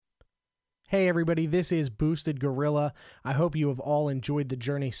Hey everybody, this is Boosted Gorilla. I hope you have all enjoyed the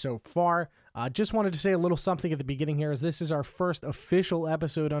journey so far. Just wanted to say a little something at the beginning here, as this is our first official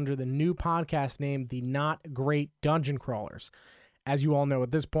episode under the new podcast name, The Not Great Dungeon Crawlers. As you all know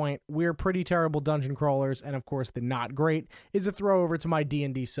at this point, we're pretty terrible dungeon crawlers, and of course the Not Great is a throw over to my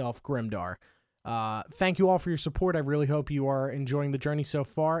D&D self, Grimdar. Thank you all for your support. I really hope you are enjoying the journey so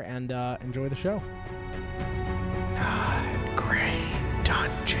far, and enjoy the show. Not Great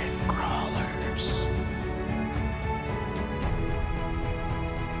Dungeon Crawlers.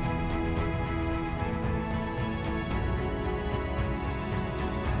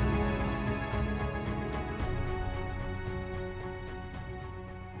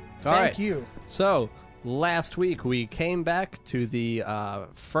 Thank you. So, last week we came back to the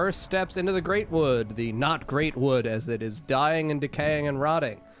first steps into the Great Wood, the not Great Wood, as it is dying and decaying and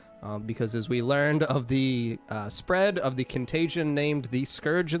rotting. Because as we learned of the spread of the contagion named the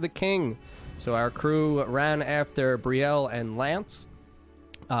Scourge of the King. So our crew ran after Brielle and Lance,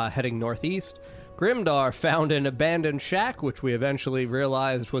 heading northeast. Grimdar found an abandoned shack, which we eventually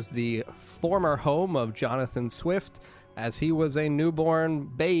realized was the former home of Jonathan Swift, as he was a newborn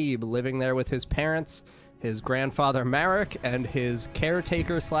babe living there with his parents, his grandfather Marek, and his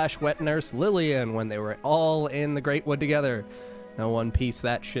caretaker/wet nurse Lillian when they were all in the Great Wood together. No one pieced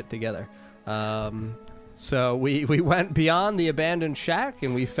that shit together. So we went beyond the abandoned shack,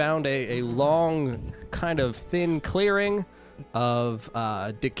 and we found a long, kind of thin clearing of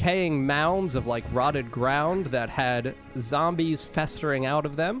decaying mounds of like rotted ground that had zombies festering out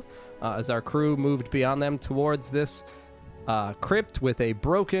of them. As our crew moved beyond them towards this crypt with a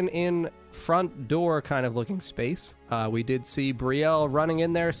broken-in front door kind of looking space. We did see Brielle running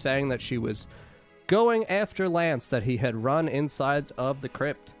in there saying that she was going after Lance, that he had run inside of the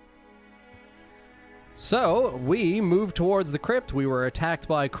crypt. So, we moved towards the crypt. We were attacked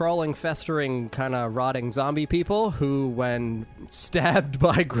by crawling, festering, kind of rotting zombie people who, when stabbed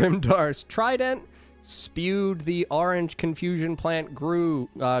by Grimdar's trident, spewed the orange confusion plant goo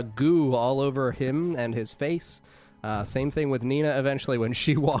all over him and his face. Same thing with Nina eventually. When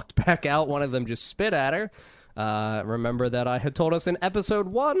she walked back out, one of them just spit at her. Remember that I had told us in episode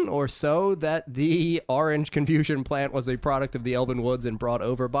 1 or so that the orange confusion plant was a product of the Elven Woods and brought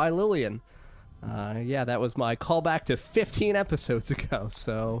over by Lillian. Yeah, that was my callback to 15 episodes ago,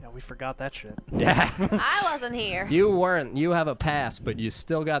 so... Yeah, we forgot that shit. Yeah. I wasn't here. You weren't. You have a pass, but you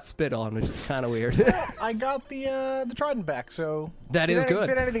still got spit on, which is kind of weird. I got the trident back, so... That is good.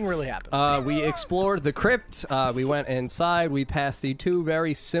 Did anything really happen? We explored the crypt. We went inside. We passed the two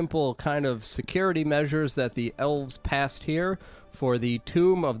very simple kind of security measures that the elves passed here for the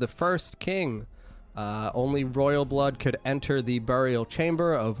tomb of the first king. Only royal blood could enter the burial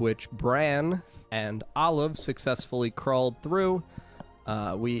chamber, of which Bran and Olive successfully crawled through.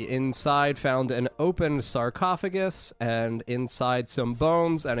 We inside found an open sarcophagus, and inside some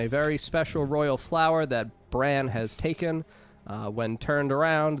bones and a very special royal flower that Bran has taken. When turned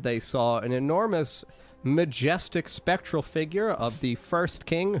around, they saw an enormous, majestic spectral figure of the first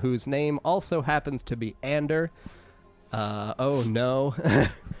king, whose name also happens to be Ander. Oh no.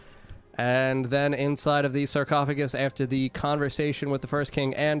 And then inside of the sarcophagus, after the conversation with the first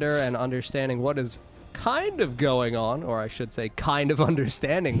king Ander and understanding what is kind of going on, or I should say kind of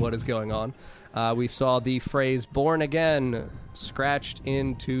understanding what is going on, we saw the phrase "born again" scratched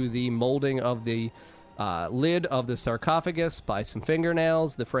into the molding of the lid of the sarcophagus by some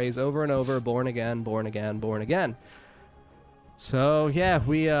fingernails. The phrase over and over, "born again, born again, born again." So, yeah,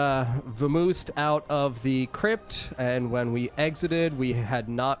 we vamoosed out of the crypt, and when we exited, we had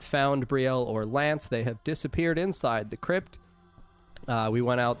not found Brielle or Lance. They have disappeared inside the crypt. We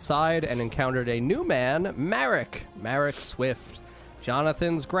went outside and encountered a new man, Marek Swift,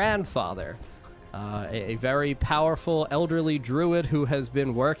 Jonathan's grandfather. A very powerful elderly druid who has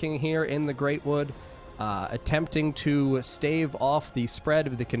been working here in the Great Wood, attempting to stave off the spread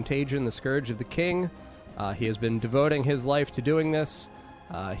of the contagion, the Scourge of the King. He has been devoting his life to doing this.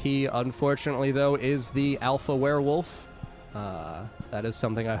 He, unfortunately, though, is the alpha werewolf. That is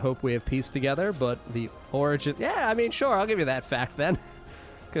something I hope we have pieced together, but the origin... Yeah, I mean, sure, I'll give you that fact then.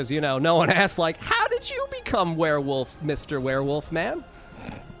 Because, you know, no one asked, like, how did you become werewolf, Mr. Werewolf Man?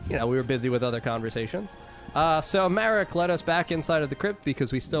 You know, we were busy with other conversations. So Marek led us back inside of the crypt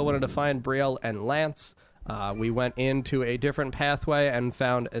because we still wanted to find Brielle and Lance. We went into a different pathway and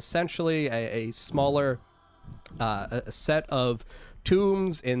found essentially a smaller a set of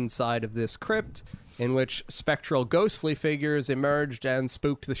tombs inside of this crypt in which spectral ghostly figures emerged and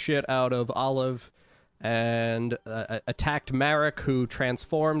spooked the shit out of Olive and attacked Marek, who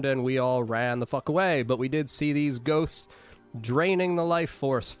transformed, and we all ran the fuck away. But we did see these ghosts draining the life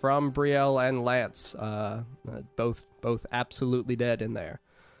force from Brielle and Lance, both absolutely dead in there.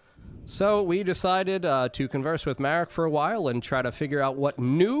 So we decided to converse with Marek for a while and try to figure out what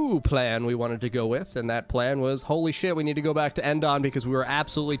new plan we wanted to go with. And that plan was, holy shit, we need to go back to Endon because we were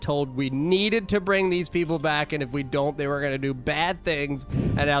absolutely told we needed to bring these people back. And if we don't, they were going to do bad things.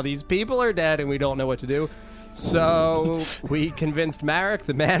 And now these people are dead and we don't know what to do. So we convinced Marek,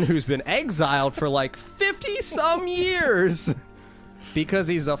 the man who's been exiled for like 50-some years because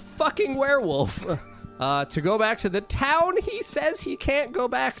he's a fucking werewolf, to go back to the town he says he can't go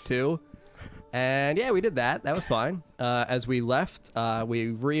back to. And yeah, we did that. That was fine. As we left,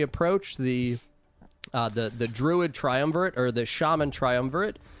 we reapproached the Druid Triumvirate, or the Shaman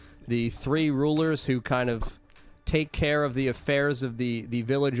Triumvirate, the three rulers who kind of take care of the affairs of the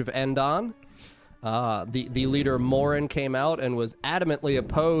village of Endon. The leader Morin came out and was adamantly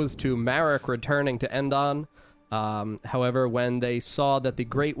opposed to Marek returning to Endon. However, when they saw that the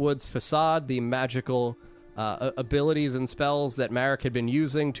Great Wood's facade, the magical abilities and spells that Marek had been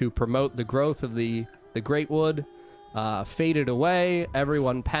using to promote the growth of the Great Wood faded away,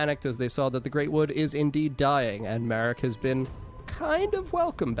 everyone panicked as they saw that the Great Wood is indeed dying, and Marek has been kind of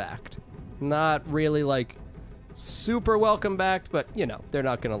welcome backed. Not really, like, super welcome backed, but, you know, they're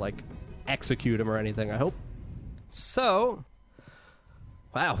not gonna, like, execute him or anything, I hope. So,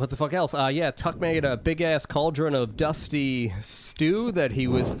 wow, what the fuck else? Yeah, Tuck made a big-ass cauldron of dusty stew that he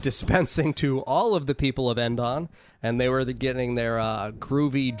was dispensing to all of the people of Endon, and they were getting their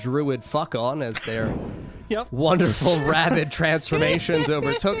groovy druid fuck on as their wonderful rabid transformations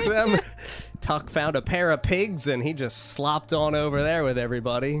overtook them. Tuck found a pair of pigs, and he just slopped on over there with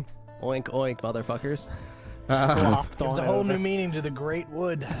everybody. Oink, oink, motherfuckers. Slopped on. There's a whole new meaning to the Great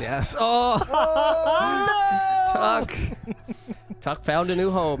Wood. Yes. Oh, no! Tuck found a new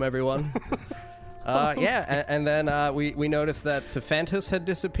home, everyone. Yeah, and then we noticed that Cephantis had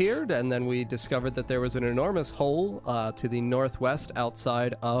disappeared, and then we discovered that there was an enormous hole to the northwest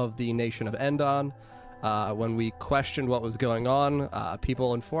outside of the nation of Endon. When we questioned what was going on,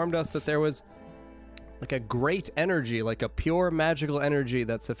 people informed us that there was like a great energy, like a pure magical energy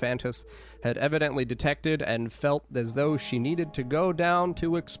that Cephantis had evidently detected and felt as though she needed to go down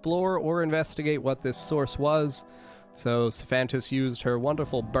to explore or investigate what this source was. So Cephantis used her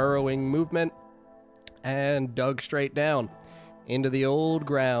wonderful burrowing movement and dug straight down into the old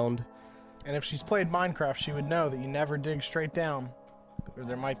ground. And if she's played Minecraft, she would know that you never dig straight down, or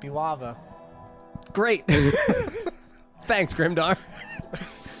there might be lava. Great. Thanks, Grimdar.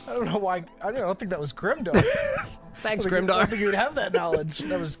 I don't know why. I don't think that was Grimdar. Thanks, I Grimdar. don't think you would have that knowledge.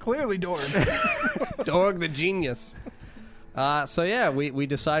 That was clearly Dorg. Dorg the genius. So yeah, we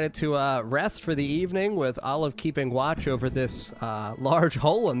decided to rest for the evening with Olive keeping watch over this large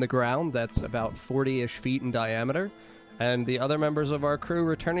hole in the ground that's about 40-ish feet in diameter, and the other members of our crew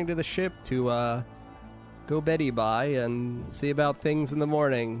returning to the ship to go Betty by and see about things in the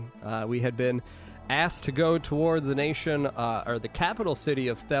morning. We had been asked to go towards the nation, or the capital city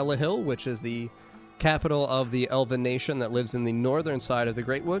of Thelahill, which is the capital of the Elven nation that lives in the northern side of the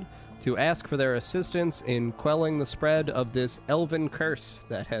Great Wood, to ask for their assistance in quelling the spread of this elven curse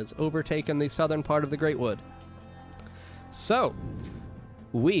that has overtaken the southern part of the Great Wood. So,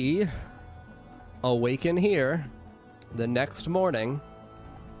 we awaken here the next morning.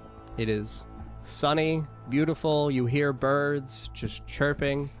 It is sunny, beautiful. You hear birds just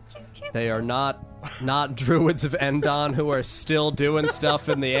chirping. They are not druids of Endon who are still doing stuff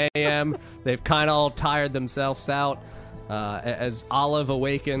in the AM. They've kind of all tired themselves out. As Olive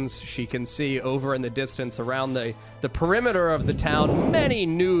awakens, she can see over in the distance around the perimeter of the town many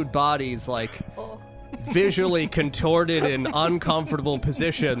nude bodies, like visually contorted in uncomfortable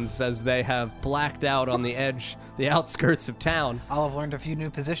positions as they have blacked out on the edge, the outskirts of town. Olive learned a few new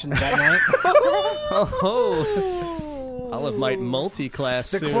positions that night. Oh. Olive might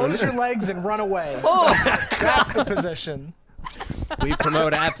multi-class soon. Close your legs and run away. Oh! That's the position. We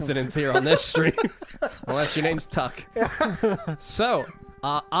promote abstinence here on this stream, unless your name's Tuck. So,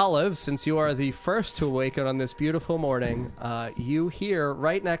 Olive, since you are the first to awaken on this beautiful morning, you hear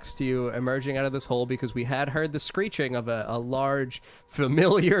right next to you, emerging out of this hole, because we had heard the screeching of a large,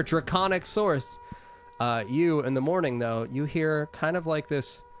 familiar draconic source. You, in the morning, though, you hear kind of like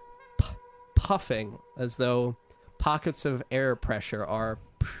this puffing, as though pockets of air pressure are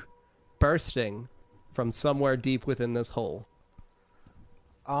bursting from somewhere deep within this hole.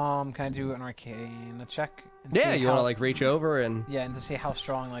 Can I do an arcane check? Yeah, you want to like reach over and... Yeah, and to see how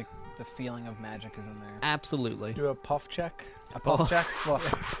strong like the feeling of magic is in there. Absolutely. Do a puff check. A puff check? Well,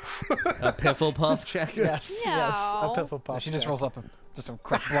 A piffle puff check. Yes, yes. A No. piffle puff. she just check. rolls up just a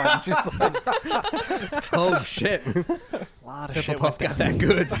quick one. She's like, Oh shit. A lot of Piffle shit puff with got that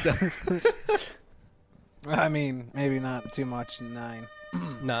good stuff. I mean, maybe not too much. 9.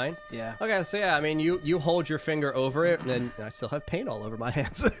 9. Yeah. Okay, so yeah, I mean, you hold your finger over it, and then I still have paint all over my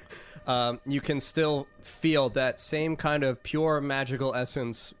hands. You can still feel that same kind of pure magical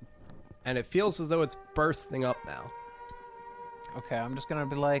essence, and it feels as though it's bursting up now. Okay, I'm just gonna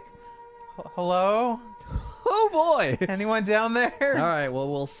be like, hello? Oh boy! Anyone down there? All right, well,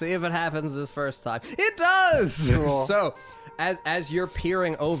 we'll see if it happens this first time. It does! Cool. So, as you're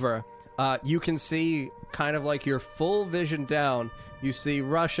peering over, you can see kind of like your full vision down, you see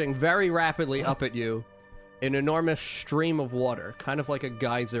rushing very rapidly up at you an enormous stream of water, kind of like a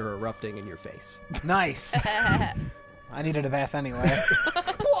geyser erupting in your face. Nice. I needed a bath anyway.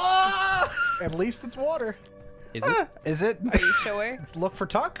 At least it's water. Is it? Is it? Are you sure? Look for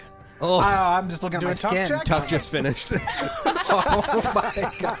Tuck. Oh, I'm just looking at Do my a tuck skin. check? Tuck just finished. Oh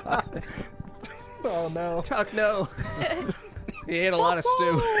my god. Oh no. Tuck, no. He ate a lot of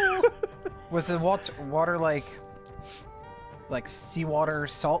stew. Was the water like seawater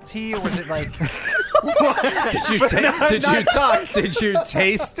salty, or was it like? Did you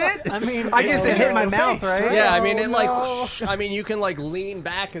taste it? I mean, I guess it hit my Face, mouth, right? Yeah, I mean, it no. I mean, you can like lean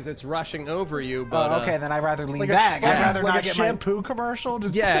back as it's rushing over you, but Oh, okay, then I'd rather lean Like back. I'd rather like not a get shampoo commercial.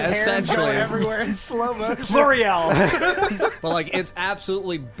 Just Yeah, hairs essentially. going everywhere in slow motion. L'Oreal. but like it's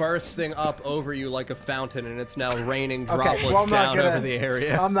absolutely bursting up over you like a fountain, and it's now raining Okay, droplets well, I'm not down gonna- over the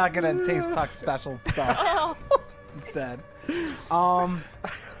area. I'm not gonna taste Tuck's special stuff instead.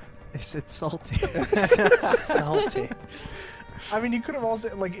 Is it salty? salty. I mean, you could have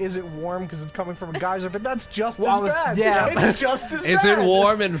also like, is it warm because it's coming from a geyser? But that's just Well, I as was- bad. yeah. It's just as Is bad. it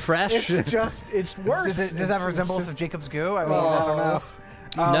warm and fresh? It's worse. Does it have a resemblance of Jacob's goo? I mean, I don't know.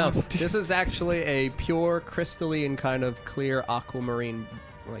 No, this is actually a pure crystalline kind of clear aquamarine,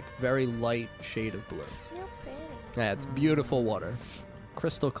 like very light shade of blue. No pretty. Yeah, it's beautiful water,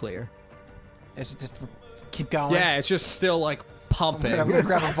 crystal clear. It's just keep going. Yeah, it's just still like pumping. I'm gonna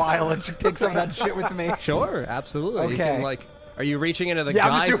grab a vial and take some of that shit with me. Sure, absolutely. You Okay. can, like, are you reaching into the Yeah,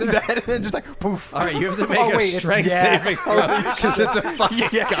 I'm geyser? just doing that and then just like poof. All right, you have to make Oh, a wait, it's- strength yeah. saving throw because it's a fucking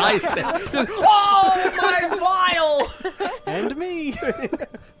geyser. Just, oh my vial! and me.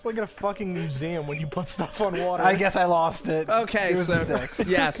 It's like in a fucking museum when you put stuff on water. I guess I lost it. Okay, it was so a 6.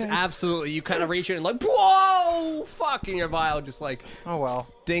 yes, absolutely. You kind of reach in and like, whoa! Fucking your vial just like Oh well.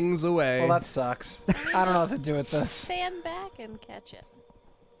 dings away. Well, that sucks. I don't know what to do with this. Stand back and catch it.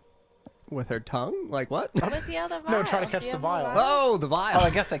 With her tongue? Like what? With the other vial. No, try to catch Do you the have more vial. vials? Oh, the vial. Oh, I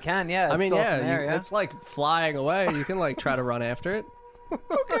guess I can. Yeah. I it's mean, still up yeah, in there, yeah. it's like flying away. You can like try to run after it.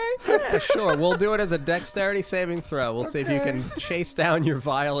 Okay. Yeah, sure. We'll do it as a dexterity saving throw. We'll see if you can chase down your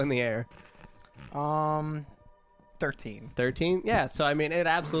vial in the air. 13. 13? Yeah, so I mean, it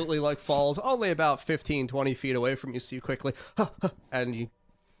absolutely like falls only about 15, 20 feet away from you, so you quickly, and you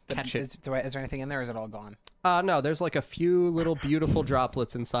catch it. Is there anything in there, or is it all gone? No, there's like a few little beautiful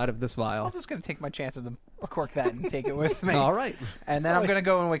droplets inside of this I'm vial. just gonna take my chances and cork that and take it with me. All right. And then I'm gonna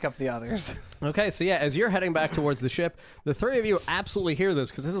go and wake up the others. Okay, so yeah, as you're heading back towards the ship, the three of you absolutely hear this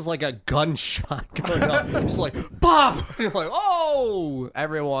because this is like a gunshot going on. Just like, pop! You're like, oh!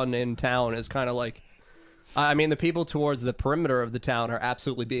 Everyone in town is kind of like, I mean, the people towards the perimeter of the town are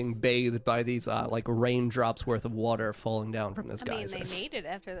absolutely being bathed by these like raindrops worth of water falling down from this I mean, geyser. they made it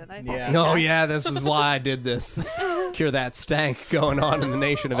after the night. Yeah. Oh yeah, this is why I did this. Cure that stank going on in the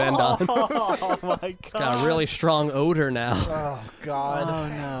nation of Endon. Oh my god. It's got a really strong odor now. Oh God. Oh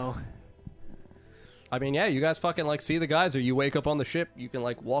no. I mean, yeah, you guys fucking like see the geyser. You wake up on the ship, you can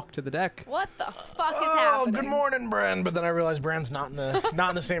like walk to the deck. What the fuck is Oh, happening? good morning, Bran. But then I realized Bran's not in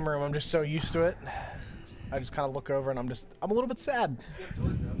the same room. I'm just so used to it. I just kind of look over and I'm a little bit sad.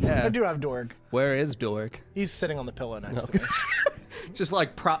 Yeah. I do have Dorg. Where is Dork? He's sitting on the pillow next to me. Just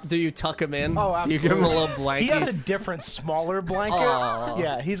like do you tuck him in? Oh, absolutely. You give him a little blanket. He has a different, smaller blanket. Aw.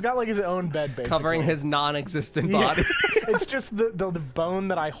 Yeah, he's got like his own bed, basically. covering his non-existent Yeah. body. It's just the bone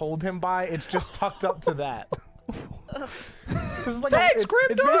that I hold him by. It's just tucked up to that. This is like Thanks, it's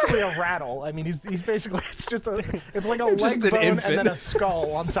Grimdark! basically a rattle. I mean, he's basically it's like a It's leg just an bone infant. and then a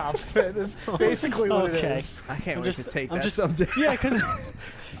skull on top of it. It's basically what it Okay. is. I can't I'm wait just- to take I'm that just- someday. Yeah, because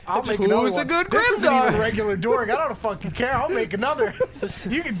I'll Just make another lose a one. good This isn't Grimdark. even regular Dorg. I don't fucking care. I'll make another.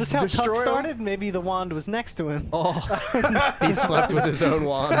 You can is this how destroy Tuck him. started? Maybe the wand was next to him. Oh, he slept with his own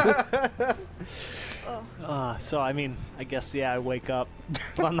wand. So I mean, I guess I wake up,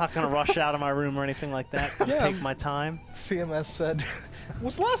 but I'm not gonna rush out of my room or anything like that. I'll Yeah. take my time. CMS said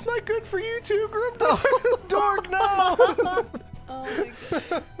Was last night good for you too, Grimdark? Dark, no! Oh my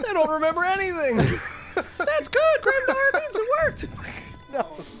god. I don't remember anything. That's good, Grimdark. Means it worked.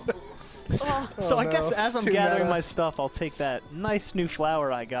 So I guess no. as I'm Too gathering meta. my stuff, I'll take that nice new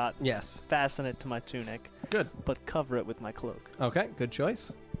flower I got, Yes. fasten it to my tunic, Good. but cover it with my cloak. Okay, good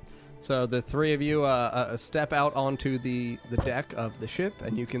choice. So the three of you step out onto the deck of the ship,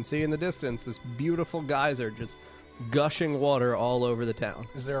 and you can see in the distance this beautiful geyser just gushing water all over the town.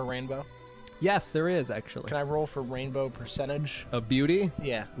 Is there a rainbow? Yes, there is, actually. Can I roll for rainbow percentage? A beauty?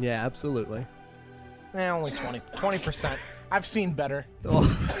 Yeah. Yeah, absolutely. Only 20. 20%. I've seen better. Oh,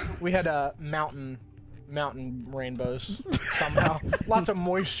 We had mountain rainbows somehow. Lots of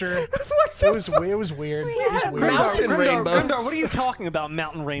moisture. It was weird. It was weird. Mountain rainbows. Grimdark, what are you talking about,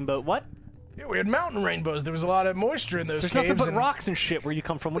 mountain rainbow? What? Yeah, we had mountain rainbows. There was a lot of moisture in those There's caves. nothing but and- rocks and shit where you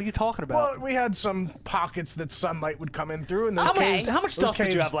come from. What are you talking about? Well, we had some pockets that sunlight would come in through, and those How much- caves. how much those dust did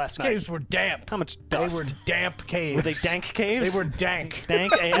you caves- have last night? Caves were damp. How much dust? They were damp caves. Were they dank caves? They were dank.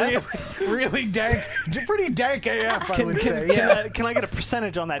 Dank AF? Really dank. Pretty dank AF, I would say. Yeah. Can I get a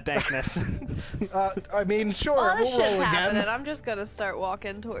percentage on that dankness? I mean, sure. While this we'll shit's roll happening, again. I'm just gonna start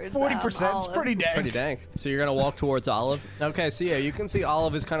walking towards 40%. It's Olive. pretty dank. pretty dank. So you're gonna walk towards Olive. Okay, so yeah, you can see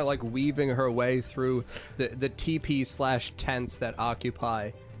Olive is kind of like weaving her way through the TP/tents that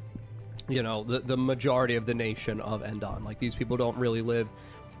occupy, you know, the majority of the nation of Endon. Like, these people don't really live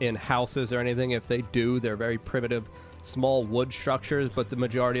in houses or anything. If they do, they're very primitive, small wood structures. But the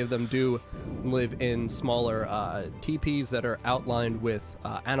majority of them do live in smaller teepees that are outlined with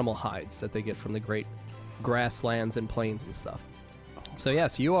animal hides that they get from the great grasslands and plains and stuff. So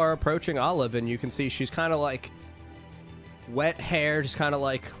yes, you are approaching Olive, and you can see she's kind of like wet hair, just kind of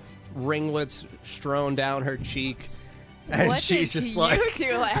like ringlets strewn down her cheek, and What she's did just you like,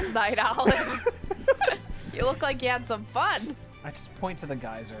 do last night, Olive? You look like you had some fun. I just point to the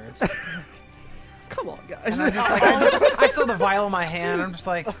geyser. It's, "Come on, guys." and I'm just like, I saw the vial in my hand. I'm just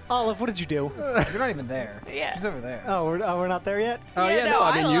like, Olive, what did you do? you're not even there. Yeah. She's over there. Oh, we're not there yet? Oh Yeah, yeah, no, no, I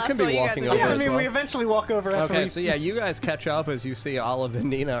I mean you left can while be you guys walking were over Yeah, I as mean, well. we eventually walk over after Okay, we... so yeah, you guys catch up as you see Olive and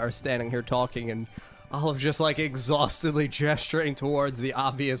Nina are standing here talking, and Olive just like exhaustedly gesturing towards the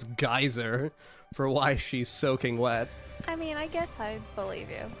obvious geyser for why she's soaking wet. I mean, I guess I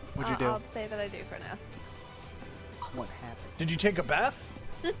believe you. What'd you do? I'll say that I do for now. What happened? Did you take a bath?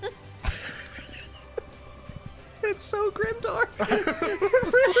 It's so grimdark.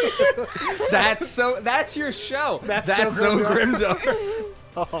 It really is. That's your show. That's That's so so grimdark.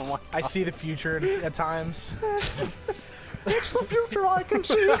 Oh my... I see the future at times. It's the future I can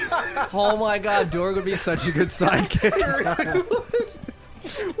see. Oh my god, Dorg would be such a good sidekick.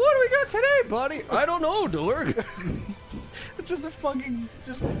 What do we got today, buddy? I don't know, Dorg. Just a fucking,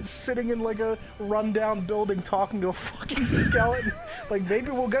 just sitting in like a rundown building talking to a fucking skeleton. Like, maybe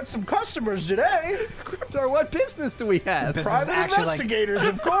we'll get some customers today. Grimdark, what business do we have? Business- Private actually, like- investigators,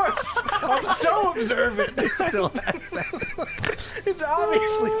 of course. I'm so observant. Still has that. It's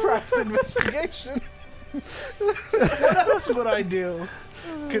obviously private investigation. What else would I do?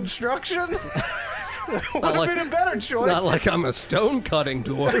 Construction? Would have like- been a better It's choice. not like I'm a stone cutting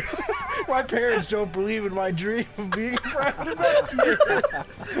dwarf. My parents don't believe in my dream of being a private investigator.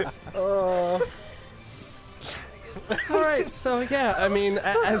 All right, so yeah, I mean,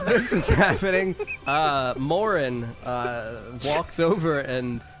 as this is happening, Morin walks over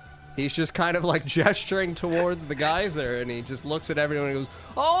and he's just kind of like gesturing towards the geyser, and he just looks at everyone and goes,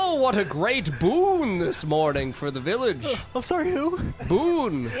 "Oh, what a great boon this morning for the village! I'm sorry, who?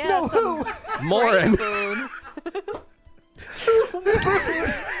 Boon, Yeah, some Morin." food.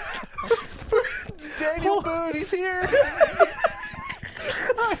 Daniel Boone, he's here.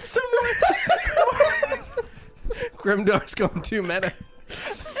 Grimdark's going too meta.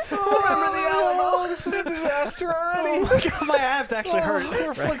 Oh, this is a disaster already. My abs actually hurt.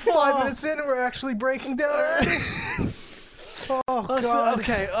 We're like 5 minutes in and we're actually breaking down already. Oh, Oh, so- God.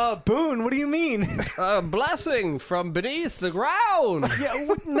 okay, Boone, what do you mean? A blessing from beneath the ground. Yeah,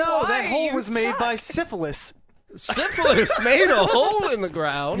 no, Why that are hole you was made by syphilis. Syphilis made a hole in the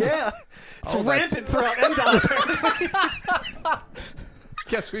ground. Yeah. It's Oh, that's- rampant throughout Endon.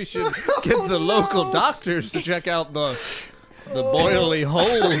 Guess we should get the local doctors to check out the boily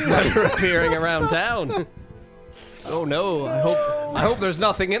holes that are appearing around town. Oh no! I hope there's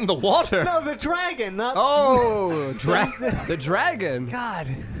nothing in the water. No, the dragon, not... Oh, the dragon. God,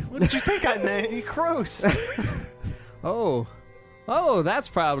 what did you think I meant? Gross. Oh, that's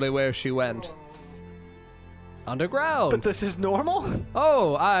probably where she went. Underground. But this is normal?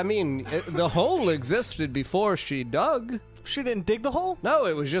 Oh, I mean, the hole existed before she dug. She didn't dig the hole? No,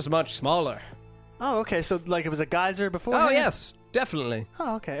 it was just much smaller. Oh, okay, so like it was a geyser before? Oh yes, Definitely.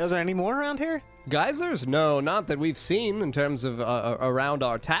 Oh, okay. Are there any more around here? Geysers? No, not that we've seen in terms of around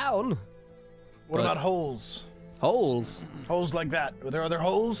our town. What But- about holes? Holes? Holes like that? Are there other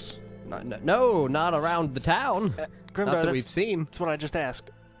holes? No, not around the town. Grimdar, Not that that's, we've seen. that's what I just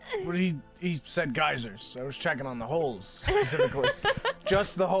asked. What he said geysers. I was checking on the holes specifically.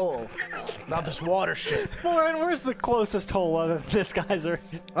 Just the hole, not this water shit. Warren, where's the closest hole other than this geyser?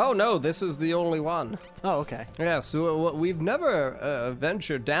 Oh no, this is the only one. Oh, okay. Yes, we've never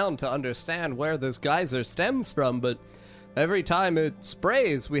ventured down to understand where this geyser stems from, but every time it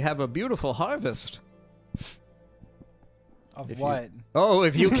sprays, we have a beautiful harvest. Of what? Oh,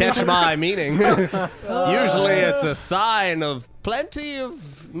 if you catch my meaning. Usually it's a sign of plenty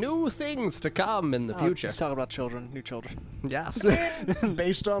of new things to come in the future. Let's talk about children, new children. Yes.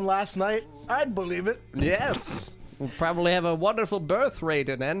 Based on last night, I'd believe it. Yes. We'll probably have a wonderful birth rate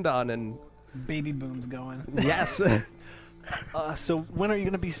in Endon, and Baby boom's going. yes. So when are you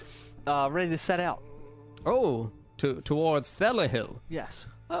going to be ready to set out? Oh, towards Thelahill. Yes.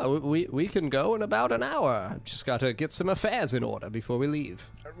 Oh, we can go in about an hour. Just got to get some affairs in order before we leave.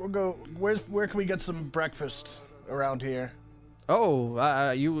 We'll go. Where can we get some breakfast around here?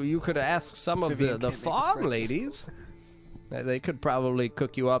 Oh, you could ask some of Vivian the can't make us farm breakfast. ladies. They could probably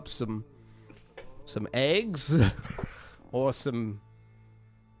cook you up some eggs or some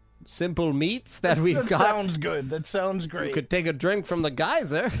simple meats that we've That got. sounds good. That sounds great. You could take a drink from the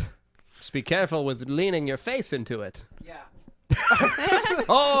geyser. Just be careful with leaning your face into it. Yeah.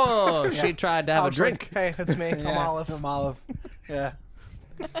 Oh, she tried to have a Alex, drink. like, hey, that's me. I'm Olive. I'm Olive. Yeah.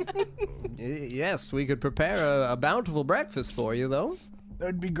 Yes, we could prepare a bountiful breakfast for you, though. That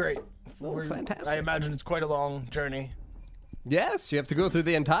would be great. Oh, fantastic. I imagine it's quite a long journey. Yes, you have to go through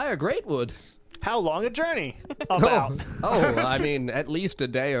the entire Greatwood. How long a journey? About. Oh, I mean, at least a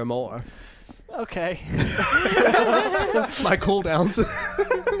day or more. Okay. My cooldowns.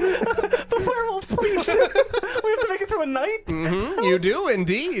 The werewolves, please. We have to make it through a night? You do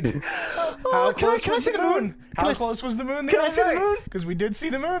indeed. How can I close was see the moon? How close was the moon the Can I other see the night? moon? Because we did see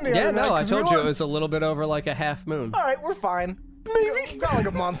the moon the Yeah, other night. no, I 'cause we told you it won. was a little bit over like a half moon. All right, we're fine. Maybe. Not like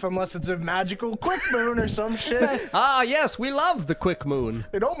a month unless it's a magical quick moon or some shit. Ah, yes, we love the quick moon.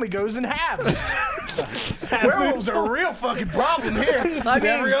 It only goes in halves. Werewolves are a real fucking problem here. It's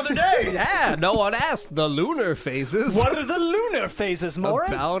every other day. Yeah, no one asked the lunar phases. What are the lunar phases,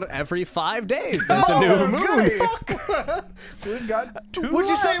 Morin? About every 5 days, there's a new moon. Okay. We've got two Would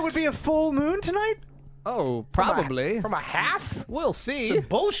you say it left. would be a full moon tonight? Oh, probably. From a half? We'll see.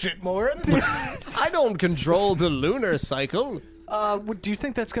 Bullshit, Morin. I don't control the lunar cycle. Do you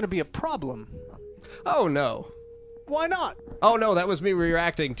think that's going to be a problem? Oh, no. Why not? Oh, no, that was me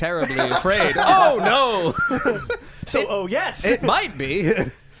reacting terribly afraid. Oh, no. So, yes. It might be.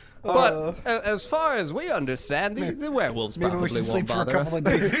 But as far as we understand, the werewolves Maybe probably we should won't sleep for a bother couple us. of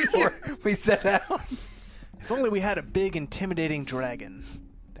days before we set out. If only we had a big, intimidating dragon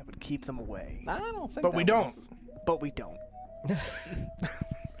that would keep them away. I don't think But we don't. But we don't.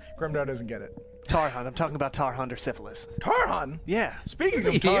 Grimdar doesn't get it. Tarhan. I'm talking about Tarhan or syphilis. Tarhan? Yeah. Speaking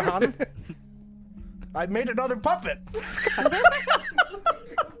of he here? Tarhan, I made another puppet.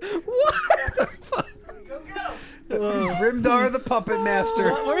 Grimdar the Puppet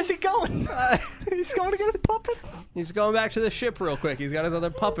Master. Where is he going? He's going to get his puppet? He's going back to the ship real quick. He's got his other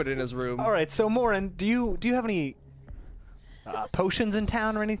puppet in his room. All right, so Morin, do you have any potions in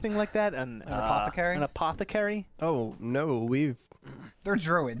town or anything like that? An apothecary? An apothecary? Oh, no, They're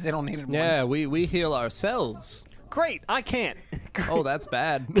druids. They don't need it. Yeah, we heal ourselves. Great, I can't. Oh, that's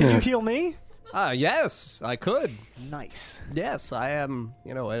bad. Can you heal me? Yes, I could. Nice. Yes, I am,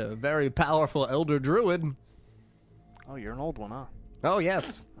 a very powerful elder druid. Oh, you're an old one, huh? Oh,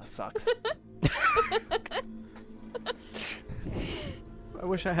 yes. That sucks. I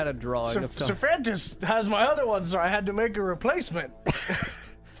wish I had a drawing of Sir Francis has my other one, so I had to make a replacement.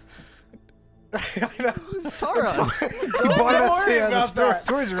 I know. Tara. Don't bought it at worry the about that.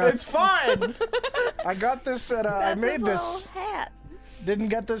 Toys R Us. It's fine. I got this at. I That's made his this. little hat. Didn't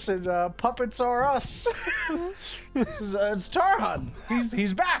get this at Puppets R Us. It's Tarhan.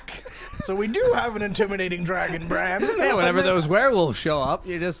 He's back. So we do have an intimidating dragon brand. Yeah, whenever those werewolves show up,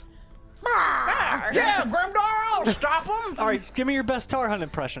 you just... Yeah, Grimdar, I'll stop him. All right, give me your best Tarhan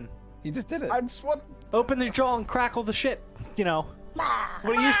impression. He just did it. That's what. Open the jaw and crackle the shit. You know.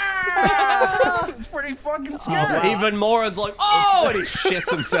 What do you? It's pretty fucking scary. Even Morin's like, oh, and he shits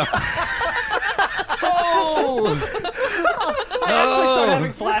himself. Oh! I actually start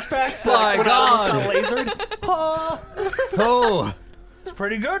having flashbacks to My when I almost God. got lasered. Oh! It's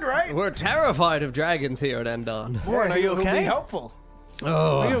pretty good, right? We're terrified of dragons here at Endon. Warren, are you He'll be okay? helpful.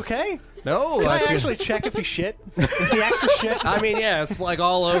 Oh, Are you okay? no. Can I feel- actually check if he shit? If he actually shit? I mean, yeah, it's like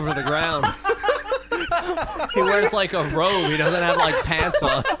all over the ground. He wears like a robe. He doesn't have like pants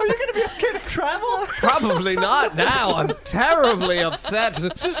on. Are you gonna be okay to travel? Probably not now. I'm terribly upset.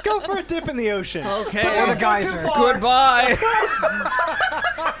 Just go for a dip in the ocean. Okay. Or the geyser. Goodbye.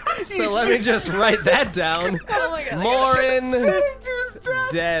 So let me just write that down. Oh my god. Morin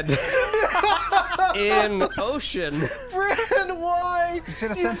dead in ocean. Brandon, why? You should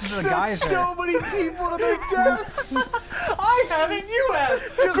have sent him to the Sent geyser. so many people to their deaths. I haven't. You have.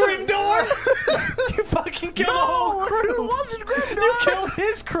 Grimdor. You fucking killed the whole crew. It wasn't Grimdor. You killed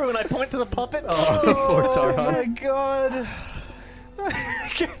his crew, and I point to the puppet. Poor Oh Tarhan. my god.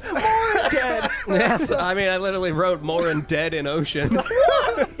 More dead. Yes, I mean, I literally wrote Morin dead in ocean.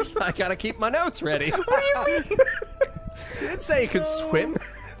 I gotta keep my notes ready. What do you mean? You didn't say he could swim.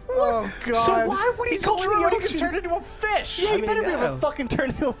 Oh god. So why would he He's go a in the druid, he ocean? can turn into a fish. Yeah, I you mean, better be able yeah. to fucking turn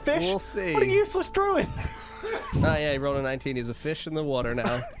into a fish. We'll see. What a useless druid. Oh, yeah, he rolled a 19. He's a fish in the water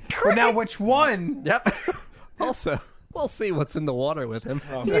now. But now which one? Yep. Also, we'll see what's in the water with him.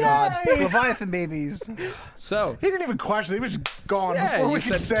 Oh god. Leviathan babies. So, He didn't even question. He was gone yeah, before you we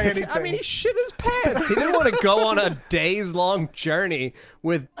could said, say anything. I mean, he shit his pants. He didn't want to go on a days-long journey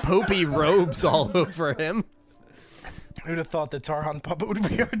with poopy robes all over him. who'd have thought that Tarhan puppet would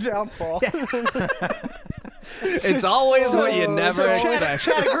be our downfall? It's always what you never expect.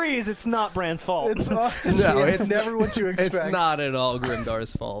 Chad agrees it's not Brand's fault. It's No, it's it's never what you expect. It's not at all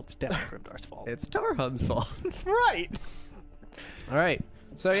Grimdar's fault. definitely Grimdar's fault. It's Tarhan's fault. right. All right.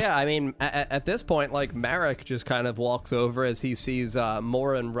 So yeah, I mean, at this point, like Marek just kind of walks over as he sees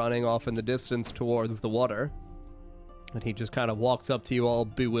Morin running off in the distance towards the water, and he just kind of walks up to you all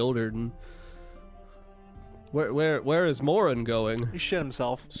bewildered and. Where is Morin going? He shit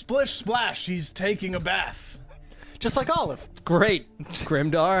himself. Splish splash. He's taking a bath. Just like Olive. Great,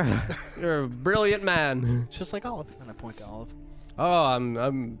 Grimdar, you're a brilliant man. Just like Olive. And I point to Olive. Oh,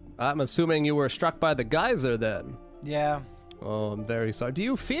 I'm assuming you were struck by the geyser then. Yeah. Oh, I'm very sorry. Do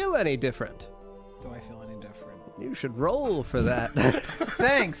you feel any different? Do I feel any different? You should roll for that.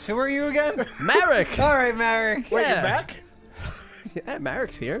 Thanks. Who are you again? Marek. All right, Marek. Wait, Yeah. you're back? Yeah,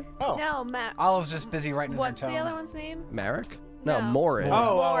 Marek's here. Oh. No, Matt. Olive's just busy writing What's her the tone. other one's name? Marek? No, No. Morin.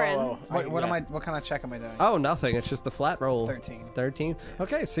 Morin. What am I? What kind of check am I doing? Oh, nothing. It's just the flat roll. 13. 13?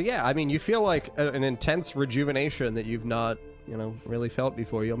 Okay, so yeah, I mean, you feel like an intense rejuvenation that you've not, really felt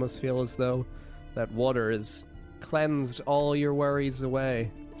before. You almost feel as though that water has cleansed all your worries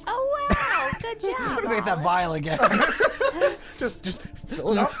away. Oh wow! Good job. I'm gonna get that Olive. vial again. Just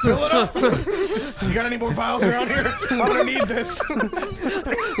fill it up. Fill it up. You got any more vials around here? I'm gonna need this.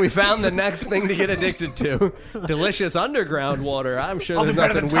 We found the next thing to get addicted to. Delicious underground water. I'm sure I'll there's do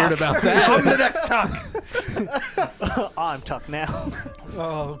better nothing than weird Tuck. about that. I'm the next Tuck. I'm tucked now.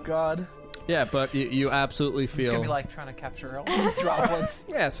 Oh god. Yeah, but you absolutely It's gonna feel... be like trying to capture all those droplets.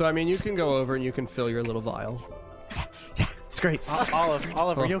 Yeah, so I mean, you can go over and you can fill your little vial. It's great.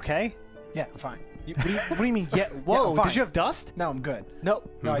 Olive, are you okay? Yeah, I'm fine. What do you mean? Yeah. Whoa! I'm fine. Did you have dust? No, I'm good. No.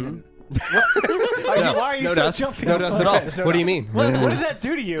 No, I didn't. No, Why are you no so dust. jumpy? No dust at all. No what do you dust. mean? What did that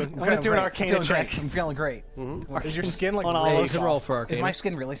do to you? I'm gonna feeling do an great. Arcana I'm feeling check. great. I'm feeling great. Is your skin like On really Yeah, you Olive. can roll for Is Arcana. my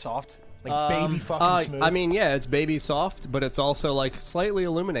skin really soft? like baby fucking smooth? I mean, yeah, it's baby soft, but it's also like slightly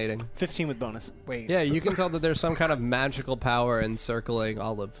illuminating. 15 with bonus. Wait. Yeah, you can tell that there's some kind of magical power encircling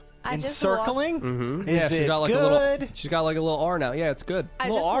Olive. I just Encircling? Mm-hmm. Is Yeah, she's it got like a good? little. She's got like a little aura now. Yeah, it's good. I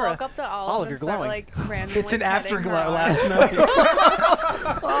Little just aura. walk up to Olive, Olive, you're and start glowing. like randomly It's an petting her afterglow arm. last night.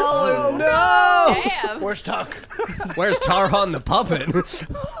 Oh no! Damn. Where's Tuck? Where's Tarhan the puppet?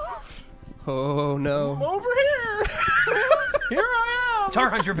 Oh no! Over here. Here I am.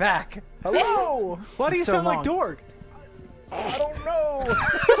 Tarhunt, you're back. Hello. Why do you so sound long. like Dorg? I don't know.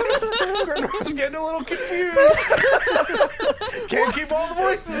 Grimdar's getting a little confused. Can't keep all the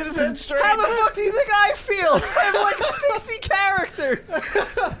voices in his head straight. How the fuck do you think I feel? I have like 60 characters.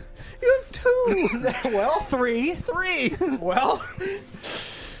 You have 2. Well, 3. 3. well.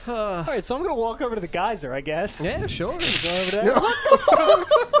 All right, so I'm gonna walk over to the geyser, I guess. Yeah, sure. Go over there. What the fuck?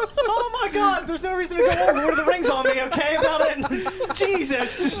 Oh my God! There's no reason to go over. What are the rings on me? Okay, about it.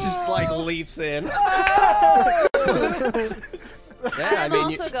 Jesus. Just like leaps in. Yeah, I I'm mean,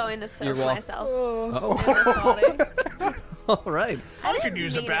 also going to soak walk- myself oh, in this water. all right. I could didn't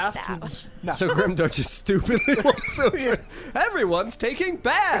use a mean it bath. that way. So Grimdar just stupidly walks over. Everyone's taking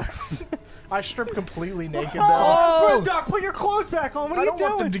baths. I strip completely naked though. Oh, Grimdark, put your clothes back on. What are I you don't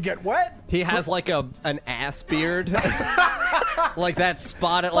want them doing? to get wet. He has like an ass beard, like that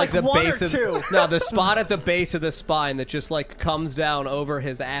spot at like like the one base or of two. no, the spot at the base of the spine that just like comes down over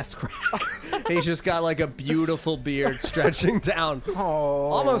his ass crack. He's just got like a beautiful beard stretching down,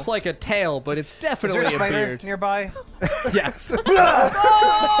 almost like a tail, but it's Is there definitely a a spider beard. nearby? Yes.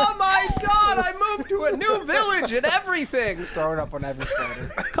 Oh my God! I moved to a new village and everything. Throw it up on every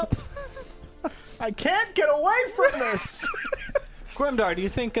spider. I can't get away from this. Grimdark, do you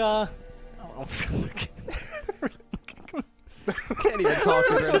think? Can't even talk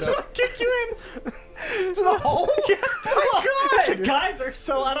to Grimdark. Kick you into the hole. It's a God. geyser,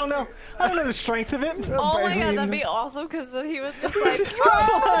 so I don't know. I don't know the strength of it. Oh my god, mean- that'd be awesome because then he was just like,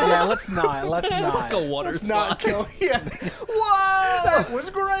 Yeah, let's not. Let's Like not. a water Let's slide. not kill. Yeah, Whoa! that was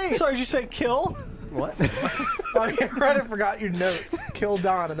great. Sorry, did you say kill? What? Oh, yeah, right. I forgot your note. Kill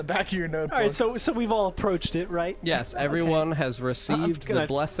Don in the back of your notebook. All right, so we've all approached it, right? Yes, everyone has received gonna- the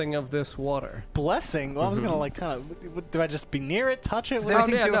blessing of this water. Blessing. Well, I was gonna like kind of. Do I just be near it, touch it? Does What-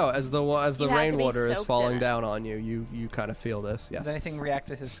 anything Yeah, do- no. As the You have to be rainwater is soaked falling in it. down on you, you kind of feel this. Yes. Does anything react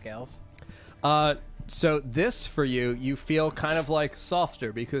to his scales? So this for you, you feel kind of like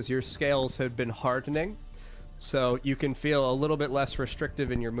softer because your scales have been hardening, so you can feel a little bit less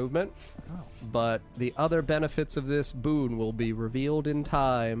restrictive in your movement. But the other benefits of this boon will be revealed in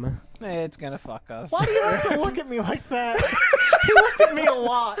time. It's gonna fuck us. Why do you have to look at me like that? He looked at me a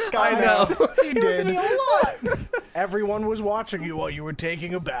lot, guys. I know. He did. Me a lot. Everyone was watching you while you were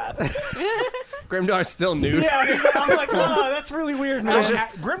taking a bath. Grimdar's still nude. Yeah, I'm like, oh, that's really weird, man.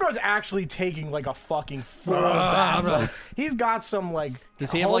 Grimdar's actually taking like a fucking full bath. He's got some like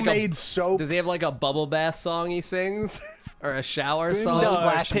Does he have like homemade a soap. Does he have like a bubble bath song he sings, or a shower song? No,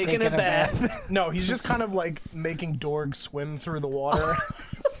 Splash and taking a bath. No, he's just kind of like making Dorg swim through the water.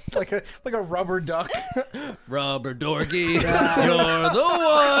 like a rubber duck. Rubber Dorgy, you're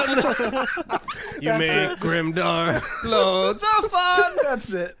the one. You make Grimdar loads of fun.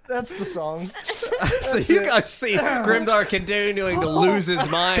 That's it. That's the song. So you guys see Grimdar continuing to lose his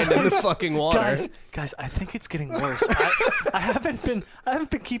mind in the fucking water. Guys, I think it's getting worse. I haven't been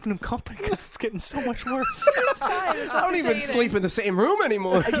keeping him company because it's getting so much worse. it's fine. It's I don't even entertaining. sleep in the same room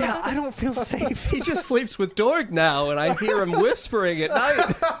anymore. Yeah, I don't feel safe. He just sleeps with Dorg now, and I hear him whispering at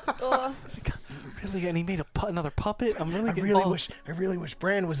night. Ugh. Really, and he made another puppet. I'm really I getting. really wish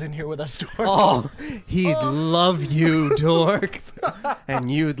Bran was in here with us, Dorg. Oh, he'd love you, Dorg,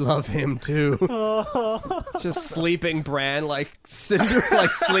 and you'd love him too. Just sleeping Bran like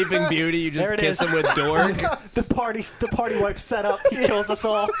Sleeping Beauty. You There just it kiss is. him with Dorg. The party wipe set up. He kills us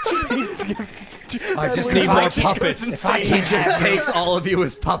all. I just If need I more just puppets. I He can't just takes all of you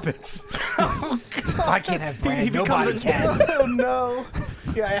as puppets. If I can't have Bran, He becomes nobody a- can. Oh no.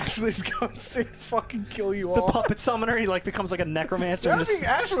 Yeah, I actually just go and say fucking kill you The all. puppet summoner. He like becomes like a necromancer and That'd just be,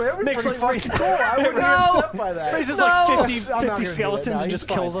 actually, that would be makes pretty like fucking cool. I wouldn't be No. upset by that. raises No. like I'm 50 not gonna do that. skeletons No, and he's just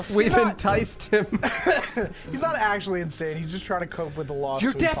fine. kills us. We've enticed him. He's not actually insane. He's just trying to cope with the loss.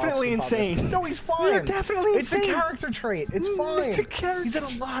 You're so he talks definitely to puppets. insane. No, he's fine. You're definitely It's insane. a character trait. It's fine. It's a character. He's had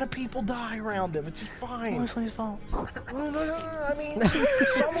a lot of people die around him. It's just fine. Mostly his fault. I mean,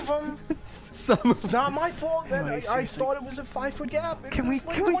 some of them. Some. It's not my fault. That Anyway, I seriously. thought it was a 5-foot gap. Can we- It's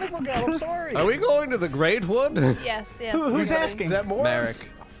like can a we- 20-foot gap. I'm sorry. Are we going to the Great Wood? Yes, yes. Who's we're asking? Is that more? Merrick.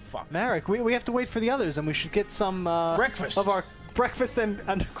 Marek, we have to wait for the others, and we should get some Breakfast. of our breakfast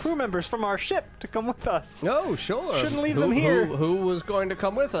and crew members from our ship to come with us. Oh, sure. Shouldn't leave them here. Who was going to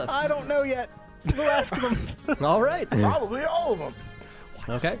come with us? I don't know yet. We'll ask them. All right. Probably all of them.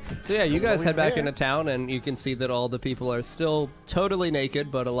 Okay. So yeah, you guys head back there. into town, and you can see that all the people are still totally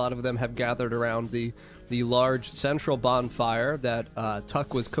naked, but a lot of them have gathered around the large central bonfire that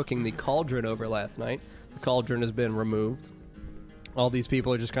Tuck was cooking the cauldron over last night. The cauldron has been removed. All these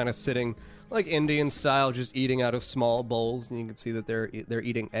people are just kind of sitting like Indian style, just eating out of small bowls, and you can see that they're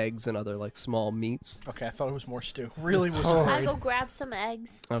eating eggs and other like small meats. Okay, I thought it was more stew. Really was I worried. go grab some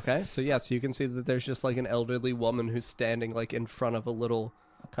eggs. Okay, so yes, you can see that there's just like an elderly woman who's standing like in front of a little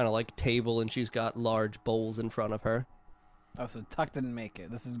kind of like table, and she's got large bowls in front of her. Oh, so Tuck didn't make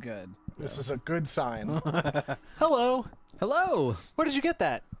it. This is good. This is a good sign. Hello. Hello, Where did you get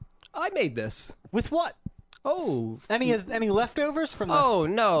that? I made this. With what? Oh, Any leftovers from the... oh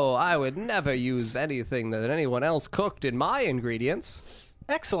no, I would never use anything that anyone else cooked in my ingredients.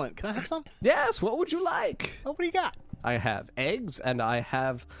 Excellent. Can I have some? Yes, what would you like? Oh, what do you got? I have eggs, and I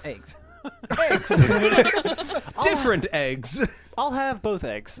have Eggs. eggs. Different eggs. I'll have both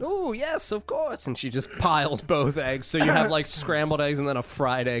eggs. Oh, yes, of course. And she just piles both eggs. So you have like scrambled eggs and then a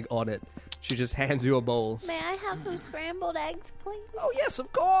fried egg on it. She just hands you a bowl. May I have some scrambled eggs, please? Oh, yes,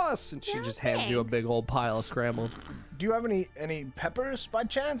 of course. And she No, just hands you a thanks. big old pile of scrambled. Do you have any peppers by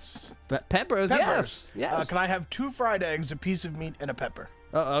chance? Peppers, yes. Yes. Can I have 2 fried eggs, a piece of meat, and a pepper?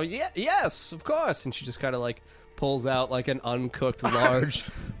 Oh, yeah, yes, of course. And she just kind of like pulls out like an uncooked, large,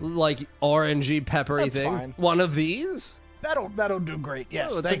 like orangey, peppery That's thing. fine. One of these? That'll do great.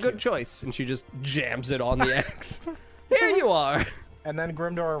 Yes, Oh, it's a thank good you. choice. And she just jams it on the eggs. Here you are. And then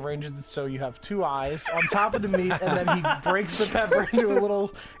Grimdor arranges it so you have 2 eyes on top of the meat, and then he breaks the pepper into a little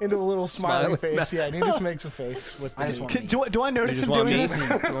smiling Smiling face. mouth. Yeah, and he just makes a face with the I just meat. want Do I notice You him just doing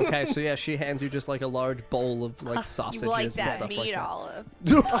want this? Okay, so yeah, she hands you just like a large bowl of like sausages You like and that stuff meat, like that.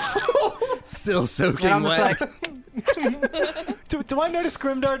 Olive. Still soaking And I'm wet. just like, do I notice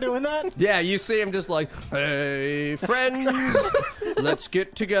Grimdar doing that? Yeah, you see him just like, hey, friends, let's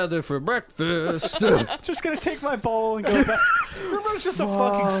get together for breakfast. Just gonna take my bowl and go back. Grimdor's just a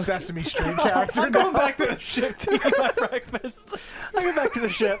fucking Sesame Street character. I'm going back to the ship to eat my breakfast. I go back to the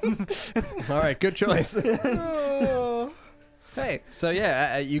ship. All right, good choice. Hey, so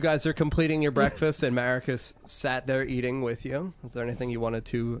yeah, you guys are completing your breakfast, and Marek has sat there eating with you. Is there anything you wanted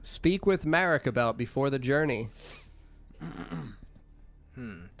to speak with Marek about before the journey?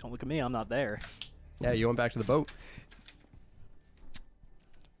 Don't look at me. I'm not there. Yeah, you went back to the boat.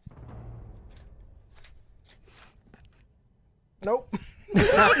 Nope.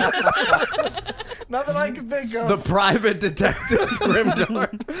 Nothing I can think of. The private detective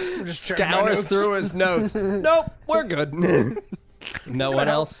Grimdar Just checking my scours notes. through his notes. Nope, we're good. No one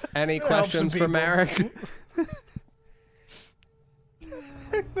else? Any gonna help questions some for people. Marek?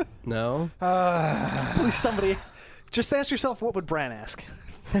 No? Please, somebody, just ask yourself, what would Bran ask?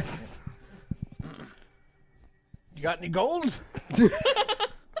 You got any gold?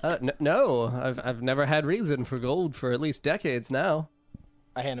 No, I've never had reason for gold for at least decades now.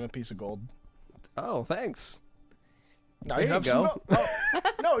 I hand him a piece of gold. Oh, thanks. Now There you have go. some gold. Oh,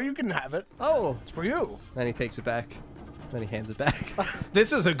 no, you can have it. Oh, It's for you. then he takes it back. Then he hands it back.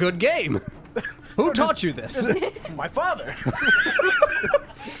 This is a good game. Who taught you this? My father.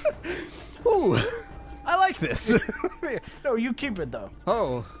 Ooh, I like this. No, you keep it though.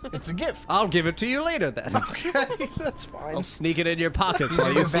 Oh, It's a gift. I'll give it to you later then. Okay, that's fine. I'll sneak it in your pockets while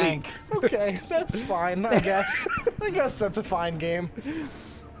you Your sleep. bank. Okay, that's fine. I guess. I guess that's a fine game.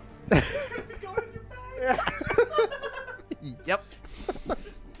 Yep.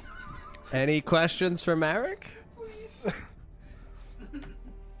 Any questions for Marek?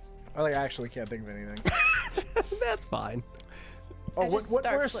 I actually can't think of anything. That's fine. Oh, I what, just what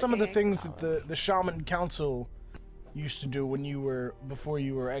start were some of the flicking things that the Shaman Council used to do when you were before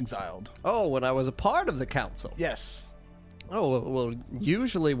you were exiled? Oh, when I was a part of the council. Yes. Oh, well,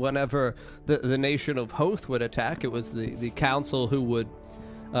 usually whenever the nation of Hoth would attack, it was the council who would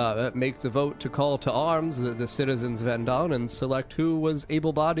make the vote to call to arms the citizens of Vendon and select who was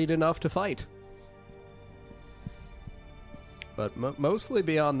able-bodied enough to fight. But mostly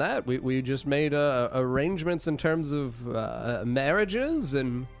beyond that, we just made arrangements in terms of marriages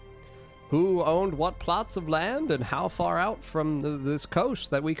and who owned what plots of land and how far out from this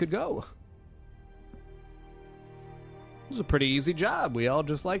coast that we could go. It was a pretty easy job. We all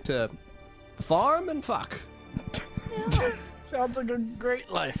just like to farm and fuck. Sounds like a great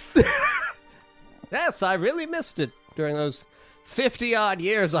life. Yes, I really missed it during those 50-odd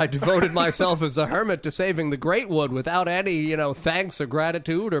years I devoted myself as a hermit to saving the Great Wood without any, thanks or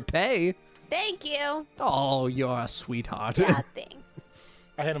gratitude or pay. Thank you. Oh, you're a sweetheart. Yeah, thanks.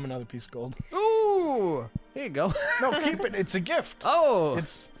 I hand him another piece of gold. Ooh, here you go. No, keep it. It's a gift. Oh,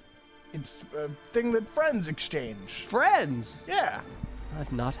 It's a thing that friends exchange. friends. Yeah.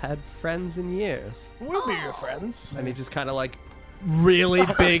 I've not had friends in years. We'll be your friends. And he just kind of really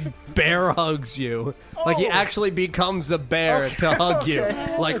big bear hugs you. Like he Oh. actually becomes a bear Okay, to hug you.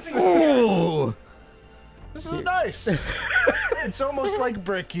 okay. Like, ooh. This is nice. It's almost like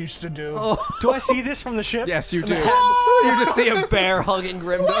Brick used to do. Do I see this from the ship? Yes, you do. You just see a bear hugging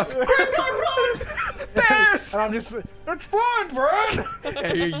Grimdar. Bears! And I'm just like, it's fine, Brick!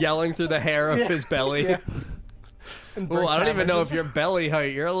 And you're yelling through the hair of his belly. Yeah. And Oh, Brick's I don't even know having if you're belly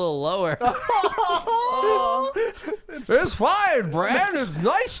height. You're a little lower. It's fine, Brad. It's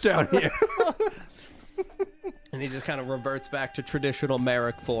nice down here. And he just kind of reverts back to traditional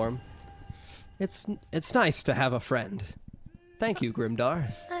Marek form. It's nice to have a friend. Thank you,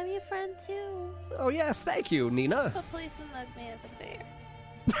 Grimdar. I'm your friend too. Oh, yes, thank you, Nina. But please don't hug me as a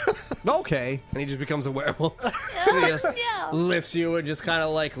bear. Okay. And he just becomes a werewolf. He just Yeah. lifts you and just kind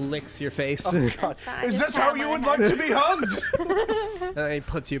of licks your face. That's fine. Is Just this how pat you my would head. like to be hugged? And then he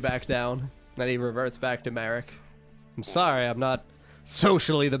puts you back down. Then he reverts back to Marek. I'm sorry, I'm not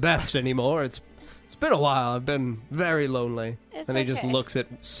socially the best anymore. It's been a while. I've been very lonely. It's And he just okay. looks at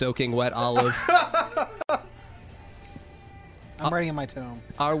soaking wet Olive. I'm writing in my tomb.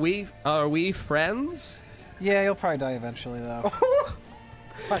 Are we friends? Yeah, you'll probably die eventually, though.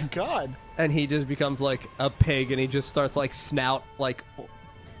 My God. And he just becomes like a pig, and he just starts like snout like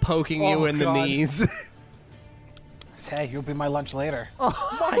poking you Oh, in the God. knees. Hey, you'll be my lunch later.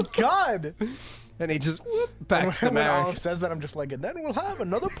 My God. And he just back to When Olive Merrick. says that, I'm just like, and then we'll have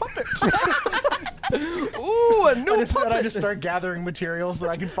another puppet. Ooh, a new And then I puppet. just start gathering materials that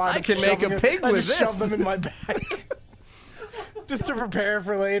I can find. I and can make a shoving it- pig I with just this. shove them in my bag. Just to prepare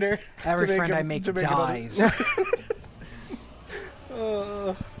for later. Every to friend I him- make to another- dies.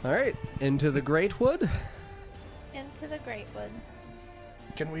 All right, into the Great Wood. Into the Great Wood.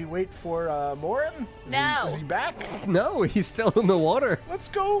 Can we wait for Morin? No. Is he back? No, he's still in the water. Let's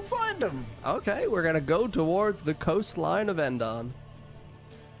go find him. Okay, we're gonna go towards the coastline of Endon.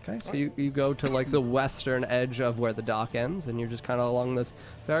 Okay, so you go to like the western edge of where the dock ends, and you're just kind of along this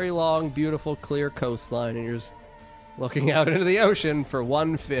very long, beautiful, clear coastline, and you're just looking out into the ocean for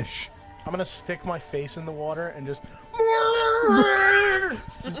one fish. I'm gonna stick my face in the water and just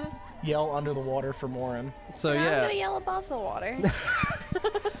yell under the water for Morin. So No, I'm yeah, gonna yell above the water.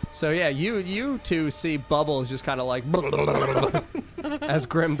 you two see Bubbles just kind of like as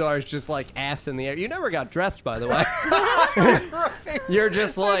Grimdar's just like ass in the air. You never got dressed, by the way. You're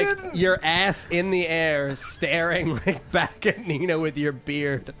just like your ass in the air, staring like back at Nina with your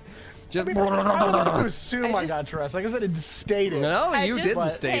beard. Just I don't have to assume I I just- got dressed. Like I said, it's stated. no, I you just didn't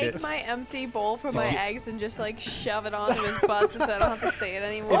state take it. my empty bowl from my eggs and just like shove it onto his butt so I don't have to say it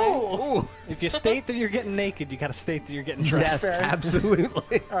anymore. Ooh, If you state that you're getting naked, you gotta state that you're getting dressed. yes, fair.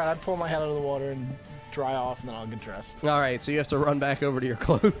 absolutely. All right, I'd pull my head out of the water and dry off, and then I'll get dressed. All right, so you have to run back over to your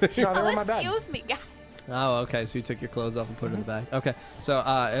clothing. No, they're Oh, in my bag. excuse me, guys. Oh, okay. So you took your clothes off and put it in the bag. Okay.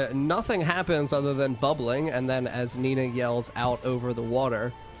 So nothing happens other than bubbling, and then as Nina yells out over the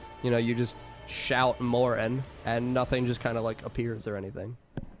water, you just shout Morin, and nothing just kind of like appears or anything.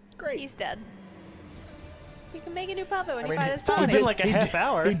 Great. He's dead. You can make a new puppet when I you mean, find his It's only body. been like a half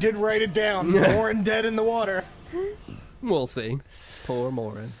hour. He did write it down. Morin dead in the water. We'll see. Poor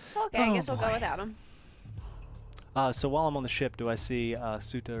Morin. Okay, I Oh, guess we'll go boy. without him. So while I'm on the ship, do I see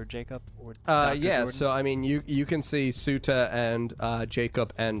Suta or Jacob or Dr. Yeah. Jordan? So I mean, you can see Suta and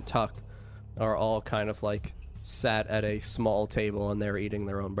Jacob and Tuck are all kind of like sat at a small table, and they're eating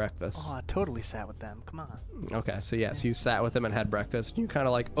their own breakfast. Oh, I totally sat with them. Come on. Okay, so yes, you sat with them and had breakfast. You kind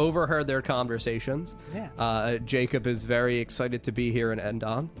of like overheard their conversations. Yeah. Jacob is very excited to be here in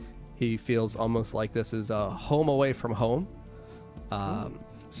Endon. He feels almost like this is a home away from home.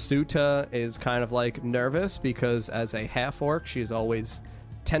 Suta is kind of like nervous because as a half-orc, she's always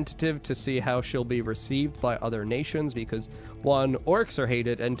tentative to see how she'll be received by other nations because one, orcs are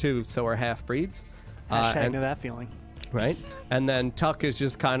hated, and two, so are half-breeds. Hashtag and- know that feeling. Right? And then Tuck is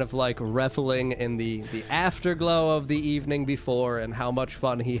just kind of like reveling in the afterglow of the evening before and how much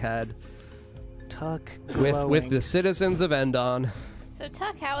fun he had Tuck with the citizens of Endon. So,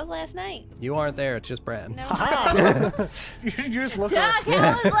 Tuck, how was last night? You aren't there, it's just Brad. No. You just look Tuck, around.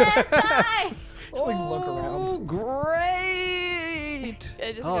 how was last night? Like, look around. Great!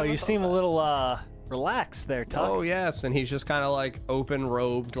 I just Oh, go you with seem a Elsa. little relaxed there, Tuck. Oh, yes, and he's just kind of like open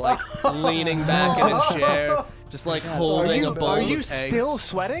robed, like leaning back in a chair, just like holding a bowl Are of you eggs. still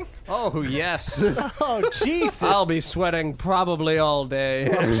sweating? Oh, yes. Oh, Jesus. I'll be sweating probably all day.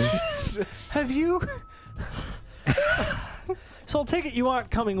 Have you? So I'll take it you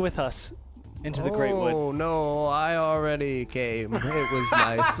aren't coming with us into the Great Wood. Oh, no, I already came. It was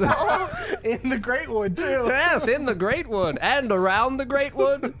nice. In the Great Wood, too. Yes, in the Great Wood and around the Great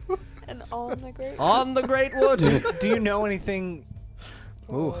Wood, And on the Great on the Great Wood. Do you know anything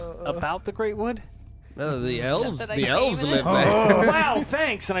Ooh, about the Great Wood? the elves, that I the came elves in live it. there. Wow,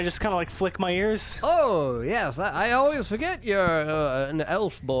 thanks. And I just kind of like flick my ears. Oh yes, I always forget you're an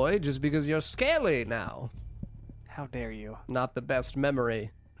elf boy just because you're scaly now. How dare you? Not the best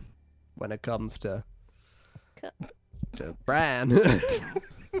memory when it comes to Cu- Bran.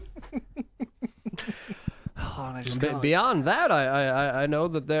 Oh, and I just Be- kinda, like, beyond that, I know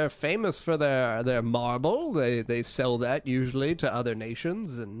that they're famous for their marble. They sell that usually to other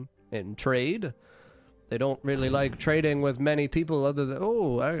nations and in trade. They don't really like trading with many people other than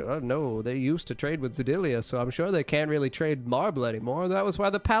I know they used to trade with Zedilia, so I'm sure they can't really trade marble anymore. That was why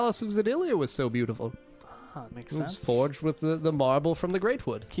the Palace of Zedilia was so beautiful. makes It was sense. forged with the marble from the Great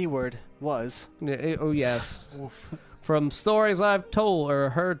Wood. Keyword was. Oh yes. From stories I've told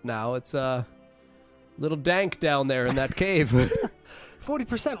or heard now, it's a little dank down there in that cave.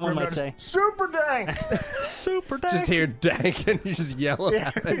 40%, one might say. Super dang. Super dang. Just hear dank and you just yell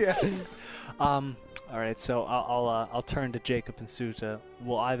at it. Yes. All right, so I'll turn to Jacob and Suta.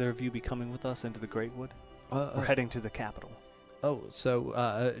 Will either of you be coming with us into the Great Wood? Or heading to the capital? Oh,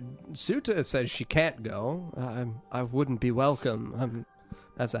 so Suta says she can't go. I wouldn't be welcome.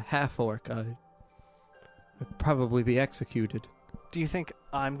 As a half-orc, I'd probably be executed. Do you think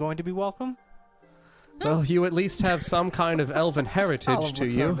I'm going to be welcome? Well, you at least have some kind of elven heritage to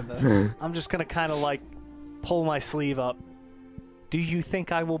you. I'm just gonna kind of like pull my sleeve up. Do you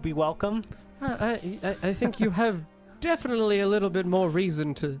think I will be welcome? I think you have definitely a little bit more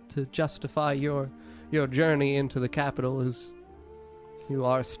reason to justify your journey into the capital, as you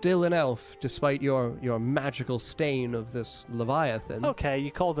are still an elf, despite your magical stain of this Leviathan. Okay, you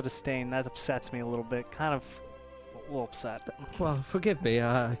called it a stain. That upsets me a little bit. Kind of a little upset. Well, forgive me.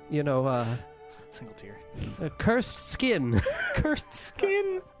 Single tear. Cursed skin. Cursed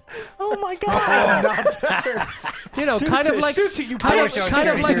skin. Oh my god! You know, kind of like Suta, you kind of, bitch. kind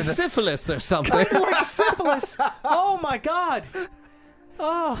of like syphilis or something. Like syphilis. Oh my god.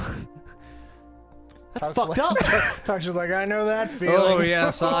 Oh. That's fucked up. Talk's just like, I know that feeling. Oh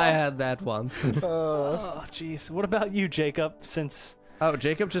yes, I had that once. Oh jeez. What about you, Jacob? Since Oh,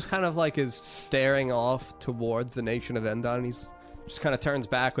 Jacob just kind of like is staring off towards the nation of Endon. He's just kind of turns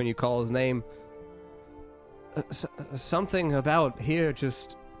back when you call his name. Something about here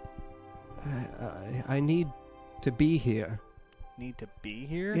just... I need to be here. need to be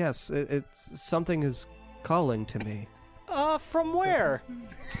here? Yes, it's something is calling to me. From where?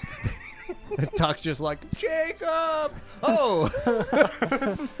 Tuck's just like, Jacob! Oh!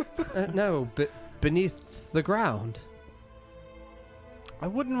 No, beneath the ground. I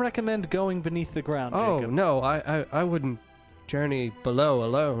wouldn't recommend going beneath the ground, Oh, Jacob. no, I wouldn't journey below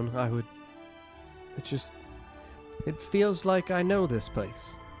alone. I would... It feels like I know this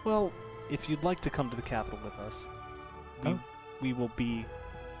place. Well, if you'd like to come to the capital with us, we will be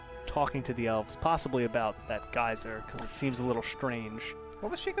talking to the elves, possibly about that geyser, because it seems a little strange.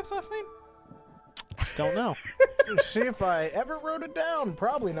 What was Jacob's last name? Don't know. See if I ever wrote it down.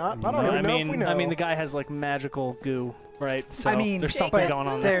 Probably not. I don't even know if we know. I mean, the guy has like magical goo, right? So I mean, there's something but going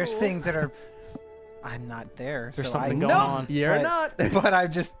on there. There's things that are. I'm not there. There's so something I going know, on. You're but- not. But I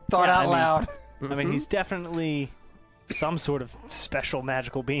just thought Yeah, out I mean- loud. I mean, he's definitely some sort of special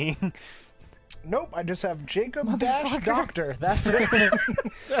magical being. Nope, I just have Jacob dash Doctor. That's it.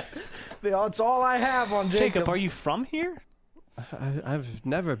 That's all I have on Jacob. Jacob, are you from here? I've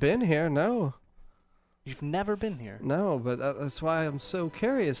never been here, no. You've never been here. No, but that's why I'm so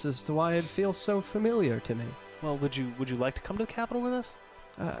curious as to why it feels so familiar to me. Well, would you like to come to the capital with us?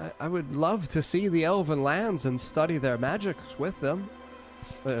 I would love to see the elven lands and study their magics with them.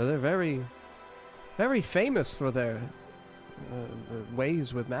 They're very, very famous for their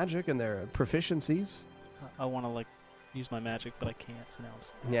ways with magic and their proficiencies. I want to like use my magic, but I can't. So now I'm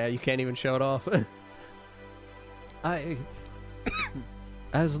sad. Yeah, you can't even show it off.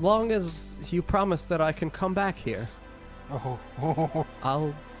 As long as you promise that I can come back here,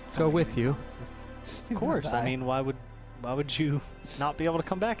 I'll go with you. Of course. I mean, why would you not be able to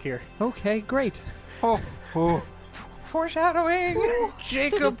come back here? Okay, great. Foreshadowing.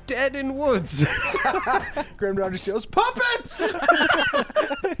 Jacob dead in woods. Grim Doctor yells, puppets!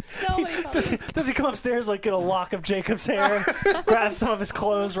 So many puppets. Does he come upstairs, like, get a lock of Jacob's hair, grab some of his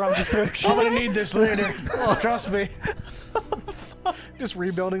clothes, rummage through? I'm gonna need this later. Trust me. Just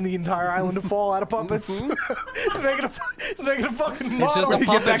rebuilding the entire island of Fall out of puppets. It's making a fucking model. It's just a Get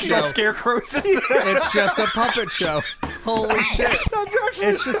puppet back to show. the scarecrows. It's just a puppet show. Holy shit. That's actually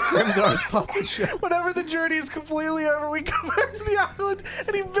It's just Grimdar's puppet show. whenever the journey is completely over, we come back to the island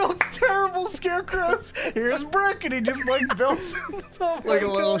and he builds terrible scarecrows. Here's Brick, and he just like builds oh my Like a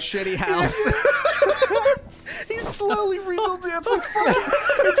little God. shitty house. He slowly rebuilds it. It's like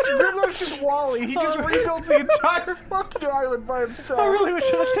Grimdar's just Wally. He just rebuilds the entire fucking island by himself. I really wish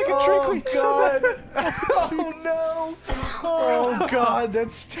I had taken a drink. Oh God! Oh no! Oh God,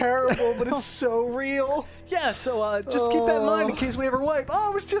 that's terrible, but it's so real. Yeah, so just keep that in mind in case we ever wipe.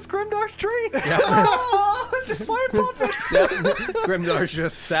 Oh, it was just Grimdar's tree. Oh, it's just playing puppets. Yep. Grimdar's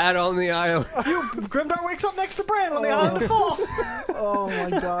just sat on the island. Grimdar wakes up next to Bran on the island of Fall. Oh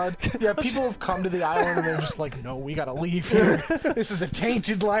my God! Yeah, people have come to the island and they're just like, no, we gotta leave here. This is a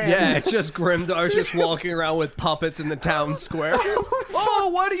tainted land. Yeah, it's just Grimdar's just walking around with puppets in the town square. Oh,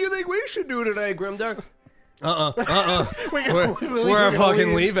 what do you think we should do today, Grimdar? We're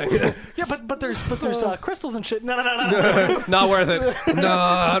fucking leaving. Yeah, but there's crystals and shit. No. Not worth it.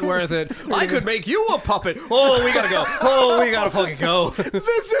 Not worth it. I could make you a puppet. Oh, we gotta go. Oh, we gotta fucking go.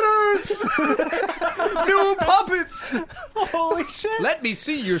 Visitors! New puppets. Holy shit! Let me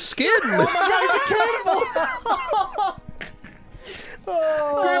see your skin.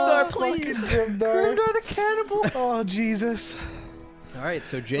 Grimdar, please. Grimdar. Grimdar the cannibal. Oh, Jesus. All right,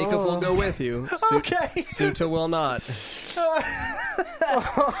 so Jacob will go with you. Okay. Suta will not.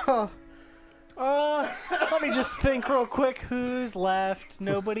 Let me just think real quick. Who's left?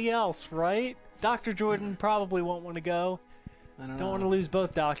 Nobody else, right? Dr. Jordan probably won't want to go. I don't Don't know. want to lose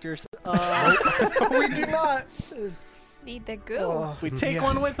both doctors. We do not. Need the goo. We take Yeah.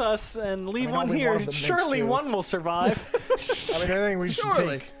 one with us and leave I mean, one only here. one of them makes Surely two. one will survive. I mean, I think we should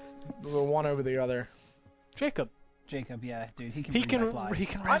Surely. take the one over the other. Jacob. Jacob, yeah, dude, he can. He bring can. back lives. He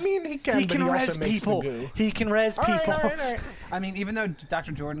can. I Res, mean, he can, he but can he res also makes people. the goo. He can res All right, people. all right. I mean, even though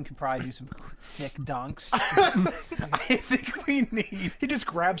Dr. Jordan could probably do some sick dunks, I think we need. He just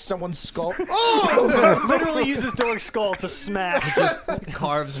grabs someone's skull. Literally uses Dorg's skull to smack.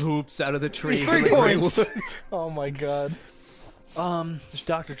 Carves hoops out of the trees. Three in the green points. wood. Oh my god. There's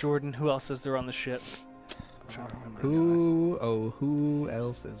Dr. Jordan. Who else is there on the ship? Who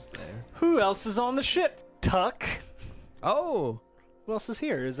else is there? Who else is on the ship? Tuck. Oh. Who else is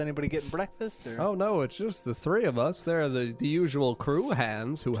here? Is anybody getting breakfast? Or? Oh, no, it's just the three of us. They're the usual crew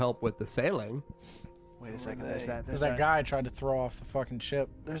hands who help with the sailing. Wait a second. There's that. There's that guy I tried to throw off the fucking ship.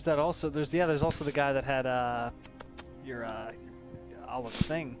 There's that also. There's also the guy that had your Olive's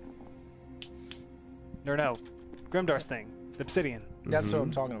thing. No, Grimdar's thing. The obsidian. That's what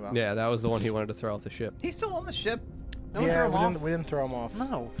I'm talking about. Yeah, that was the one he wanted to throw off the ship. He's still on the ship. No one Yeah, threw him off. we didn't throw him off.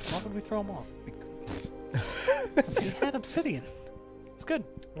 No. Why would we throw him off? He had obsidian. It's good.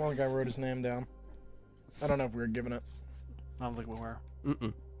 One guy wrote his name down. I don't know if we were given it. I don't think we were.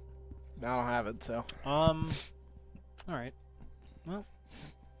 Mm-mm. I don't have it, so. All right. Well,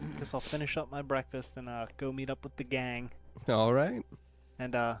 guess I'll finish up my breakfast and go meet up with the gang All right.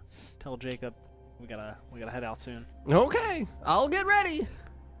 and tell Jacob we gotta head out soon. Okay, I'll get ready.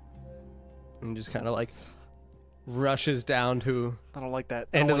 And just kind of like rushes down to I don't like that.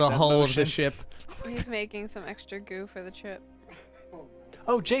 I end don't of like the that hull motion. of the ship. He's making some extra goo for the trip.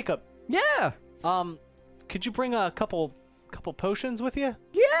 Oh, Jacob. Yeah. Could you bring a couple potions with you,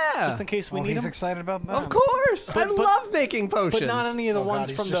 Yeah. just in case we need he's them? excited about that. Of course. I But- love making potions. But not any of the Oh, God, ones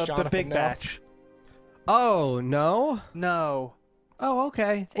he's from just the Jonathan big now. batch. Oh, no. No. Oh,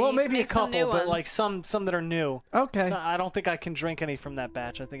 okay. So you Well, need to maybe a make some new couple, but ones. like some that are new. Okay. So I don't think I can drink any from that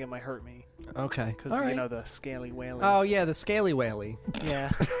batch. I think it might hurt me Okay. because All right. you know the scaly whaley. Oh, yeah, the scaly whaley.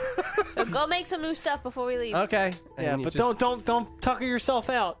 Yeah. So go make some new stuff before we leave. Okay. And Yeah, you but just- don't tucker yourself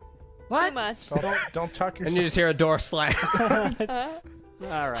out. Too What? much. Don't tuck And you yourself. just hear a door slam. All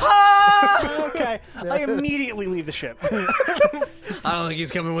right. Ah! Okay. I immediately leave the ship. I don't think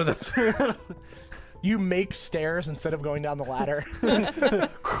he's coming with us. You make stairs instead of going down the ladder.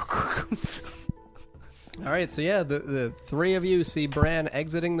 All right, so yeah, the three of you see Bran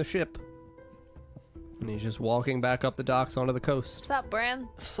exiting the ship. And he's just walking back up the docks onto the coast. What's up, Bran?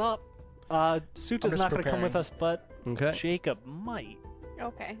 Sup? Suta's I'm not just going to come with preparing. us, but Okay. Jacob might.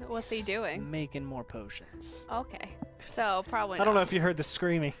 Okay. What's he doing? Making more potions. Okay. So probably I don't know not. if you heard the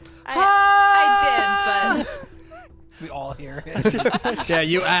screaming. I did, but We all hear it. Yeah,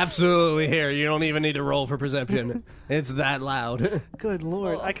 you absolutely hear. You don't even need to roll for perception. It's that loud. Good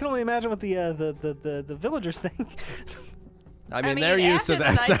lord! Oh. I can only imagine what the villagers think. I mean, they're used to after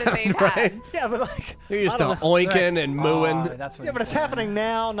that the night that they've sound, right? had. Yeah, but like They're used to I don't know. oinking and mooing. Oh, that's what Yeah, but it's happening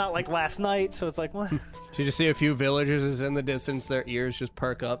now, not like last night. So it's like, what? You just see a few villagers is in the distance. Their ears just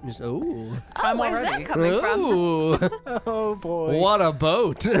perk up. And just ooh, Oh, where's that coming from? ooh, Oh boy! what a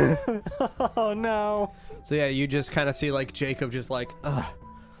boat! Oh no! So yeah, you just kind of see like Jacob just like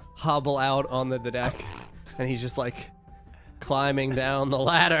hobble out on the deck, and he's just like climbing down the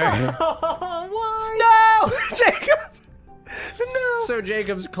ladder. Why? No, Jacob. No. So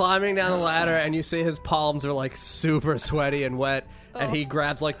Jacob's climbing down the ladder, and you see his palms are like super sweaty and wet, and he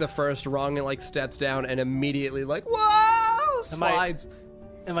grabs like the first rung and like steps down, and immediately like whoa slides.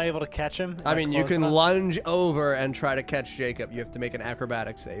 Am I able to catch him? Am I mean, you close can enough? lunge over and try to catch Jacob. You have to make an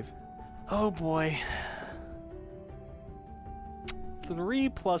acrobatics save. Oh boy! 3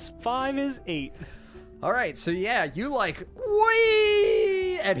 + 5 is 8. All right, so yeah, you like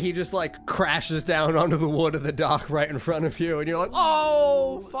whee, and he just like crashes down onto the wood of the dock right in front of you, and you're like,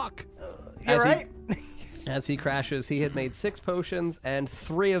 oh fuck! You're right. As he crashes, he had made 6 potions, and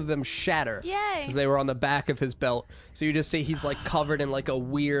 3 of them shatter. Yay. Because they were on the back of his belt. So you just see he's like covered in like a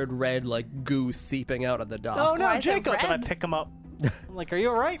weird red like goo seeping out of the docks. Oh no, Why is it Jacob! And I red? pick him up. I'm like, are you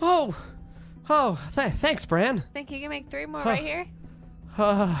all right? Thanks, Bran. Think you can make 3 more right here?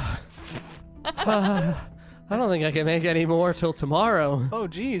 I don't think I can make any more till tomorrow. Oh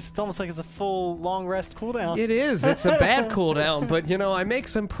geez, it's almost like it's a full long rest cooldown. It is. It's a bad cooldown, but you know, I make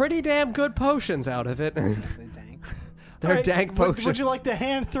some pretty damn good potions out of it. They dank. They're All right, dank potions. Would you like to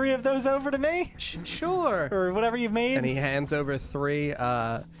hand 3 of those over to me, Sure. or whatever you've made? And he hands over 3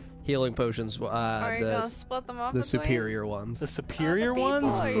 healing potions. Are you gonna split them off the between superior ones. The superior the people?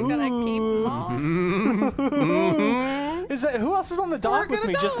 ones. Are you gonna keep them all? Is that who else is on the dock with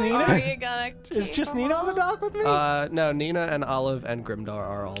me? Just Or Nina? are you gonna keep Is just them Nina on the all? dock with me? No, Nina and Olive and Grimdar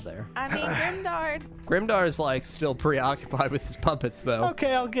are all there. I mean, Grimdar. Grimdar's like still preoccupied with his puppets though.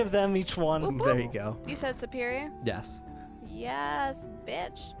 Okay, I'll give them each one. There you go. You said superior? Yes. Yes,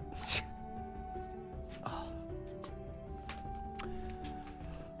 bitch.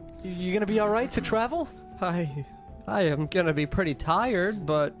 You gonna be all right to travel? I am gonna be pretty tired,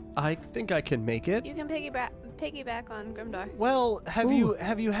 but I think I can make it. You can piggyback on Grimdar. Well, have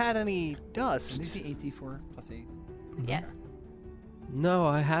you had any dust? Did you see 8d4 plus 8? Yes. No,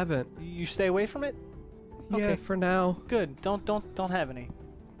 I haven't. You stay away from it. Yeah, Okay. for now. Good. Don't have any.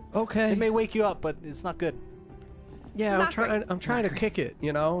 Okay. It may wake you up, but it's not good. Yeah, Not great. I'm trying to kick it,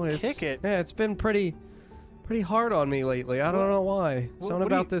 you know? Kick it? Yeah, it's been pretty hard on me lately. I don't know why. Something what do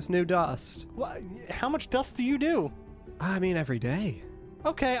about you- this new dust. How much dust do you do? I mean, every day.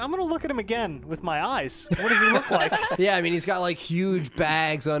 Okay, I'm gonna look at him again with my eyes. What does he look like? Yeah, I mean, he's got like huge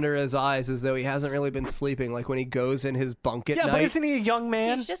bags under his eyes as though he hasn't really been sleeping. Like when he goes in his bunk at Yeah, but night. isn't he a young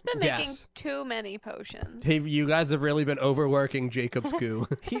man? He's just been making Yes. too many potions. Hey, you guys have really been overworking Jacob's goo.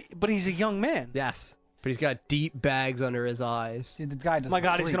 But he's a young man. Yes, but he's got deep bags under his eyes. Dude, the guy doesn't My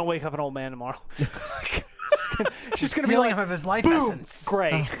God, he's sleep. gonna wake up an old man tomorrow. She's gonna be Stealing like, him of his life boom, essence.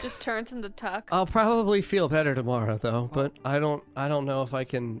 gray. Just turns into Tuck. I'll probably feel better tomorrow though, but I don't know if I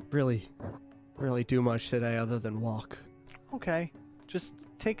can really do much today other than walk. Okay, just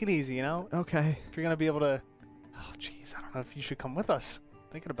take it easy, you know. Okay, If you're gonna be able to, oh jeez, I don't know if you should come with us.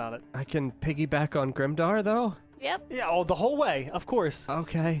 Thinking about it. I can piggyback on Grimdar though. Yep. Yeah, oh, the whole way, of course.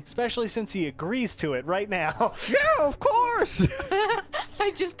 Okay. Especially since he agrees to it right now. Yeah, of course.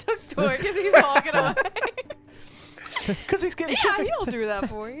 I just took Tor because he's walking away. Because he's getting Yeah, shit. he'll do that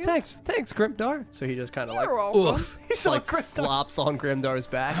for you. Thanks, Grimdar. So he just kind of like You're welcome. oof, He's on like Grimdar. flops on Grimdar's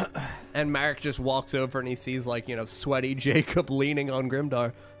back, and Marek just walks over and he sees like sweaty Jacob leaning on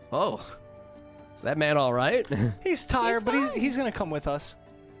Grimdar. Oh, is that man all right? He's tired, but fine. he's gonna come with us.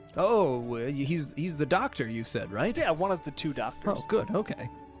 Oh, he's the doctor you said, right? Yeah, one of the 2 doctors. Oh, good. Okay.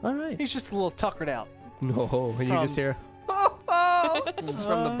 All right. He's just a little tuckered out. No, and you just hear, oh, just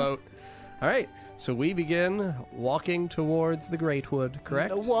from the boat. All right. So we begin walking towards the Greatwood,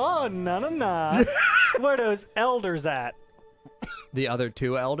 correct? No. Where are those elders at? The other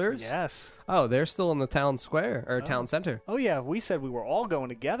 2 elders? Yes. Oh, they're still in the town square or town center. Oh yeah, we said we were all going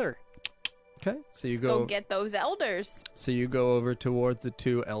together. Okay. So you Go get those elders. So you go over towards the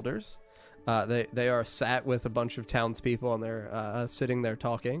 2 elders. They are sat with a bunch of townspeople and they're sitting there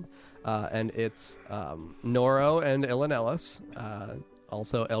talking. And it's Noro and Ilanellis,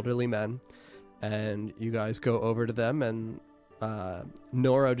 also elderly men. And you guys go over to them and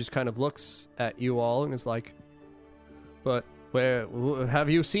Noro just kind of looks at you all and is like, "But have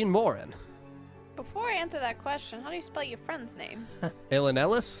you seen Morin?" Before I answer that question, how do you spell your friend's name?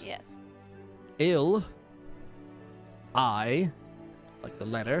 Ilanellis? Yes. I, like the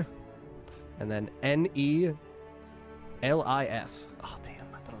letter, and then Nelis. Oh damn,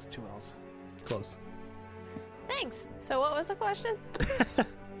 I thought it was 2 L's. Close. Thanks. So what was the question?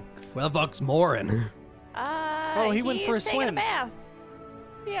 Well, fuck's Morin. He went for a he's taking swim. bath.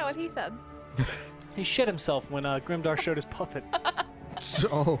 Yeah, what he said. He shit himself when Grimdar showed his puppet.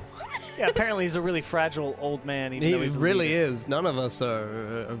 Oh, Yeah, apparently he's a really fragile old man. Even he though he's a really leader. is. None of us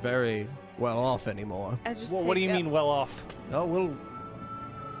are very well off anymore. I just Well, what do you mean well off? Oh, well,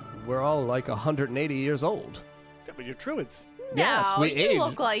 we're all like 180 years old. Yeah, but you're druids. No, Yes, we you age.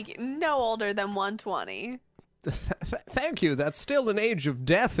 look like no older than 120. Thank you. That's still an age of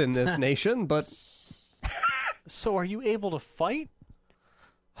death in this nation, but So are you able to fight?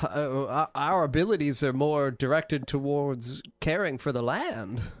 our abilities are more directed towards caring for the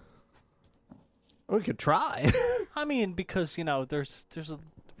land. We could try. I mean, because we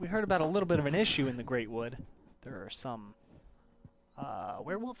heard about a little bit of an issue in the Great Wood. There are some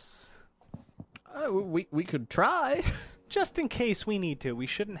werewolves. We could try. Just in case we need to, we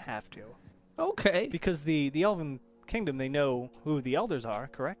shouldn't have to. Okay. Because the Elven Kingdom, they know who the elders are,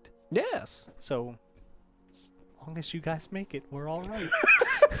 correct? Yes. So, as long as you guys make it, we're all right.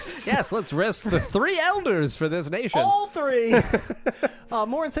 Yes, let's risk the 3 elders for this nation. All 3!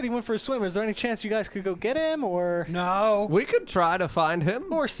 Morin said he went for a swim. Is there any chance you guys could go get him, or No. We could try to find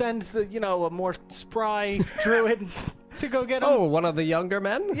him. or send a more spry druid to go get him? Oh, one of the younger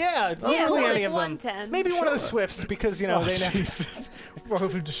men? Yeah, Yeah, really so any like of them. 110. Maybe one of the Swifts, because they never. Jesus. Well,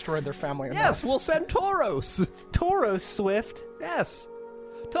 we've destroyed their family. Yes, we'll send Tauros. Tauros Swift. Yes.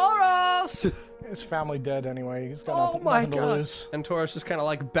 Tauros! enough. His family dead anyway. He's got Oh nothing, my nothing to god. lose. And Tauros just kind of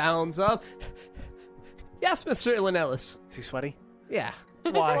like bounds up. Yes, Mr. Ilanellis. Is he sweaty? Yeah.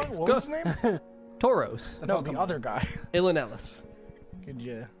 Why? What was his name? Tauros. No, the other guy. Ilanellis. Could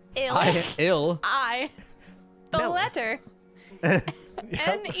you? Ill. Ill. I. The Nellis. letter.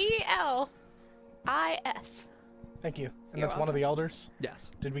 N-E-L-I-S. Thank you. And You're that's one of the elders.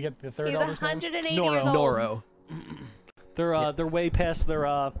 Yes. Did we get the third He's elder's name? 180 Noro. years old. Noro. They're way past their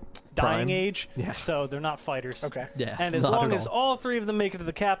dying Prime. age, Yeah. so they're not fighters. Okay. Yeah. And as not long at as all. all 3 of them make it to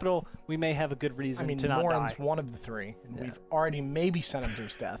the capital, we may have a good I reason mean, to not Morin's die. one of the 3, and Yeah. we've already maybe sent him to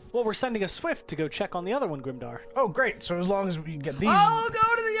his death. Well, we're sending a Swift to go check on the other one, Grimdar. Oh, great. So as long as we get these... I'll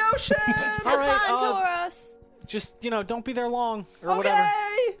go to the ocean! All right, Come on, Tauros. just don't be there long or whatever,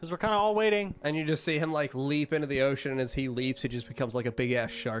 Okay! because we're kind of all waiting. And you just see him like leap into the ocean, and as he leaps, he just becomes like a big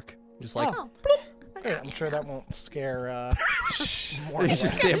ass shark. Just like, Oh. Yeah, I'm sure that won't scare more. you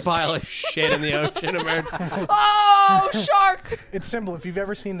just see a pile of shit in the ocean emerge. Oh, shark! It's simple. If you've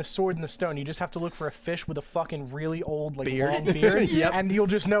ever seen The Sword in the Stone, you just have to look for a fish with a fucking really old, like, Beard. long beard, Yep. and you'll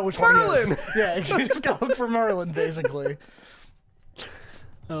just know which one he Merlin! is. Yeah, you just gotta look for Merlin, basically.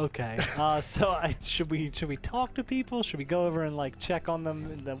 Okay. So should we talk to people? Should we go over and like check on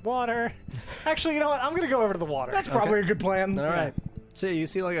them in the water? Actually, you know what? I'm gonna go over to the water. That's probably a good plan. All right. So you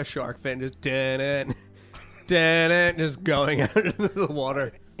see like a shark fin just just going out into the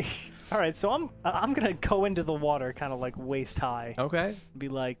water. All right. So I'm gonna go into the water, kind of like waist high. Okay. Be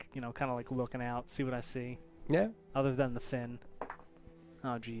like, kind of like looking out, see what I see, Yeah. other than the fin.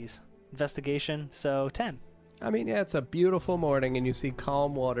 Oh, geez. Investigation. So 10. I mean, yeah, it's a beautiful morning, and you see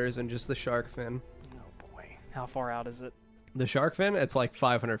calm waters and just the shark fin. Oh boy. How far out is it? The shark fin, it's like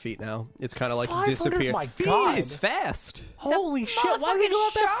 500 feet now. It's kind of like 500? disappear. My God. He's fast. Holy shit! Why did he go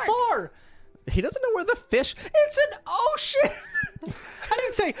up that shark. far? He doesn't know where the fish. It's an ocean. I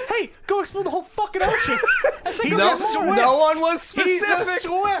didn't say, hey, go explore the whole fucking ocean. I said, go No, get more. no one was He's a specific.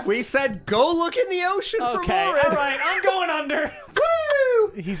 swift. We said go look in the ocean for Okay, more. all right, I'm going under.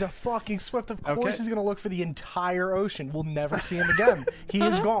 Woo! He's a fucking swift. Of course Okay. he's gonna look for the entire ocean. We'll never see him again. He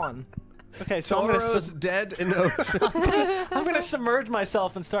is gone. Okay, so I'm gonna Tauro's dead in the ocean. I'm gonna submerge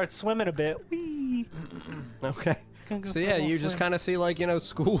myself and start swimming a bit. Whee! Okay. So yeah, you just kind of see like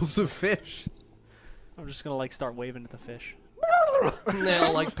schools of fish. I'm just gonna like start waving at the fish. And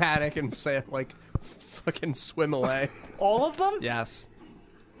they'll like panic and say like fucking swim away. All of them? Yes.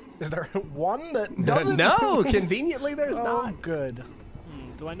 Is there one that doesn't? No, conveniently there's Oh, not. good.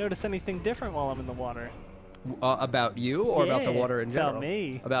 Do I notice anything different while I'm in the water? About you or about the Yeah, water in general? about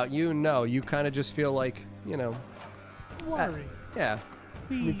me. About you, no. You kind of just feel like, Watery. yeah.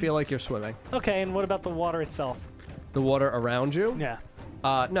 You feel like you're swimming. Okay, and what about the water itself? The water around you? Yeah.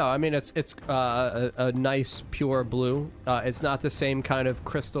 No, I mean it's a nice pure blue. It's not the same kind of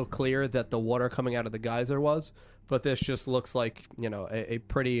crystal clear that the water coming out of the geyser was, but this just looks like a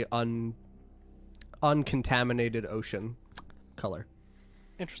pretty uncontaminated ocean color.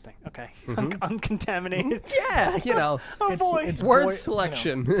 Interesting. Okay. Mm-hmm. Uncontaminated. Yeah, Oh boy. It's word boi-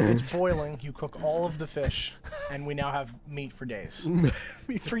 selection. It's boiling. You cook all of the fish, and we now have meat for days.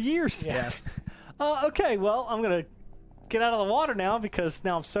 For years. Yeah. Okay, well, I'm gonna get out of the water now because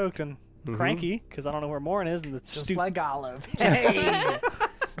now I'm soaked and cranky because I don't know where Morin is and it's Just stupid. like Olive.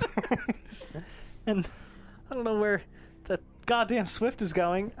 And I don't know where that goddamn Swift is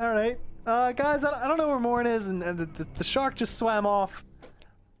going. All right, guys, I don't know where Morin is, and the shark just swam off.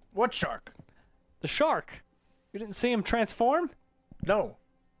 What shark? The shark. You didn't see him transform? No.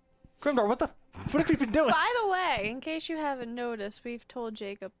 Grimdar, what have you been doing? By the way, in case you haven't noticed, we've told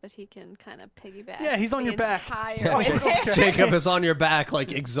Jacob that he can kind of piggyback. Yeah, he's on the your back. entire way. Jacob is on your back,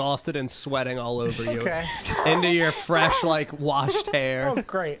 like exhausted and sweating all over you. Okay. Into your fresh, like washed hair. Oh,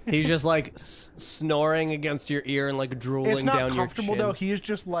 great. He's just like snoring against your ear and like drooling It's not down your comfortable chin. though. He is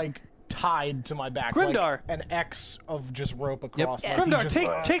just like tied to my back. Grimdar. Like an X of just rope across. Yeah. Like, he's Grimdar,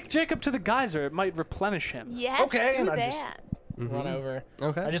 just, take Jacob to the geyser. It might replenish him. Yes, Okay, do and I that. just- run over.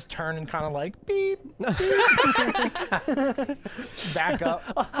 Okay. I just turn and kind of like beep, back up.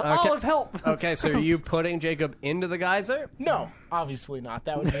 Olive, help! Okay, so are you putting Jacob into the geyser? No, obviously not.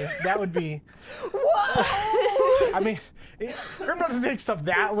 That would be. I mean, Grim doesn't take stuff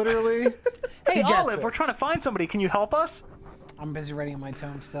that literally. Hey, He gets Olive, it. we're trying to find somebody. Can you help us? I'm busy writing my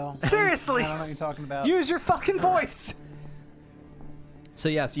tome still. Seriously! I don't know what you're talking about. Use your fucking voice! So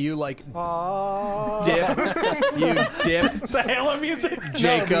yes, you like dip, The Halo music?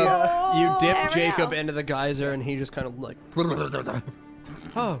 Jacob. You dip There we Jacob go. into the geyser, and he just kind of like.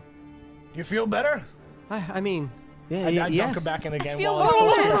 Oh, You feel better? I mean, yeah, I dunk yes. him back in again. feel While I'm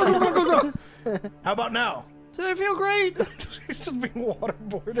better. still How about now? So I feel great. He's just being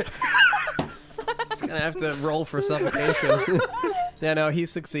waterboarded. He's gonna have to roll for suffocation. Yeah, no, he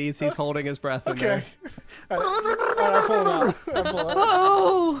succeeds. He's holding his breath in Okay. there. All right, I pull him out.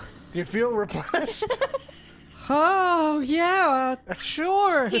 Oh, Do you feel replenished? oh, yeah,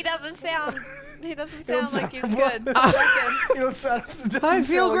 sure. He doesn't sound like he's sound- good. You don't sound, I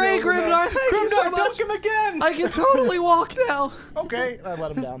feel great, Grimdark. Thank you so Grimdark, much. dunk him again! I can totally walk now. Okay, I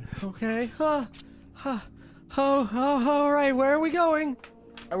let him down. Okay. All right. Where are we going?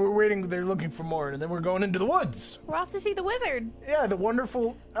 And we're waiting. They're looking for more, and then we're going into the woods. We're off to see the wizard. Yeah, the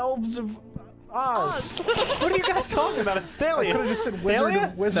wonderful elves of Oz. What are you guys talking about? It's I Thalia. could have just said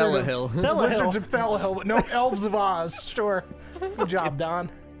Thalia? wizard of Hill. Wizards of Thalahill, but no elves of Oz. Sure. Good job, Don.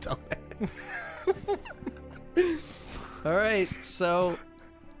 All right. So,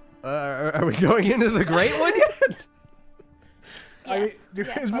 are we going into the Great One yet? Yes. Dude,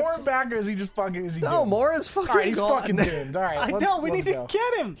 yes, is let's Morin just- back, or is he just fucking? Is he? No, doomed? Morin's fucking All right, he's gone. fucking doomed. All right, I let's, know, we let's need go. to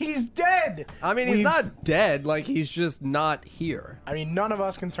get him! He's dead. I mean, he's We've- not dead. Like, he's just not here. I mean, none of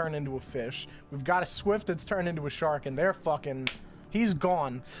us can turn into a fish. We've got a Swift that's turned into a shark, and they're fucking. He's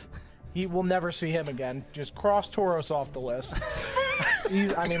gone. We'll never see him again. Just cross Tauros off the list.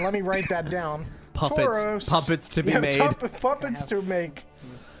 I mean, let me write that down. Tauros. Puppets to be made. Puppets to make.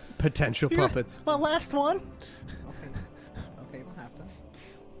 Potential puppets. My last one? Okay, you don't have to.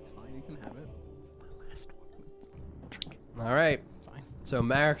 It's fine, you can have it. All right. Fine. So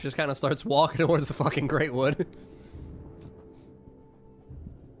Marek just kind of starts walking towards the fucking Great Wood.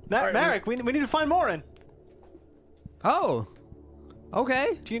 Alright, Marek, we need to find Morin. Oh.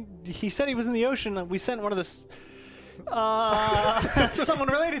 Okay. He said he was in the ocean. We sent one of the... someone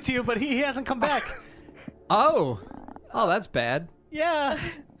related to you, but he hasn't come back. Oh. Oh, that's bad. Yeah.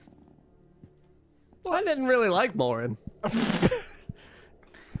 Well, I didn't really like Morin.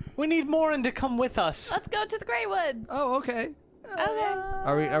 We need Morin to come with us. Let's go to the Grey Wood. Oh, okay. Okay.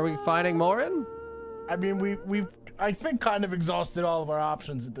 Are we finding Morin? I mean, we've I think kind of exhausted all of our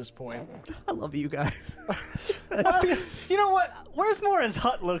options at this point. I love you guys. You know what? Where's Morin's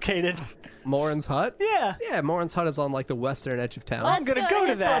hut located? Morin's hut? Yeah. Yeah, Morin's hut is on like the western edge of town. I'm gonna go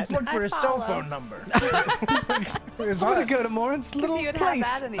to his that. hut. Look for I his cell follow. phone number. His I'm gonna hut. go to Morin's little You would have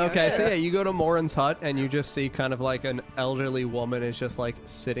place. that in the Okay, ocean. so yeah, you go to Morin's hut and you just see kind of like an elderly woman is just like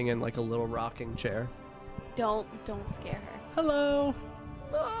sitting in like a little rocking chair. Don't scare her. Hello.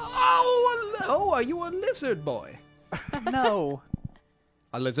 Oh, are you a lizard boy? No.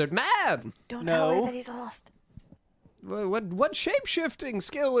 A lizard man? Don't tell her No. that he's lost. What shape-shifting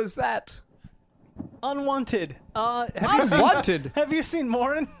skill is that? Unwanted. Have you seen? Unwanted? Have you seen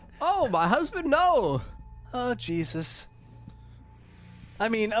Morin? Oh, my husband, no. Oh Jesus. I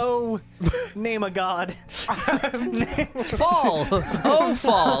mean, oh, name a god. Fall. Oh,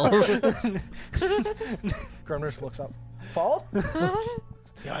 fall. Grimners looks up. Fall?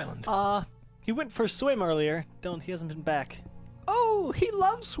 The island. He went for a swim earlier. He hasn't been back. Oh, he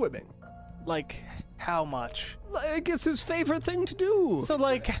loves swimming. Like, how much? Like, it's his favorite thing to do. So,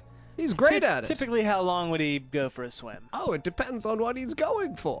 like, He's great at it. Typically, how long would he go for a swim? Oh, it depends on what he's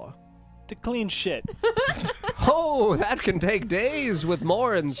going for. To clean shit. Oh, that can take days with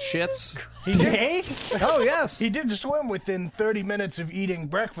Morin's shits. Oh, yes. He did swim within 30 minutes of eating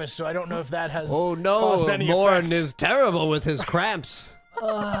breakfast, so I don't know if that has Oh, no. caused any Morin effect. is terrible with his cramps.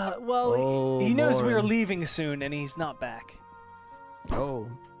 Well, Oh, he knows we're Morin. leaving soon, and he's not back. Oh.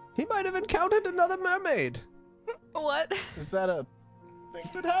 He might have encountered another mermaid. What? Is that a thing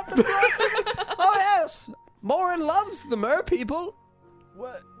that happened? Oh, yes. Morin loves the mer people.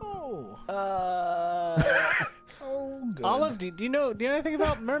 What? Oh. Oh, Good. Olive, do you know anything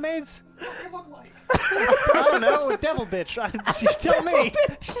about mermaids? I don't know, devil bitch. You tell me.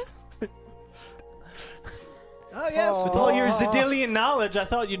 Oh, yes. With all your Zedillion knowledge, I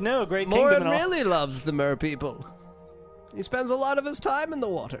thought you'd know. Great kingdom Morin and all. really loves the mer people. He spends a lot of his time in the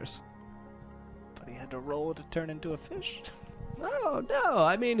waters. But he had to roll to turn into a fish. Oh, no.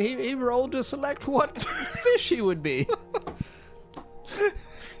 I mean, he rolled to select what fish he would be.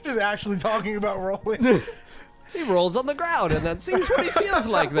 Just actually talking about rolling. He rolls on the ground, and that seems what he feels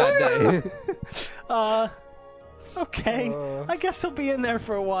like that day. Okay. I guess he'll be in there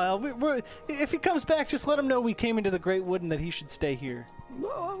for a while. If he comes back, just let him know we came into the Great Wood and that he should stay here.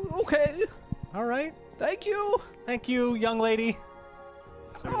 Okay. All right. Thank you. Thank you, young lady.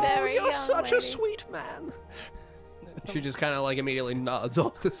 Very you're young such a lady. sweet man. She just kind of like immediately nods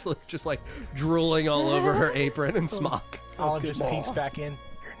off to sleep, just like drooling all over her apron and smock. Olive just peeks back in.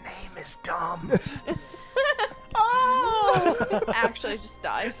 Your name is dumb. Actually, just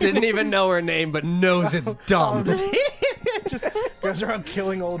dies. Didn't even know her name, but knows it's dumb. Just goes around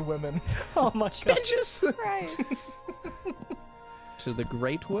killing old women. Oh my god. Bitches. Right. To the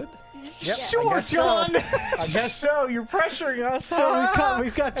Great Wood? Yep, Sure, I guess so. John. I guess so. You're pressuring us. So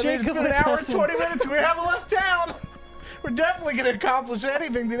we've got I mean, it's Jacob been an with hour us and 20 minutes. We haven't left town. We're definitely going to accomplish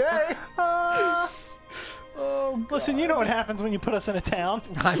anything today. Oh, God. Listen, you know what happens when you put us in a town.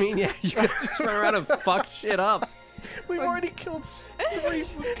 I mean, yeah, you guys just run around and fuck shit up. We've already killed 3.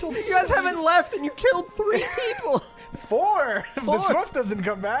 We've killed You guys haven't left and you killed 3 people. 4. If the 4. Swift doesn't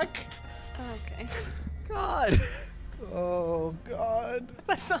come back. Okay. God. Oh, God.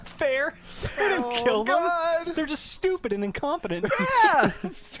 That's not fair. We didn't kill them. God. They're just stupid and incompetent. Yeah.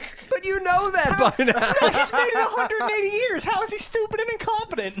 But you know that by now. He's made it 180 years. How is he stupid and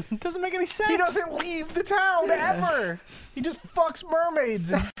incompetent? It doesn't make any sense. He doesn't leave the town ever. He just fucks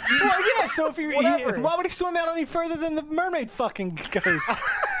mermaids. And Well, yeah, so if you're... Whatever. why would he swim out any further than the mermaid fucking goes?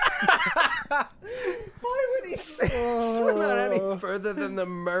 Why would he swim out any further than the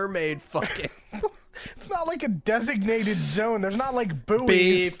mermaid fucking? it's not like a designated zone. There's not like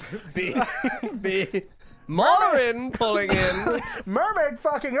buoys. Beep. Beep. Marin pulling in. Mermaid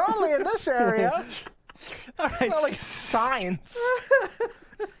fucking only in this area. All right, It's not like science.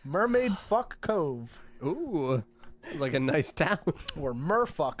 Mermaid fuck cove. Ooh. Sounds like a nice town. Or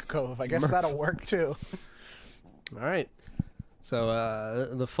merfuck cove. I guess that'll work too. All right. So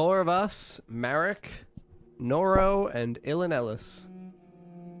the 4 of us, Marek, Noro, and Ilan Ellis.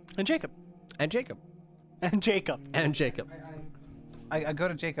 and Jacob. And Jacob. And Jacob. And Jacob. I go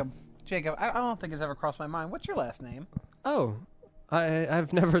to Jacob. Jacob, I don't think it's ever crossed my mind. What's your last name? Oh.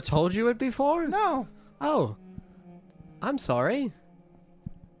 I've never told you it before? No. Oh. I'm sorry.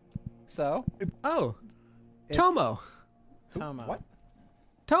 So? Oh. Tomo. Tomo. What?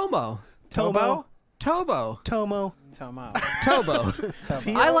 Tomo. Tobo? Tobo. Tomo. Tomo. Tobo.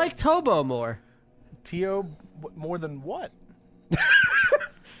 Tio? I like Tobo more. Tio more than what?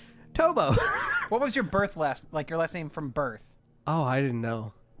 Tobo. What was your your last name from birth? Oh, I didn't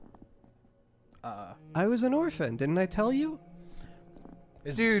know. I was an orphan, didn't I tell you?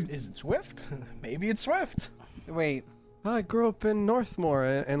 Dude. Is it Swift? Maybe it's Swift. Wait. I grew up in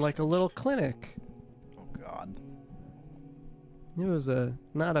Northmore in like a little clinic. Oh, God. It was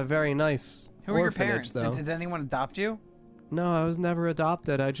not a very nice Who were your orphanage, parents? though. Did anyone adopt you? No, I was never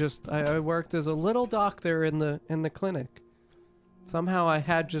adopted. I worked as a little doctor in the clinic. Somehow I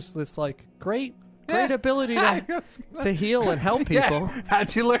had just this like great ability to heal and help people. Yeah.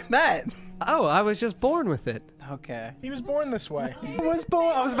 How'd you learn that? Oh, I was just born with it. Okay. He was born this way. I was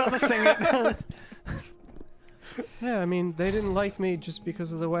about to sing it. Yeah, I mean, they didn't like me just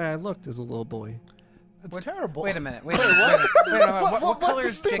because of the way I looked as a little boy. That's terrible. Wait a minute. Wait a minute. What color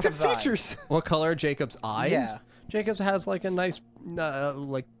is distinctive Jacob's features? What color are Jacob's eyes? Yeah. Jacob's has like a nice,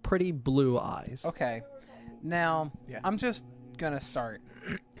 like pretty blue eyes. Okay. Now, Yeah. I'm just gonna start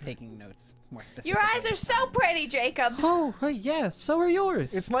taking notes more specifically. Your eyes are so pretty, Jacob. Oh, yeah, so are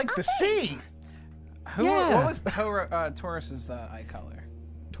yours. It's like the sea. Yeah. What was Taurus's eye color?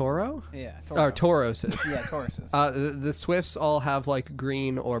 Toro? Yeah. Or Taurus's. Yeah, Taurus's. The Swifts all have like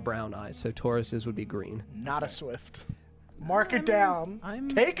green or brown eyes, so Taurus's would be green. Not a Swift. Mark it down.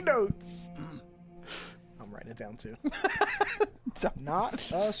 Take notes. I'm writing it down too.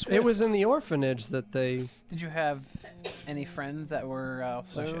 Not a Swift. It was in the orphanage that they. Did you have any friends that were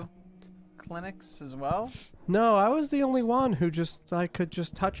also clinics as well? No, I was the only one who I could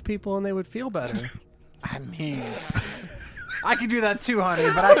just touch people and they would feel better. I mean, I could do that too, honey,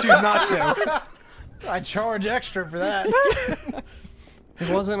 but I choose not to. I charge extra for that. It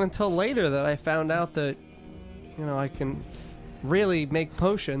wasn't until later that I found out that, I can really make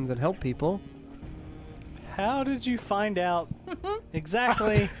potions and help people. How did you find out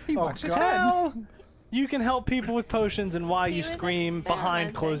exactly watched his how you can help people with potions and why He you was scream behind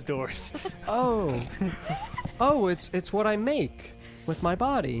experimenting. closed doors? Oh, it's what I make with my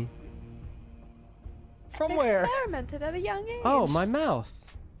body. From where? Experimented at a young age. Oh, my mouth.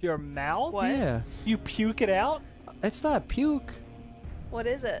 Your mouth? What? Yeah. You puke it out? It's not puke. What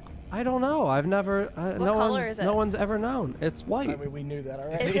is it? I don't know. I've never. No color one's. is it? No one's ever known. It's white. I mean, we knew that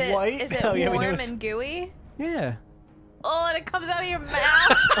already. Is it white? Is it Oh, yeah, we knew warm it's- and gooey? Yeah. Oh, and it comes out of your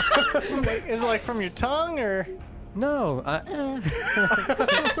mouth. Is it like from your tongue or? No.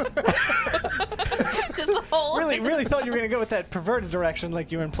 Just the whole. Really thought you were gonna go with that perverted direction,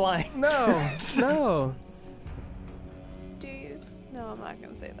 like you were implying. No. No. Do you? No, I'm not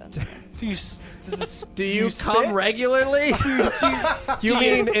gonna say that. Do you? Do you come spit? regularly? You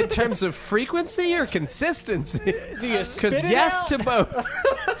mean in terms of frequency or consistency? Do you spit Because it yes out? to both.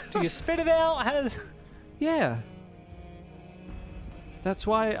 Do you spit it out? How does? Yeah. That's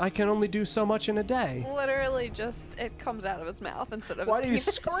why I can only do so much in a day. Literally, just it comes out of his mouth instead of Why his do you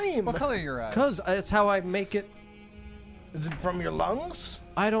penis. scream? What color are your eyes? Because it's how I make it. Is it from your lungs?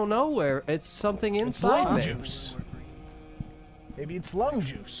 I don't know where. It's something It's inside lung me. juice. Maybe it's lung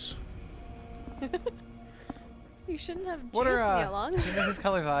juice. You shouldn't have juice What are in your lungs. you know his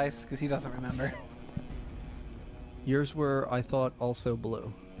color's eyes? Because he doesn't remember. Yours were, I thought, also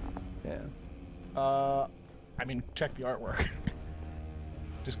blue. Yeah. I mean, check the artwork.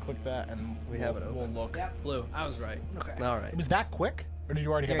 Just click that and We have it We'll open. look. Blue. I was right. Okay. All right. Was that quick? Or did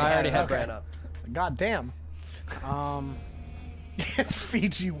you already have Yeah, I it? already have Okay. Bran up. God damn. It's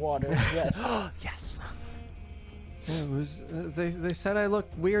Fiji water. Yes. Yes. Yeah, it was. They said I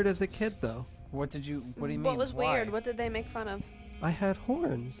looked weird as a kid, though. What do you mean? What was Why? weird? What did they make fun of? I had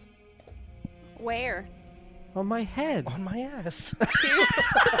horns Where? on my head. On my ass.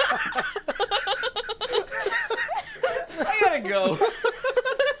 I gotta go.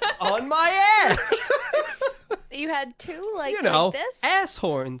 On my ass. You had two like, You know, like this? ass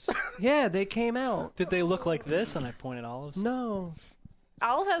horns. Yeah, they came out. Did they look like this? And I pointed Olive's. No.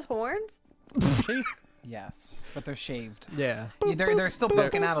 Olive has horns? Yes, but they're shaved. Yeah. They're still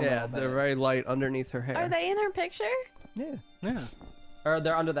poking out a Yeah, little bit. they're very light underneath her hair. Are they in her picture? Yeah. Yeah. Or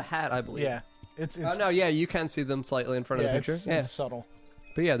they're under the hat, I believe. Yeah. It's Oh no, yeah, you can see them slightly in front yeah, of the picture. It's, Yeah. it's subtle.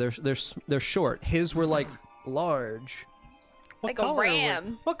 But yeah, they're short. His were like large. What Like a color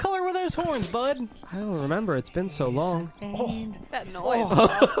ram. What color were those horns, bud? I don't remember. It's been so long. That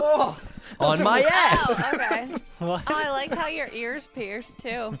noise. On my ass. Oh, okay. What? Oh, I like how your ears pierced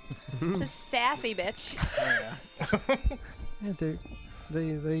too. This sassy bitch.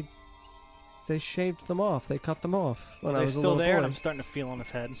 Yeah, they shaved them off. They cut them off when I They're was a still little there, and boy. I'm starting to feel on his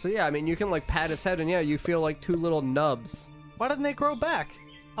head. So yeah, I mean, you can like pat his head, and yeah, you feel like two little nubs. Why didn't they grow back?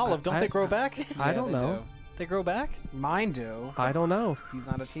 Olive, don't I- they grow back? I Yeah, don't they know. do. They grow back? Mine do. I don't know. He's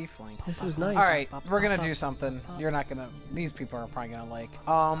not a tiefling. This is nice. All right, we're gonna do something. You're not gonna. These people are probably gonna like.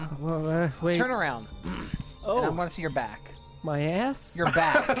 Well, wait. Turn around. Oh. And I want to see your back. My ass. Your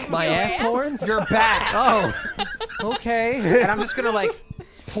back. My Your ass ass? horns. Your back. Oh. Okay. And I'm just gonna like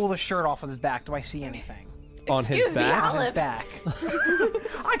pull the shirt off of his back. Do I see anything? On Excuse his me, back. On his Olive. back.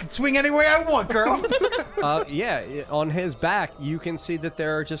 I can swing any way I want, girl. Yeah, on his back, you can see that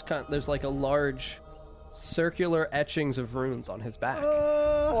there are just there's like a large circular etchings of runes on his back.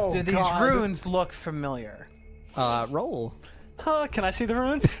 Oh, Do these God. runes look familiar? Roll. Can I see the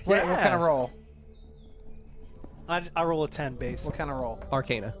runes? What kind of roll? I roll a 10 base. What kind of roll?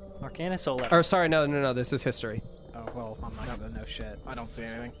 Arcana. Arcana, so 11. Or sorry, no. This is history. Oh well, I'm not gonna know shit. I don't see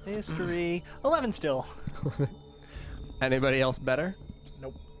anything. History. 11 still. Anybody else better?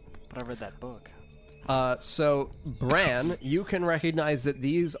 Nope. But I read that book. So Bran, you can recognize that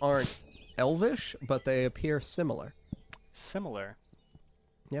these aren't elvish, but they appear similar. Similar.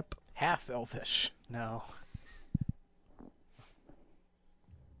 Yep. Half elfish. No.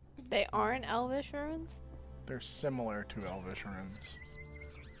 They aren't elvish runes? They're similar to elvish runes.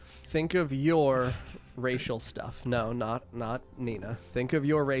 Think of your racial stuff. No, not Nina. Think of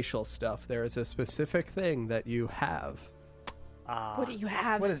your racial stuff. There is a specific thing that you have. What do you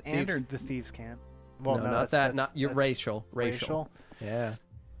have? What is Thieves, Ander? the thieves can't. Well, no, no, not that. Not your that's racial. racial. Yeah.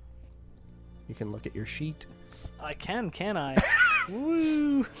 You can look at your sheet. I can I?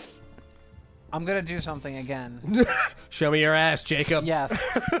 Woo! I'm gonna do something again. Show me your ass, Jacob.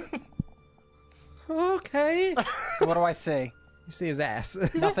 Yes. Okay. What do I see? You see his ass.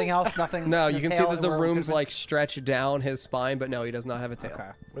 Nothing else. Nothing. No, no you can see tail that the we're rooms gonna- like stretch down his spine, but no, he does not have a tail. Okay.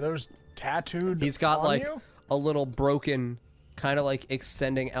 Were those tattooed He's got on like you? a little broken, kind of like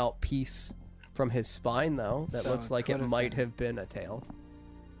extending out piece from his spine, though. That So looks it like it could've might been. have been a tail.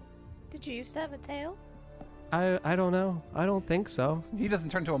 Did you used to have a tail? I don't know. I don't think so. He doesn't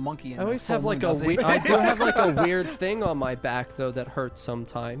turn to a monkey. In I always the have full like moon, a does he? I do have like a weird thing on my back though that hurts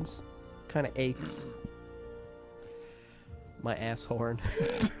sometimes. Kind of aches. My ass horn.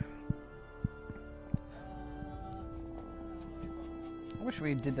 I wish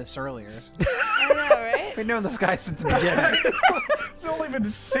we did this earlier. I know, right? We've known this guy since the beginning. It's only been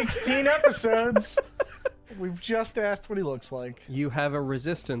 16 episodes. We've just asked what he looks like. You have a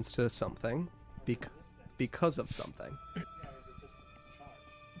resistance to something because of something.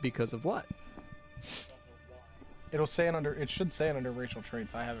 Because of what? It'll say it under. It should say it under racial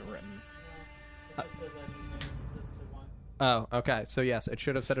traits. I have it written. Oh, okay. So yes, it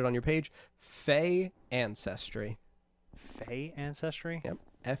should have said it on your page. Fey ancestry. Fey ancestry? Yep.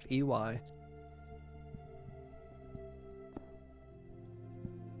 F-E-Y.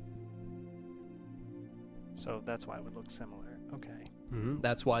 So that's why it would look similar. Okay.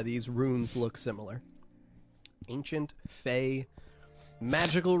 That's why these runes look similar. Ancient Fey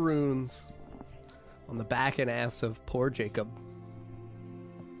magical runes on the back and ass of poor Jacob.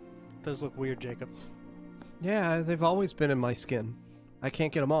 Those look weird, Jacob. Yeah, they've always been in my skin. I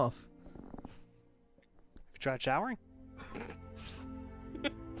can't get them off. Have you tried showering?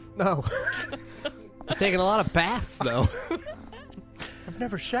 No. I've taken a lot of baths, though. I've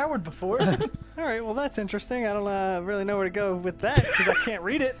never showered before. All right, well, that's interesting. I don't really know where to go with that because I can't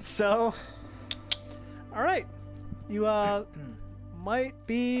read it, so... All right. You, might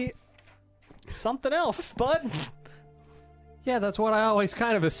be something else, bud. Yeah, that's what I always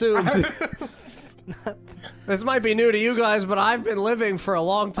kind of assumed. This might be new to you guys, but I've been living for a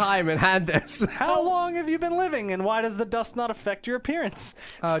long time and had this. How long have you been living, and why does the dust not affect your appearance?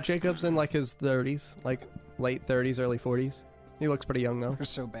 Jacob's in like his 30s, like late 30s, early 40s. He looks pretty young though. We're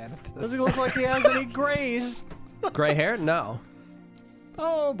so bad at this. Does he look like he has any grays? Gray hair? No.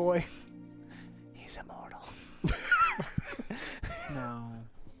 Oh, boy. He's immortal. No.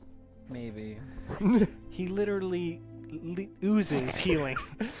 Maybe. He literally oozes healing.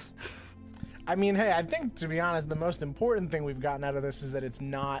 I mean, hey, I think, to be honest, the most important thing we've gotten out of this is that it's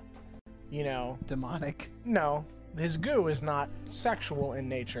not, you know... Demonic. No, his goo is not sexual in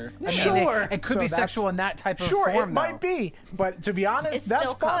nature. I mean, Sure. it could So be that's- sexual in that type of Sure, form, it might be, but to be honest, It's that's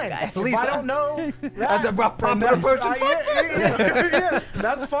still cum, fine. guys. If Least I don't know That's a that, popular then version. yeah,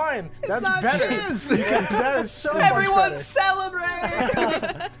 that's fine. That's better. That is so Everyone much better.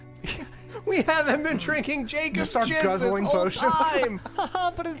 celebrate! We haven't been drinking Jacob's Just start jizz guzzling this whole potions. time.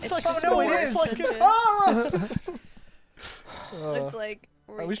 But it's It's like just no, it worse is. than jizz. It's like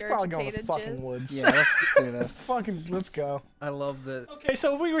We should probably go in the regurgitated fucking jizz. woods. Yeah, let's do this. Fucking, let's go. I love that. Okay,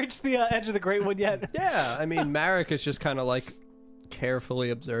 so have we reached the edge of the Great Wood yet? Yeah, I mean, Marek is just kind of like carefully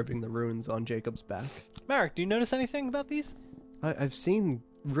observing the runes on Jacob's back. Marek, do you notice anything about these? I've seen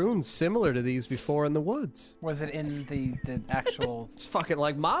runes similar to these before in the woods. Was it in the actual... It's fucking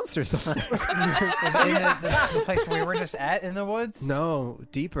like monsters upstairs. Was it in the place where we were just at in the woods? No,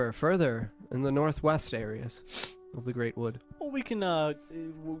 deeper, further, in the northwest areas of the Great Wood. Well, we can,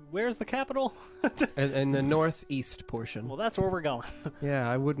 where's the capital? In the northeast portion. Well, that's where we're going. Yeah,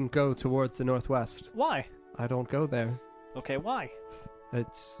 I wouldn't go towards the northwest. Why? I don't go there. Okay, why?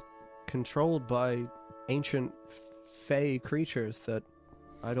 It's controlled by ancient fey creatures that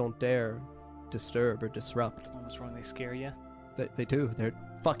I don't dare disturb or disrupt. What's wrong? They scare you? They do. They're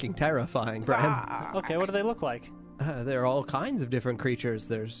fucking terrifying, Bram. Okay, what do they look like? There are all kinds of different creatures.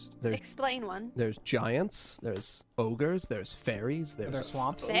 There's Explain one. there's giants. There's ogres. There's fairies. Are there There's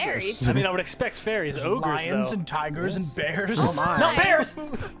swamps? Fairies. I mean, I would expect fairies, ogres, Lions though. and tigers and bears. Oh my. Not bears!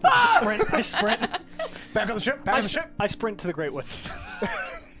 I sprint. Back on the ship. Back on the ship. I sprint to the Great Wood.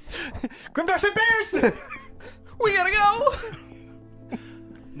 Grimdark said bears! we gotta go.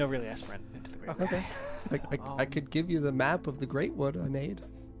 No, really, I sprint into the Great Wood. Okay. I could give you the map of the Great Wood I made.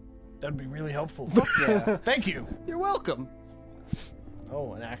 That'd be really helpful. Yeah. Thank you. You're welcome.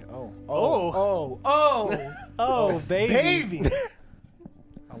 Oh, an act. Oh. Oh. Oh. Oh. Oh, baby. Baby.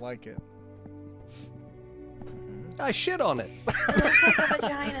 I like it. I shit on it. Looks like a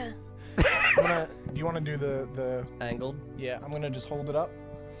vagina. Do you want to do the? Angled. Yeah, I'm gonna just hold it up.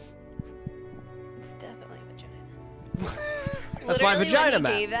 It's definitely a vagina. That's my Literally, vagina when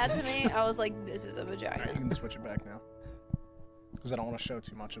map. he gave that to me, I was like, this is a All right, vagina. you can switch it back now. Because I don't want to show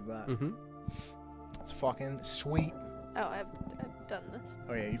too much of that. Mm-hmm. It's fucking sweet. Oh, I've done this.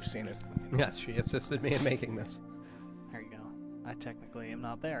 Oh yeah, you've seen it. Yes, she assisted me in making this. There you go. I technically am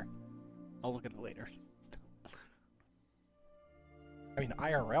not there. I'll look at it later. I mean,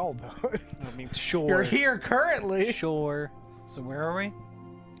 IRL though. I mean, sure. You're here currently. Sure. So where are we?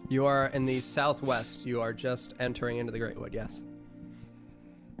 You are in the southwest. You are just entering into the Great Wood, yes.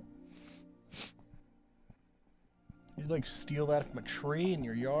 You'd like steal that from a tree in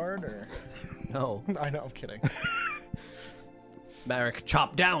your yard, or? No. I know, I'm kidding. Marek,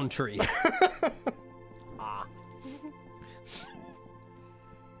 chop down tree.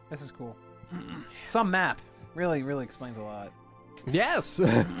 This is cool. Some map. Really, really explains a lot. Yes.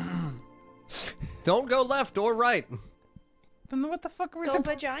 Don't go left or right. Then what the fuck are we Go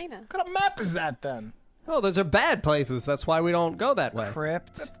supposed vagina. What kind of map is that then? Oh, those are bad places. That's why we don't go that way.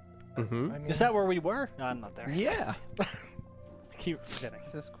 Crypt. I mean, Is that where we were? No, I'm not there. Yeah. I keep forgetting.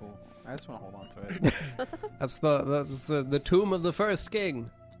 This is cool. I just want to hold on to it. That's the tomb of the first king.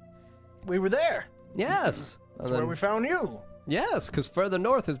 we were there? Yes. And That's where then- we found you. Yes, because further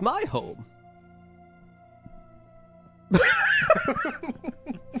north is my home.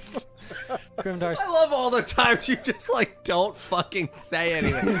 Grimdar's I love all the times you just like don't fucking say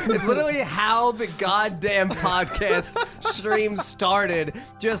anything. It's literally how the goddamn podcast stream started.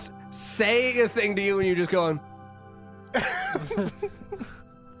 Just saying a thing to you and you just going,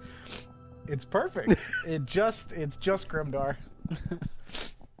 It's perfect. it's just Grimdar.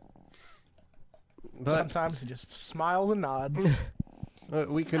 but Sometimes he just smiles and nods.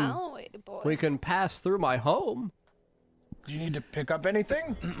 we can Smile away, boys. we can pass through my home. Do you need to pick up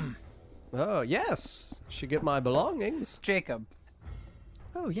anything? Oh yes, should get my belongings. Jacob,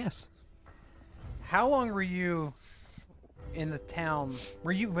 Oh yes. how long were you in the town?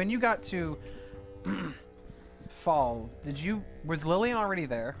 Were you when you got to Fall? Was Lillian already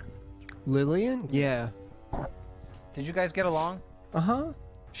there? Lillian? Yeah. Did you guys get along? Uh-huh.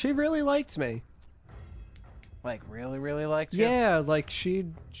 She really liked me. Like really, really liked you? Yeah, like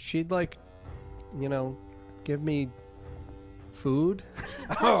she'd like, you know, give me food,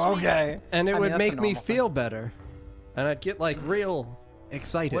 Oh, okay. and it I mean, would that's a make me normal thing. feel better, and I'd get like real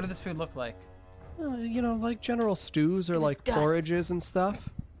excited. What did this food look like? You know, like general stews or was like dust. porridges and stuff.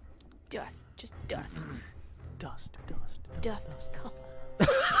 Dust. Just dust. dust. Dust. Come.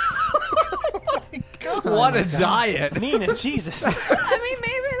 What a diet! Nina, Jesus. I mean,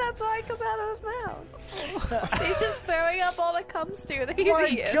 maybe that's why it comes out of his mouth. He's just throwing up all the cum stew that he's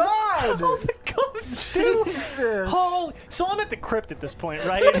eating. God! Jesus. Holy. So I'm at the crypt at this point,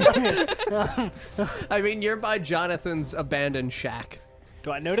 right? I mean, you're by Jonathan's abandoned shack.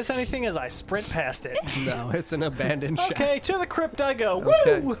 Do I notice anything as I sprint past it? No, it's an abandoned shack. Okay, to the crypt I go.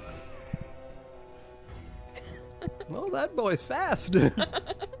 Okay. Woo! Well, that boy's fast.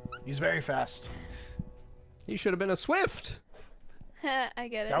 He's very fast. He should have been a swift. I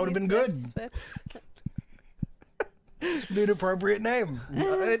get it. That would've He's been good. Swift. Be an appropriate name.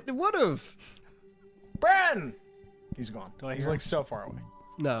 It would have. Bran! He's gone. Do I He's hear like so far away.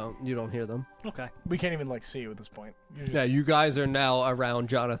 No, you don't hear them. Okay. We can't even like see you at this point. You're just, Yeah, you guys are now around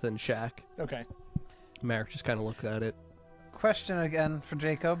Jonathan's shack. Okay. Merrick just kind of looked at it. Question again for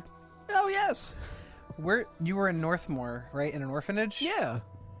Jacob. Oh, yes. Where you were in Northmore, right? In an orphanage? Yeah.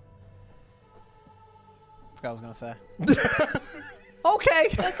 Forgot what I was gonna say. Okay.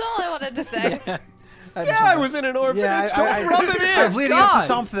 That's all I wanted to say. Yeah, I was in an orphanage. Don't rub it in. I was leading up God. to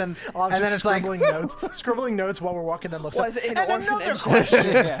something, And then it's like, scribbling notes while we're walking. Then looks Was up. it an And another orphanage? question.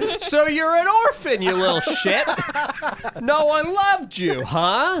 yeah. So you're an orphan, you little shit. No one loved you,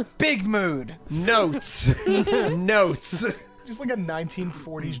 huh? Big mood. Notes. Notes. Just like a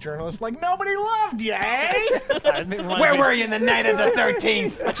 1940s journalist, like nobody loved you, eh? Where were you in the night of the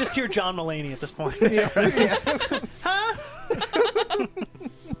 13th? I just hear John Mulaney at this point.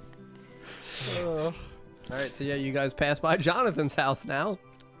 All right, so yeah, you guys pass by Jonathan's house now.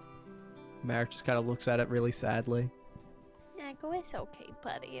 Merrick just kind of looks at it really sadly. Yeah, go, it's okay,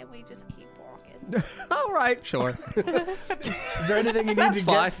 buddy, and we just keep walking. All right, sure. Is there anything you need That's to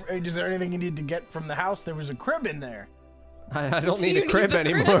fine. get? Is there anything you need to get from the house? There was a crib in there. I don't Do need you a need crib the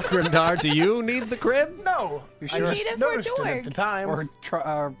anymore, crib? Grimdar. Do you need the crib? No, You I sure? just Need it for noticed it at Dork. the time. Or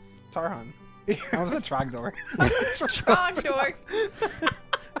Tarhan. That was a Trogdor. Wrong door.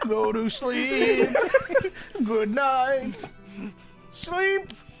 Go to sleep. Good night.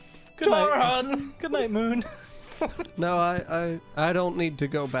 Sleep. Good night. Tarhan. Good night, Moon. No, I don't need to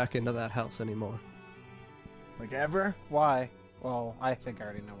go back into that house anymore. Like ever? Why? Well, I think I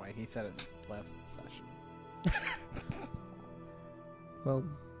already know why. He said it last session. Well,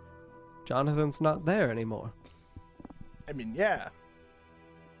 Jonathan's not there anymore. I mean, yeah.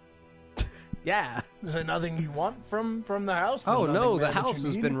 Yeah. Is there nothing you want from the house? There's Oh nothing no, there the that you house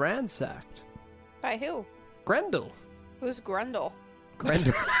has need? been ransacked. By who? Grendel. Who's Grundle?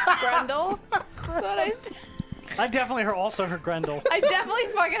 Grendel. Grundle? That's what I said. I definitely also heard Grendel. I definitely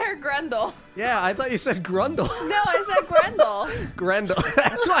fucking heard Grundle. Yeah, I thought you said Grundle. No, I said Grundle. Grendel.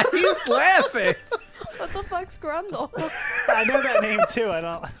 That's why he's laughing. What the fuck's Grundle? I know that name too. I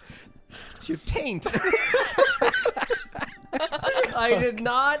don't. It's your taint. I did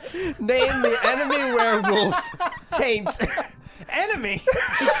not name the enemy werewolf Taint. Enemy.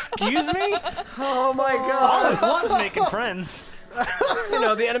 Excuse me. Oh my All god. I loves making friends. You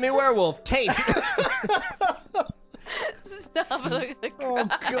know, the enemy werewolf Taint. This is I'm gonna Oh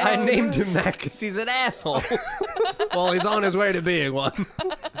cry. god. I named him that because he's an asshole. Well, he's on his way to being one.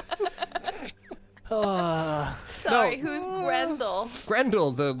 Sorry, who's Grendel?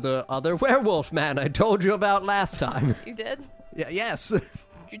 Grendel, the other werewolf man I told you about last time. You did? Yeah, yes. Did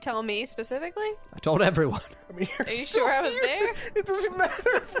you tell me specifically? I told everyone. I mean, you're Are you still sure I was here. there? It doesn't matter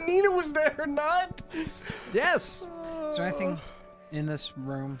if Nina was there or not. Yes. Is there anything in this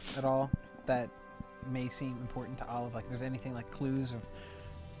room at all that may seem important to Olive? Like, there's anything like clues of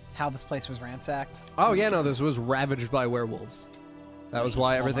how this place was ransacked? Oh, yeah, no, this was ravaged by werewolves. That was why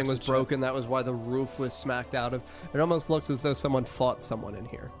Small everything was marks and shit. broken. That was why the roof was smacked out of. It almost looks as though someone fought someone in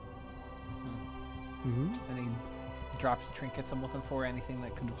here. Any dropped trinkets I'm looking for? Anything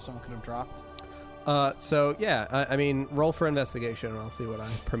that someone could have dropped? So, yeah, I mean, roll for investigation, and I'll see what I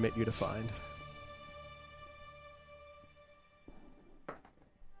permit you to find.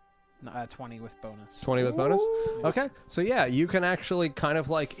 No, 20 with bonus. 20 with bonus? Okay. So, yeah, you can actually kind of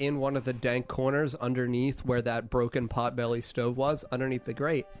like in one of the dank corners underneath where that broken potbelly stove was, underneath the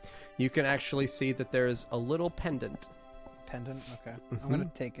grate, you can actually see that there's a little pendant. Pendant. Okay, I'm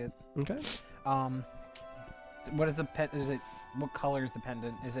gonna take it. Okay. What is the pet? Is it? What color is the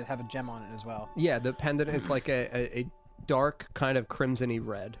pendant? Is it have a gem on it as well? Yeah, the pendant is like a dark kind of crimson-y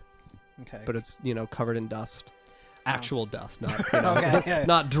red, Okay. but it's, you know, covered in dust. Actual dust, not, you know, Okay, yeah.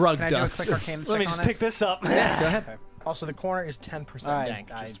 not drug Can I do a dust. quick arcane Let me check just on it? pick this up. Yeah, go ahead. Okay. Also, the corner is 10% Alright, dank,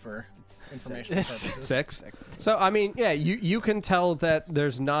 just for information It's- purposes. 6. So, I mean, yeah, you can tell that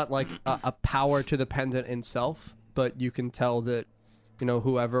there's not like a power to the pendant itself, but you can tell that, you know,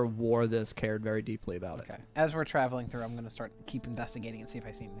 whoever wore this cared very deeply about it. Okay. As we're traveling through, I'm gonna keep investigating and see if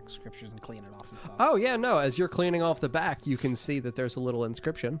I see any inscriptions and clean it off and stuff. Oh, yeah, no, as you're cleaning off the back, you can see that there's a little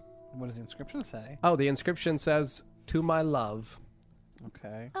inscription. What does the inscription say? Oh, the inscription says, "To my love,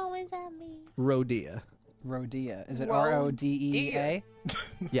 Okay. Oh, is that me? Rhodia." Rodea. Is it Rodea. R-O-D-E-A?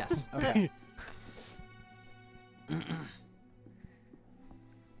 Yes. Okay.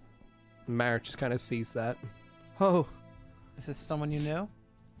 Merrick just kind of sees that. Oh, Is this someone you knew?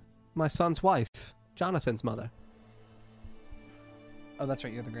 my son's wife, Jonathan's mother. Oh, that's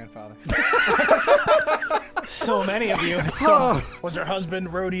right. You're the grandfather. So many of you. It's so Was her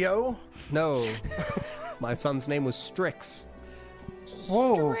husband Rodeo? No, my son's name was Strix.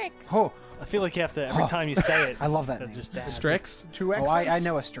 Whoa. Strix. Oh, I feel like you have to every time you say it. I love that to name. just add. Strix? 2 X's? Oh, I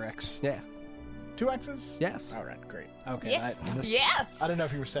know a Strix. Yeah. 2 X's? Yes. All right, great. Okay. Yes. this- Yes. I don't know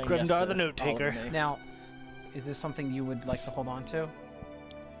if you were saying Grimdar yes to the note all of taker. me. Now, is this something you would like to hold on to?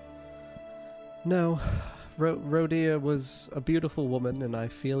 No, Rhodia was a beautiful woman, and I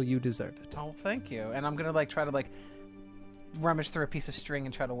feel you deserve it. Oh, thank you. And I'm gonna try to rummage through a piece of string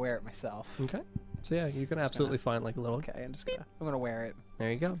and try to wear it myself. Okay. So yeah, you can absolutely find like a little. Okay, I'm gonna wear it.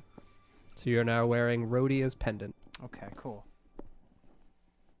 There you go. So you're now wearing Rhodia's pendant. Okay, cool.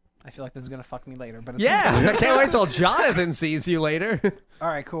 I feel like this is gonna fuck me later, but it's Yeah, I can't wait till Jonathan sees you later. All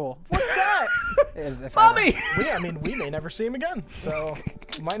right, cool. What's that? Is if I- Mommy! I mean, we may never see him again, so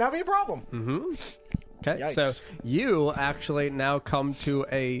it might not be a problem. Mm-hmm. Okay, so Yikes. you actually now come to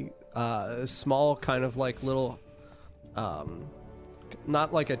a small kind of like little,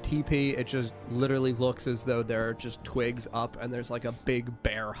 not like a teepee. It just literally looks as though there are just twigs up, and there's like a big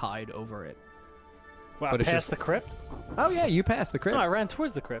bear hide over it. Wow, But it's past just- the crypt? Oh yeah, you passed the crypt. No, I ran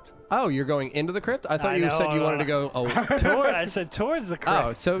towards the crypt. Oh, you're going into the crypt? I thought I you know, said you wanted to go. Oh, I said towards the crypt.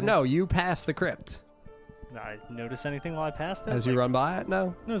 oh, so no, you passed the crypt. I notice anything while I passed it? As you Like, run by it?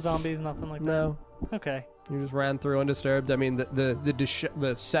 No, No zombies, nothing like no. that. Okay. You just ran through undisturbed. I mean,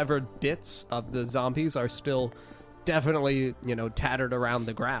 the severed bits of the zombies are still definitely, you know, tattered around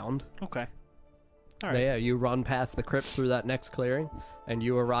the ground. Okay. All But right. yeah, you run past the crypt through that next clearing, and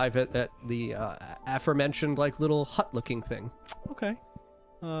you arrive at the aforementioned, like, little hut-looking thing. Okay.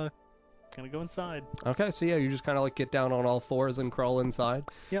 Gonna go inside. Okay, so yeah, you just kind of, like, get down on all fours and crawl inside.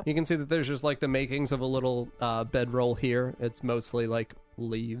 Yep. You can see that there's just, like, the makings of a little bedroll here. It's mostly, like,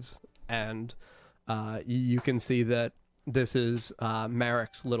 leaves, and you can see that this is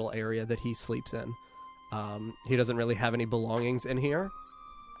Marek's little area that he sleeps in. He doesn't really have any belongings in here.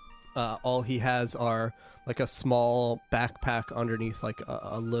 All he has are like a small backpack underneath, like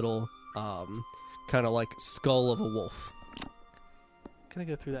a little kind of like skull of a wolf. Gonna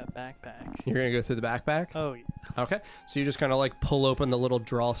go through that backpack. You're gonna go through the backpack? Oh, yeah. Okay. So you just kind of like pull open the little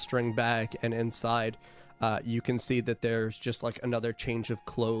drawstring bag, and inside you can see that there's just like another change of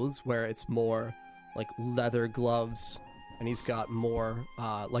clothes where it's more like leather gloves, and he's got more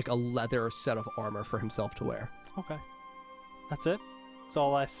like a leather set of armor for himself to wear. Okay. That's it? That's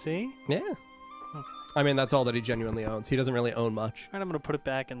all I see? Yeah. Okay. I mean, that's all that he genuinely owns. He doesn't really own much. All right, I'm gonna put it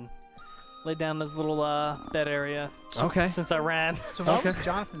back in Lay down this little bed area. Okay. Since I ran. So what Okay. was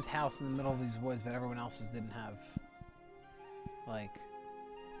Jonathan's house in the middle of these woods, but everyone else's didn't have, like...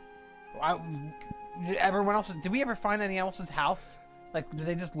 everyone else's... Did we ever find any else's house? Like, did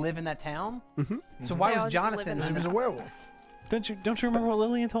they just live in that town? Mm-hmm. So why They all was just live in Jonathan... that He was a house. werewolf. Don't you remember what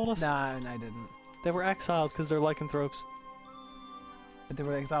Lillian told us? Nah, I didn't. They were exiled because they're lycanthropes. But they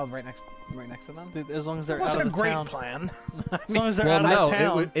were exiled right next to them? As long as It they're out wasn't a of the great town. plan. As long as they're Well, out no, of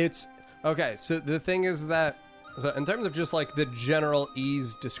town. it's okay. So the thing is that, so in terms of just like the general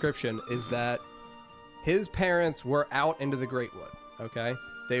ease description, is that his parents were out into the Great Wood. Okay,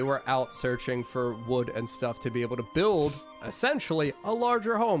 they were out searching for wood and stuff to be able to build essentially a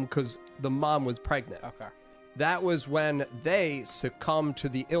larger home because the mom was pregnant. Okay. That was when they succumbed to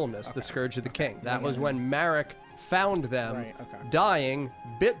the illness, the Scourge of the King. That was when Marek found them Right, okay. dying,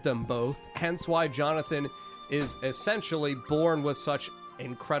 bit them both, hence why Jonathan is essentially born with such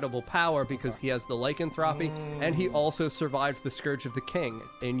incredible power because he has the lycanthropy, and he also survived the Scourge of the King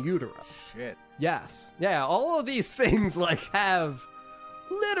in utero. Shit. Yes. Yeah, all of these things like have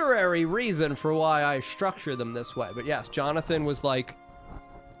literary reason for why I structure them this way. But yes, Jonathan was like,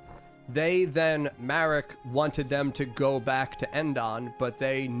 Marek wanted them to go back to Endon, but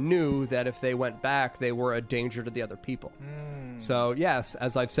they knew that if they went back, they were a danger to the other people. So yes,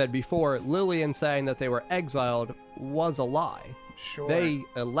 as I've said before, Lillian saying that they were exiled was a lie. Sure. They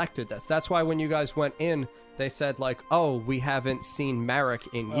elected this. That's why when you guys went in, they said like, "Oh, we haven't seen Marek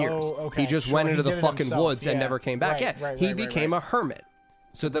in years. Oh, okay, He just sure, went he into the did it fucking himself, woods and yeah. never came back." Right, Yeah, right, he right, became right. a hermit.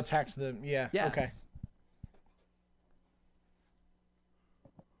 So the Protect the... Yeah, Yes. okay.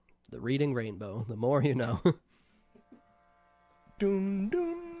 The reading rainbow. The more you know. Doom,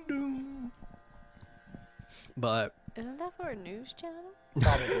 doom, doom. But Isn't that for a news channel?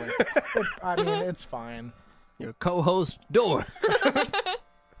 Probably. I mean, it's fine. your co-host Dor,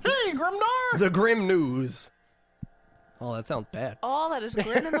 Hey, Grimdar! the Grim News. Oh, that sounds bad. All that is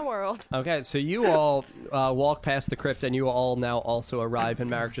grim in the world. Okay, so you all walk past the crypt, and you all now also arrive, and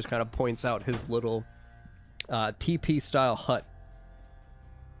Marek just kind of points out his little TP-style hut.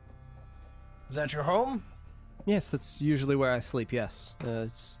 Is that your home? Yes, that's usually where I sleep, yes.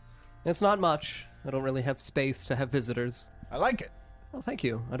 It's not much. I don't really have space to have visitors. I like it. Well, thank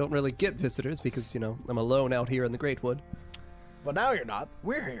you. I don't really get visitors because, I'm alone out here in the Great Wood. But now you're not.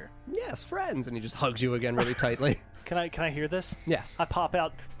 We're here. Yes, friends. And he just hugs you again really tightly. Can I hear this? Yes. I pop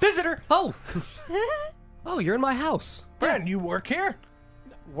out. Visitor! Oh! Oh, you're in my house. Brand, you work here?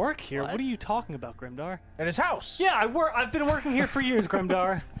 Work here? What? What are you talking about, Grimdar? At his house? Yeah, I've been working here for years,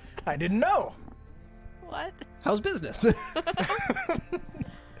 Grimdar. I didn't know. What? How's business?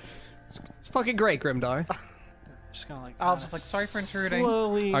 It's fucking great, Grimdar. Just kind of like. I was just like, sorry for intruding.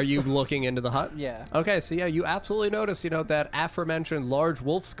 Slowly. Are you looking into the hut? Yeah. Okay, so yeah, you absolutely notice, that aforementioned large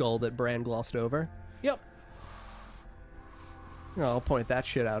wolf skull that Bran glossed over. Yep. I'll point that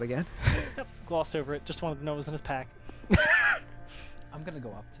shit out again. Yep. Glossed over it. Just wanted to know it was in his pack. I'm gonna go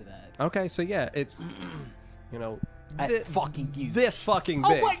up to that. Okay, so yeah, it's, That's fucking huge. this fucking Oh,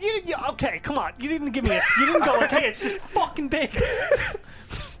 big. what? Okay, come on. You didn't give me a. You didn't go like, hey, it's just fucking big.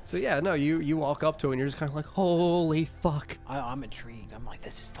 So yeah, no, you walk up to it and you're just kind of like, holy fuck. I'm intrigued. I'm like,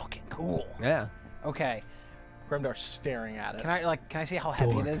 this is fucking cool. Yeah. Okay. Grimdar's staring at it. Can I see how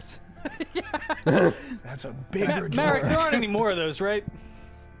heavy it is? That's a bigger Marek, door. there aren't any more of those, right?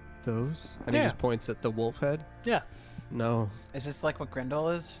 Those? And he Yeah. just points at the wolf head. Yeah. No. Is this like what Grendel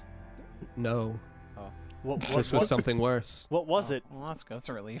is? No. What This was something worse. What was it? Well, that's good. That's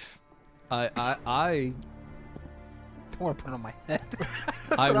a relief. I Don't want to put it on my head.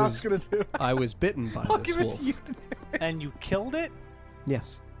 That's I what I was was gonna do. I was bitten by I'll this give it wolf. to you to do it. And you killed it?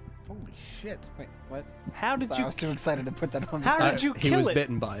 Yes. Holy shit. Wait, what? How did Sorry, you? I was too excited to put that on. How I- did you he kill was it?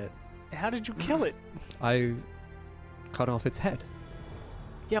 bitten by it. How did you kill it? I cut off its head.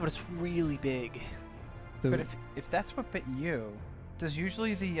 Yeah, but it's really big. The- But if that's what bit you, does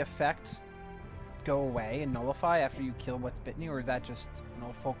usually the effect go away and nullify after you kill what's bitten you, or is that just an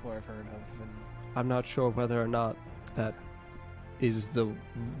old folklore I've heard of? And I'm not sure whether or not that is the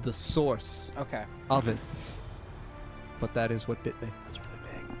source okay. of it. But that is what bit me. That's really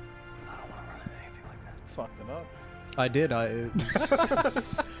big. I don't want to run into anything like that. Fucked it up. I did.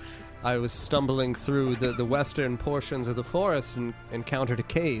 I was stumbling through the western portions of the forest and encountered a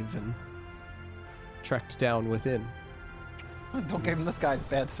cave and trekked down within. Don't give him this guy's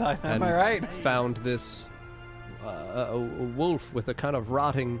bad side. Am And I right? Found this a wolf with a kind of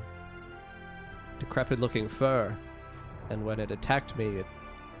rotting, decrepit-looking fur, and when it attacked me, it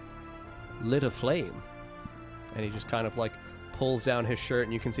lit a flame. And he just kind of like pulls down his shirt,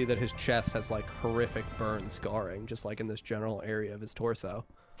 and you can see that his chest has like horrific burn scarring, just like in this general area of his torso.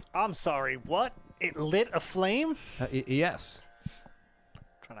 I'm sorry, what? It lit a flame? Yes.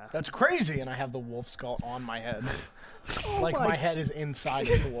 That's crazy. And I have the wolf skull on my head. Like my head is inside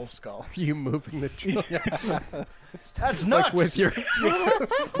of the wolf skull. You moving the tree That's nuts. like with your.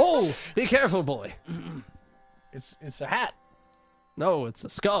 Oh, be careful, boy. It's a hat. No, it's a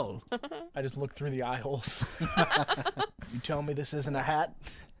skull. I just look through the eye holes. You tell me this isn't a hat?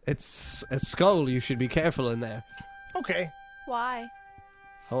 It's a skull. You should be careful in there. Okay. Why?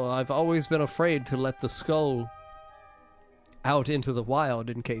 Oh, I've always been afraid to let the skull out into the wild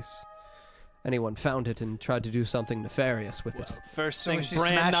in case anyone found it and tried to do something nefarious with it. First So thing we should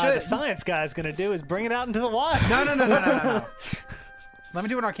Bran, smash it? the science guy's gonna do is bring it out into the wild. No. Let me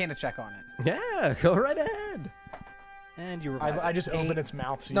do an Arcana check on it. Yeah, go right ahead. And you revive I just Eight. open its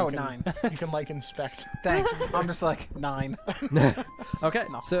mouth so No, you can, 9. You can like inspect. Thanks. I'm just like 9. Okay,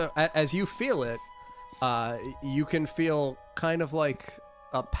 No. so as you feel it, you can feel kind of like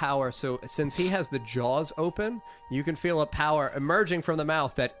a power. So since he has the jaws open, you can feel a power emerging from the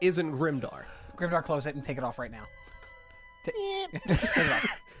mouth that isn't Grimdar. Grimdar, close it and take it off right now. Take it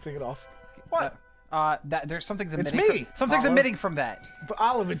off. Take it off. What? That there's something's It's emitting. me. Something's Olive. emitting from that. But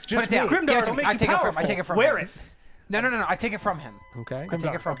Olive, it's just Put it down. me. Grimdar, Give it to it'll me. make I you take it from. I powerful. take it from. Wear him. it. No. I take it from him. Okay. I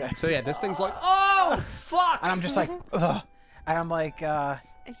take it from Okay. him. So yeah, this thing's like, oh fuck! And I'm just like, ugh. And I'm like, can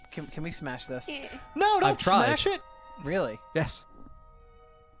we smash this? No, don't I've tried. smash it. Really? Yes.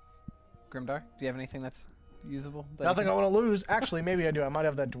 Grimdar, do you have anything that's usable? that Nothing you I can- want to lose. Actually, maybe I do. I might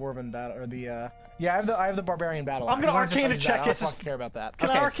have that dwarven battle or the. Yeah, I have the barbarian battle. I'm gonna axe. I Arcana just check I it. don't fucking care about that. Can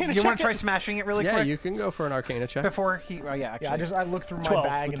I Okay, Arcana you check want to try it? smashing it really Yeah, quick? you can go for an Arcana check. Before he. Oh yeah, actually. Yeah, I look through my 12.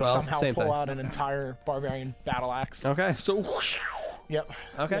 bag and 12, somehow same pull thing. out an entire barbarian battle axe. Okay. So. Whoosh. Yep.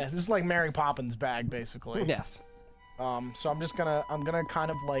 Okay. Yeah, this is like Mary Poppins' bag, basically. Yes. So I'm gonna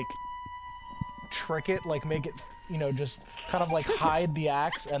kind of like trick it, like make it, just kind of like hide the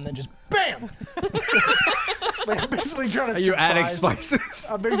axe and then just BAM! Like I'm basically trying to. Are you adding surprise- spices?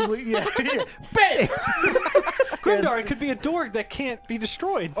 I'm basically yeah. BAM! Grimdar, it could be a door that can't be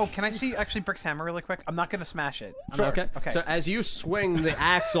destroyed. Oh, can I see actually Brick's hammer really quick? I'm not gonna smash it. I'm Okay. Okay. So as you swing the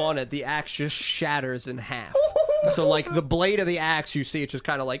axe on it, the axe just shatters in half. So like the blade of the axe, you see it just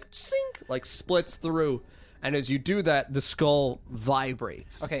kind of like sink, like splits through, and as you do that, the skull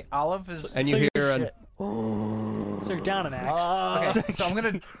vibrates. Okay, Olive is. And So you you- hear an. Shit. So you're down an axe. Okay, so I'm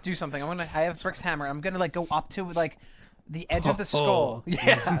gonna do something. I have Brick's hammer. I'm gonna like go up to like the edge of the skull.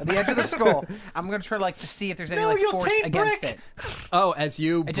 Yeah, the edge of the skull. I'm gonna try like to see if there's any No, like you'll force taint against Brick. it. Oh, as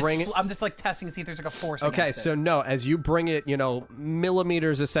you I bring it. I'm just like testing to see if there's like a force Okay, against so it. no, as you bring it,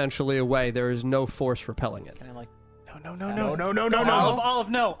 millimeters essentially away, there is no force repelling it. Can I like? No. Olive,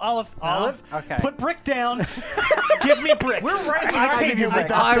 no. Olive. Okay. Put Brick down. Give me Brick. We're right. I take you,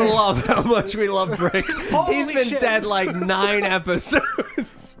 Brick. I love how much we love Brick. Holy He's been shit. dead like 9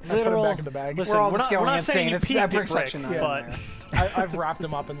 episodes. Literal. back in the bag. Listen, We're all we're just not, we're going not saying insane. you It's peaked that at Brick Brick, section not in but there. I've wrapped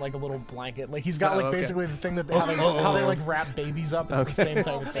him up in like a little blanket. Like he's got like okay. basically the thing that how they like wrap babies up. It's the same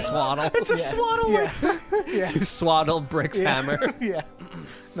type of thing. Swaddle. It's a swaddle. Yeah. You swaddle Brick's hammer. Yeah.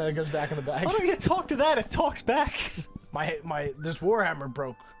 Then it goes back in the bag. why don't you talk to that? It talks back. My this warhammer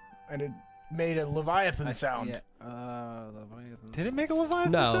broke, and it made a leviathan I see sound. it. Leviathan. Did it make a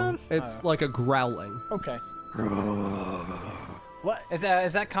Leviathan No, sound? it's like a growling. Okay. What? Is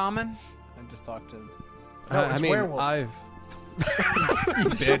that common? I just talked to. I it's mean, werewolf. I've.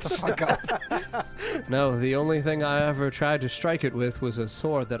 Shut the fuck up. No, the only thing I ever tried to strike it with was a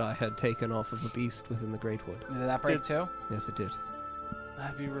sword that I had taken off of a beast within the Great Wood. Did that break too? Yes, it did.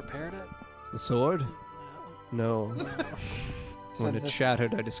 Have you repaired it? The sword? No. So When it this-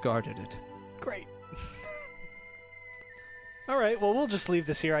 shattered, I discarded it. Great. All right. Well, we'll just leave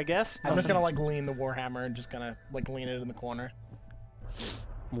this here, I guess. I'm just gonna like lean the warhammer and just gonna like lean it in the corner,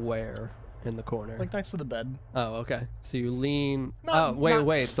 Where? In the corner. like next to the bed. Oh, okay. So you lean. Not- oh, wait, not-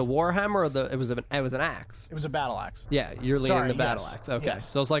 wait. The warhammer or it was an axe. It was a battle axe. Yeah, you're leaning Sorry, the battle yes, axe. Okay. yes.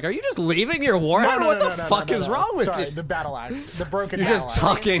 So I was like, are you just leaving your warhammer? What the fuck is wrong with Sorry, you? the battle axe, the broken. You're battle just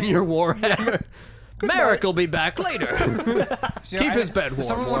axe. tucking your warhammer. Merrick will be back later. So, Keep his bed does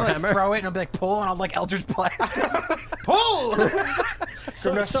warm, Someone want to Warhammer. like, throw it and I'll be like pull and I'll like Eldritch Blast. Pull.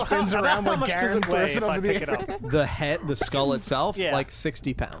 So, Grimna so spins how, around how like much does Garen, it weigh throws it if I over the pick it air. up? The head, the skull itself, Yeah. like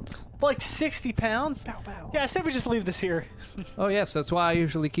 60 pounds. Like 60 pounds? Yeah, I said we just leave this here. Oh yes, that's why I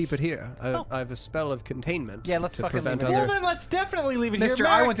usually keep it here. I have a spell of containment. Yeah, let's to fucking prevent leave it Well, other. then let's definitely leave it here. Mister,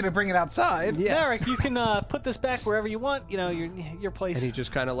 I Merrick, wanted to bring it outside. Yes. Merrick, you can put this back wherever you want. You know, your place. And he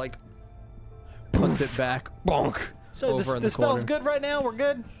just kind of like puts it back, bonk. So over the in the spell's corner. good right now? We're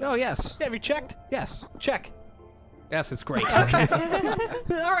good? Oh yes, Yeah, have you checked? yes, Check. yes. It's great. All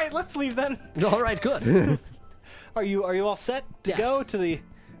right, let's leave then. All right, good. Are you all set to Yes. go to the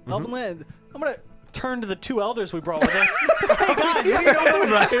Elvenland. I'm gonna turn to the two elders we brought with us. Hey guys, what do you know about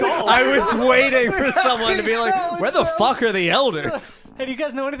the skull? I was waiting for someone to be like, where the fuck are the elders? Hey, do you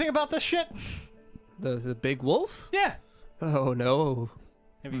guys know anything about this shit? The big wolf? Yeah. Oh, no.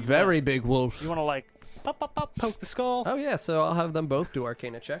 Maybe you Very big wolf. You want to like poke the skull? Oh, yeah, so I'll have them both do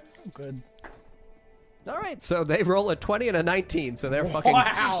Arcana checks. Good. All right, so they roll a 20 and a 19, so they're fucking,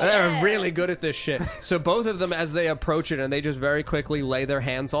 Wow. they're really good at this shit. So both of them, as they approach it, and they just very quickly lay their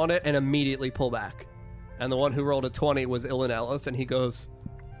hands on it and immediately pull back. And the one who rolled a 20 was Ilan Ellis, and he goes,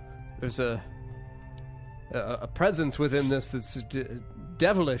 there's a presence within this that's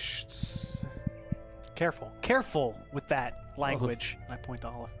devilish. It's... Careful with that language. I point to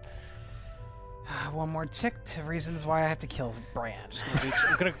Olive. One more tick to reasons why I have to kill Bran.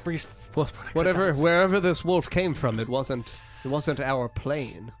 I'm gonna freeze. Wherever this wolf came from, it wasn't our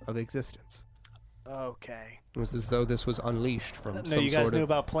plane of existence. Okay. It was as though this was unleashed from No, some you guys sort knew of...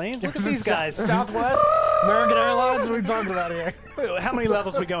 about planes. Look at these guys. Southwest, American Airlines. What are we talking about here? Wait, how many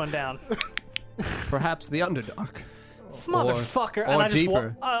levels we going down? Perhaps the Underdark. Motherfucker! or And I just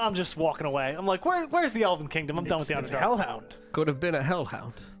deeper. I'm just walking away. I'm like, where's the Elven Kingdom? I'm done with the It's a Underdark. hellhound. Could have been a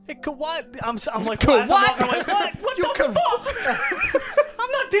hellhound. It could what? I'm like, Could as I'm what? walking away, what the fuck?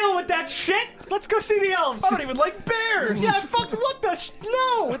 I'm not dealing with that shit. Let's go see the elves. I don't even like bears. Yeah, fuck, what the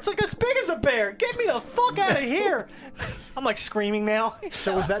no! It's like as big as a bear. Get me the fuck out of here! I'm like screaming now.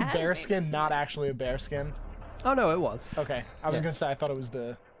 So was that bear skin not actually a bear skin? Oh, no, it was. Okay, I was Yeah. gonna say I thought it was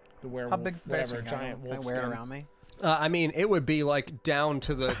the werewolf. How big's the bear whatever, skin? giant Can I wolf wear it skin. around me? I mean, it would be like down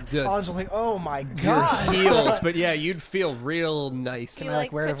to the I was just like, oh my your god. heels, but yeah, you'd feel real nice. You Can I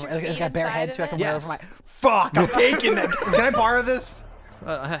like wear it put over? your It's feet got bare inside head of too. I can it? wear it Yes. over my. Fuck! I'm taking it. Can I borrow this?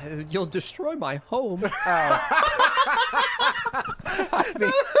 You'll destroy my home.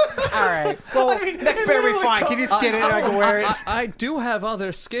 All right. Well, next bear we find. Can you skin it? And I can wear it. I do have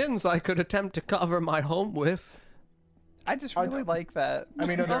other skins I could attempt to cover my home with. I just really like that. I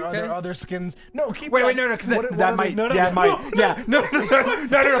mean, are there Okay. other skins? No, keep. Wait, going. no, because What that are might. they- Yeah, might. Yeah, no,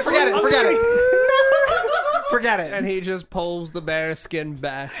 forget it. Forget it. Forget it. And he just pulls the bear skin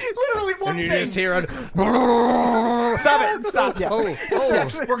back. Literally one And you thing. just hear it. Stop it. Stop. Yeah. Oh,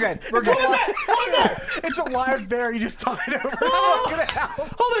 oh. We're good. We're good. It's a live bear. You just tied over his fucking house.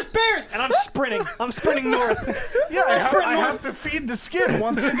 Oh, there's bears! And I'm sprinting. I'm sprinting north. Yeah, I sprint north. have to feed the skin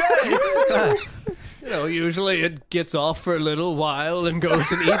once a day. You know, usually it gets off for a little while and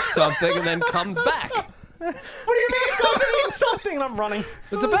goes and eats something and then comes back. What do you mean it goes and eats something? And I'm running.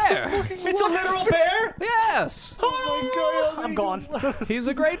 It's a bear. It's a literal bear? Yes. Oh my god. I'm gone. He's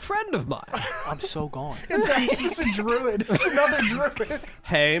a great friend of mine. I'm so gone. It's just a druid. It's another druid.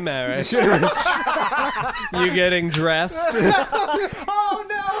 Hey, Merrick. You getting dressed? Oh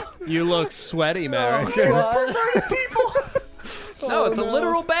no! You look sweaty, Merrick. No, it's a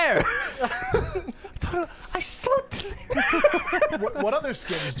literal bear. I slept in there. What other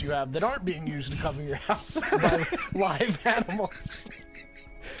skins do you have that aren't being used to cover your house by live animals?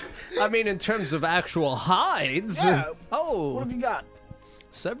 I mean, in terms of actual hides. Yeah. What Oh, have you got?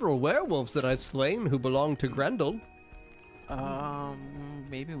 several werewolves that I've slain who belong to Grendel.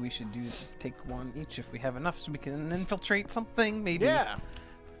 Maybe we should take one each if we have enough, so we can infiltrate something. Maybe. Yeah,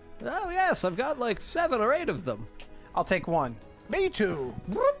 Oh, yes, I've got like 7 or 8 of them. I'll take one. me too.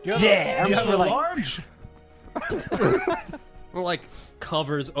 Do you have Yeah, do I'm you just have a like- large. Or like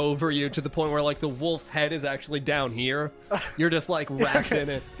covers over you to the point where like the wolf's head is actually down here. You're just like wrapped in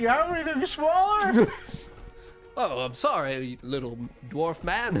it. Do you have anything smaller? Oh, I'm sorry, little dwarf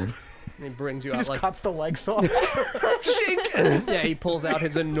man. And he brings you He out just like cuts the legs off. shink. Yeah, he pulls out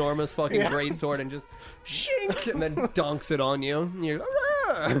his enormous fucking greatsword and just shink and then dunks it on you. And you're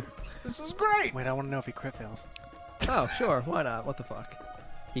 "Arrgh." This is great. Wait, I want to know if he crit fails. Oh, sure, why not? What the fuck?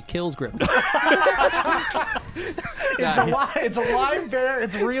 He kills Grim. It's a live bear.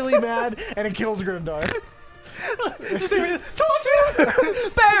 It's really mad, and it kills Grimdark. Told you!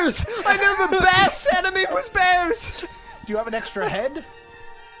 Bears! I knew the best enemy was bears! Do you have an extra head?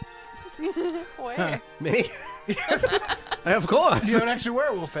 Where? Me? Of course. Do you have an extra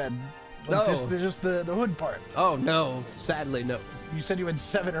werewolf head? No. Just the hood part. Oh, no. Sadly, no. You said you had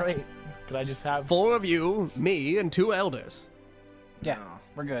 7 or 8. Could I just have 4 of you, me, and 2 elders. Yeah,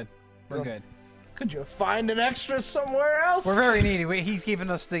 we're good. We're Well, good. Could you find an extra somewhere else? We're very needy. He's given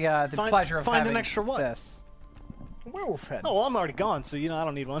us the pleasure of find an having extra what? this. werewolf head. Oh, well, I'm already gone, so, I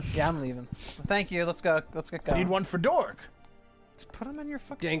don't need one. Yeah, I'm leaving. Thank you. Let's go. Let's get I going. need one for Dork. Let's put him in your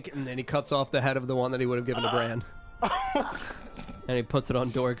fucking. Dink, and then he cuts off the head of the one that he would have given to Bran. And he puts it on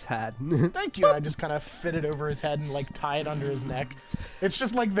Dork's hat. Thank you. And I just kind of fit it over his head and like tie it under his neck. It's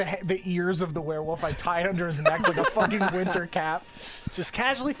just like the ears of the werewolf. I tie it under his neck like a fucking winter cap. Just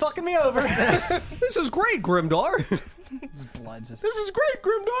casually fucking me over. This is great, Grimdar. His blood's just... This is great,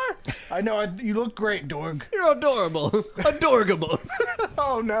 Grimdar. I know, you look great, Dorg. You're adorable. Adorable.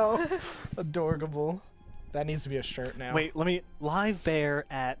 Oh no. Adorable. That needs to be a shirt now. Wait, let me live bear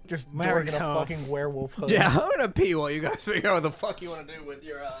at Just Dorg Merrick's in a home. fucking werewolf hood. Yeah, I'm gonna pee while you guys figure out what the fuck you want to do with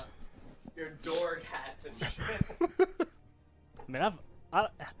your Dorg hats and shit. I mean,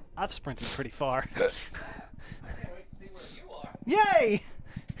 I've sprinted pretty far. I can't wait to see where you are. Yay!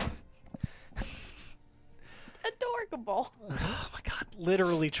 Adorable. Oh my god!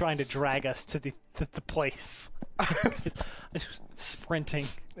 Literally trying to drag us to the place. Sprinting.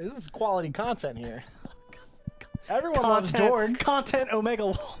 This is quality content here. Everyone loves Dorg. Content Omega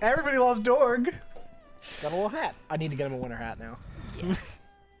Lol. Everybody loves Dorg. Got a little hat. I need to get him a winter hat now. Yeah.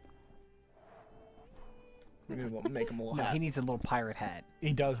 Maybe we'll make him a little No, hat. he needs a little pirate hat.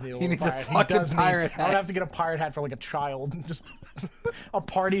 He does need a He little needs a pirate. fucking does pirate I would hat. have to get a pirate hat for like a child. Just a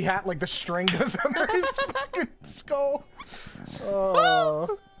party hat, like the string goes under his fucking skull.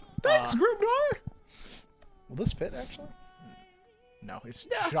 Oh, thanks, Grimdar. Will this fit actually? No, it's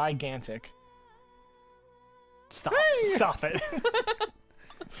gigantic. Stop! Stop it!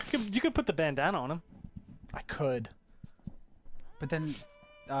 You could put the bandana on him. I could. But then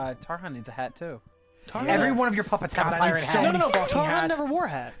Tarhan needs a hat too. Tarhan- Every one of your puppets have God, a I pirate need hat. so No, many no, no. fucking Tarhan hats. never wore a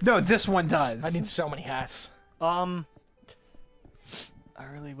hat. No, this one does. I need so many hats. I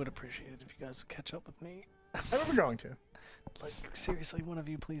really would appreciate it if you guys would catch up with me. We're going to. Like, seriously, one of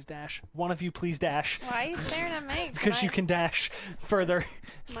you please dash. One of you please dash. Why are you staring at me? Because you can dash further.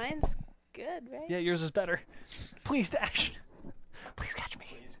 Mine's good, right? Yeah, yours is better. Please dash. Please catch me.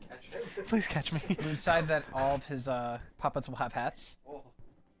 Please catch me. We decided that all of his puppets will have hats.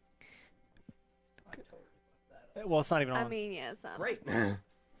 Well, it's not even on. I mean, yeah, it's not. Great.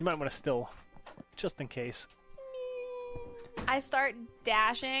 You might want to still, just in case. I start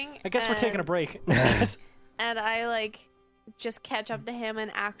dashing. I guess we're taking a break. And I like just catch up to him and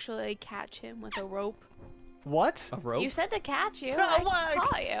actually catch him with a rope. What? A rope? You said to catch you. Oh I my-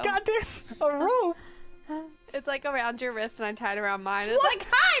 caught you. Goddamn, a rope. It's like around your wrist and I tied it around mine. It's like,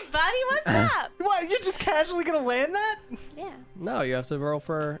 hi, buddy, what's up? What? You're just casually gonna land that? Yeah. No, you have to roll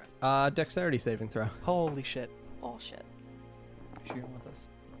for dexterity saving throw. Holy shit. Bullshit. Shooting with us.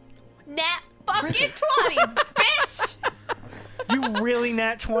 Nat fucking 20, bitch! You really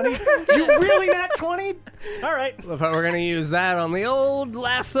nat 20? You really nat 20? All right. Love how we're gonna use that on the old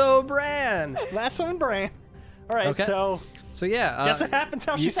lasso brand. Lasso and Bran. All right, Okay. so So yeah, guess it happens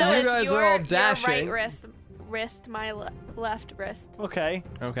how she you said it. guys your, are all your dashing. right wrist, my left wrist. okay.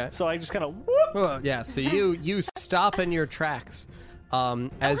 Okay. So I just kind of whoop. Well, yeah. So you stop in your tracks.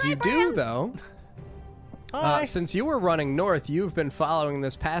 As you do though, Hi. since you were running north, you've been following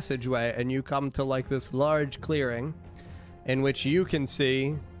this passageway, and you come to like this large clearing, in which you can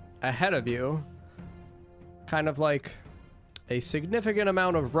see ahead of you, kind of like a significant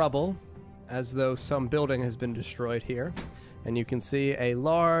amount of rubble, as though some building has been destroyed here, and you can see a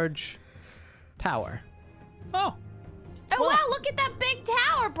large tower. Oh, Oh, wow, look at that big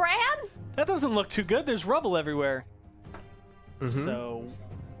tower, Bran! that doesn't look too good. There's rubble everywhere. Mhm. So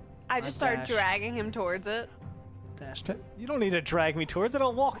I just start dash. dragging him towards it. dash. You don't need to drag me towards it.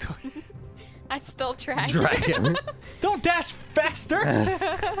 I'll walk towards it. I still drag Dragon. Don't dash faster.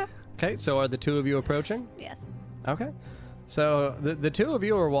 Okay, so are the two of you approaching? Yes. Okay. So the two of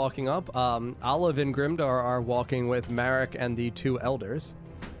you are walking up. Olive and Grimdar are walking with Marek and the two elders.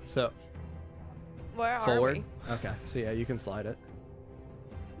 So Where forward. are we? Okay. So yeah, you can slide it.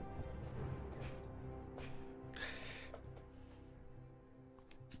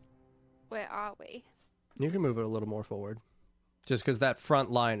 Where are we? You can move it a little more forward. Just because that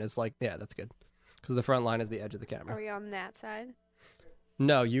front line is like, yeah, that's good. Because the front line is the edge of the Are camera. we on that side?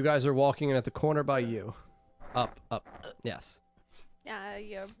 No, you guys are walking in at the corner by you. Up. Yes.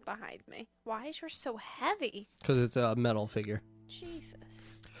 You're behind me. Why is yours so heavy? Because it's a metal figure. Jesus.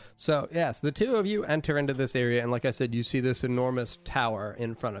 So, yes, the two of you enter into this area, and like I said, you see this enormous tower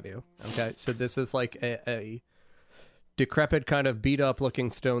in front of you. Okay, so this is like a decrepit, kind of beat-up looking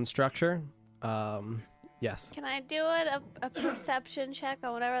stone structure. Yes. Can I do it? A perception check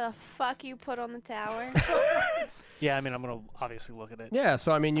on whatever the fuck you put on the tower? Yeah, I mean, I'm gonna obviously look at it. Yeah,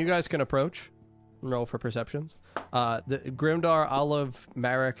 so I mean, you guys can approach. Roll for perceptions. The Grimdar, Olive,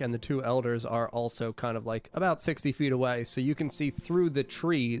 Marek, and the two elders are also kind of like about 60 feet away, so you can see through the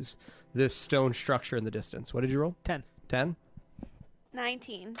trees this stone structure in the distance. What did you roll? 10. 10?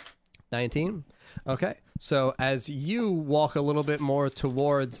 19. 19? Okay. So as you walk a little bit more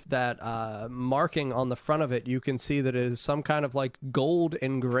towards that marking on the front of it, you can see that it is some kind of like gold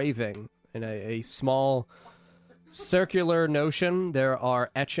engraving in a small circular notion. There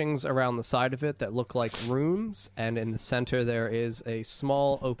are etchings around the side of it that look like runes, and in the center there is a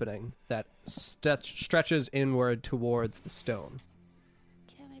small opening that stretches inward towards the stone.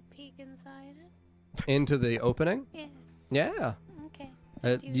 Can I peek inside it? Into the opening? Yeah. Yeah. Okay.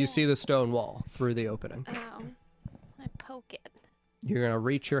 You see the stone wall through the opening. Oh. I poke it. You're going to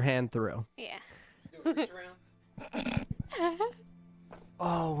reach your hand through. Yeah.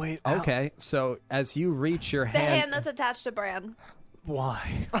 Oh wait. Okay, so as you reach your The hand... hand that's attached to Bran.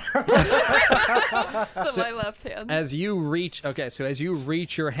 Why? So my left hand. As you reach... Okay, so as you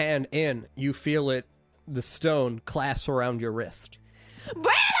reach your hand in, you feel it, the stone, clasp around your wrist.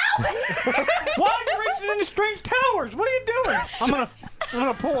 Bran, help me! Why are you reaching into strange towers? What are you doing? I'm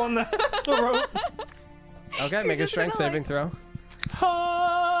gonna pull on the rope. Okay, make a just strength gonna, saving throw.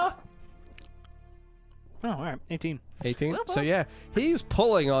 Oh, all right. 18. 18? Whoop, So whoop. yeah, he's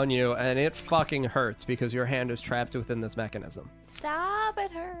pulling on you, and it fucking hurts because your hand is trapped within this mechanism. Stop,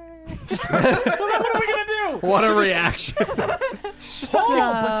 it hurts. What are we gonna do? What a reaction!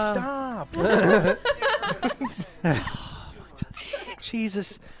 Stop!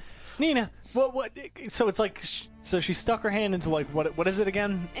 Jesus, Nina. What? So it's like, so she stuck her hand into like what is it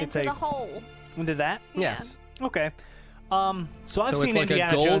again? Into the hole. Into that. Yes. Okay. So I've So seen it's like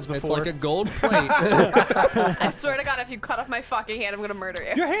Indiana a gold. Jones before. It's like a gold plate. I swear to God, if you cut off my fucking hand, I'm gonna murder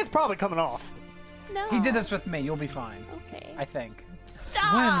you. Your hand's probably coming off. No. He did this with me. You'll be fine. Okay. I think.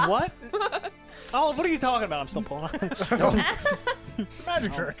 Stop. What? Oh, what are you talking about? I'm still pulling on.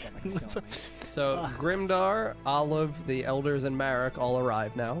 Magic trick. So Grimdar, Olive, the elders, and Marek all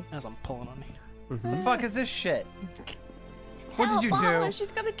arrive now. As I'm pulling on you. The fuck is this shit? What did you Help, do? Olive, she's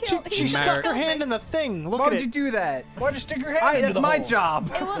gonna kill She he's stuck gonna her kill hand me. in the thing. Look Why at would it. you do that? Why'd you stick your hand into That's the my hole?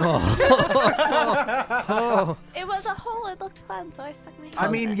 job. It was a hole. It looked fun, so I stuck my hand. I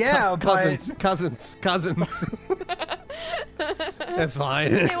mean, yeah, Cousins. That's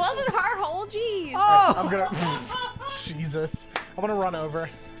fine. It wasn't her hole. Jeez. I'm gonna. Jesus. I'm gonna run over.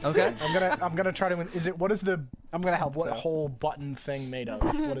 Okay. I'm gonna try to. What is the? I'm gonna help. What too. whole button thing made of?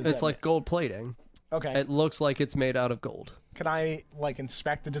 What is It's that? like gold plating. Okay. It looks like it's made out of gold. Can I like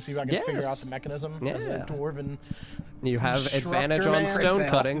inspect it to see if I can figure out Yes. the mechanism? As a Yeah. dwarven. You have Constructor advantage on man. stone Fail.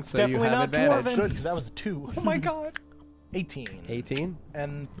 cutting, so you definitely have not advantage. dwarven. Good, because that was a 2. Oh my god. 18. 18.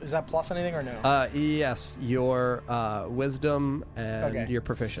 And is that plus anything or no? Yes, your wisdom and Okay. your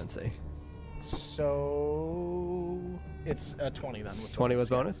proficiency. So it's a 20 then. With 20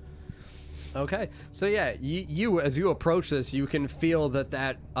 with yeah. bonus. Okay, so yeah, you as you approach this, you can feel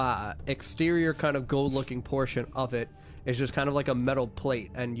that exterior kind of gold-looking portion of it is just kind of like a metal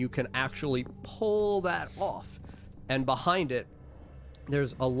plate, and you can actually pull that off. And behind it,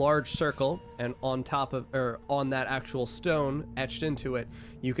 there's a large circle, and on top of, or on that actual stone etched into it,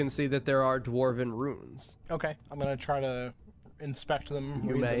 you can see that there are dwarven runes. Okay, I'm gonna try to inspect them.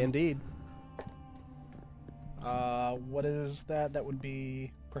 You read may them. indeed. What is that? That would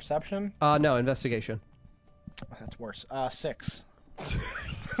be perception. No, investigation. That's worse. 6.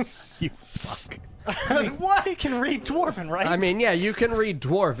 You fuck. What? He can read Dwarven, right? I mean, yeah, you can read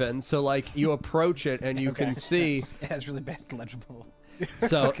Dwarven, so like you approach it and you can Okay. see. It has really bad legible.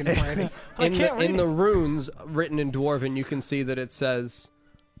 So Fucking writing. in can't read in it. the runes written in Dwarven, you can see that it says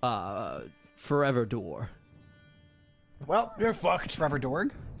 "Forever Door." Well, you're fucked. Trevor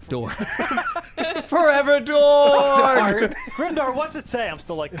Dorg. Door. Forever Door. Grimdar, what's it say? I'm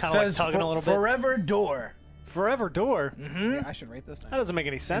still like kind of like tugging a little bit. Forever door. Forever door. Yeah, I should write this That down. doesn't make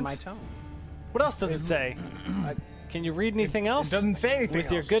any In sense. my tone. What else does it say? Can you read anything else? It doesn't say anything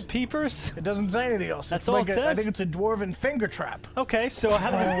With your else. good peepers? It doesn't say anything else. That's It's all like it I says? think it's a dwarven finger trap. Okay, so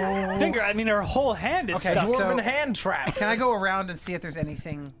how do I finger? I mean, her whole hand is Okay, stuck. so- Dwarven hand trap. Can I go around and see if there's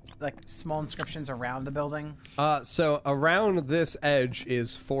anything like small inscriptions around the building? So around this edge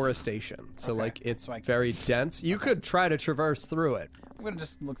is forestation. So Okay, like it's so I can- very dense. You could try to traverse through it. I'm gonna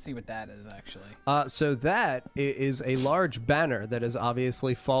just see what that is actually. So that is a large banner that has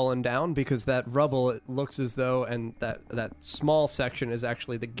obviously fallen down because that rubble, it looks as though, and that small section is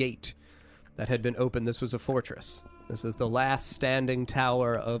actually the gate that had been opened. This was a fortress. This is the last standing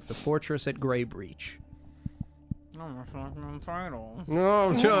tower of the fortress at Greybreach. Oh, that's not my title.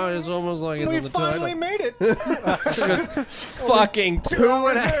 No, it's almost like it's We in the finally title. made it. Fucking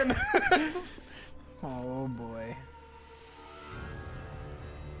 2.5. Oh boy.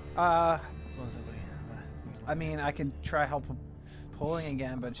 I mean, I could try help pulling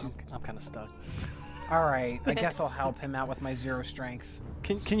again, but she's I'm kind of stuck. all right. I guess I'll help him out with my 0 strength.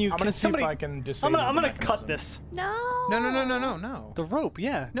 Can you? I'm gonna can see somebody, if I can disable. I'm the gonna cut mechanism. this. No. No. The rope,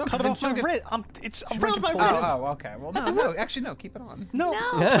 yeah. No, cut 'cause it then off my she'll get- wrist. It's She around can my pull it wrist. Oh, okay. Well, no. Actually, no. Keep it on. No. No.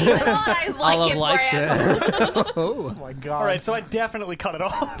 I like Olive it likes forever. it. Oh my god. All right, so I definitely cut it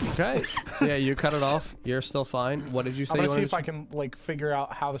off. Okay. So yeah, you cut it off. You're still fine. What did you say? I'm you gonna see wanted if to- I can like figure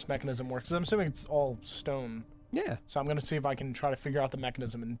out how this mechanism works. 'Cause I'm assuming it's all stone. Yeah. So I'm gonna see if I can try to figure out the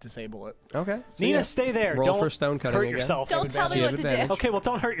mechanism and disable it. Okay. So Nina, yeah. stay there. Roll Don't for stone cutting hurt again. yourself. Don't tell me You what have to do. advantage. Okay, well,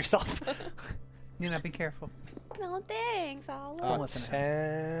 don't hurt yourself. Nina, be careful. No thanks, Olive. Don't listen to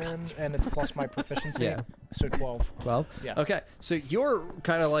him. 10 and it's plus my proficiency. Yeah. So 12. 12? Yeah. Okay, so you're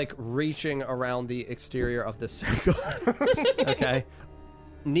kind of like reaching around the exterior of the circle. Okay.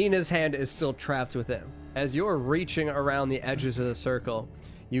 Nina's hand is still trapped within. As you're reaching around the edges of the circle,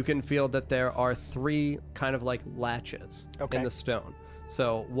 you can feel that there are 3 kind of like latches Okay. in the stone.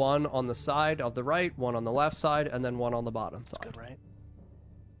 So one on the side of the right, one on the left side, and then one on the bottom side. Good, right?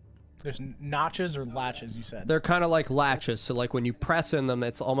 There's notches or latches, you said. They're kind of like latches, so like when you press in them,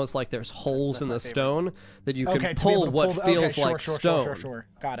 it's almost like there's holes that's in my the favorite. stone that you can okay, to be able pull to what pull the- feels okay, sure, like sure, stone. Sure.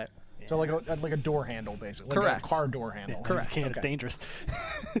 Got it. So like a door handle, basically. Correct. Like a car door handle. Correct. Can't, Okay. It's dangerous.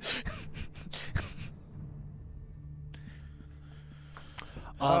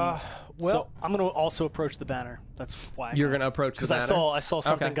 Well, so I'm going to also approach the banner. That's why You're gonna approach the because banner? I saw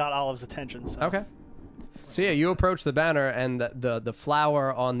something Okay. got Olive's attention. So. Okay. So yeah, you approach the banner, and the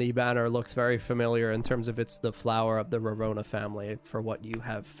flower on the banner looks very familiar in terms of it's the flower of the Rorona family for what you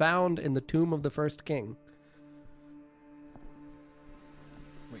have found in the tomb of the first king.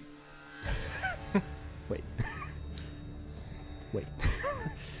 Wait. Wait.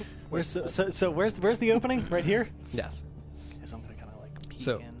 Where's so where's the opening? Right here. Yes. So I'm gonna kind of like peek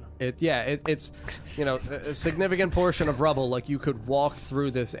So in. it's a significant portion of rubble. Like you could walk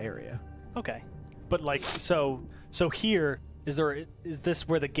through this area. Okay, but like so here is this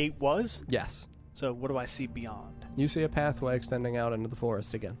where the gate was? Yes. So what do I see beyond? You see a pathway extending out into the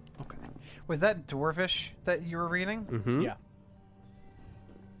forest again. Okay. Was that Dwarvish that you were reading? Mm-hmm. yeah.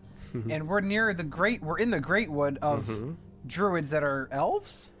 And we're near the great. We're in the Great Wood of Mm-hmm. druids that are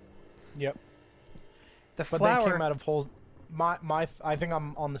elves. Yep. The But flower. they came out of holes. I think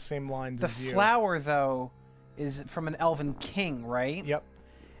I'm on the same lines the as you. flower, though, is from an elven king, right? Yep.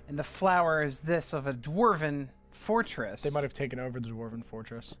 And the flower is this of a dwarven fortress. They might have taken over the Dwarven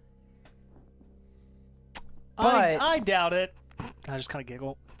Fortress. But- I doubt it. I just kind of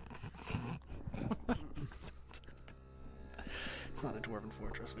giggle. It's not a dwarven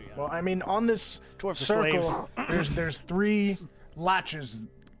fortress. Well, I mean, on this Dwarves are circle, there's 3 latches.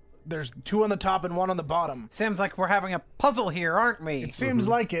 There's 2 on the top and 1 on the bottom. Seems like we're having a puzzle here, aren't we? It seems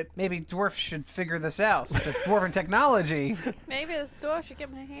like it. Maybe dwarfs should figure this out since it's dwarven technology. Maybe this dwarf should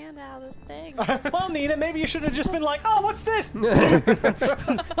get my hand out of this thing. Well, Nina, maybe you should have just been like, "Oh, what's this?"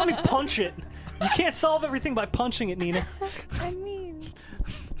 Let me punch it. You can't solve everything by punching it, Nina. I mean,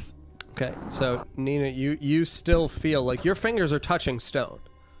 Okay, so Nina, you still feel like your fingers are touching stone.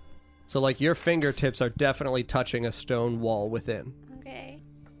 So like your fingertips are definitely touching a stone wall within. okay.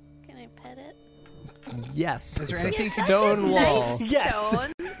 Can I pet it? Yes. Is there it's a anything you can stone Such a wall? Nice Yes.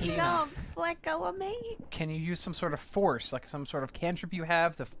 stone. You don't let go of me. Can you use some sort of force, like some sort of cantrip you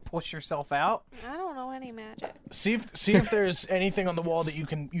have to push yourself out? I don't know any magic. See if there's anything on the wall that you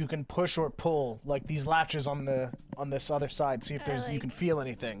can push or pull, like these latches on this other side. See if there's you like- can feel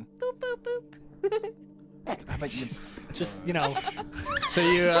anything. Boop boop boop. How about you? Just So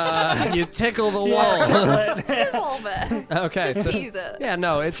you tickle the wall. Just a little bit. Okay. Just so, tease it. yeah,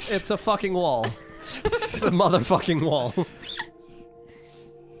 no, it's a fucking wall. It's a motherfucking wall.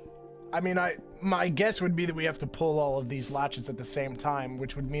 I mean, my guess would be that we have to pull all of these latches at the same time,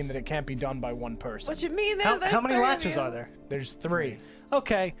 which would mean that it can't be done by one person. What you mean? how There's many 3 of latches you. are there? There's 3.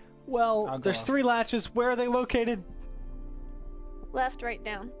 Okay. Well, I'll go there's off. 3 latches. Where are they located? Left, right,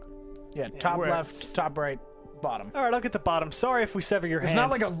 down. Yeah, top where- left, top right, bottom. All right, I'll get the bottom. Sorry if we sever your It's hand. not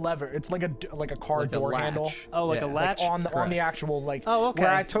like a lever. It's like a car Like a door latch. handle. Oh, like a Yeah. latch? Like on the Correct. actual like. Oh, okay.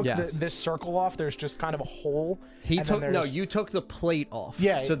 Where I took Yes. this circle off, there's just kind of a hole. He and then took no, there's- you took the plate off.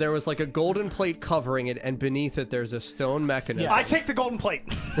 Yeah. So there was like a golden plate covering it, and beneath it there's a stone mechanism. I take the golden plate.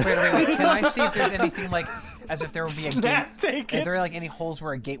 Wait. Can I see if there's anything like, as if there would be a Snap, gate? take Are it. there like any holes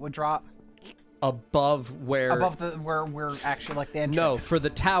where a gate would drop Above where above the where we're actually like the entrance? No, for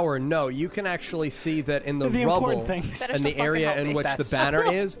the tower, no. You can actually see that in the, The rubble important things. Better and the still fucking area help in me. which That's- the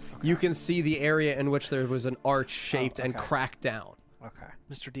banner is, you can see the area in which there was an arch shaped and okay. cracked down. Okay.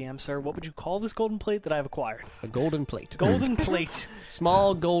 Mr. DM, sir, what would you call this golden plate that I have acquired? A golden plate. Golden plate.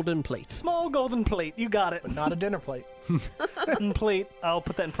 Small golden plate. Small golden plate. You got it. Not a dinner plate. Golden plate. I'll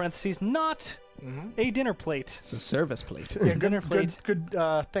put that in parentheses. Not A dinner plate. It's a service plate. Yeah, Dinner plate. Good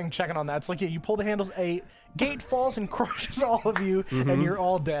thing checking on that. It's like, yeah, you pull the handles, a gate falls and crushes all of you, and you're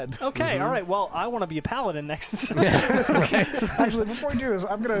all dead. Okay, all right. Well, I want to be a paladin next. Actually, before we do this,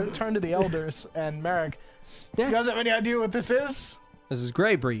 I'm going to turn to the elders and Merrick. Yeah. You guys have any idea what this is? This is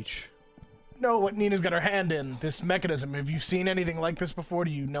Grey Breach. No, what Nina's got her hand in, this mechanism. Have you seen anything like this before?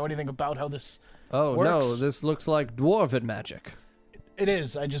 Do you know anything about how this Oh works? no, this looks like dwarven magic. It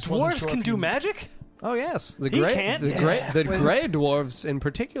is. I just wasn't Dwarves sure can if do you- magic? Oh yes, the He gray, can't. the gray dwarves in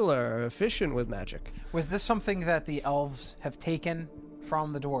particular are efficient with magic. Was this something that the elves have taken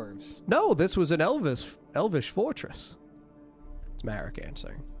from the dwarves? No, this was an elvish fortress. It's Marek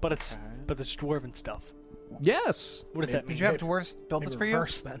answering. But it's dwarven stuff. Yes. What does that Did mean? you have dwarves build Maybe this for you?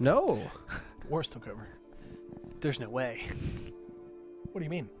 reverse then. No. Dwarves took over. There's no way. What do you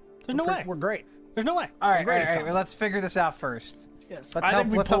mean? There's no way. We're great. There's no way. All right, Great, all right. Tom. Well, let's figure this out first. Yes. Let's I help.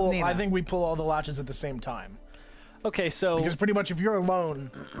 think we Let's help pull. Nina. I think we pull all the latches at the same time. Okay, so Because pretty much if you're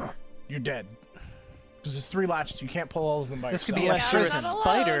alone, you're dead. Because there's 3 latches, you can't pull all of them by This could yourself. be unless a you're a Not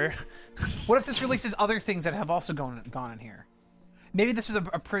spider. What if this releases other things that have also gone in here? Maybe this is a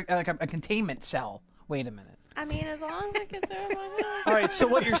containment cell. Wait a minute. I mean, as long as I can serve my hand. All right, so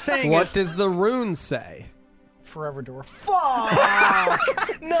what you're saying What is does the rune say? Forever door. Fuck!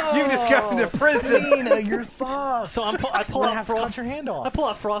 No! You just go into prison. Nina, you're fucked. so I pull We're out gonna have to cut Frost. your hand off. I pull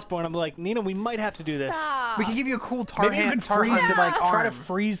out Frostborn. I'm like, Nina, we might have to do this. Stop. We can give you a cool tar Maybe you hand, could tar freeze hand, the like try to arm.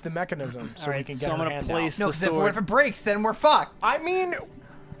 freeze the mechanism so All right, we can so get I'm her gonna hand place No, the because what sword. if it breaks? Then we're fucked. out. I mean,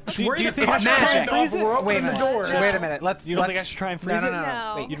 Do you think I I it's should try and magic. freeze it? We're opening Wait a the minute. door. No. Wait a minute. Let's. You don't think I let's- should try and freeze it?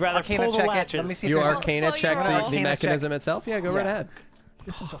 No. Wait, You'd rather Arcana pull the check latches. it. Let me see if You there's. Don't arcana slow check your the, roll. the Arcana mechanism check. itself? Yeah, go right ahead.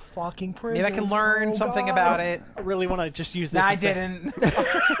 This is a fucking prison. Maybe I can learn Oh, something God. about it. I really want to just use this. Nah, I instead. didn't.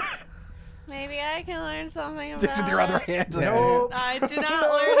 Maybe I can learn something about Just with your other it. hands. No. I do not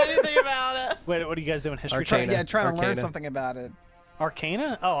learn anything about it. Wait, what are you guys doing? History Arcana. check? Yeah, trying to learn Arcana. something about it.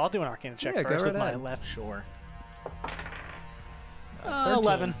 Arcana? Oh, I'll do an Arcana check Yeah, go first right with my ahead. left. Sure.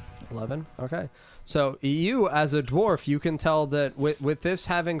 11. 11. Okay. So you, as a dwarf, you can tell that with this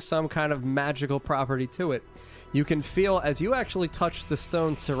having some kind of magical property to it, you can feel as you actually touch the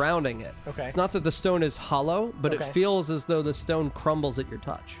stone surrounding it. Okay. It's not that the stone is hollow, but it Okay. feels as though the stone crumbles at your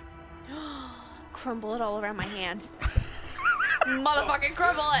touch. Crumble it all around my hand. Motherfucking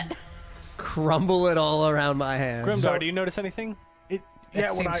crumble it. Crumble it all around my hand. Grimdar, So- do you notice anything?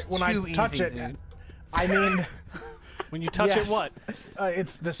 Yeah, when seems I too touch easy, it, dude. I mean, When you touch Yes. it, what?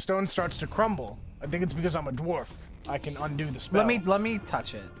 it's the stone starts to crumble. I think it's because I'm a dwarf. I can undo the spell. Let me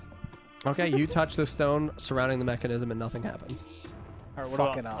touch it. Okay, you touch the stone surrounding the mechanism and nothing happens. All right, what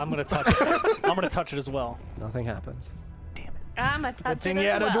Fuck about, it up. I'm gonna touch it. I'm gonna touch it as well. Nothing happens. I'm a touch Good it thing you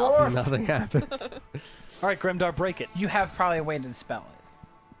as had a well. dwarf. Nothing happens. All right, Grimdar, break it. You have probably a way to dispel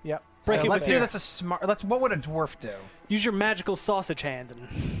it. Yep. Break So it let's with do your- this a smart. Let's. What would a dwarf do? Use your magical sausage hands and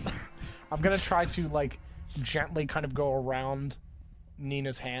I'm gonna try to like gently kind of go around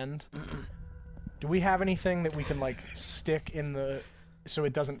Nina's hand. Do we have anything that we can like stick in the so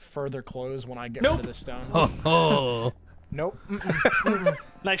it doesn't further close when I get rid Nope. of the stone? Oh. Nope. Mm-mm.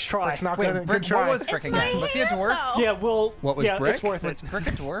 nice try. That's not Wait, good. Brick, Good try. what was Brick It's my again? Was he a hand, dwarf? though. Yeah, well, What was yeah, brick? it's worth Was it. Brick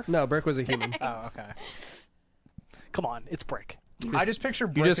a dwarf? No, Brick was a human. Oh, okay. Come on, it's brick. I just picture.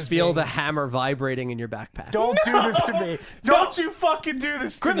 You Brick just as feel being- the hammer vibrating in your backpack. Don't do this to me. Don't you fucking do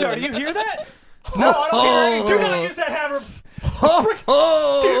this to Grimdar, me. do you hear that? No, I don't hear anything. Do not use that hammer.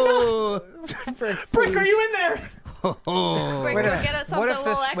 Oh! Brick, are you in there? Brick, Wait a you'll minute. get us something What a if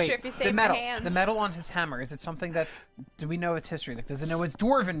little this? extra Wait, if you the save metal. my hand. The metal on his hammer. Is it something that's? Do we know its history? Like, does it know it's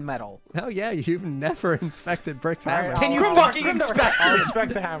dwarven metal? Hell yeah, you've never inspected Brick's All right, hammer. Can you I'll- fucking I'll inspect I'll it?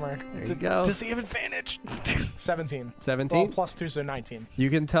 inspect the hammer. There you go. Does he have advantage? 17. 17? Well, plus 2, so 19. You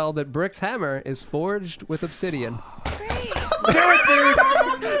can tell that Brick's hammer is forged with obsidian. Great.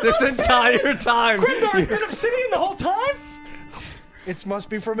 This entire time. Grimdar, been obsidian the whole time? It must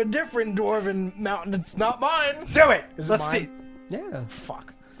be from a different dwarven mountain. It's not mine. Do it. Is it Let's mine? see. Yeah.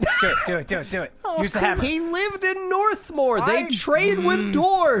 Fuck. Do it. Use the hammer. He lived in Northmore. They I- trade with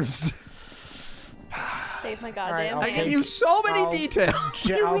dwarves. Save my right, goddamn I'll I hand. give you so many I'll- details.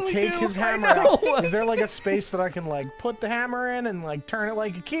 Yeah, You I'll really take do. his I hammer know. out. Is there like a space that I can like put the hammer in and like turn it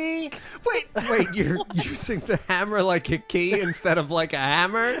like a key? Wait, you're using the hammer like a key instead of like a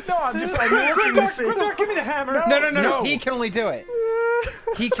hammer? No, I'm just like looking to see. Grimdar, give me the hammer. No. He can only do it.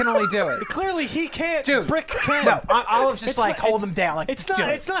 He can only do it. Clearly he can't. Dude, Brick can. No, Olive's just It's like not- hold him down. Like It's do not.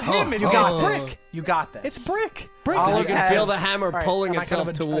 it. It's not him. It's You got Oh. this. brick. You got this. It's brick. Brick. So you Olive can has- feel the hammer All right, pulling and I kind itself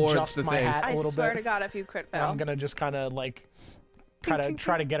of towards adjust the my thing. hat a I little swear bit. to God, if you crit And fail. I'm gonna just kind of like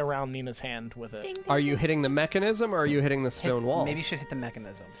try to get around Nina's hand with it. Ding, ding, Are you ding. hitting the mechanism or are you hitting the stone walls? Maybe you should hit the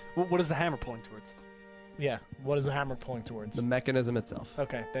mechanism. What is the hammer pointing towards? Yeah. What is the hammer pulling towards? The mechanism itself.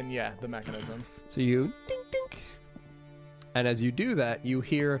 Okay, then yeah, the mechanism. So you ding ding. And as you do that, you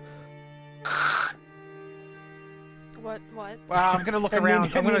hear What? Well, I'm gonna look And around.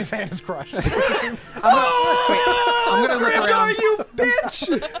 Nina's, I'm gonna, Nina's hand is crushed. I'm gonna look around. you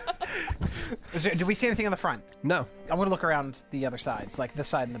bitch! Do we see anything on the front? No. I'm gonna look around the other sides, like this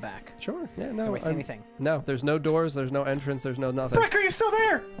side and the back. Sure. Yeah, no. Do I see I'm- anything? No, there's no doors, there's no entrance, there's no nothing. Brick, are you still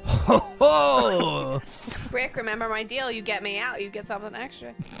there? Oh! Brick, remember my deal. You get me out, you get something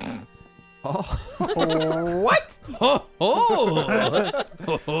extra. Oh! What? Oh!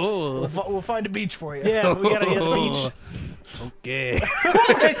 Oh! We'll find a beach for you. Yeah, we gotta get the beach. Okay.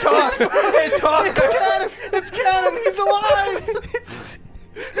 It talks. It talks. It's canon. He's alive.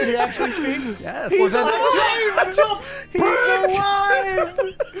 Did he actually speak? Yes. He's alive. He's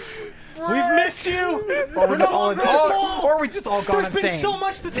alive. We've missed you. Or we're just all, or we just all gone There's been insane. so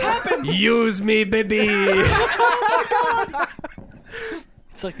much that's happened. Use me, baby.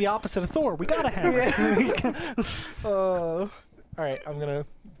 It's like the opposite of Thor. We got a hammer. All right, I'm gonna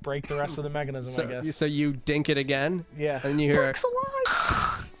break the rest of the mechanism, I guess. So you dink it again, Yeah. and you hear Brick's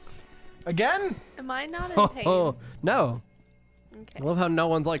alive. Again? Am I not in pain? Oh no! I Okay. love how no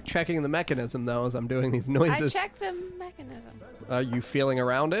one's like checking the mechanism though as I'm doing these I noises. checked the mechanism. Are you feeling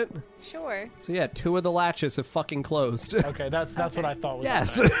around it? Sure. So yeah, 2 of the latches have fucking closed. Okay, that's what I thought was. on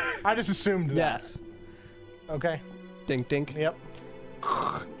Yes. there. I just assumed that. Yes. Okay. Dink dink. Yep.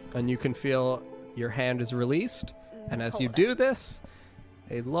 And you can feel your hand is released. And as you Hold do this,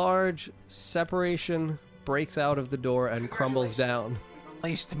 a large separation breaks out of the door and crumbles down.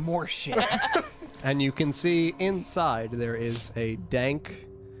 Unleashed more shit. And you can see inside there is a dank,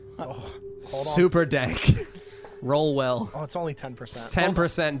 Hold on. super dank. Roll well. Oh, it's only 10%.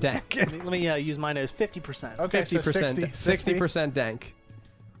 10% dank. Let me use mine as 50%. Okay, so 50%, 60. 60% dank.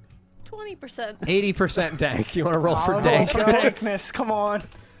 20%. 80% dank. You want to roll for I'll dank? roll For dankness, come on.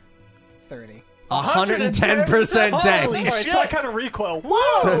 30. 110% dank. All right, so I kind of recoil.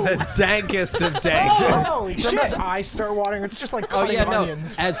 Whoa! So the dankest of dank. Holy shit! His eyes start watering. It's just like Oh cutting yeah, no.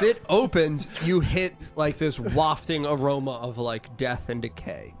 onions. As it opens, you hit like this wafting aroma of like death and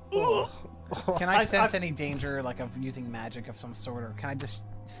decay. Can I sense I've- any danger, like of using magic of some sort, or can I just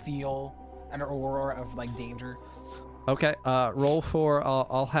feel an aurora of like danger? Okay, roll for.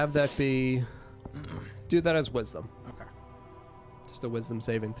 I'll have that be. Do that as wisdom. Okay. Just a wisdom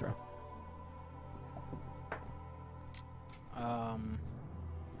saving throw.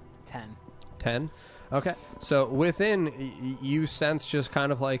 10. 10. Okay, so within you sense just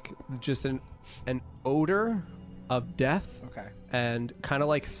kind of like just an odor of death Okay. and kind of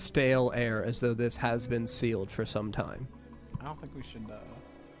like stale air, as though this has been sealed for some time. I don't think we should.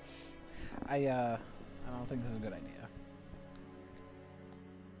 I don't think this is a good idea.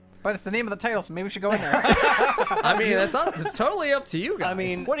 But it's the name of the title, so maybe we should go in there. I mean, it's totally up to you guys. I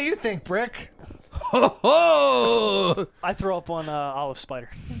mean, What do you think, Brick? ho ho! I throw up on Olive Spider.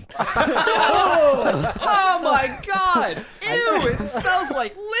 Oh my god! Ew! It smells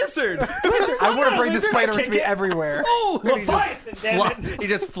like lizard. I want to bring this spider with me everywhere. Oh! Leviathan, damn it. He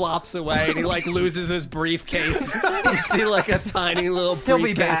just flops away and he like loses his briefcase. You see like a tiny little He'll be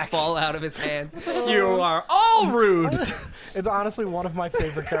briefcase back. fall out of his hand. You are all rude. It's honestly one of my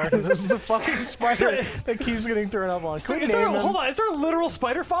favorite characters. This is the fucking spider that keeps getting thrown up on. Can we name him? Hold on, is there a literal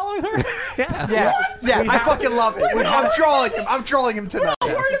spider following her? Yeah. Yeah, I fucking love it. I'm trolling him. I'm trolling him tonight.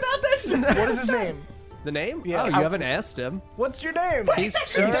 Worried about this? What is his name? The name? Yeah. Oh, you haven't asked him. What's your name? He's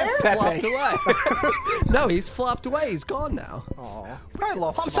flopped away. No, he's flopped away. He's gone now. He's probably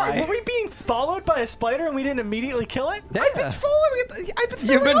lost I'm some sorry, eye. were we being followed by a spider and we didn't immediately kill it? Yeah. Following it. I've been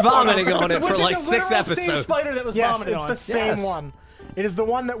You've been throwing up on vomiting him. on it Was for it like the 6 literal same episodes. spider that was Yes, vomited it's on? the same Yes. one. It is the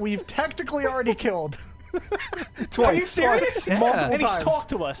one that we've technically already killed. Are you serious? Yeah. Multiple And he's times. talked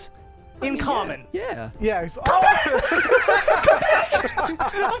to us. In common. Yeah. Yeah.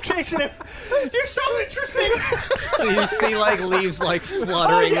 I'm chasing him. You're so interesting. So you see like leaves like Oh,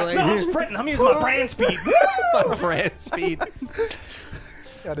 fluttering yeah. like No, I'm sprinting. I'm using my brand speed. brand speed.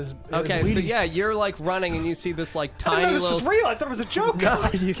 That is, Okay, so yeah, you're like running and you see this like I didn't tiny know this little. was real. I thought it was a joke. No,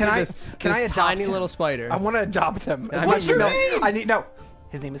 you see I- this, can this I adopt tiny him? little spider. I want to adopt him. I What's your no, name? I need no.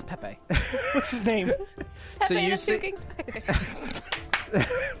 His name is Pepe. What's his name? So Pepe you the see- Talking Spider.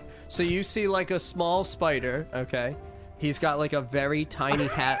 So you see like a small spider. Okay, he's got like a very tiny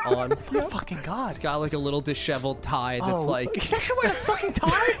hat on. Oh, fucking God. He's got like a little disheveled tie that's like. He's actually wearing a fucking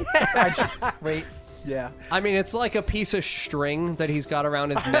tie? Wait. Yeah. I mean, it's like a piece of string that he's got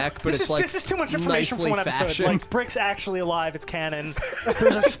around his neck, but it's like this is too much information for nicely one episode. fashioned. Like, Brick's actually alive. It's canon.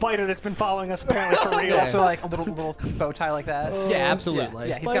 There's a spider that's been following us apparently for real. Yeah. Also, like a little bow tie like that. Yeah, absolutely.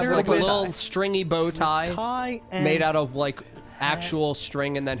 Yeah, he's got It's Spider like a with little tie. stringy bow tie Tie and made out of like actual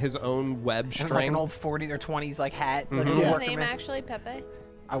string and then his own web And like string. an old 40s or 20s like hat. Like, Is little his worker name man. actually Pepe?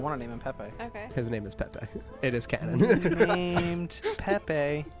 I want to name him Pepe. Okay. His name is Pepe. It is canon. named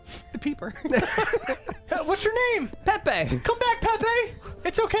Pepe. The peeper. What's your name? Pepe. Come back, Pepe.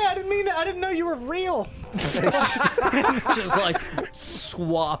 It's okay. I didn't know you were real. Just like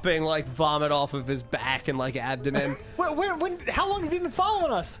swapping like vomit off of his back and like abdomen. How long have you been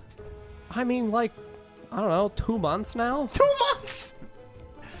following us? I mean, like, I don't know, 2 months now? 2 months.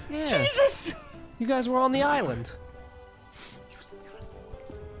 Yeah. Jesus. You guys were on the island.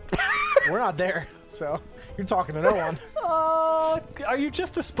 We're not there, so you're talking to no one. Are you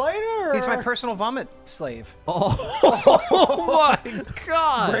just a spider? Or? He's my personal vomit slave. Oh, my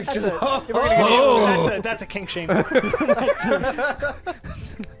God. That's a kink shame.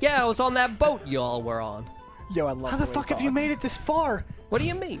 Yeah, I was on that boat y'all were on. Yo, I love How the fuck have you made it this far? What do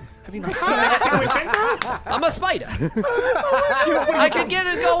you mean? Have you not seen everything we've been through? I'm a spider. I can get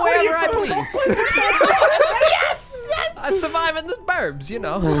and go wherever I please. I survive in the burbs, you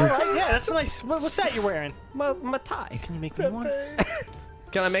know. All right, yeah, that's nice. What's that you're wearing? My tie. Can you make me one?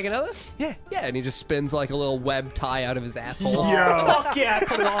 Can I make another? Yeah. Yeah, and he just spins like a little web tie out of his asshole. Fuck yeah,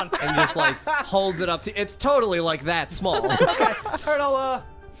 put it on. And just like holds it up to. It's totally like that small. All right,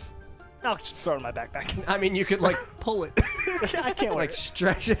 I'll just throw it in my backpack. I mean, you could like pull it, I can't like wait.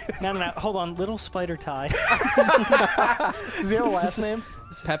 stretch it. No. Hold on, little spider tie. Is he have a last name?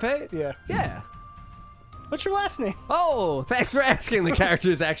 Pepe? Yeah. Yeah. What's your last name? Oh, thanks for asking. The character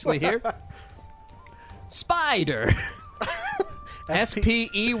is actually here. Spider.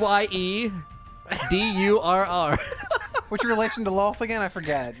 SPEYEDURR. What's your relation to Lolth again? I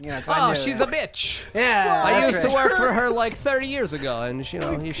forget. You know, 'cause I Oh, knew she's that. a bitch. Yeah. I that's used to right. work for her like 30 years ago, and she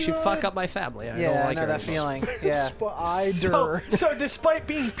fuck up my family. I Yeah, don't I like know her that anymore. feeling. Yeah. Spider. So despite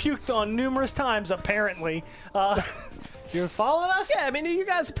being puked on numerous times, apparently, you're following us? Yeah, I mean, you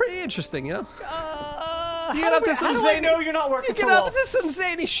guys are pretty interesting, you know. How get up do to some how do I zany- know you're not working You for get up Wolf? to some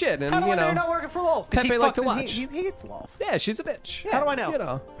zany shit, and How do you I know you're know, not working for Wolf? Pepe He like to fucks and watch. He hates Lolth. Yeah, she's a bitch. How do I know? You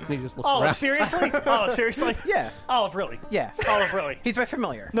know, and he just looks Olive, around. seriously? Olive, seriously? Yeah. Olive, really? Yeah. Olive, really? He's my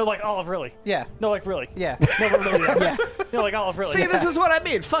familiar. No, like Olive, really? Yeah. No, like really? Yeah. No, but really? Yeah. No, like Olive, really? See, this is what I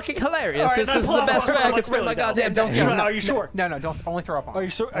mean. Fucking hilarious. All right, This now is pull the up, best pull up, way I let's could spend my really go. goddamn Don't- day. Sure, are you sure? No, don't only throw up on him. Are you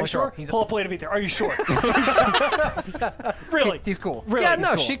sure? Are you Only throw sure? up. He's Pull up Blade of Ether. Are you sure? Really? He's cool. Really? Yeah,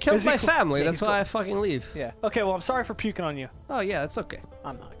 no, cool. she killed Is he my cool? family. Yeah, That's he's why cool. I fucking leave. Yeah. Okay, well, I'm sorry for puking on you. Oh yeah, it's okay.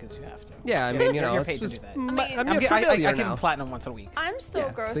 I'm not because you have to. Yeah, I mean, you know, You're it's paid to just do that. I'm mean, your I familiar give him now. platinum once a week. I'm still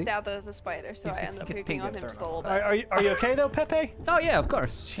Yeah, grossed see? out that it's a spider, so I He's- end up he gets puking paid on to him throw just a it little Are bit. you okay, though, Pepe? Oh yeah, of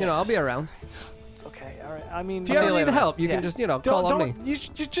course. You know, I'll be around. Okay, all right. I mean, If you see ever you need later, help, you man. can Yeah. just call on me. You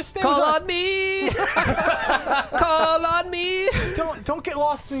just stay Call with us. on me. Call on me. Don't get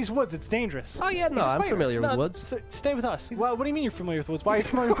lost in these woods. It's dangerous. Oh yeah, no, a I'm spider. familiar with No, woods. stay with us. Well, what do you mean you're familiar with woods? Why are you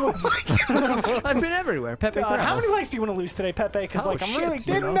familiar with woods? I've been everywhere. Pepe How travel. many legs do you want to lose today, Pepe? Because Oh, like I shit, really you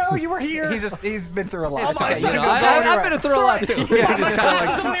didn't know. know you were here. He's been through a lot. It's okay, It's you okay. know, I've been through a lot too. Yeah, He just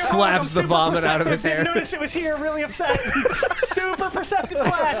kind of like flaps the vomit out of his Didn't hair. notice it was here. Really upset. Super perceptive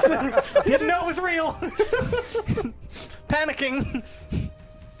class. Didn't know it was real. Panicking.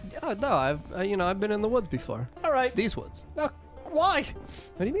 Oh no, I've been in the woods before. All right. These woods. Why?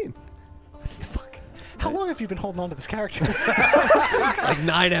 What do you mean? Fuck. How long have you been holding on to this character? Like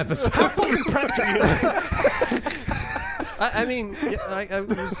 9 episodes. Fucking prepped are you? I mean,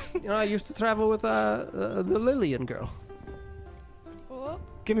 yeah, I used to travel with the Lillian girl. Whoop.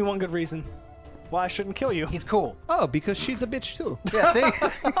 Give me one good reason why I shouldn't kill you. He's cool. Oh, because she's a bitch too. Yeah, see?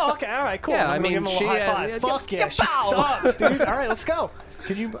 Oh, okay, all right, cool. Yeah, I'm I gonna mean, give him a little she, high five. yeah, Fuck yeah, yeah, she pow. sucks, dude. All right, let's go.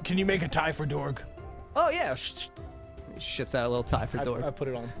 Can you make a tie for Dorg? Oh yeah. Shits out a little tie for I Dorg. put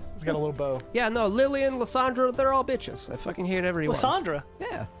it on. It's got a little bow. Yeah, no, Lillian, Lysandra, they're all bitches. I fucking hate everyone. Lysandra,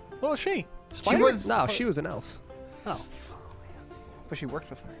 Yeah. what was she? She Spider? was. No, she was an elf. Oh, But she worked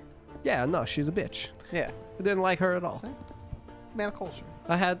with her. Yeah, no, she's a bitch. Yeah. I didn't like her at all. Man of culture.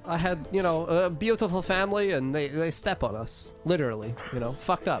 I had, a beautiful family, and they step on us, literally.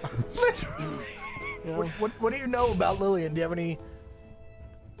 Fucked up. What do you know about Lillian? Do you have any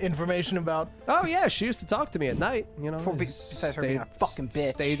information about? Oh yeah, she used to talk to me at night. Besides her being a fucking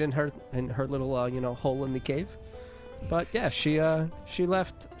bitch. Stayed in her little hole in the cave. But yeah, she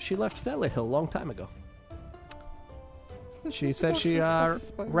left Thelihill a long time ago. She said she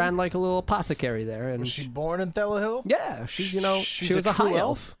ran like a little apothecary there, and Was she born in Thelahill? yeah, she's She's she was a a high true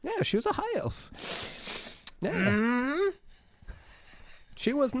elf. Yeah, she was a high elf. Yeah,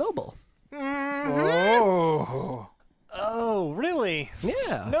 she was noble. Oh. Oh, really?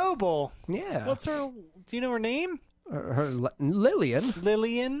 Yeah, Noble. yeah. What's her? Do you know her name? Lillian.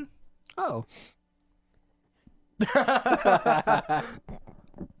 Lillian. Oh.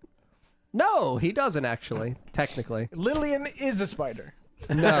 No, he doesn't actually. Technically, Lillian is a spider.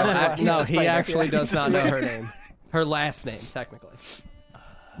 no, He's no. a He spider. actually Yeah, does he's a not know spider. her name. Her last name, technically.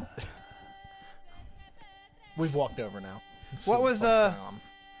 We've walked over now. What was, What's going on.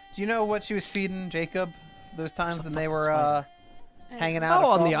 Do you know what she was feeding Jacob those times when they were hanging out?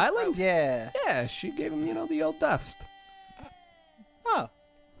 Oh, at on the Fall? island? Yeah. Yeah, she gave him, the old dust. Oh,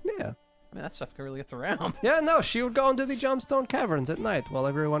 Yeah. man, that stuff really gets around. Yeah, no, she would go into the Gemstone Caverns at night while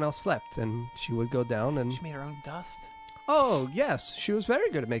everyone else slept, and she would go down and... She made her own dust. Oh, yes, she was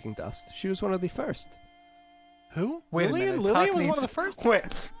very good at making dust. She was one of the first. Who? Wait a Lillian. minute, Lillian Tuck was one needs- of the first.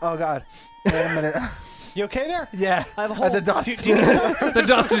 Wait. Oh God. Wait a minute. You okay there? Yeah. I have a hole. The dust. Do you need some? The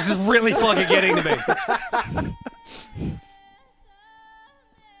dust is just really fucking getting to me.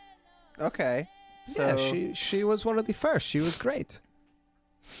 Okay. So Yeah, she was one of the first. She was great.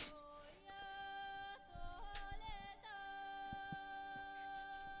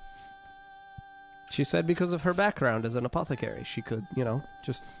 She said because of her background as an apothecary, she could,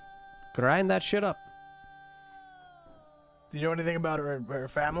 just grind that shit up. Do you know anything about her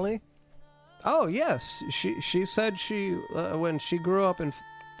family? Oh yes, she said when she grew up in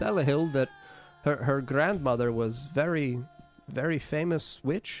Thelahill that her grandmother was very, very famous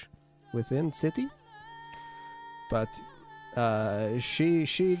witch within city, but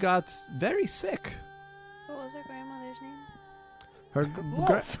she got very sick. What was her grandmother's name? Her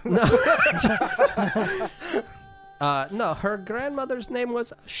no, her grandmother's name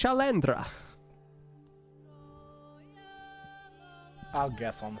was Shalendra. I'll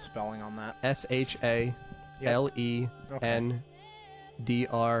guess on the spelling on that. SHALENDRA.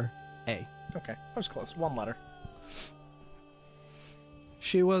 Okay, I was close. One letter.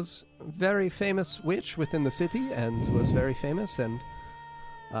 She was very famous witch within the city and was very famous, and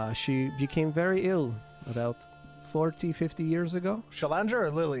she became very ill about 40, 50 years ago. Shalandra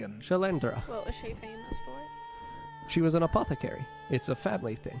or Lillian? Shalendra. What was she famous for? She was an apothecary. It's a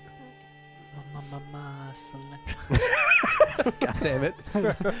family thing. God damn it.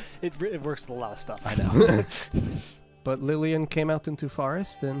 It works with a lot of stuff. I know. But Lillian came out into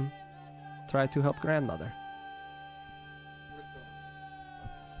forest and tried to help grandmother.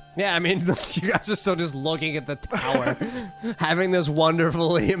 Yeah, I mean, you guys are still just looking at the tower, having this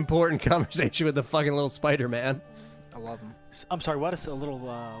wonderfully important conversation with the fucking little Spider-Man. I love him. I'm sorry. What is a little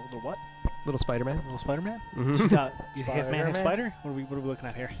what? Little Spider-Man? Little Spider-Man? Mhm. So you got you half man, half Spider-Man? spider? What are we looking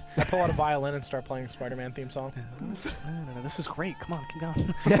at here? I pull out a violin and start playing a Spider-Man theme song. No, this is great. Come on, keep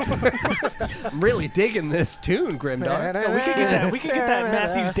going. I'm really digging this tune, Grimdark. Oh, we could get that. We could get that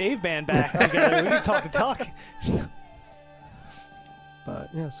Matthews Dave band back together. We could talk the talk. But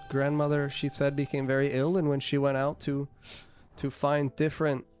yes, grandmother, she said, became very ill, and when she went out to find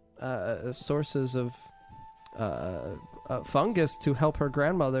different sources of fungus to help her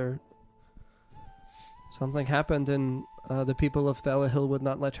grandmother, something happened, and the people of Thelahill would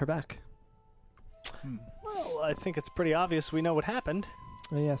not let her back. Well, I think it's pretty obvious. We know what happened.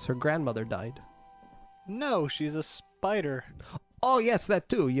 Yes, her grandmother died. No, she's a spider. Oh yes, that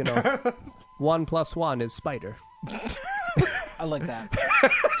too. 1 + 1 is spider. I like that.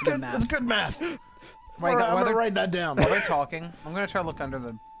 It's good That's math. good math. Right, I'm while gonna they're, write that down. while they're talking, I'm gonna try to look under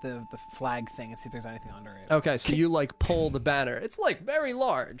the flag thing and see if there's anything under it. Okay, so you pull the banner. It's very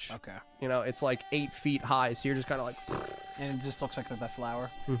large. Okay. It's 8 feet high, so you're just kind of And it just looks like that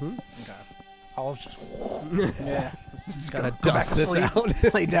flower. mm-hmm. Okay. I'll just. Yeah. Just gotta go back dust to this sleep.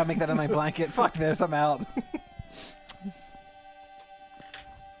 out. Lay down, make that in my blanket. Fuck this, I'm out.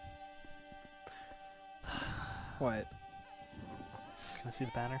 What? Can I see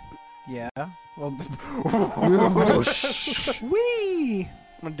the banner? Yeah. Well. Whee!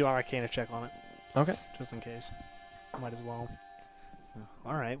 I'm gonna do an Arcana check on it, Okay. just in case. Might as well.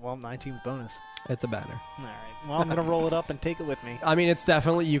 All right. Well, 19 bonus. It's a banner. All right. Well, I'm gonna roll it up and take it with me. I mean, it's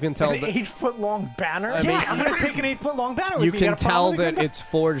definitely, you can tell An that 8-foot-long banner? I mean, Yeah, I'm gonna take an 8-foot-long banner with you me. can got a problem tell with it, that Grimdark? it's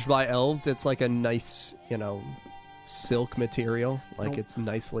forged by elves. It's like a nice, silk material. Like Nope. it's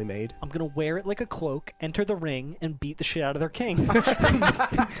nicely made. I'm gonna wear it like a cloak, enter the ring, and beat the shit out of their king.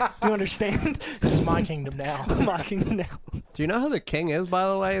 You understand? This is my kingdom now. Mocking them now. Do you know who the king is, by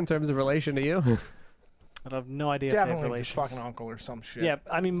the way, in terms of relation to you? I have no idea if they have Definitely his relation. fucking uncle or some shit. Yeah,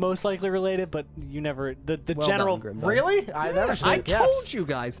 I mean, most likely related, but you never. The Well general. done, Grimdark. Really? I never I said yes. told you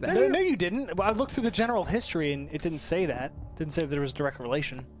guys that. No, you didn't. I looked through the general history and it didn't say that. It didn't say there was direct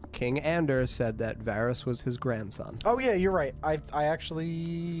relation. King Anders said that Varys was his grandson. Oh yeah, you're right. I actually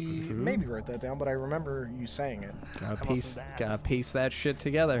maybe wrote that down, but I remember you saying it. Gotta piece that shit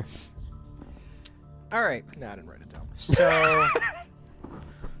together. All right. No, I didn't write it down. So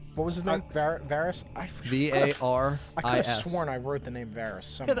What was his name? Varys? I could have V-A-R-I-S. sworn I wrote the name Varys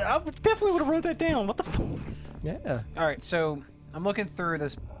Yeah, somewhere. I definitely would have wrote that down. What the fuck? Yeah. all right. So I'm looking through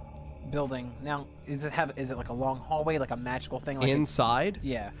this building now. Is it like a long hallway, like a magical thing? Like Inside?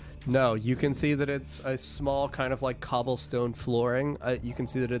 yeah. No, you can see that it's a small kind of like cobblestone flooring. You can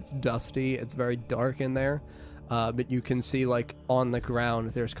see that it's dusty. It's very dark in there. But you can see like on the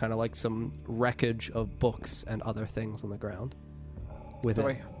ground, there's kind of like some wreckage of books and other things on the ground. Within.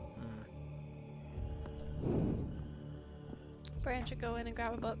 Sorry. Bran should go in and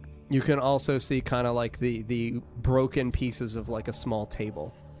grab a book. You can also see kind of like the broken pieces of like a small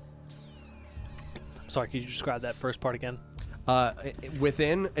table. Sorry, could you describe that first part again?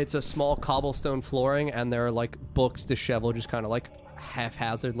 Within, it's a small cobblestone flooring, and there are like books disheveled, just kind of like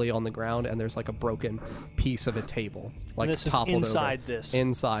haphazardly on the ground, and there's like a broken piece of a table, like And this is toppled inside over. this?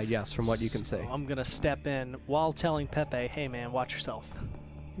 Inside, yes, from what you can see. I'm gonna step in while telling Pepe, "Hey man, watch yourself."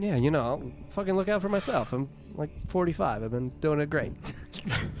 Yeah, you know, I'll fucking look out for myself. I'm like 45. I've been doing it great.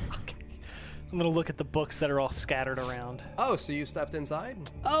 I'm gonna look at the books that are all scattered around. Oh, so you stepped inside?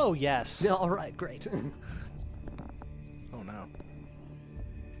 Oh yes. All right, great. Oh no.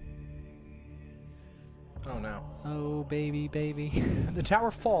 Oh no. Oh baby, baby. The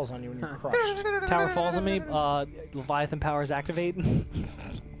tower falls on you when you're crushed. Tower falls on me. Leviathan powers activate. With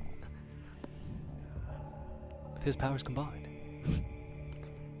his powers combined.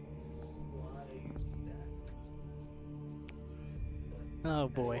 Oh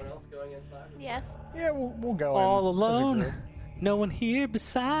boy. Anyone else going inside? Yes. Yeah, we'll go All in as a alone. group. No one here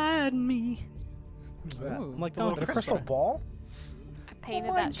beside me. Who's that? Ooh, I'm like The the little little crystal ball? I painted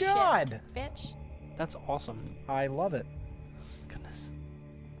Oh my that God. shit, bitch. That's awesome. I love it. Goodness.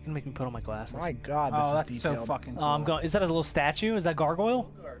 You're gonna make me put on my glasses. My God, this Oh, is that's so detailed. fucking cool. I'm going. Is that a little statue? Is that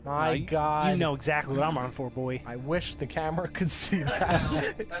gargoyle? My you- God. You know exactly what I'm running for, boy. I wish the camera could see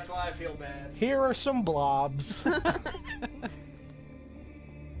that. That's why I feel bad. Here are some blobs. Oh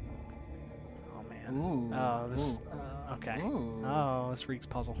man. Ooh. Oh, this. Okay. Ooh. Oh, this reeks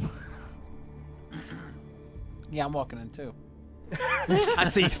puzzle. Yeah, I'm walking in too. I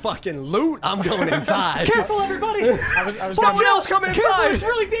see fucking loot. I'm going inside. Careful, everybody! I was Someone gonna- else come Careful, inside. it's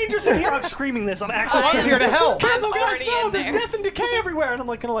really dangerous in here. I'm screaming this. I'm actually I'm screaming here to this. help. Careful, guys! already No, in there's there. death and decay everywhere, and I'm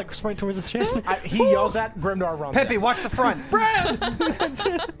like gonna like sprint towards the shit. He yells at Grimdar, runs Pepe, in. watch the front.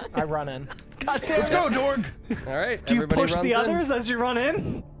 I run in. Let's go, Jorg. All right. Do you everybody push runs the in. others as you run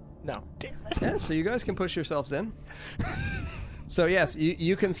in? No. Yeah, so you guys can push yourselves in. So yes,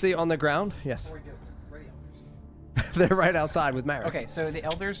 you can see on the ground. Yes, they're right outside with Mary. Okay, so the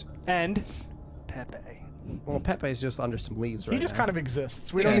elders. And Pepe. Well, Pepe's just under some leaves right He just now. kind of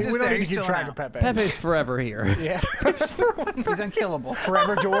exists. We Yeah, don't, he's we just don't there. need to He's keep chilling track of out. Pepe. Pepe's forever here. Yeah. He's unkillable.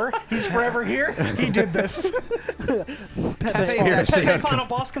 Forever Jor. He's forever here. He did this. Pepe's here to see Pepe, it. final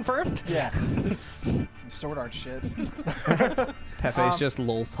boss confirmed? Yeah. some sword art shit. Pepe's just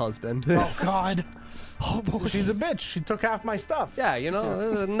Lol's husband. Oh, God. Oh, boy. She's a bitch. She took half my stuff. Yeah, you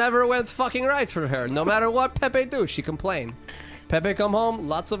know, it never went fucking right for her. No matter what Pepe do, she complain. Pepe come home,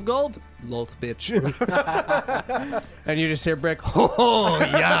 lots of gold, Loth bitch. And you just hear Brick, oh,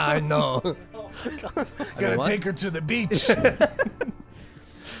 yeah, I know. Gotta what? take her to the beach.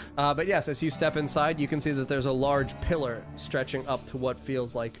 But yes, as you step inside, you can see that there's a large pillar stretching up to what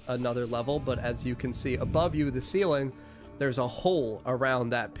feels like another level. But as you can see above you, the ceiling, there's a hole around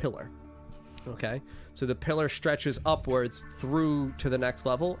that pillar. Okay? So the pillar stretches upwards through to the next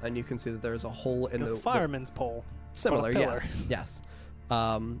level, and you can see that there's a hole in The fireman's pole. Similar, but a pillar. yes.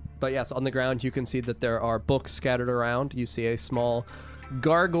 But yes, on the ground, you can see that there are books scattered around. You see a small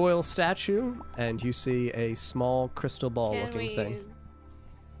gargoyle statue, and you see a small crystal ball Can looking we, thing.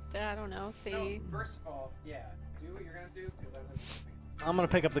 I don't know, see. First of all, yeah, do what you're gonna do because I'm gonna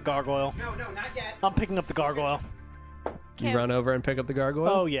pick up the gargoyle. No, not yet. I'm picking up the gargoyle. You Can- run over and pick up the gargoyle?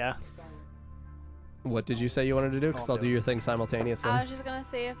 Oh, yeah. What did you say you wanted to do? Because I'll do your thing simultaneously. I was just gonna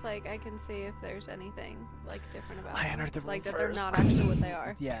see if, like, I can see if there's anything, like, different about I them. entered the room Like, that first. they're not actually what they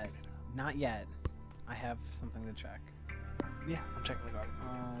are. Yet, not yet. I have something to check. Yeah, I'm checking the gargoyle.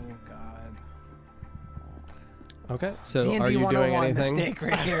 Oh God. Okay, so D&D are you doing 101 anything? mistake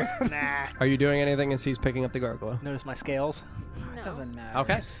right here. Nah. Are you doing anything as he's picking up the gargoyle? Notice my scales. No. Doesn't matter.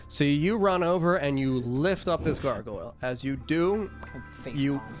 Okay, so you run over and you lift up this gargoyle. As you do, Face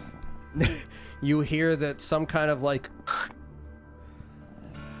You- palm. you hear that some kind of like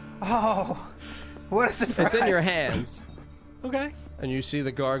Oh, what a surprise! it's in your hands, Okay. and you see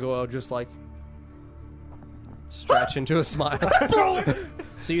the gargoyle just like stretch into a smile.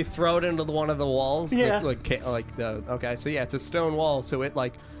 So you throw it into one of the walls. Yeah. Okay. So yeah, it's a stone wall. So it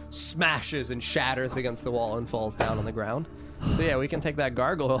like smashes and shatters against the wall and falls down on the ground. So yeah, we can take that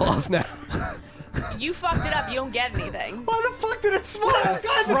gargoyle off now. You fucked it up. You don't get anything. Why the fuck did it smile? God,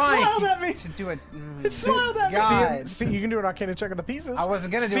 it Right. smiled at me. To do it. It smiled at me. God. See, you can do an Arcana check on the pieces. I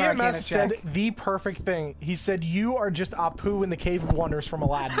wasn't gonna do an Arcana CMS said check. the perfect thing. He said, you are just Apu in the Cave of Wonders from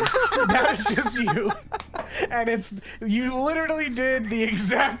Aladdin. That is just you. And you literally did the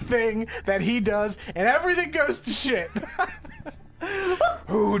exact thing that he does, and everything goes to shit.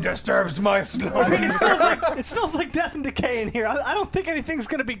 Who disturbs my I slumber? mean, it smells like death and decay in here. I don't think anything's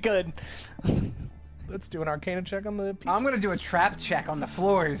gonna be good. Let's do an Arcana check on the pieces. I'm gonna do a trap check on the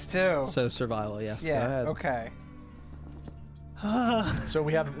floors too. So survival, yes. Go Yeah. ahead. Okay. So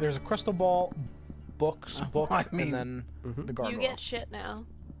there's a crystal ball, book, I mean- and then the gargoyle. You get shit now.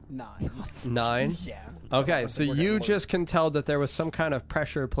 9. 9. Yeah. Okay, so we're gonna you look. just can tell that there was some kind of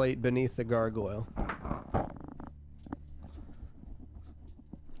pressure plate beneath the gargoyle.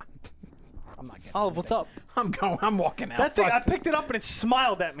 I'm not getting. Olive, what's up? I'm walking out. That thing, Fuck. I picked it up and it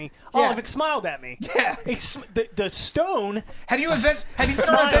smiled at me. Yeah. Olive, it smiled at me. Yeah. The stone. Have you been on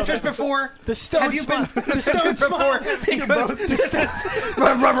Smiled adventures at me. before? The stone. Have you been smiled- on the stone adventures before? smiled. Because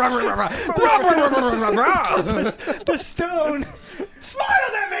The stone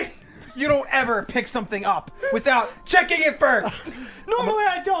smiled at me. you don't ever pick something up without checking it first. Normally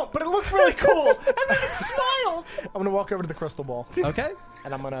I don't, but it looked really cool. And then it smiled. I'm gonna walk over to the crystal ball, Okay.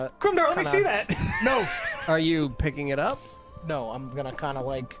 and I'm gonna. Grimdar, let me Kinda- see that. No, Are you picking it up? no, I'm gonna kind of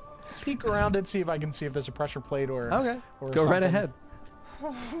like peek around it, see if I can see if there's a pressure plate or. Okay. or Go right something. ahead.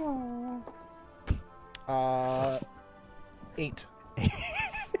 8.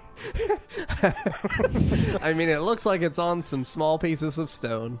 I mean, it looks like it's on some small pieces of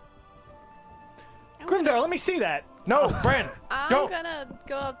stone. Grimdar, let me see that. No, Brandon, I'm don't. gonna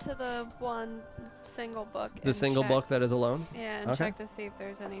go up to the one single book. The and single check. book that is alone? Yeah, and Okay. check to see if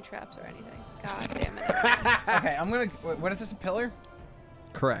there's any traps or anything. God damn it. Okay, I'm gonna. What is this? A pillar?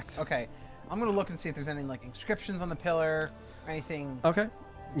 Correct. Okay, I'm gonna look and see if there's any like inscriptions on the pillar, or anything. Okay.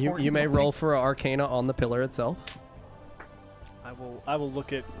 You Important may looking. roll for Arcana on the pillar itself. I will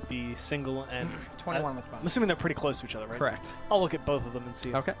look at the single and 21 with I'm bonus. assuming they're pretty close to each other, right? Correct. I'll look at both of them and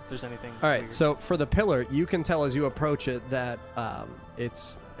see Okay. if there's anything. All right, weird. so for the pillar, you can tell as you approach it that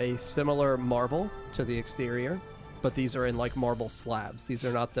it's a similar marble to the exterior, but these are in like marble slabs. These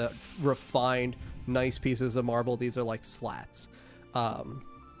are not the refined, nice pieces of marble. These are like slats.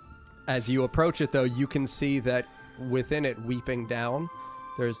 As you approach it, though, you can see that within it, weeping down,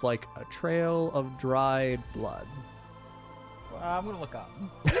 there's like a trail of dried blood. I'm gonna look up.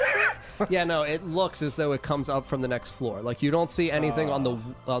 Yeah, no, it looks as though it comes up from the next floor. Like you don't see anything on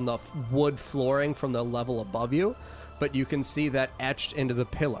the wood flooring from the level above you, but you can see that etched into the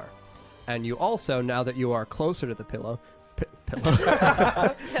pillar. And you also, now that you are closer to the pillow,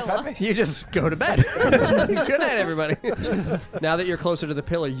 Pillow. you just go to bed. Good night, everybody. Now that you're closer to the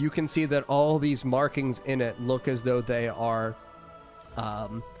pillar, you can see that all these markings in it look as though they are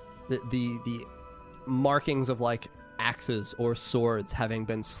the markings of like axes or swords having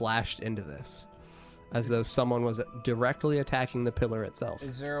been slashed into this, as though someone was directly attacking the pillar itself.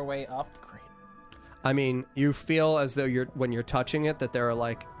 Is there a way up? Great. I mean, you feel as though when you're touching it that there are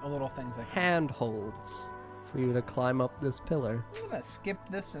like The little things like. handholds for you to climb up this pillar. I'm gonna skip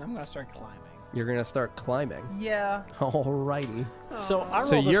this and I'm gonna start climbing. You're gonna start climbing. Yeah. Alrighty. So I rolled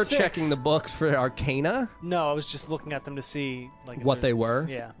So a you're 6. checking the books for Arcana? No, I was just looking at them to see like if What there- they were?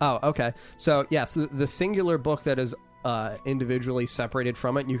 Yeah. Oh, okay. So, yes, the singular book that is individually separated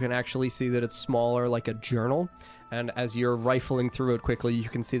from it, you can actually see that it's smaller, like a journal. And as you're rifling through it quickly, you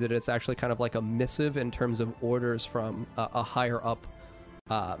can see that it's actually kind of like a missive in terms of orders from a higher up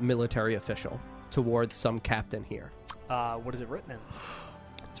military official towards some captain here. What is it written in?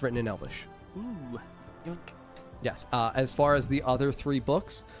 It's written in Elvish. Ooh. Yoink. Yes. As far as the other 3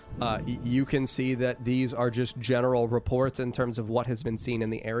 books, you can see that these are just general reports in terms of what has been seen in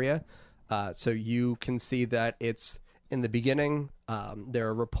the area. So you can see that it's in the beginning. There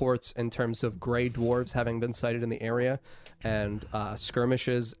are reports in terms of gray dwarves having been sighted in the area, and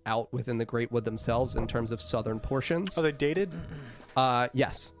skirmishes out within the Great Wood themselves in terms of southern portions. Are they dated?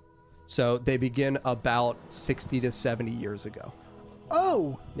 Yes. So they begin about 60 to 70 years ago.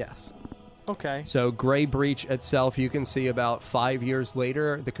 Oh, Yes. okay. So Grey Breach itself, you can see about 5 years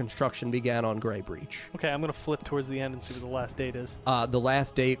later, the construction began on Grey Breach. Okay, I'm going to flip towards the end and see what the last date is. The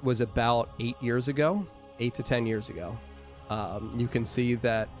last date was about 8 years ago, 8 to 10 years ago. You can see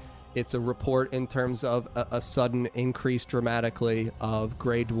that it's a report in terms of a sudden increase dramatically of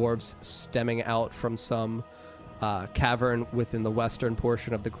gray dwarves stemming out from some cavern within the western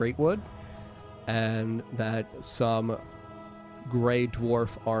portion of the Great Wood, and that some gray dwarf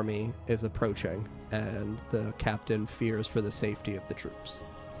army is approaching, and the captain fears for the safety of the troops.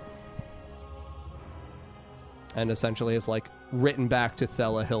 And essentially is like written back to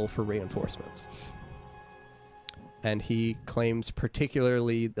Thela Hill for reinforcements. And he claims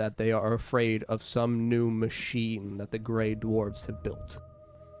particularly that they are afraid of some new machine that the gray dwarves have built.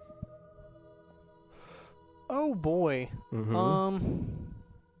 Oh boy.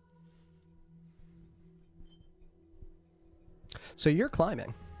 So you're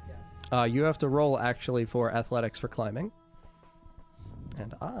climbing. Yes. You have to roll actually for athletics for climbing.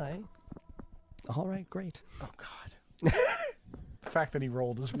 And all right, great. Oh God. The fact that he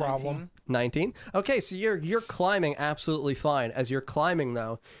rolled is a problem. 19. Okay, so you're climbing absolutely fine. As you're climbing,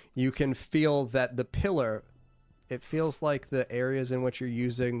 though, you can feel that the pillar, it feels like the areas in which you're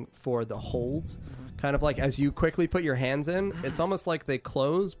using for the holds, kind of like as you quickly put your hands in, it's almost like they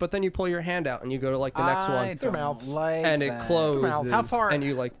close, but then you pull your hand out and you go to like the next one, Don't mouths. like and it that. closes. How far? And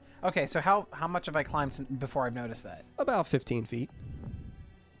you like Okay, so how much have I climbed before I've noticed that? about 15 feet.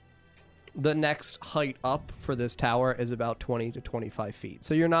 The next height up for this tower is about 20 to 25 feet.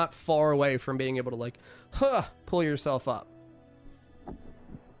 So you're not far away from being able to like, pull yourself up.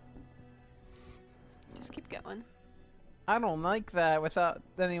 Just keep going. I don't like that without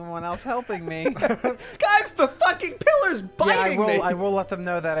anyone else helping me. Guys, the fucking pillar's biting yeah, me! I will let them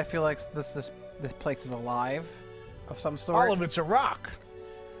know that I feel like this place is alive of some sort. All of it's a rock.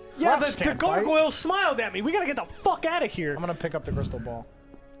 Yeah, Rocks the can't bite. gargoyle smiled at me. We gotta get the fuck out of here. I'm gonna pick up the crystal ball.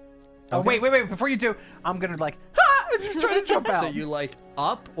 Oh, wait. Before you do, I'm going to like, and just try to jump out. So you like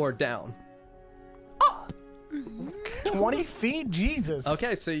up or down? 20 feet? Jesus.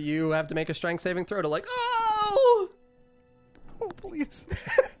 Okay, so you have to make a strength saving throw to like, oh! Oh, please.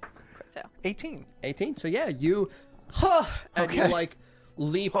 Fail. 18. 18. So yeah, you, and you like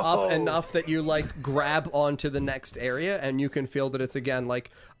leap up enough that you like grab onto the next area, and you can feel that it's again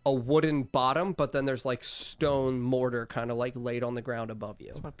like a wooden bottom, but then there's like stone mortar kind of like laid on the ground above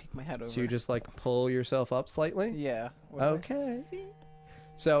you. I'm going to peek my head over. So you just like pull yourself up slightly? Yeah. What do I Okay. see?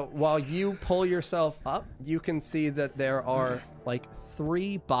 So while you pull yourself up, you can see that there are like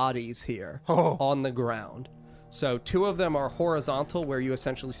 3 bodies here on the ground. So 2 of them are horizontal, where you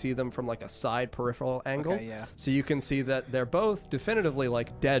essentially see them from like a side peripheral angle. Okay, yeah. So you can see that they're both definitively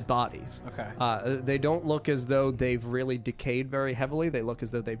like dead bodies. Okay. They don't look as though they've really decayed very heavily. They look as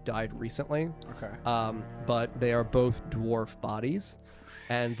though they've died recently. Okay. But they are both dwarf bodies.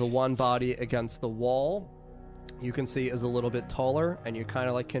 And the one body against the wall, you can see is a little bit taller, and you kind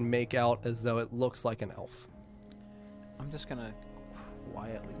of like can make out as though it looks like an elf. I'm just going to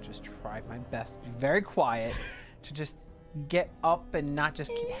quietly just try my best to be very quiet to just get up and not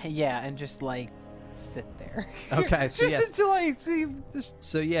just and just like sit there. Okay, so just yes. until I see this.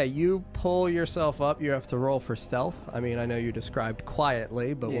 So yeah, you pull yourself up. You have to roll for stealth. I mean, I know you described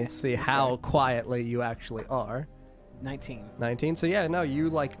quietly, but Yeah, we'll see how quietly you actually are. 19. 19. So yeah, no, you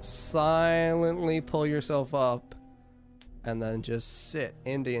like silently pull yourself up and then just sit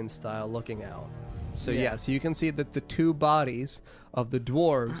Indian style looking out. So Yeah. yes, you can see that the 2 bodies of the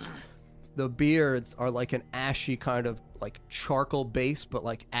dwarves, the beards are like an ashy kind of like charcoal base, but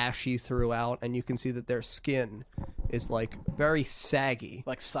like ashy throughout, and you can see that their skin is like very saggy.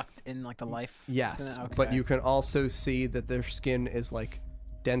 Like sucked in like the life. Yes, Okay. but you can also see that their skin is like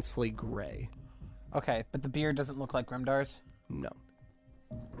densely gray. Okay, but the beard doesn't look like Grimdar's. No.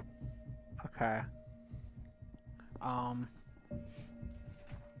 Okay. I'm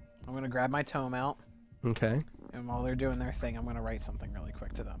gonna grab my tome out, Okay. and while they're doing their thing, I'm gonna write something really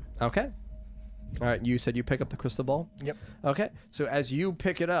quick to them. Okay. All right, you said you pick up the crystal ball? Yep. Okay, so as you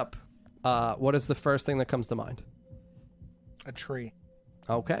pick it up, what is the first thing that comes to mind? A tree.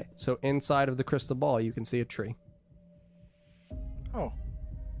 Okay, so inside of the crystal ball, you can see a tree. Oh.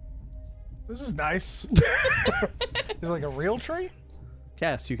 This is nice. Is it like a real tree?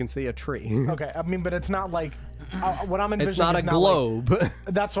 Yes, you can see a tree. Okay, I mean, but it's not like what I'm envisioning. It's not a is globe. Like,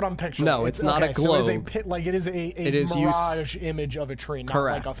 that's what I'm picturing. No, it's not a okay, So it is a globe. pit, like it is a It is you mirage image of a tree, not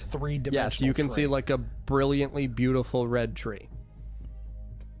Correct. like a 3-dimensional. Yes, you can tree. see like a brilliantly beautiful red tree.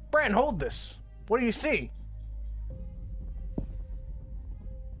 Bran, hold this. What do you see?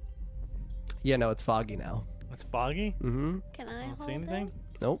 Yeah, no, it's foggy now. It's foggy. Mm-hmm. Can I I don't hold see anything. it?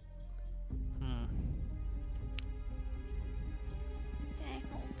 Nope. Hmm. Can I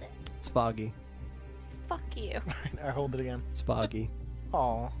hold it? It's foggy. Fuck you. I hold it again. It's foggy.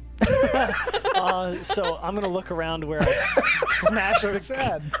 Aw. So I'm gonna look around where I smashed So the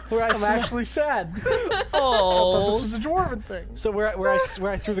sad. where I I'm sma- actually sad. I thought Oh. this was a dwarven thing. So where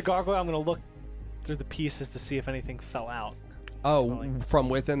I threw the gargoyle, I'm gonna look through the pieces to see if anything fell out. Oh, from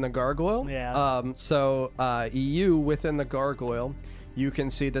within the gargoyle? Yeah. So you within the gargoyle, you can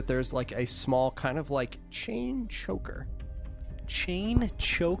see that there's like a small kind of like chain choker. Chain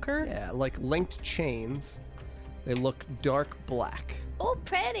choker? Yeah, like linked chains. They look dark black. Oh,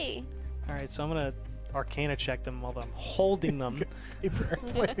 pretty. All right, so I'm gonna Arcana check them while I'm holding them.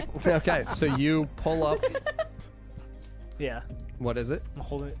 Okay, so you pull up. Yeah, What is it? I'm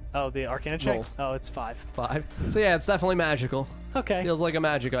holding it. Oh, the Arcana check? Roll. Oh, it's 5. 5. So yeah, it's definitely magical. Okay, Feels like a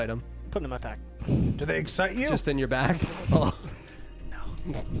magic item. put it in my pack. Do they excite you? Just in your bag. Oh.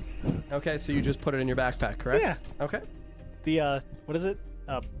 No. Okay, so you just put it in your backpack, correct? Yeah. Okay. The, what is it?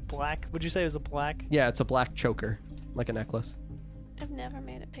 Black? Would you say it was a black? Yeah, it's a black choker, like a necklace. I've never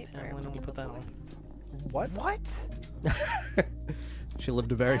made a paper Yeah, well, I don't airplane put that before. on. What? She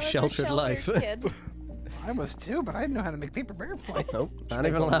lived a I very was a sheltered life. kid. I was too, but I didn't know how to make paper airplanes. Nope, not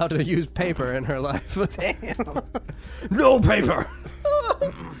even allowed to use paper in her life. Damn. No paper.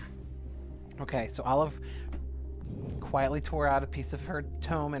 Okay, so Olive quietly tore out a piece of her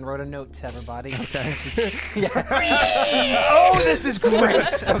tome and wrote a note to everybody. Okay. Oh, this is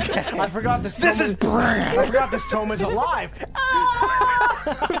great. Okay. I forgot this. This tome is brilliant. I forgot this tome is alive.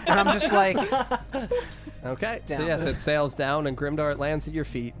 And I'm just like, Okay. So Down. yes, it sails down and Grimdark lands at your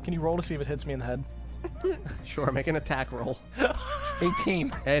feet. Can you roll to see if it hits me in the head? Sure, make an attack roll.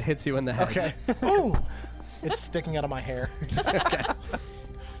 18. It hits you in the head. Okay. Ooh. It's sticking out of my hair. Okay.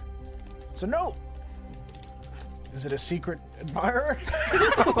 So no. Is it a secret admirer?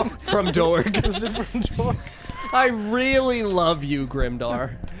 From Dorg. Is it from George? I really love you,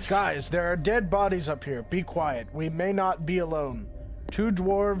 Grimdar. Guys, there are dead bodies up here. Be quiet. We may not be alone. 2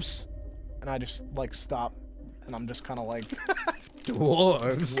 dwarves, and I just like stop, and I'm just kind of like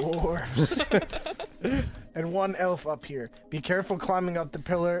Dwarves. dwarves. And 1 elf up here. Be careful climbing up the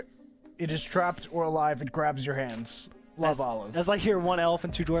pillar. It is trapped or alive. It grabs your hands. Love, Olive. As I hear 1 elf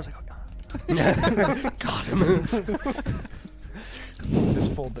and 2 dwarves, I go, Got him.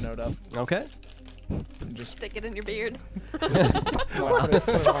 Just fold the note up. Okay. And just Stick it in your beard. put it on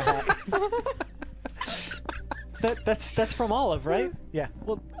my hat. So that's from Olive, right? Yeah.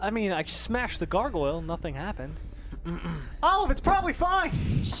 Well, I mean, I smashed the gargoyle, nothing happened. Olive, it's probably fine.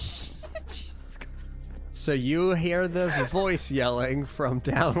 Jesus Christ. So you hear this voice yelling from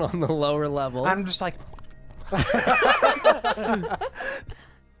down on the lower level. I'm just like,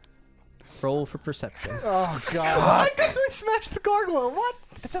 Roll for perception. Oh God. I smashed the gargoyle. What?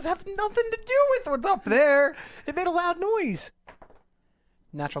 that does have nothing to do with what's up there. It made a loud noise.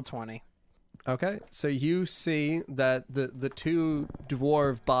 Natural 20. Okay, so you see that the 2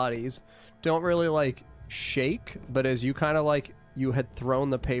 dwarf bodies don't really like shake, but as you kind of like you had thrown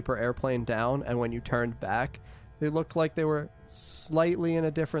the paper airplane down, and when you turned back, they looked like they were slightly in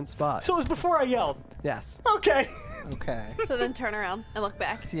a different spot. So it was before I yelled. Yes. Okay. Okay. So then turn around and look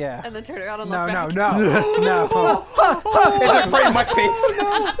back. Yeah. And then turn around and No, look no, back. no, no. It's like right in my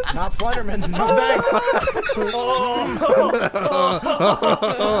face. Not Sliderman. No thanks.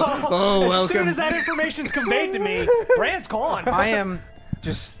 Oh, As soon as that information's conveyed to me, Brand's gone. I am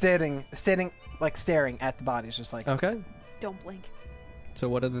just staring at the bodies, just like. Okay. Don't blink. So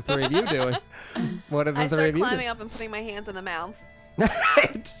what are the 3 of you doing? What are the I 3 start of you climbing up and putting my hands in the mouth. doing?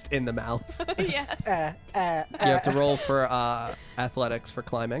 Just in the mouth. Yes. You have to roll for athletics for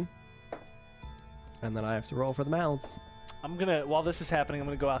climbing. And then I have to roll for the mouths. While this is happening, I'm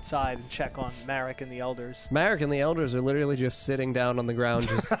gonna go outside and check on Marek and the elders. Marek and the elders are literally just sitting down on the ground,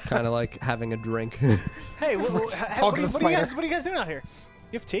 just kind of like having a drink. Hey, what are you guys doing out here?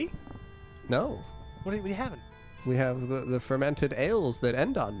 You have tea? No. What are you having? We have the fermented ales that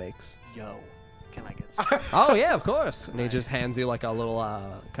Endon makes. Yo, can I get some? Oh, yeah, of course. And he just hands you like a little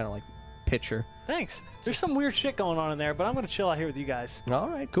kind of like pitcher. Thanks. There's some weird shit going on in there, but I'm gonna chill out here with you guys. All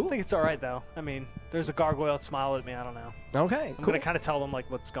right, I cool. think it's all right though. I mean, there's a gargoyle that smiled at me. I don't know. Okay, I'm cool. gonna kind of tell them like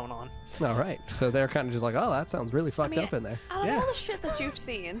what's going on. All right. So they're kind of just like, oh, that sounds really fucked up in there. Out of Yeah. all the shit that you've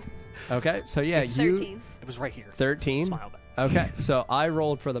seen, Okay, so yeah, it's you... 13. It was right here. 13? Smiled at. Okay, so I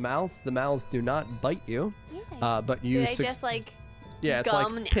rolled for the mouths. The mouths do not bite you, Yay. but you... Do they just like yeah, it's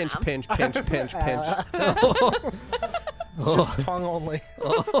gum like pinch, nom? pinch, pinch, pinch, pinch. It's just tongue only.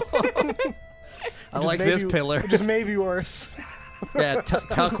 I like Maybe- this pillar. Just maybe worse. Yeah,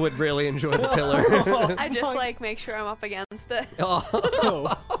 Tuck would really enjoy the pillar. I just like make sure I'm up against it.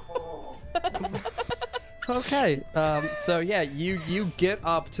 Oh. Okay. So yeah, you get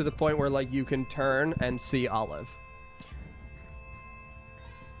up to the point where like you can turn and see Olive.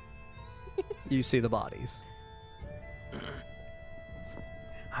 You see the bodies.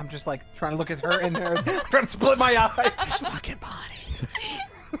 I'm just like trying to look at her and her, trying to split my eyes. Fucking bodies.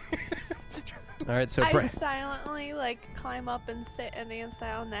 All right, so I silently like climb up and sit and dance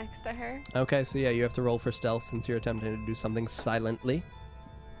down next to her. okay, so yeah, you have to roll for stealth since you're attempting to do something silently.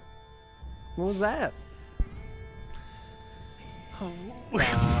 What was that?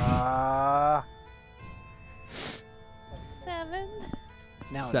 Uh, 7.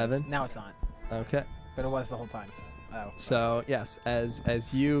 now 7? Now it's not, Okay. but it was the whole time. Oh. So yes, as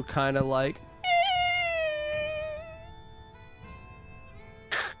you kind of like.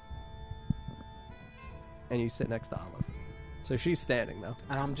 And you sit next to Olive. So she's standing though.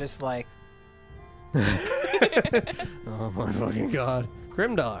 And I'm just like, Oh my fucking god.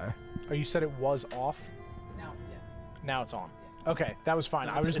 Grimdar. Oh, you said it was off? now, yeah. Now it's on. Okay, that was fine.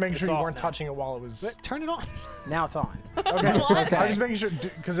 No, I was it's- just making it's sure you off weren't now. touching it while it was. Turn it on. Now it's on. Okay. What? Okay. I was just making sure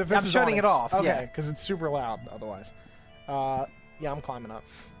because if this I'm is shutting on, it off, Okay, yeah. because it's super loud otherwise. Yeah, I'm climbing up.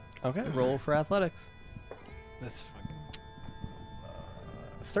 Okay, roll for athletics. This fucking.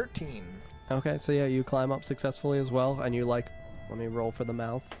 13. Okay, so yeah, you climb up successfully as well, and you like, let me roll for the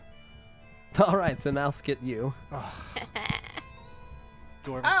mouth. All right, the mouth get you.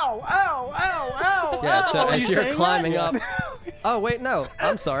 Dwarves. Ow! Ow! Ow! Ow! Yeah, so ow! are as you you're saying climbing that? up. Oh wait, no,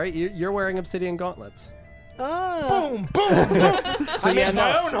 I'm sorry. You're wearing obsidian gauntlets. Boom! Boom! Boom! So I yeah, made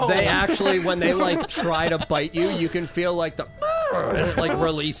my no, own holes. they actually, when they like try to bite you, you can feel like the and it like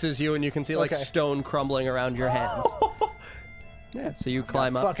releases you, and you can see like Okay. stone crumbling around your hands. Yeah, so you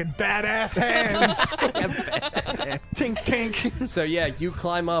climb up. Fucking badass hands. Tink tink. So yeah, you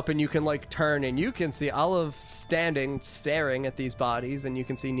climb up and you can like turn and you can see Olive standing, staring at these bodies, and you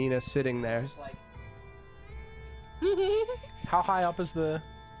can see Nina sitting there, Just like, How high up is the?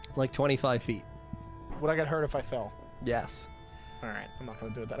 like 25 feet. Would I get hurt if I fell? Yes. All right, I'm not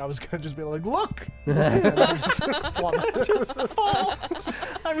gonna do that. I was gonna just be like, look. And I just plummet.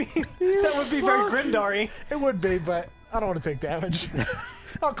 I mean, that would be very Grimdar-y. It would be, but I don't want to take damage.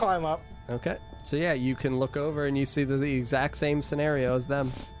 I'll climb up. Okay. So yeah, you can look over and you see the exact same scenario as them.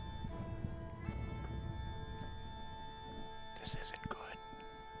 This isn't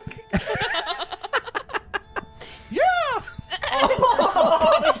good. Yeah!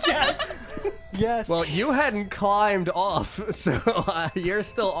 Yes. Yes. Well, you hadn't climbed off, so you're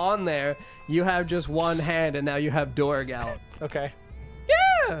still on there. You have just one hand, and now you have Dorg out. Okay.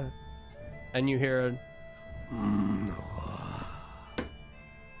 Yeah. And you hear a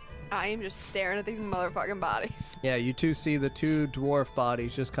I am just staring at these motherfucking bodies. yeah. You two see the two dwarf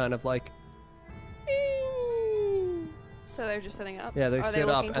bodies just kind of like So they're just sitting up. yeah. They Are sit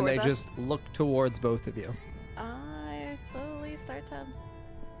up looking and they towards us? just look towards both of you. I slowly start to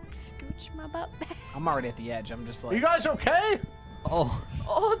scooch my butt back. I'm already at the edge. I'm just Are like, you guys okay? Oh.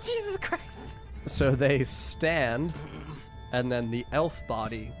 Oh Jesus Christ! So they stand, and then the elf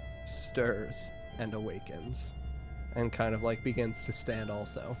body stirs and awakens, and kind of like begins to stand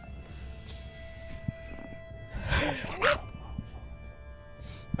also.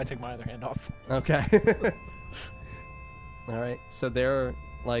 I take my other hand off. Okay. All right. So they're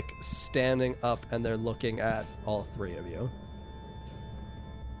like standing up and they're looking at all three of you.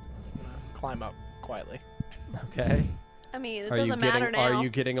 Climb up quietly. Okay. I mean, it Are you doesn't matter getting now. Are you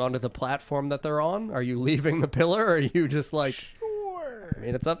getting onto the platform that they're on? Are you leaving the pillar or are you just like Sure. I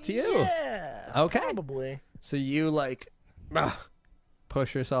mean, it's up to you. Yeah. Okay. Probably. So you like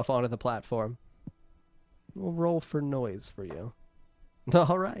push yourself onto the platform. We'll roll for noise for you.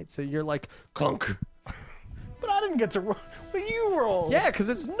 All right. So you're like clunk. But I didn't get to roll. But you roll. Yeah, because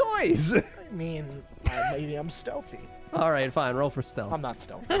it's noise. I mean, maybe I'm stealthy. All right, fine. Roll for stealth. I'm not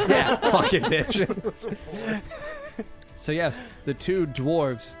stealthy. Yeah, fucking bitch. So yes, the two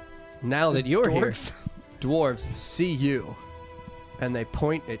dwarves, now that you're Dorks. here, dwarves see you, and they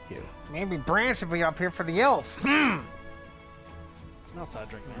point at you. maybe Bran should be up here for the elf. Outside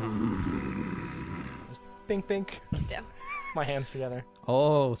drink now. Bink, bink. Damn. My hands together.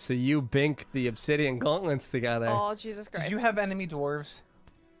 Oh, so you bink the obsidian gauntlets together. Oh Jesus Christ! Did you have enemy dwarves?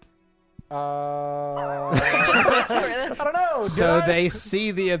 Just whisper this. I don't know. So did I? they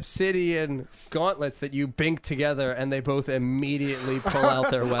see the obsidian gauntlets that you bink together, and they both immediately pull out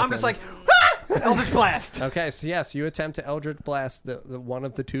their weapons. I'm just like, Eldritch Blast. Okay, so yes, you attempt to Eldritch Blast the one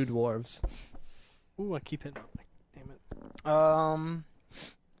of the two dwarves. Ooh, I keep hitting. Damn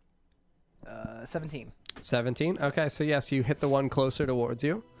it. 17. 17. Okay, so yes, you hit the one closer towards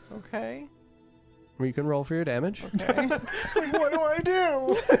you. Okay. You can roll for your damage. It's like, what do I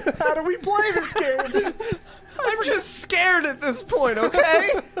do? How do we play this game? I'm just scared at this point, okay?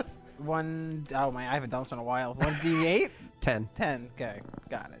 Oh my, I haven't done this in a while. 1d8? 10. 10. Okay,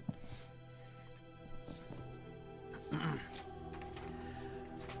 got it.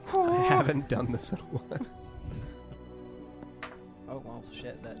 I haven't done this in a while. Oh well,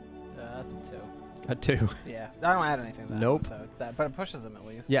 shit. That's a 2. A 2. Yeah, I don't add anything to that. Nope. So it's that, but it pushes him at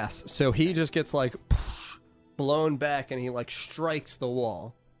least. Yes, so he just gets like blown back and he like strikes the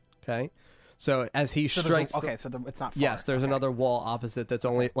wall. Okay? So as he So strikes it's not far. Yes, there's Okay. another wall opposite that's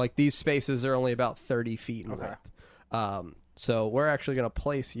only like these spaces are only about 30 feet in Okay. width. So we're actually going to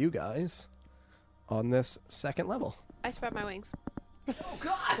place you guys on this second level. I spread my wings.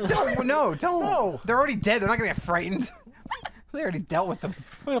 Don't. No. They're already dead. They're not gonna get frightened. They already dealt with them.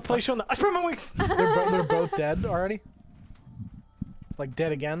 I'm gonna place you on the. I spread my wings. They're both dead already? Like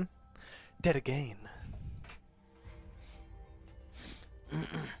dead again? Dead again.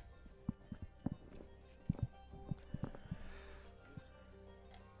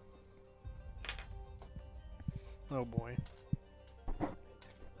 Oh boy.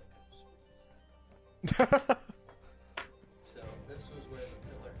 So this was where the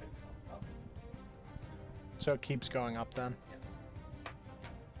pillar had come up. So it keeps going up then? Yes.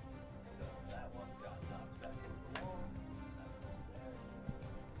 So that one got knocked back in the wall. That one's there.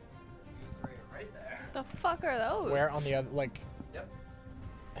 You three are right there. The fuck are those? Where on the other, like, Yep.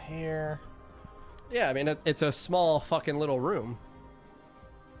 here? Yeah, I mean it's a small fucking little room.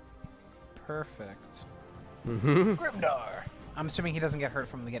 Perfect. Mm-hmm. Grimdar! I'm assuming he doesn't get hurt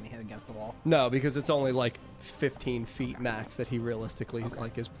from getting hit against the wall. No, because it's only like 15 feet max that he realistically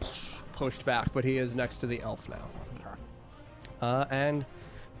like is pushed back, but he is next to the elf now. And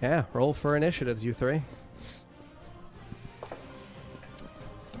yeah, roll for initiatives, you three.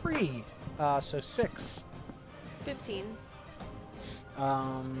 3. So 6. 15.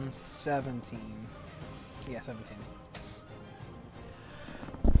 17. Yeah, 17.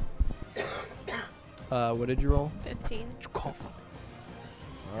 What did you roll? 15. Cough.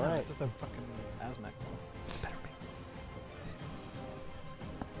 All right. It's just a fucking asthmatic. Better be.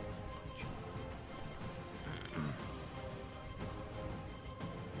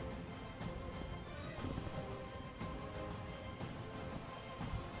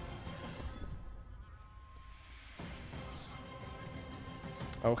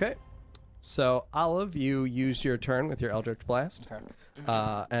 Okay. So Olive, you used your turn with your Eldritch Blast,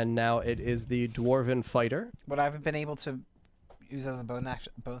 Okay. and now it is the Dwarven Fighter. Would I have been able to use as a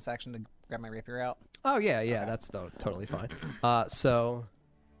bonus action to grab my rapier out? Oh yeah, that's totally fine. So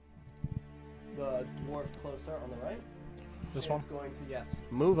the dwarf closer on the right. This is one? going to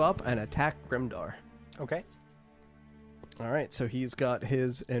move up and attack Grimdar. Okay. All right, so he's got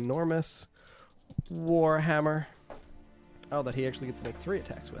his enormous warhammer. Oh, that he actually gets to make 3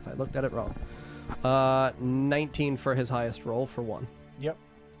 attacks with. I looked at it wrong. 19 for his highest roll for 1. Yep.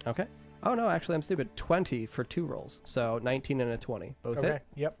 Okay. Oh no, actually I'm stupid. 20 for 2 rolls. So 19 and a 20. Both Okay. hit.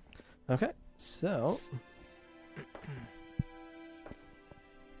 Yep. Okay. So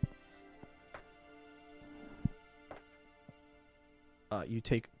you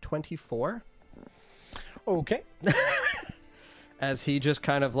take 24 Okay. as he just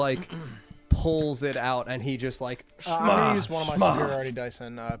kind of like pulls it out and he just like I'm gonna use one of my superiority dice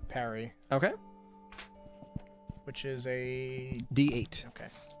and parry, okay. which is a D8. okay.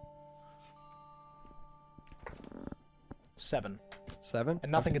 7. 7.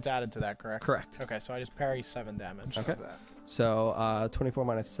 And nothing gets added to that, correct? Correct. Okay, so I just parry 7 damage. Okay. Of that. So 24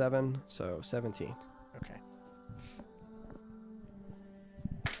 minus 7, so 17. Okay.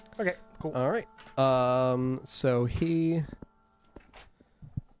 Okay, cool. All right. So he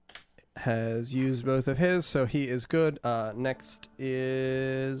has used both of his, so he is good. Next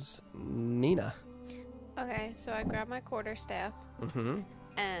is Nina. Okay, so I grab my quarterstaff Mm-hmm.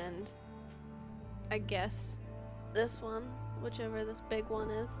 and I guess this one, whichever this big one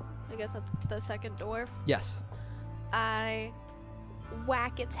is, I guess that's the second dwarf. Yes. I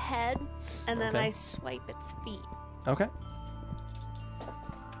whack its head and then Okay. I swipe its feet. Okay.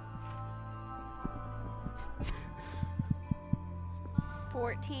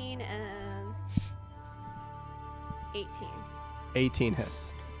 $14 and 18. 18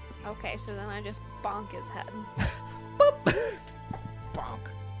 hits. Okay, so then I just bonk his head. Bonk.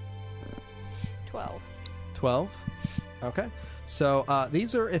 12. 12. Okay. So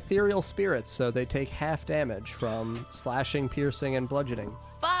these are ethereal spirits, so they take half damage from slashing, piercing, and bludgeoning.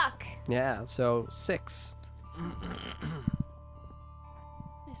 Fuck! Yeah, so 6. I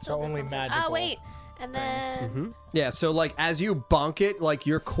still So did only something. magical. Oh, wait. And then Yeah, so like as you bonk it, like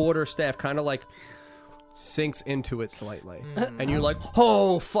your quarterstaff kind of like sinks into it slightly. And you like,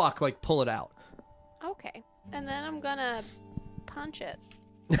 oh fuck, like pull it out. okay. And then I'm gonna punch it.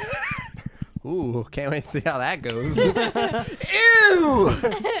 Ooh, can't wait to see how that goes. Ew!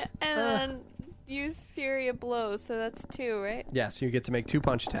 And then use Fury of Blows, so that's 2, right? Yes, you get to make 2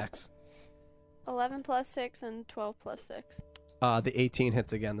 punch attacks. 11 plus 6 and 12 plus 6. The 18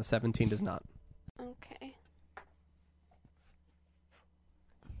 hits again, the 17 does not. Okay.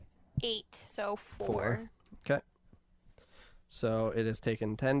 8, so 4. 4. Okay. So it has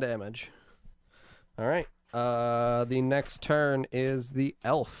taken 10 damage. All right. The next turn is the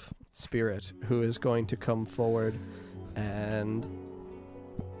elf spirit who is going to come forward and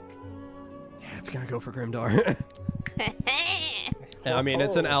it's going to go for Grimdar. I mean,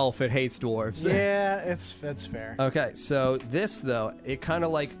 it's an elf. It hates dwarves. Yeah, that's fair. Okay, so this, though, it kind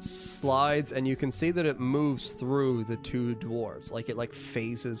of, like, slides, and you can see that it moves through the 2 dwarves. Like, it, like,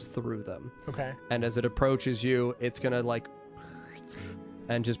 phases through them. Okay. And as it approaches you, it's going to, like,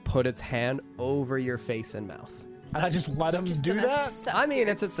 and just put its hand over your face and mouth. And I just let him Just do gonna that? suck I mean, your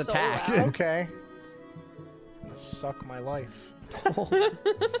it's its soul attack. out. Okay. It's gonna suck my life.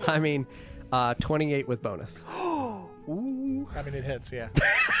 I mean, 28 with bonus. Ooh. I mean, it hits, yeah.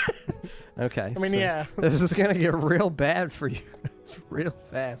 Okay. I mean, so yeah. This is going to get real bad for you. It's real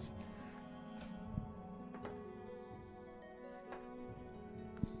fast.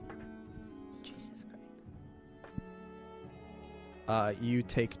 Jesus Christ. You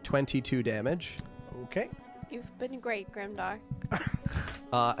take 22 damage. Okay. You've been great, Grimdar.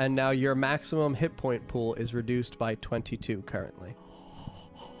 And now your maximum hit point pool is reduced by 22 currently.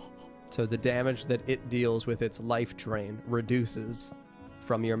 So the damage that it deals with its life drain reduces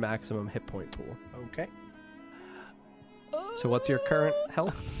from your maximum hit point pool. Okay. So what's your current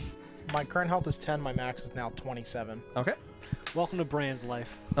health? My current health is 10. My max is now 27. Okay. Welcome to Brand's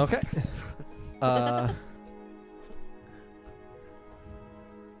life. Okay.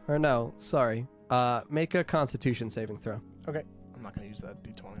 Or no, sorry. Make a Constitution saving throw. Okay. I'm not going to use that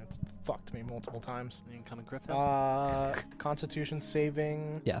D20. It's fucked me multiple times. You kind of Griffin. Constitution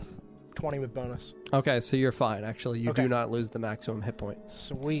saving Yes. 20 with bonus. Okay, so you're fine. Actually, you Okay. do not lose the maximum hit point.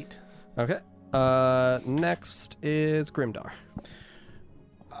 Sweet. Okay. Next is Grimdar.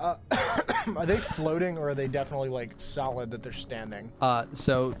 Are they floating or are they definitely like solid that they're standing?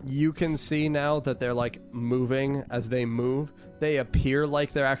 So you can see now that they're like moving as they move. They appear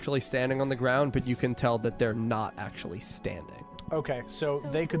like they're actually standing on the ground, but you can tell that they're not actually standing. Okay, so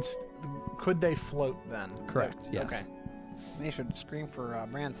they could they float then? Correct. Yes. Okay. They should scream for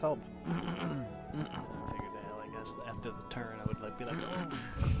Brand's help. I figured that, I guess after the turn, I would like be like,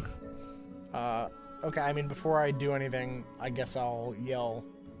 Okay, I mean, before I do anything, I guess I'll yell,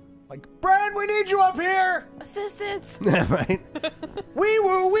 like, Bran, we need you up here! Assistance! Right? Wee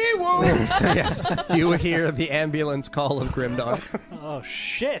woo, wee woo! So yes, you hear the ambulance call of Grimdar. oh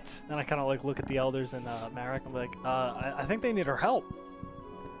shit! And I kind of like look at the elders and Marek. I'm like, I think they need our help.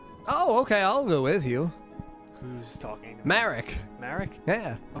 Oh, okay, I'll go with you. Who's talking? Marek. Marek?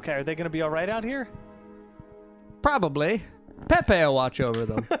 Yeah, Okay, are they gonna be all right out here? probably. Pepe will watch over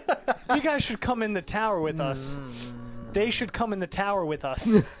them. You guys should come in the tower with us. They should come in the tower with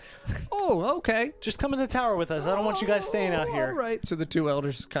us. Oh, okay. Just come in the tower with us. I don't want you guys staying out All here. right, so the 2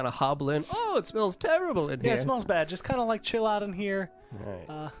 elders kind of hobble in. Oh, it smells terrible in Yeah, here. it smells bad. Just kind of like chill out in here. All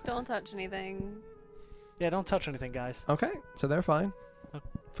right. Don't touch anything. Yeah, don't touch anything, guys. Okay, so they're fine.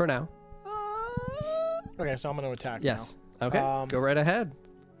 For now. Okay, so I'm going to attack Yes. Okay, Um, go right ahead.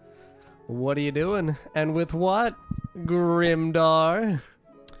 What are you doing? And with what? Grimdar. now.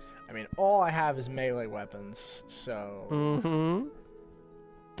 I mean, all I have is melee weapons, so... Mm-hmm.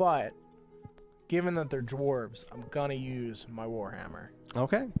 But, given that they're dwarves, I'm going to use my Warhammer.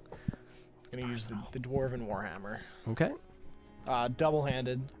 Okay. I'm going to use the Dwarven Warhammer. Okay.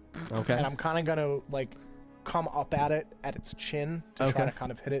 Double-handed. Okay. And I'm kind of going to, like, come up at it at its chin to try Okay. to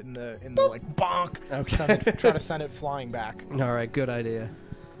kind of hit it in the like, bonk! Okay. Try to send it flying back. All right, good idea.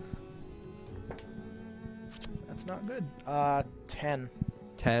 That's not good. 10.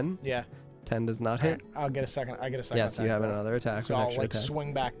 10. Yeah. 10 does not Alright, hit. I'll get a second. I get a second. Yes, you attack, have though. another attack So with I'll extra like attack.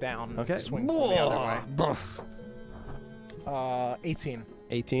 swing back down. Okay. Swing from the other way. 18.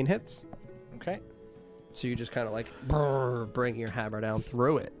 18 hits. Okay. So you just kind of like bring your hammer down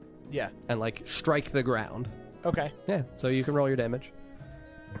through it Yeah. and like strike the ground. Okay. Yeah, so you can roll your damage.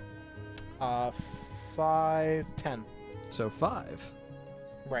 5, 10. So 5.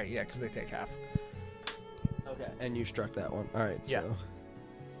 Right. Yeah, because they take half. Okay. And you struck that one. All right. Yeah.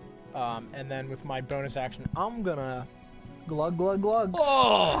 So And then with my bonus action, I'm gonna Glug, glug, glug.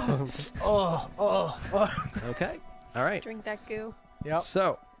 Oh! Oh. Okay. All right. Drink that goo. Yep.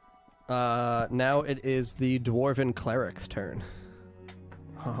 So, now it is the Dwarven Cleric's turn.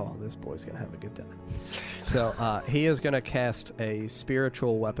 Oh, this boy's going to have a good time. So, he is going to cast a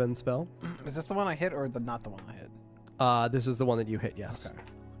spiritual weapon spell. Is this the one I hit or not the one I hit? This is the one that you hit, yes. Okay.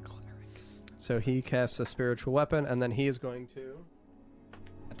 So he casts a spiritual weapon, and then he is going to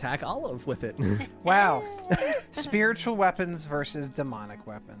attack Olive with it. Wow. Spiritual weapons versus demonic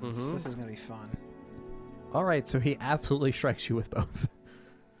weapons. Mhm. This is going to be fun. All right, so he absolutely strikes you with both.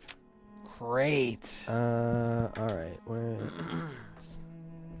 Great. All right.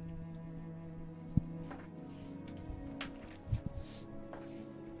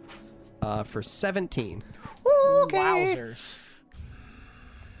 For 17. Okay. Wowzers.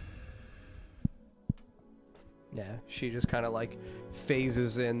 Yeah, she just kind of like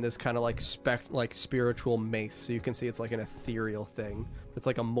phases in this kind of like spiritual mace. So you can see it's like an ethereal thing. It's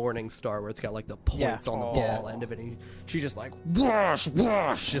like a morning star where it's got like the points on the ball end of it. And she just like whoosh,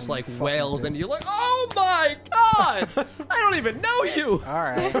 whoosh, just like wails, and you're like, oh my god, I don't even know you. All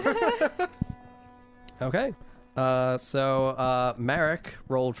right. Okay. So Marek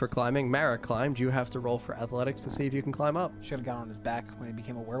rolled for climbing. Marek climbed. You have to roll for athletics to see if you can climb up. Should have got on his back when he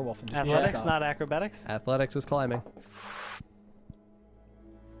became a werewolf and just Athletics, jumped not acrobatics. Athletics is climbing.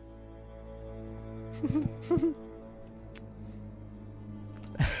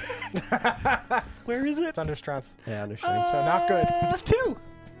 Where is it? It's under strength. Yeah, understand. So not good. 2.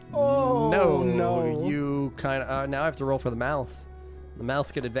 Oh, no. You kind of now I have to roll for the mouths. The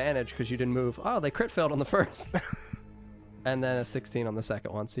mouths get advantage because you didn't move. Oh, they crit failed on the first, and then a 16 on the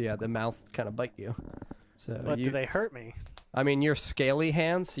second one. So yeah, the mouth kind of bite you. So But do they hurt me? I mean, you're scaly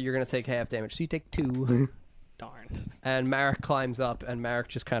hands, so you're gonna take half damage. So you take 2. Darn. And Marek climbs up, and Marek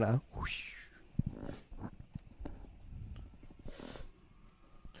just kind of.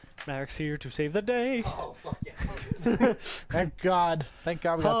 Marek's here to save the day. Oh fuck yeah! Thank God. Thank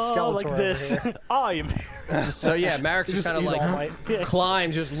God we got Skeletor like over this. here. I am here. So yeah, Marek just kind of he's like all right. Yes.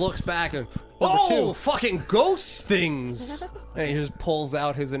 climbs, just looks back, and Number oh, 2. fucking ghost things! And he just pulls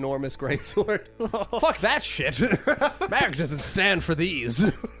out his enormous greatsword. Fuck that shit! Marek doesn't stand for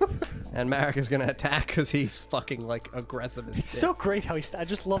these. And Marek is gonna attack because he's fucking like aggressive as It's shit. so great how I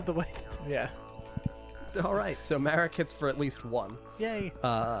just love the way. Yeah. All right, so Marek hits for at least 1. Yay.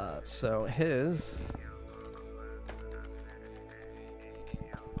 So his.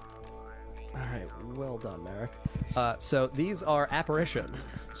 All right, well done, Marek. So these are apparitions.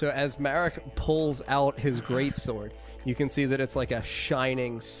 So as Marek pulls out his greatsword, you can see that it's like a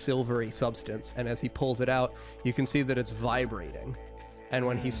shining silvery substance, and as he pulls it out, you can see that it's vibrating. And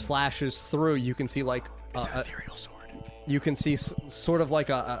when he slashes through, you can see like Ethereal sword. you can see sort of like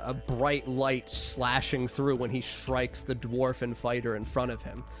a bright light slashing through when he strikes the dwarfen fighter in front of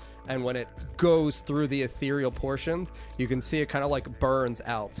him. And when it goes through the ethereal portions, you can see it kind of like burns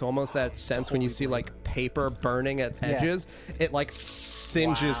out. So almost that sense when you see like paper burning at edges, it like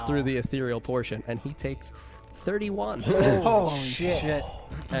singes through the ethereal portion. And he takes 31. Holy shit.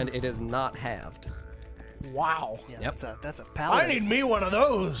 And it is not halved. Wow. Yeah, Yep. That's a I paladin. need me one of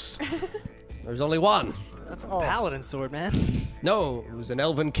those. There's only one. That's a paladin sword, man. No, it was an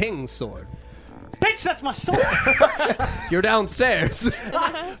elven king's sword. Bitch, that's my sword. You're downstairs.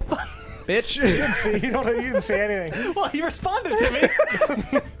 Bitch. See, you didn't say anything. Well, he responded to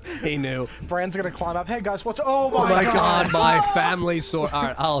me. He knew. Brand's gonna climb up. Hey guys, what's? Oh Oh my, my god, my family sword. All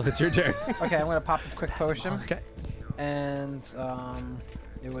right, Olive, it's your turn. Okay, I'm going to pop a quick potion. Okay. And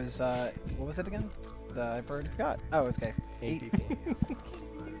it was, what was it again? I've already forgot. Oh, okay. 8 Eight. DP.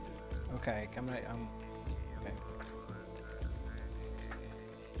 Okay, I'm gonna, okay.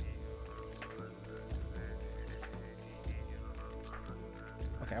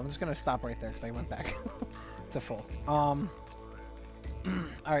 Okay, I'm just gonna stop right there because I went back to full. All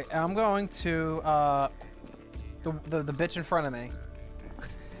right, I'm going to the bitch in front of me.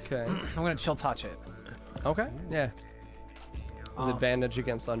 Okay. I'm gonna chill touch it. Okay. Yeah. Is advantage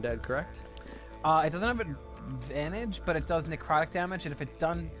against undead, correct? It doesn't have advantage, but it does necrotic damage, and if it's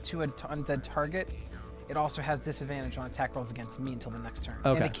done to an undead target, it also has disadvantage on attack rolls against me until the next turn.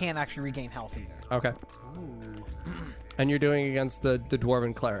 Okay. And it can't actually regain health either. Okay. And you're doing against the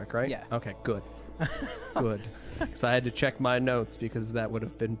dwarven cleric, right? Yeah. Okay, good. Good. Because I had to check my notes because that would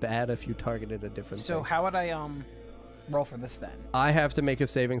have been bad if you targeted a different So thing. how would I roll for this then? I have to make a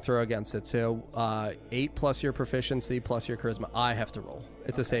saving throw against it. So 8 plus your proficiency plus your charisma. I have to roll.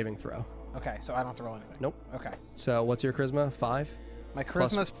 It's a saving throw. Okay, so I don't have to roll anything. Nope. Okay. So what's your charisma? 5? My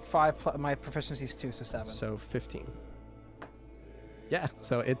Plus- charisma's 5, my proficiency's 2, so 7. So 15. Yeah,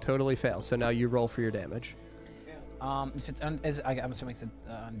 so it totally fails. So now you roll for your damage. If it's I'm assuming it's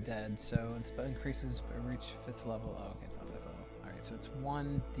undead, so it's increases by reach 5th level. Oh, okay, it's not 5th level. All right, so it's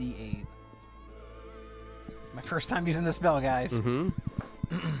 1d8. It's my first time using the spell, guys. Mm-hmm.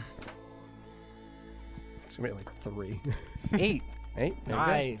 It's gonna be like 3. 8. 8.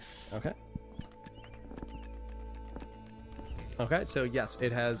 Nice. Okay. Okay, so yes,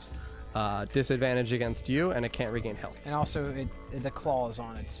 it has disadvantage against you, and it can't regain health. And also, the claw is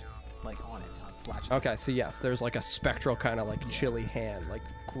on its on it now. It's latched. Okay, so yes, there's like a spectral kind of like chilly hand like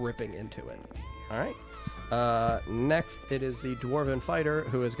gripping into it. All right. Next, it is the dwarven fighter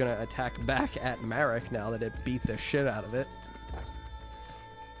who is going to attack back at Marek now that it beat the shit out of it.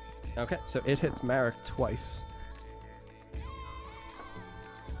 Okay, so it hits Marek twice.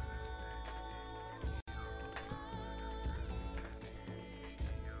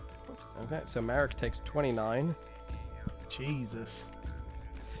 Okay, so Marek takes 29. Jesus.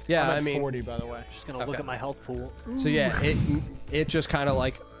 Yeah, I'm at I mean, 40, by the way. Just gonna look Okay. at my health pool. so yeah, it just kind of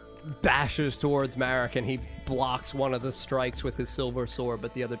like bashes towards Marek, and he blocks one of the strikes with his silver sword,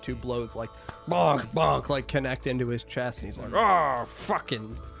 but the other 2 blows like bonk bonk like connect into his chest, and he's like, "Oh,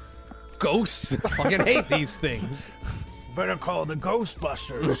 fucking ghosts! I fucking hate these things, Better call the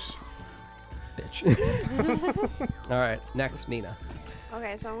Ghostbusters. bitch." All right, next Nina.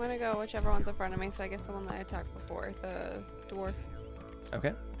 Okay, so I'm gonna go whichever one's in front of me. So I guess the one that I attacked before, the dwarf.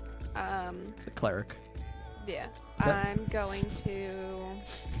 Okay, the cleric. Yeah. Okay. I'm going to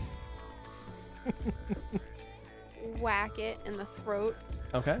whack it in the throat,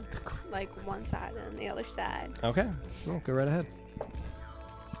 Okay, like one side and the other side. okay, well, go right ahead.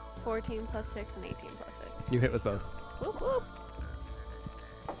 14 plus 6 and 18 plus 6. You hit with both. Whoop whoop.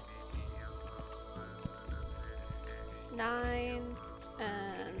 9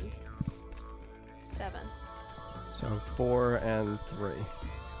 and 7. So 4 and 3.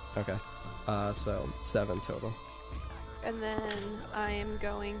 Okay, so 7 total. And then I am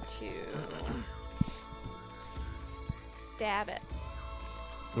going to stab it.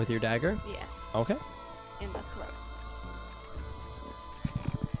 With your dagger. Yes. Okay. In the throat.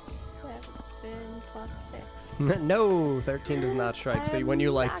 7 plus 6. No, 13 does not strike. So when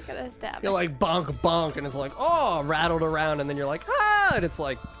you like, I'm not gonna stab you're it. like bonk bonk, and it's like, oh, rattled around, and then you're like, ah, and it's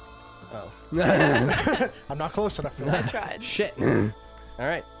like, oh, I'm not close enough for I that. tried. shit. All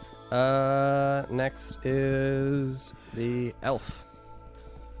right. Next is the elf,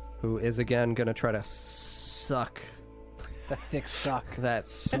 who is again gonna try to suck The thick suck. that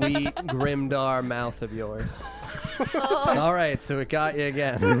sweet Grimdar mouth of yours. All right, so it got you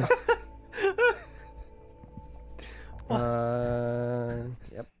again.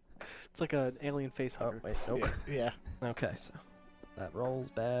 Yep. It's like an alien face Oh, hugger. wait, nope. Yeah. Okay, so that rolls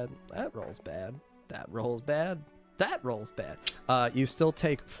bad. That rolls bad. That rolls bad. That rolls bad. You still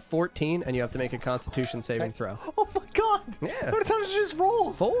take 14, and you have to make a Constitution saving throw. Oh my god! Yeah. How many times did you just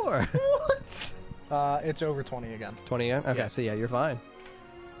roll? 4. What? It's over 20 again. 20 again? Okay, Yeah. so yeah, you're fine.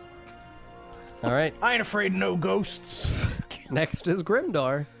 All right, I ain't afraid of no ghosts. next is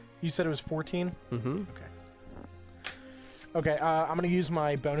Grimdar. You said it was 14? Mm-hmm. Okay, I'm going to use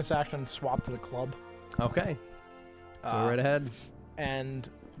my bonus action and swap to the club. Okay, go Uh, right ahead. And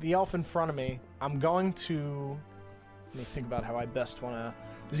the elf in front of me, I'm going to... Let me think about how I best want to...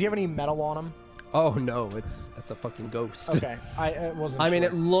 Does he have any metal on him? Oh no, it's a fucking ghost. Okay, I wasn't I mean,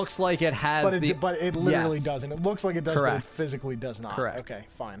 sure. it looks like it has But the. but it literally Yes. doesn't. It looks like it does, Correct. but it physically does not. Correct. Okay,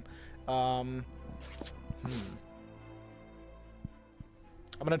 fine. I'm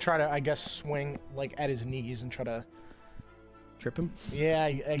gonna try to, I guess, swing like at his knees and try to. Trip him. Yeah,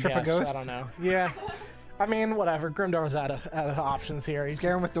 I Trip a guess. ghost? I don't know. Yeah. I mean, whatever. Grimdar was out of options here. He's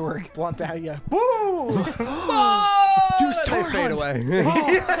Scare him with the word. blunt out you. Woo! Juice Tar fade Hunt.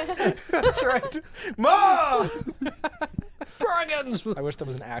 away. That's right. Ma! Dragons. I wish there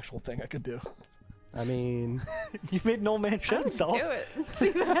was an actual thing I could do. I mean, You made an old man shit himself. Do it. See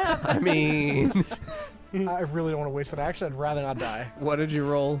what happens. I mean, I really don't want to waste an action. I'd rather not die. what did you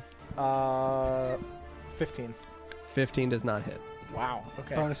roll? 15. 15 does not hit. Wow.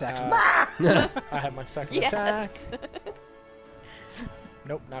 Okay. Bonus action. I have my second Yes. attack.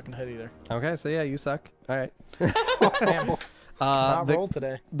 Nope, not gonna hit either. Okay, so yeah, you suck. All right. Damn, not roll The,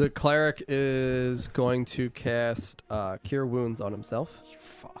 today. the cleric is going to cast Cure Wounds on himself.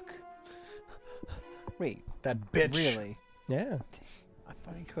 Fuck. Wait, That bitch. really? Yeah. I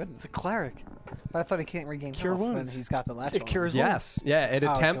thought he couldn't. It's a cleric. But I thought he can't regain Cure health when wounds. he's got the latch It on. cures Yes. Yeah, it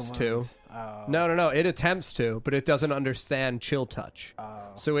Oh, it's a attempts to. wound. Oh. No, it attempts to, but it doesn't understand Chill Touch. Oh.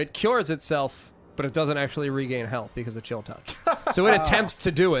 So it cures itself, but it doesn't actually regain health because of Chill Touch. So it attempts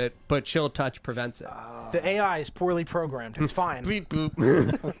to do it, but Chill Touch prevents it. Oh. The AI is poorly programmed. It's fine. Beep,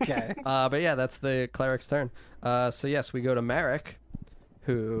 boop. Okay. But yeah, that's the cleric's turn. So yes, we go to Marek,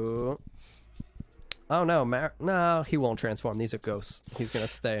 who... Oh no, no, he won't transform. These are ghosts. He's gonna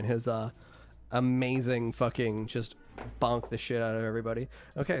stay in his amazing fucking just bonk the shit out of everybody.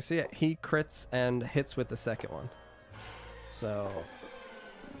 Okay, so yeah, he crits and hits with the second one. So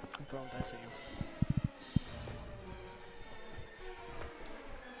I'm throwing dice at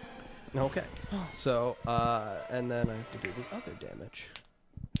you. okay, so and then I have to do the other damage.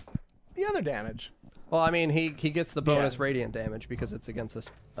 The other damage. Well, I mean, he gets the bonus Yeah. radiant damage because it's against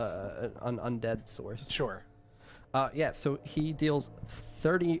an undead source. Sure. Yeah, so he deals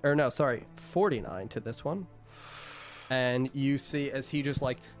 49 to this one. And you see as he just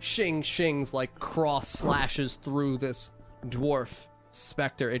like shings like cross slashes through this dwarf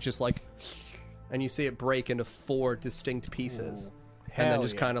specter, it just like, and you see it break into 4 distinct pieces. And then Hell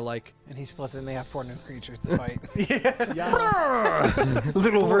just yeah. kind of like And he splits it and they have 4 new creatures to fight. Yeah.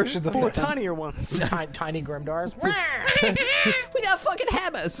 Little versions of 4 them. tinier ones. Tiny Grimdars. we got fucking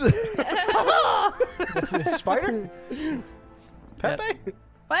hammers. That's the spider? Pepe?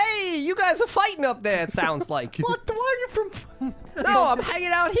 Hey, you guys are fighting up there, it sounds like. What? Why are you from... No, I'm hanging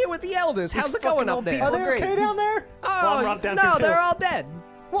out here with the elders. How's it going up there? Are they okay down there? Oh, I'm right down no, here, too. they're all dead.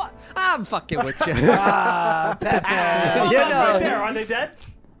 What? I'm fucking with you. Ah, Pepe. You Right know. there. Are they dead?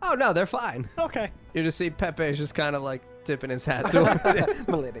 Oh, no, they're fine. Okay. You just see Pepe's just kind of like tipping his hat to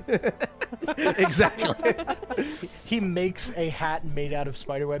Milady. Exactly. He makes a hat made out of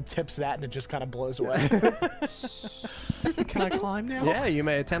spiderweb, tips that, and it just kind of blows away. Can I climb now? Yeah, you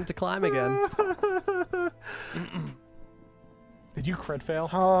may attempt to climb again. Did you crit fail?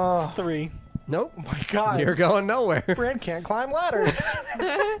 Oh. 3. Nope. Oh my god. You're going nowhere. Brand can't climb ladders.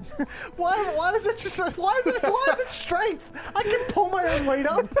 why is it strength? I can pull my own weight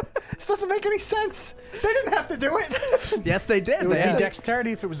up. This doesn't make any sense. They didn't have to do it. Yes, they did. It would They be had-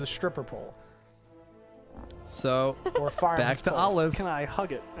 dexterity if it was a stripper pole So, or a fireman's back to pole. Olive. Can I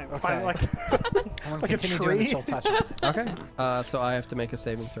hug it? I Okay. finally like I want to Like a continue doing this tree? till touch it. Okay. So I have to make a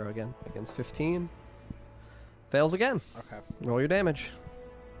saving throw again against 15. Fails again. Okay. Roll your damage.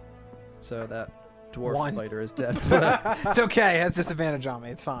 So that dwarf 1. fighter is dead. It's okay. It has disadvantage on me.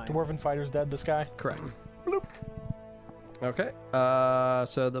 It's fine. Dwarven fighter's dead, this guy. Correct. Okay.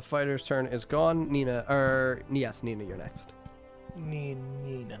 So the fighter's turn is gone. Nina, Nina, you're next.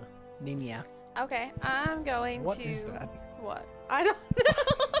 Nina. Nina. Okay, I'm going What to. is that? What? I don't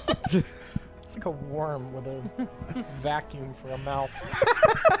know. It's like a worm with a vacuum for a mouth.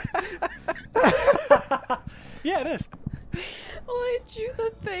 Yeah, it is. Well, I drew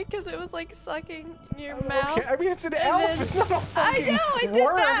the thing because it was like sucking your mouth. Okay, I mean, it's an And elf. then- It's not a I fucking know, I did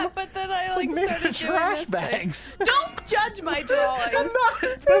worm. that, but then I It's like like made started of doing trash this bags. thing. Don't judge my drawings. I'm not.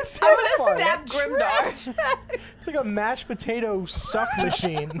 That's I'm terrifying. gonna stab Grimdar. It's like a mashed potato suck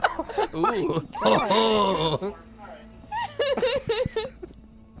machine. Ooh.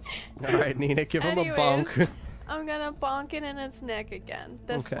 All right, Nina, give him a Anyways. bonk. I'm gonna bonk it in its neck again.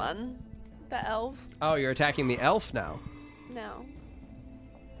 This Okay. one. The elf. Oh, you're attacking the elf now. No.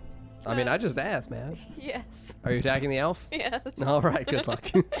 I mean, I just asked, man. Yes. Are you attacking the elf? Yes. All right, good luck.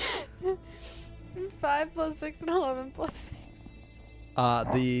 5 plus 6 and 11 plus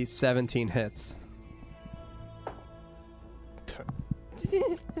The 17 hits. 6.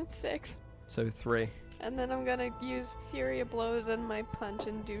 6. So 3. And then I'm gonna use Fury of Blows and my punch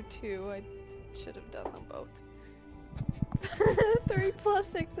and do 2. I should have done them both. 3 plus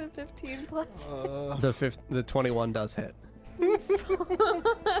 6 and 15 plus The 21 does hit.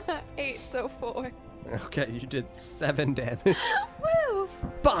 8, so 4. Okay, you did 7 damage. Woo!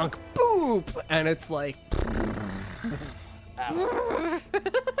 Bonk, boop, and it's like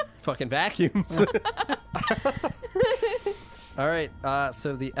fucking vacuums. All right,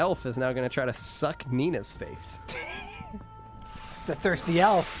 so the elf is now going to try to suck Nina's face. The thirsty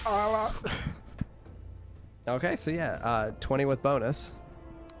elf. Okay, so yeah, 20 with bonus.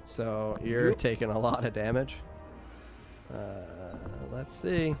 So you're taking a lot of damage. Let's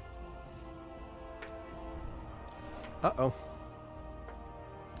see. Uh-oh.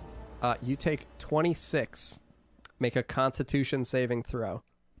 You take 26. Make a constitution saving throw.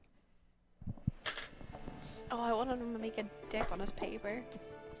 Oh, I wanted him to make a dick on his paper.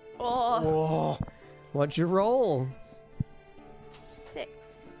 Oh, Oh, What'd you roll? 6.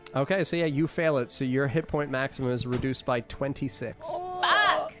 Okay, so yeah, you fail it, so your hit point maximum is reduced by 26.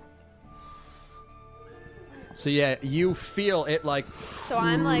 Fuck! So yeah, you feel it like... So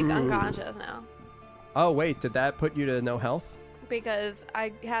I'm like unconscious now. Oh wait, did that put you to no health? Because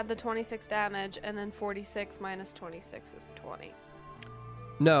I had the 26 damage and then 46 minus 26 is 20.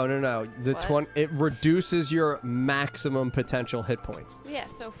 No. The What? 20. It reduces your maximum potential hit points Yeah,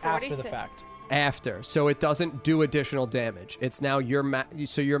 so After 46. the fact. after, so it doesn't do additional damage. It's now your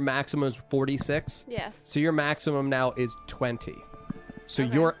so your maximum is 46. Yes. So your maximum now is 20. So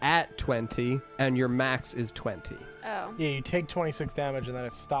Okay. you're at 20, and your max is 20. Oh. Yeah, you take 26 damage and then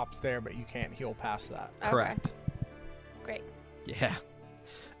it stops there, but you can't heal past that. Okay. Correct. Great. Yeah.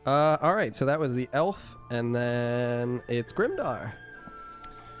 All right. So that was the elf, and then it's Grimdar.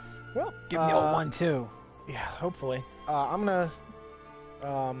 Well, Give me a 1-2. Yeah, hopefully. I'm gonna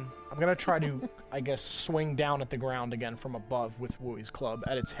try to, I guess, swing down at the ground again from above with Wooey's club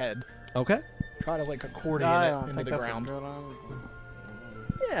at its head. Okay. Try to like accordion I it don't into think the that's ground. a good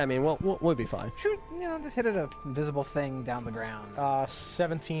Yeah. I mean, we'll be fine. Shoot, just hit it a invisible thing down the ground.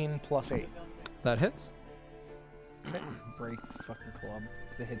 17 plus 8. That hits. Break the fucking club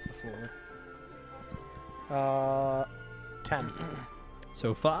because it hits the floor. 10.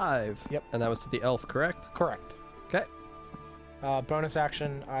 So 5. Yep. And that was to the elf, correct? Correct. Okay. Bonus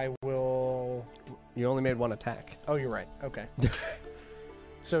action, I will... You only made one attack. Oh, you're right. Okay.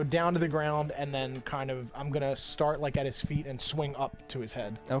 So down to the ground, and then kind of, I'm going to start like at his feet and swing up to his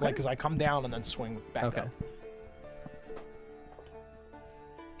head. Okay. Like, because I come down and then swing back Okay. up.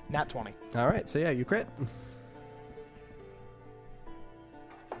 Nat 20. All right. So yeah, you crit.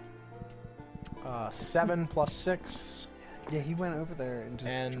 7 plus 6, Yeah, he went over there and just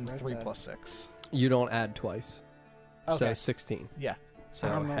and read 3 that. plus 6. You don't add twice. So Okay. 16. Yeah. So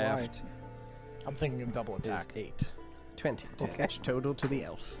I don't know why. halved I'm thinking of double is attack. 8. 20 Okay. damage total to the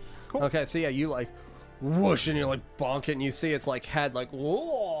elf. Cool. Okay, so yeah, you like whoosh and you're like bonk it, and you see its like head like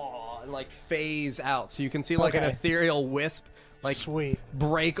whoa and like phase out. So you can see like an Okay. ethereal wisp like Sweet.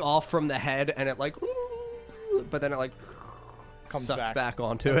 break off from the head, and it like but then it like Comes sucks back. back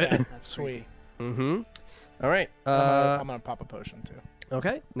onto Okay, it. That's sweet. Mm-hmm. All right. I'm gonna pop a potion too.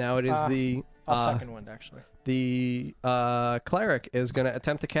 Okay. Now it is the Second wind actually. the cleric is going to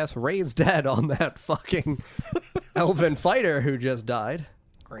attempt to cast Raise Dead on that fucking elven fighter who just died.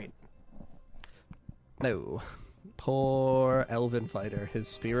 Great. No. Poor elven fighter. His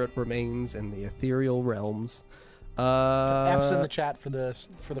spirit remains in the ethereal realms. F's in the chat for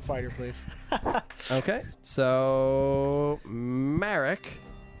the fighter, please. Okay. So Marek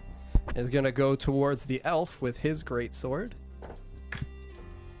is going to go towards the elf with his greatsword.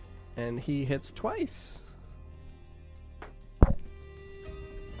 And he hits twice.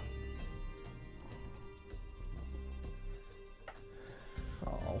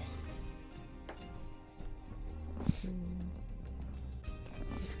 Oh.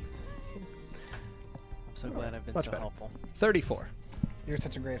 I'm so glad I've been Much so better. helpful. 34. You're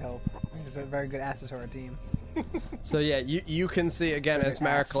such a great help. You're a very good asset to our team. So yeah, you can see again as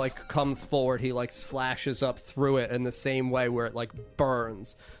Marek ass. like comes forward, he like slashes up through it in the same way where it like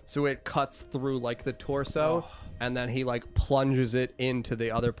burns. So it cuts through like the torso, and then he like plunges it into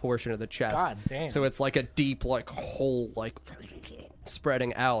the other portion of the chest. God damn. So it's like a deep like hole like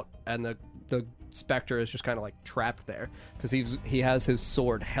spreading out, and the specter is just kind of like trapped there because he has his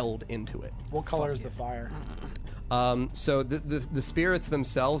sword held into it. What color is the fire? So the spirits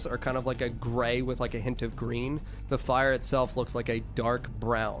themselves are kind of like a gray with like a hint of green. The fire itself looks like a dark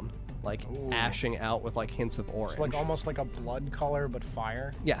brown, like ashing out with like hints of orange. It's like almost like a blood color, but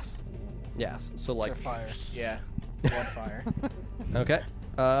fire. Yes. So like Fire. Yeah. Blood fire. okay.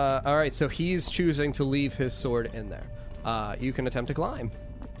 All right. So he's choosing to leave his sword in there. You can attempt to climb.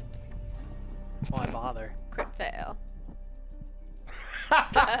 Why bother? Crit fail.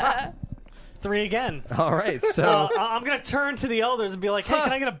 3 again. All right. So I'm gonna turn to the elders and be like, "Hey,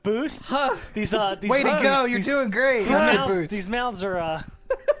 can I get a boost?" These Way to go! You're doing great. These mouths are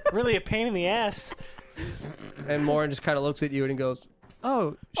really a pain in the ass. and Morin just kind of looks at you and he goes,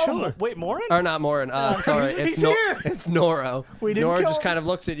 "Oh, sure." Wait, Morin? Or not Morin. Sorry, it's He's here. It's Noro. We didn't Noro kill just him. kind of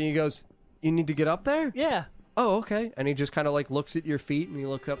looks at you and he goes, "You need to get up there?" Yeah. Oh, okay. And he just kind of like looks at your feet and he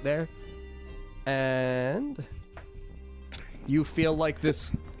looks up there. And you feel like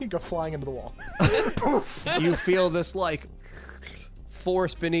this, You go flying into the wall. you feel this like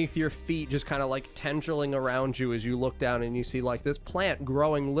force beneath your feet just kind of like tendriling around you as you look down and you see like this plant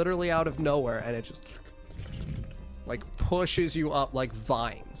growing literally out of nowhere and it just like pushes you up like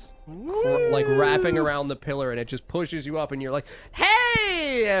vines. Like wrapping around the pillar and it just pushes you up and you're like,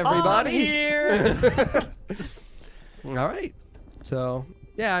 "Hey, everybody!" I'm here. All right. So,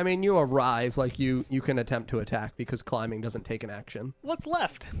 yeah, I mean, you arrive, like, you can attempt to attack because climbing doesn't take an action. What's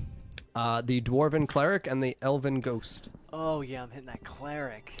left? The Dwarven Cleric and the Elven Ghost. Oh yeah, I'm hitting that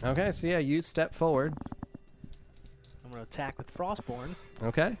cleric. Okay, so yeah, you step forward. I'm gonna attack with Frostborn.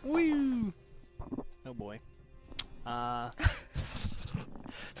 Okay. Woo! Oh boy.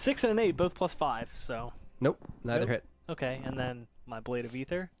 6 and an 8, both +5. So Nope, neither Nope. hit. okay, and then my blade of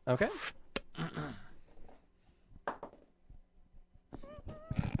ether. Okay.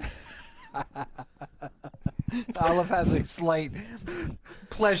 Olive has a slight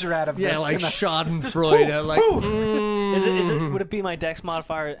pleasure out of Yeah, this. like and a- Schadenfreude. Like, Is it? Would it be my Dex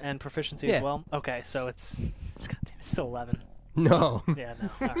modifier and proficiency Yeah. as well? Okay, so it's still 11. no. Yeah, no.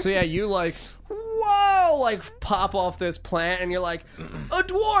 All right. So yeah, you like, whoa, like pop off this plant, and you're like, a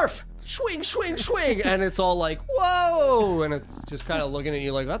dwarf, swing, swing, swing, and it's all like, whoa, and it's just kind of looking at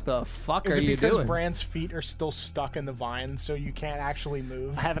you like, what the fuck Is are it you because doing? Brand's feet are still stuck in the vine, so you can't actually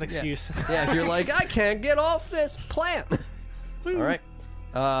move? I have an excuse. Yeah, you're like, I can't get off this plant. All right.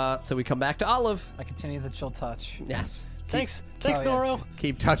 So we come back to Olive. I continue the chill touch. Yes. Thanks, Oh, yeah. Noro.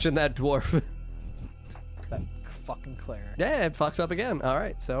 Keep touching that dwarf. That fucking cleric. Yeah, it fucks up again. All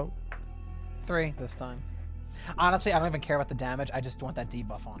right, so 3 this time. Honestly, I don't even care about the damage. I just want that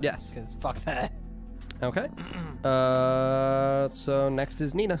debuff on it. Yes. Because fuck that. okay. So next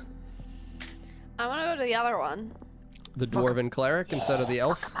is Nina, I want to go to the other one. the dwarven cleric instead of the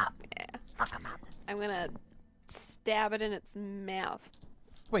elf. I'm gonna stab it in its mouth.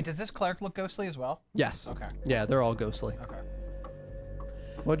 Wait, does this cleric look ghostly as well? Yes. Okay. Yeah, they're all ghostly. Okay.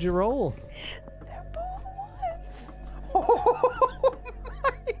 What'd you roll? They're both ones.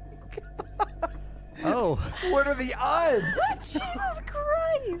 Oh, What are the odds? Jesus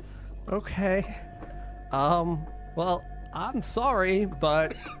Christ! okay. Well, I'm sorry,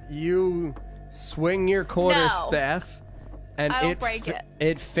 but you swing your quarterstaff, and I don't break it.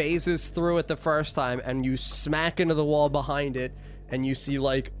 It phases through it the first time, and you smack into the wall behind it, and you see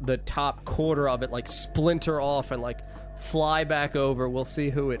like the top quarter of it like splinter off and like fly back over. We'll see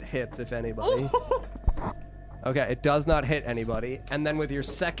who it hits, if anybody. Okay, it does not hit anybody. And then with your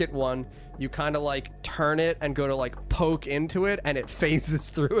second one, you kind of like turn it and go to like poke into it, and it phases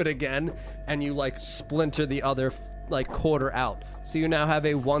through it again, and you like splinter the other like quarter out. So you now have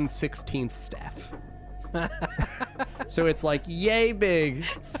a 1/16 staff. So it's like yay big.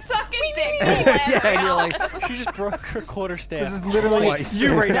 Suck it, dick. Yeah, and you're like, She just broke her quarterstaff. This is literally Twice.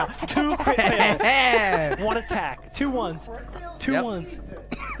 you right now. 2 crit fails. yeah. 1 attack. 2 ones. 2 Yep. ones.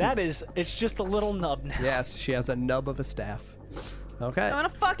 That is. It's just a little nub now. Yes, she has a nub of a staff. Okay, I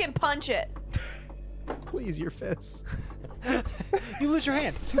want to fucking punch it. please your fists. You lose your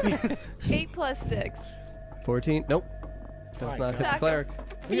hand. 8 plus 6. 14. Nope. Does not hit the Suck it. cleric.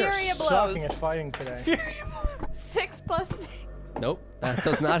 We are Fury of blows. sucking at fighting today. 6 plus 6. Nope, that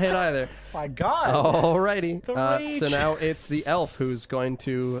does not hit either. My God. Alrighty. The So rage. now it's the elf who's going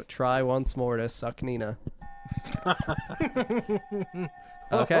to try once more to suck Nina.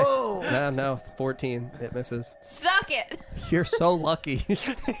 Okay. No, 14. It misses. Suck it. You're so lucky.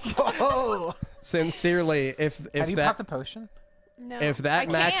 Oh. Sincerely, if Have you that popped a potion? No. if that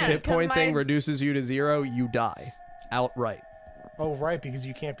I max can't, hit 'cause point thing my- reduces you to 0, you die. Outright. Oh, right, because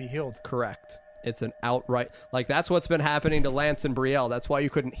you can't be healed. Correct. It's an outright. Like, that's what's been happening to Lance and Brielle. That's why you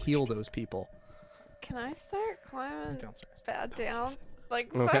couldn't heal those people. Can I start climbing Downstairs. back down?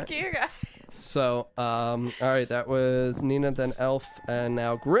 Like, Okay. fuck you guys. So, alright, that was Nina, then Elf, and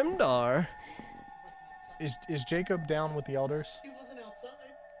now Grimdar. Is Jacob down with the elders?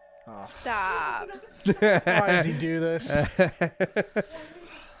 Stop. Why does he do this?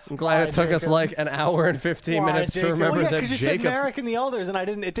 I'm glad Why, it took us Jacob? like an hour and 15 Why, minutes to Jacob? remember Well, yeah, that because you said Jacob's... Merrick and the Elders, and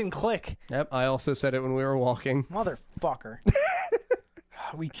it didn't click. Yep, I also said it when we were walking. Motherfucker.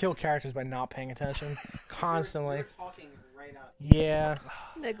 We kill characters by not paying attention constantly. Talking right up. Yeah,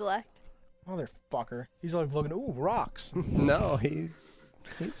 Neglect. motherfucker. He's like looking. Ooh, rocks. No, he's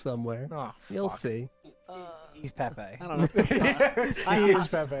somewhere. Oh, You'll fuck. see. He's Pepe. I don't know. He is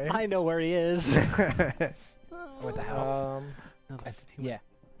Pepe. I know where he is. With the house. Yeah.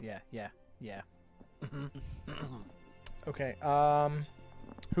 Yeah. Okay.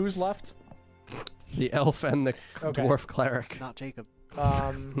 Who's left? The elf and the Okay. dwarf cleric. Not Jacob.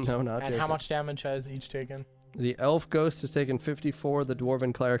 No, not And Jacob. how much damage has each taken? The elf ghost has taken 54. The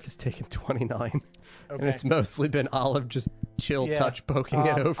dwarven cleric has taken 29. And Okay. it's mostly been Olive just chill Yeah. touch poking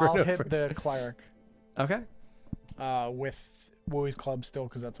it over I'll and over. hit the cleric Okay. with Wooey's club still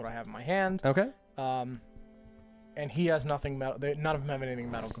because that's what I have in my hand. Okay. And he has nothing metal. None of them have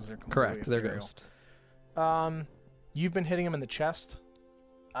anything metal because they're completely Correct. They're ethereal. ghost. You've been hitting him in the chest.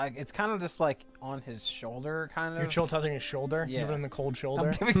 It's kind of just like on his shoulder, kind of. You're chill touching his shoulder. Yeah. Giving him the cold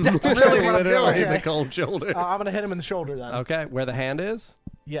shoulder. That's really what I'm Literally doing. the cold shoulder. I'm gonna hit him in the shoulder then. Okay. Where the hand is?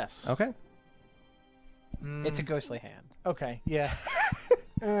 Yes. Okay. Mm, It's a ghostly hand. okay. Yeah.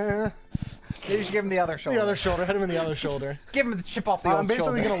 Maybe you should give him the other shoulder. The other shoulder. Hit him in the other shoulder. Give him the chip off the I'm old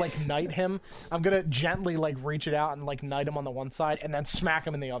basically shoulder. gonna like knight him. I'm gonna gently like reach it out and like knight him on the one side, and then smack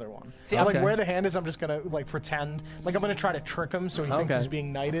him in the other one. See, So like okay. where the hand is, I'm just gonna like pretend like I'm gonna try to trick him so he thinks Okay. he's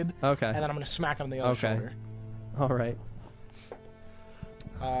being knighted. Okay. And then I'm gonna smack him in the other Okay. shoulder. All right.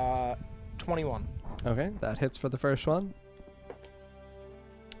 21 Okay, that hits for the first one.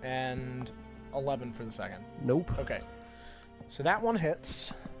 and 11 for the second. Nope. Okay. So that one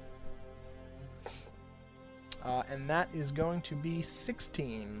hits. And that is going to be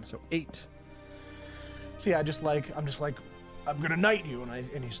 16. So 8. So yeah, I'm just like, I'm gonna knight you,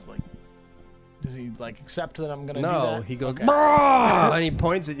 and he's like, does he like accept that I'm gonna do No, that? he goes, Okay. "Brah!" and he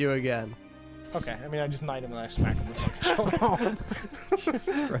points at you again. Okay, I mean, I just knight him and I smack him with the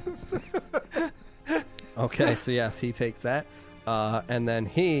shoulder. Okay, so yes, he takes that. And then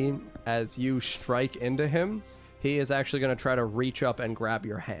he, as you strike into him, he is actually going to try to reach up and grab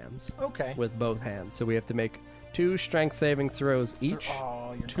your hands Okay. with both hands. So we have to make 2 strength saving throws each.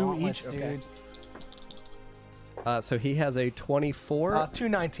 Oh, your 2 gauntlets, each, dude. okay. So he has a 24. 2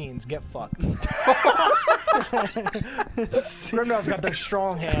 19s, get fucked. Grimdar's got those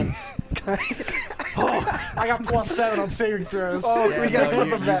strong hands. I got +7 on saving throws. Oh, Yeah, we gotta no,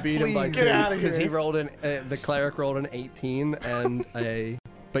 clip of that, beat him by please. Get outta because he here. rolled the cleric rolled an 18 and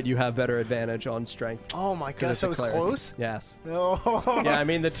but you have better advantage on strength. Oh my 'cause god, it's so a it was cleric. close? Yes. Oh. Yeah, I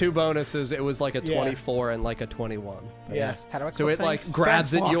mean the 2 bonuses. It was like a Yeah. 24 and like a 21. But Yeah. yes. How do I So clip it like things?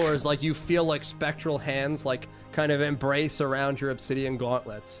 grabs Fat at fuck. yours, like you feel like spectral hands like kind of embrace around your obsidian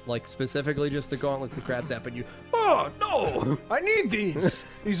gauntlets, like specifically just the gauntlets it grabs at. But you, oh no! I need these.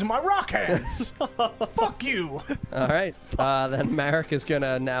 These are my rock hands. Fuck you. All right, then Marek is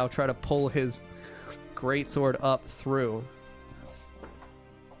gonna now try to pull his greatsword up through.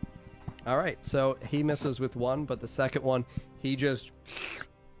 All right, so he misses with 1, but the second one he just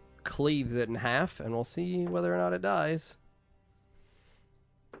cleaves it in half, and we'll see whether or not it dies.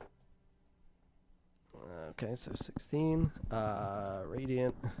 Okay, so 16,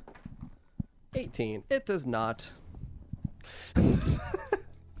 radiant, 18. It does not.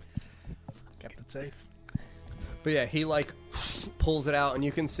 Kept it safe. But yeah, he like pulls it out, and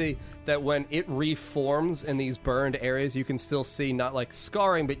you can see that when it reforms in these burned areas, you can still see not like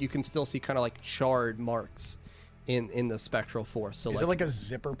scarring, but you can still see kind of like charred marks in the spectral force. So Is it like a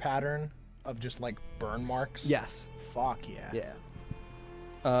zipper pattern of just like burn marks? yes, Fuck yeah.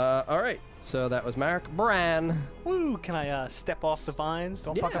 yeah. All right, so that was Marek. Bran. Woo! Can I step off the vines?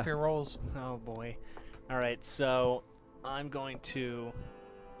 Don't fuck Yeah. up your rolls. Oh boy. Alright, so I'm going to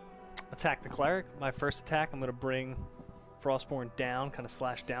attack the cleric. My first attack, I'm going to bring Frostborn down, kind of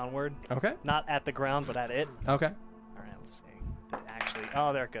slash downward. Okay. Not at the ground, but at it. Okay. Alright, let's see. Did it actually.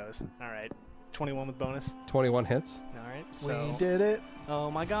 Oh, there it goes. Alright. 21 with bonus. 21 hits. Alright, so. We did it. Oh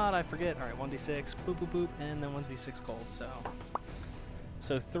my god, I forget. Alright, 1d6, boop, boop, boop, and then 1d6 cold,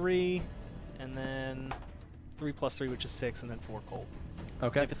 So 3, and then 3 plus 3, which is 6, and then 4 cold.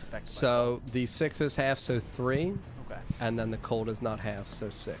 Okay. If it's effective. So the 6 is half, so 3, Okay. and then the cold is not half, so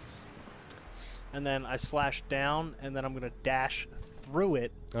 6. And then I slash down, and then I'm going to dash through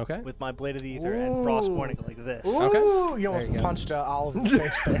it Okay. with my Blade of the Ether and Frostborn and go like this. Ooh, Okay. you There almost you go. punched Olive in the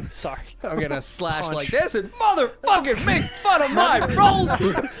face there. Sorry. I'm gonna slash Punch. like this and motherfucking make fun of my rolls.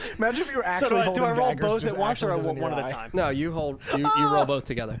 Imagine if you were So actually do I holding roll daggers both just at once, or I actually want in one your at a eye. time? No, you roll both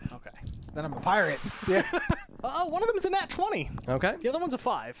together. Okay. Then I'm a pirate. One of them is a nat 20. Okay. The other one's a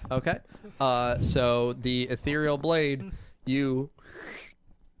 5. Okay. So the ethereal blade,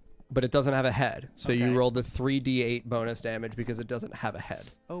 but it doesn't have a head. So you Okay. roll the 3d8 bonus damage because it doesn't have a head.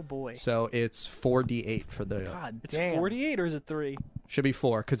 Oh boy. So it's 4d8 for the. God It's damn. 48 or is it 3? Should be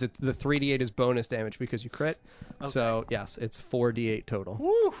 4 because the 3d8 is bonus damage because you crit. So yes, it's 4d8 total.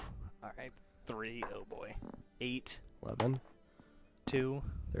 Woo! All right. 3. Oh boy. 8, 11, 2,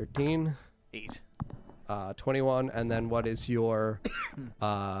 13, 8. 21, and then what is your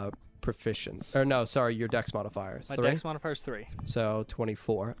proficiency? Or no, sorry, your dex modifiers. My 3? dex modifier is 3. So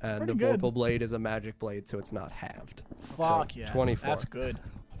 24, and Pretty the good. Vorpal blade is a magic blade, so it's not halved. Fuck So, yeah. 24. That's good.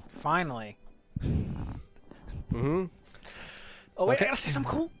 Finally. Mm-hmm. Oh wait, Okay. I gotta say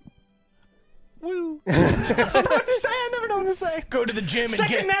something cool. Woo! I never know what to say. Go to the gym and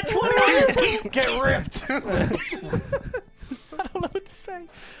Second get nat 20! get ripped. I don't know what to say.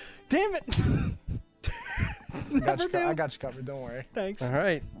 Damn it! I got you covered. Don't worry. Thanks. All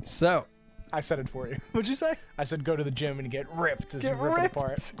right, so I said it for you. What'd you say? I said go to the gym and get ripped as Get you rip it ripped.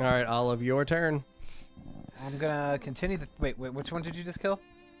 apart. all right, Olive, your turn. I'm gonna continue the. Wait, which one did you just kill?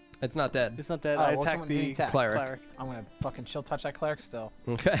 It's not dead. It's not dead. Oh, I which attacked one did you the attack? Cleric. I'm gonna fucking chill touch that cleric still.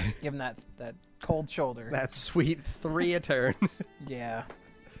 Okay, Give him that cold shoulder. that's sweet. 3 a turn. Yeah.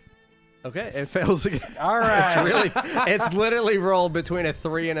 Okay, it fails again. All right. It's literally rolled between a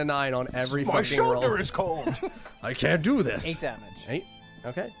 3 and a 9 on every My fucking shoulder roll. is cold. I can't do this. 8 damage. 8.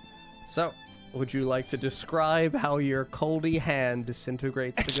 Okay. So, would you like to describe how your coldy hand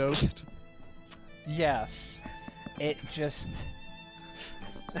disintegrates the ghost? Yes. It just.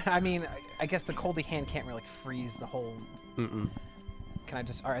 I mean, I guess the coldy hand can't really freeze the whole. Mm-mm. Can I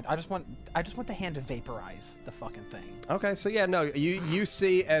just? All right. I just want the hand to vaporize the fucking thing. Okay, so yeah, no, you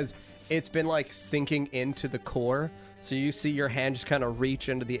see as it's been like sinking into the core. So you see your hand just kind of reach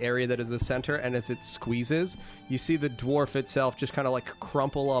into the area that is the center, and as it squeezes, you see the dwarf itself just kind of like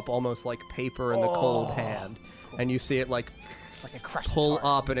crumple up almost like paper in the cold hand. And you see it like Like a crushed pull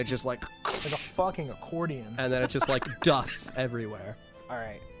guitar. up, and it just like, Like a fucking accordion. and then it just like dusts everywhere. All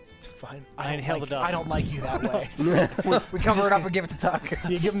right. Fine. I inhale the dust. I don't like you that way. We cover it up and give it to Tuck.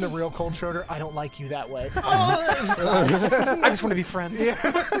 You give him the real cold shoulder. I don't like you that way. I just want to be friends. All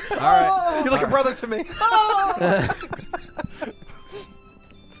right. You're like a brother to me.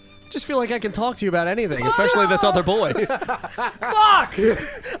 Just feel like I can talk to you about anything, especially this other boy. Fuck!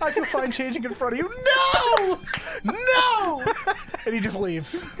 I feel fine changing in front of you. No! No! And he just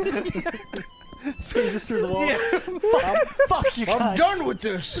leaves. Phases through the wall. Fuck you guys. I'm done with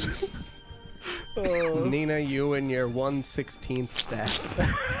this. Nina, you and your 1/16 stack.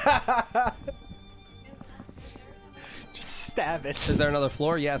 Just stab it. Is there another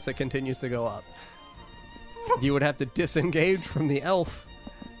floor? Yes, it continues to go up. You would have to disengage from the elf.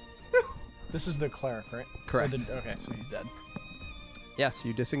 This is the cleric, right? Correct. Okay, so he's dead. Yes,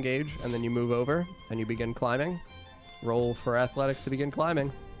 you disengage, and then you move over, and you begin climbing. Roll for athletics to begin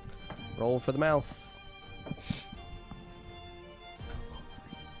climbing. Roll for the mouths.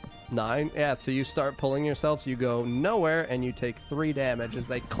 9. Yeah, so you start pulling yourself, so you go nowhere, and you take 3 damage as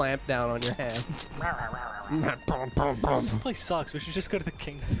they clamp down on your hands. This place sucks. We should just go to the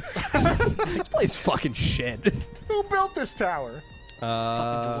kingdom. This place fucking shit. Who built this tower?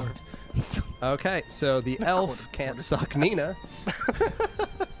 Okay, so the elf can't suck Nina.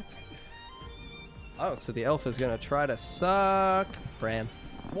 Oh, so the elf is gonna try to suck Bran.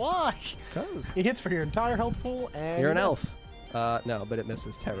 Why? Cause He hits for your entire health pool, and you're an elf. No, but it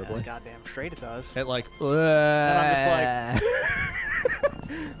misses Yeah, terribly. goddamn straight it does. It like, I'm just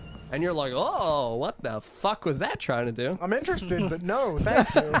and you're like, oh, what the fuck was that trying to do? I'm interested, but no,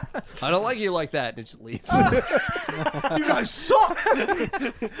 thank you. I don't like you like that. And it just leaves. You guys suck.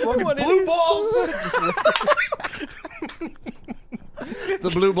 Fucking What did blue you balls. The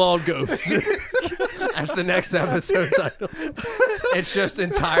blue ball ghost. That's the next episode title. It's just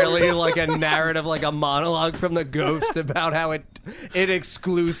entirely like a narrative, like a monologue from the ghost about how it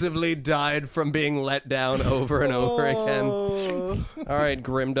exclusively died from being let down over and over again. All right,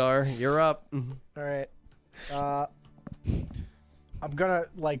 Grimdar, you're up. All right. I'm gonna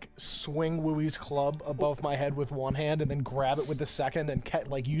like swing Wooey's club above my head with one hand, and then grab it with the second, and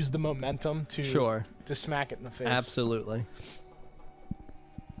like use the momentum to Sure. to smack it in the face. Absolutely.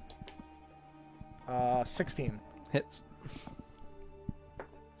 16 Hits.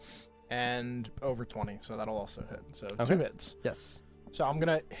 and over 20, so that'll also hit. So Okay. 2 hits. Yes. So I'm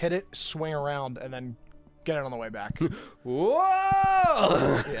gonna hit it, swing around, and then get it on the way back.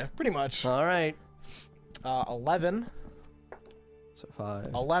 Whoa! Yeah, pretty much. All right. 11, So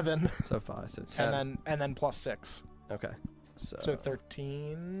 5. 11, So 5. So 10. and then plus 6. Okay. So, So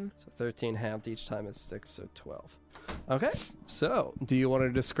 13. so 13 halved each time is 6, so 12. Okay. So, do you want to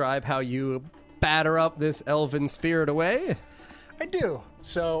describe how you batter up this elven spirit away? I do.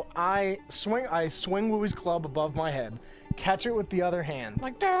 So I swing Wooey's club above my head, catch it with the other hand.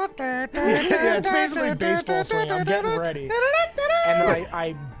 Like yeah, it's basically baseball swing. I'm getting ready, and then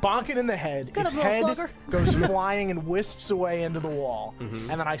I bonk it in the head. Its head goes flying and wisps away into the wall, and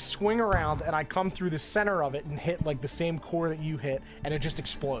then I swing around and I come through the center of it and hit like the same core that you hit, and it just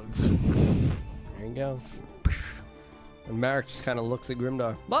explodes. There you go. And Marek just kind of looks at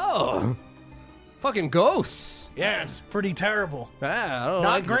Grimdar. Oh! Fucking ghosts! Yeah, it's pretty terrible. Ah, I don't Not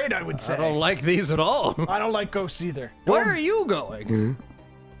like great, I would say. I don't like these at all. I don't like ghosts either. Where are you going?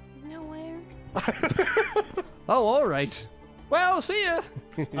 Nowhere. Oh, all right. Well, see ya.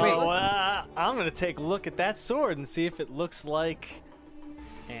 I'm gonna take a look at that sword and see if it looks like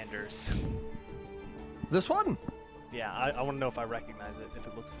Anders. This one? Yeah, I want to know if I recognize it, if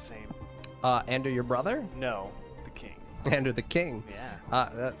it looks the same. Ander, your brother? No, the king. Ander the king. Yeah.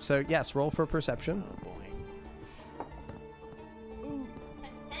 So, yes, roll for perception. Oh boy.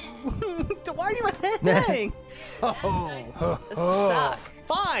 Why are you heading? Suck.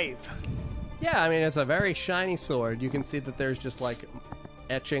 5. Yeah, I mean, it's a very shiny sword. You can see that there's just like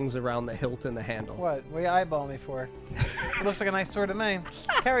etchings around the hilt and the handle. What are you eyeballing me for? It looks like a nice sword to me.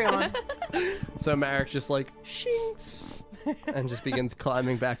 Carry on. So Marek's just like, shinks, and just begins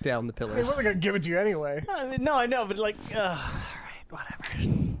climbing back down the He pillars. wasn't gonna give it to you anyway. No, I know, but like, all right, whatever.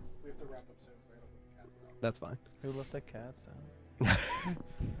 That's fine. Who let the cats out?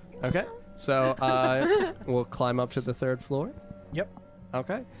 Okay, so we'll climb up to the 3rd floor. Yep.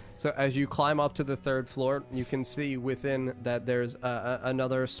 Okay, so as you climb up to the 3rd floor, you can see within that there's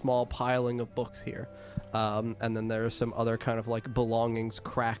another small piling of books here. And then there are some other kind of like belongings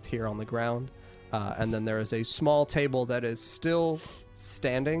cracked here on the ground. And then there is a small table that is still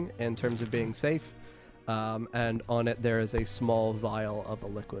standing in terms of being safe. And on it there is a small vial of a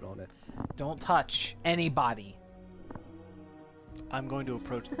liquid on it. Don't touch anybody. I'm going to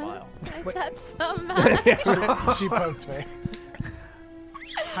approach the vial. I touched somebody. She poked me.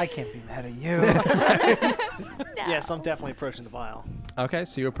 I can't be mad at you. No. Yes, I'm definitely approaching the vial. Okay,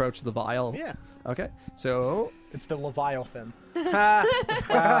 so you approach the vial. Yeah. Okay, so It's the Leviathan.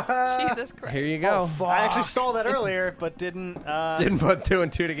 Jesus Christ. here you go. Fuck. I actually saw that earlier, but didn't. Didn't put 2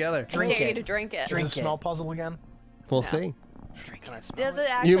 and 2 together. I Drink dare you it. to drink it. Drink Does it it. smell puzzle again? We'll No. see. Can I smell Does it? it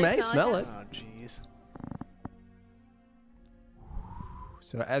actually You may smell smell like it. Oh, jeez.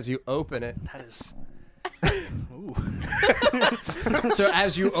 So as you open it, That is. Ooh. so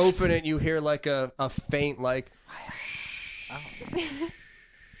as you open it, you hear like a faint like,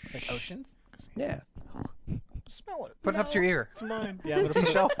 Like oceans? yeah. Smell it. Put it up to your ear. It's mine. Yeah, I'm gonna,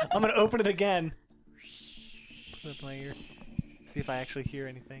 Seashell? I'm gonna open it again. Put it up to my ear. See if I actually hear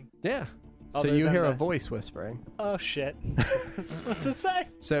anything. Yeah. So Other you than hear a the- voice whispering. Oh shit. What's it say?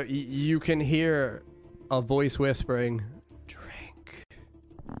 So you can hear a voice whispering, drink.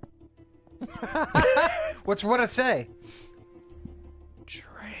 What'd it say?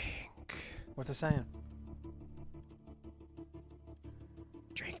 Drink. What's it saying?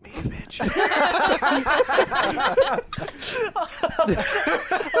 Drink me, bitch.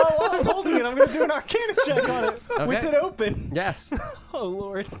 Oh, while I'm holding it, I'm gonna do an Arcana check on it with Okay. it open. Yes. Oh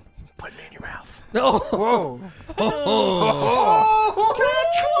lord. Put it in your mouth. No. Whoa!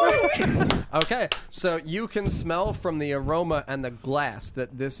 Okay, so you can smell from the aroma and the glass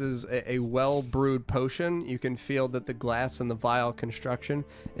that this is a well-brewed potion. You can feel that the glass and the vial construction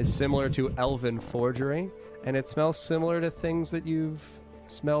is similar to elven forgery, and it smells similar to things that you've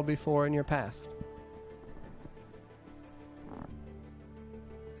smelled before in your past.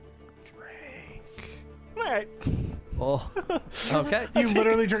 All right. Oh, okay. You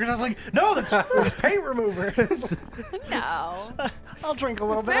literally drink it. I was like, no, that's paint remover. No. I'll drink a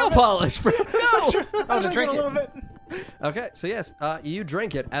little bit. Nail polish, bro. No. I was a drink a little bit. Okay, so yes, you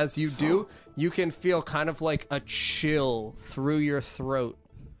drink it. As you do, you can feel kind of like a chill through your throat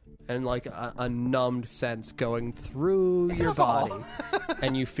and like a numbed sense going through your body.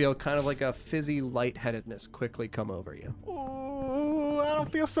 And you feel kind of like a fizzy lightheadedness quickly come over you. Ooh, I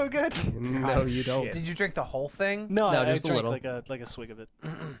don't feel so good. No, you don't. shit. Did you drink the whole thing? No, No, I just a drank little. like a swig of it.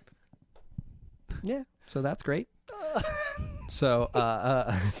 Yeah, so that's great. So,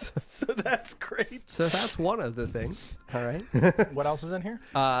 So that's great. so that's one of the things. All right. What else is in here?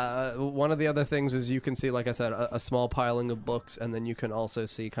 One of the other things is you can see, like I said, a small piling of books, and then you can also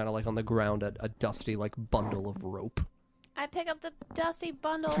see kind of like on the ground a dusty like bundle of rope. I pick up the dusty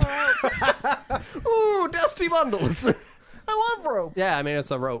bundle of rope. Ooh, dusty bundles. I love rope. Yeah, I mean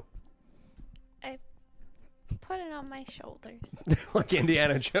it's a rope, I put it on my shoulders. like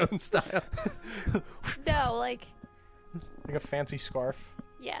Indiana Jones style. No, like, Like a fancy scarf.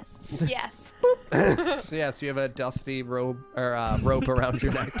 yes. Yes. So yes, you have a dusty rope or rope around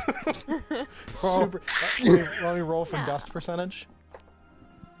your neck. Super. Let me roll for No. dust percentage.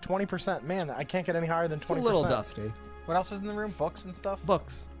 20%. Man, I can't get any higher than 20%. It's a little dusty. What else is in the room? Books and stuff?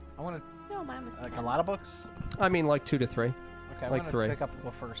 Books. I want No, mine was to, like, a lot of books? I mean, like 2 to 3. Okay, I'm Like gonna 3. pick up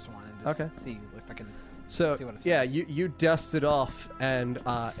the first one and just Okay. see if I can... So See what it yeah, says. you dust it off, and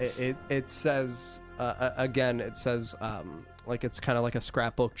it says again. It says like it's kind of like a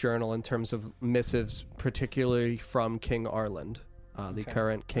scrapbook journal in terms of missives, particularly from King Arland, the Okay.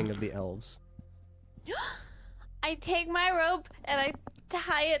 current king of the elves. I take my rope and I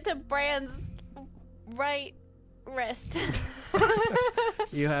tie it to Bran's right wrist.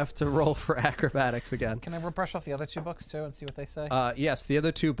 You have to roll for acrobatics again. Can I brush off the other 2 books, too, and see what they say? Yes, the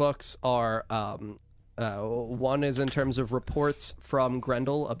other 2 books are one is in terms of reports from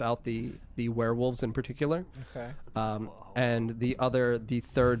Grendel about the werewolves in particular. Okay. And the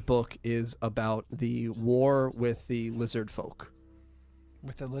 3rd book is about the war with the lizard folk.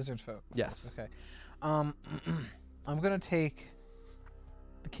 With the lizard folk. Yes. Okay. I'm gonna take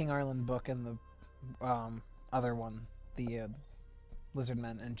the King Ireland book and the other one, the lizard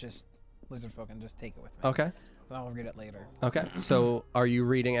men and just lizard folk and just take it with me. Okay. I'll read it later. Okay. So, are you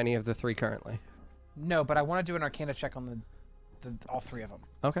reading any of the 3 currently? No, but I want to do an Arcana check on the all 3 of them.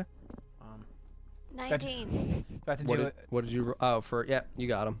 Okay. 19. Do I have to What do did, what did you? Oh, for yeah, you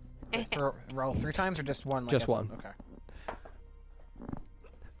got him. it for roll 3 times or just one? Like Just I said? one. Okay.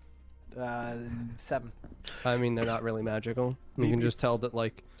 7. I mean, they're not really magical. You can just tell that,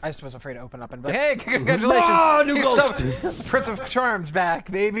 like, I just was afraid to open up and be like, hey, congratulations! Ah, new Here's ghost! some Prince of Charms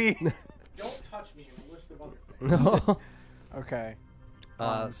back, baby! Don't touch me in a list of other things. Okay.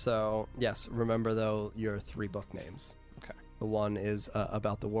 So yes, remember though your 3 book names. Okay. The one is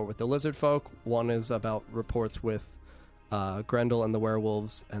about the war with the lizard folk. One is about reports with Grendel and the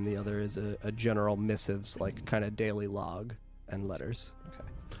werewolves, and the other is a general missives, like kind of daily log and letters.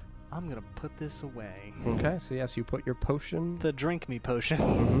 I'm gonna put this away. Okay, so yes, you put your potion. The drink me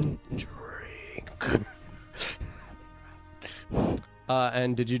potion. Drink.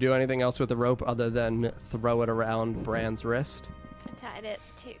 And did you do anything else with the rope other than throw it around Bran's wrist? I tied it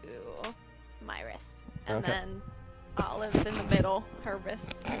to my wrist. And Okay. then Olive's in the middle, her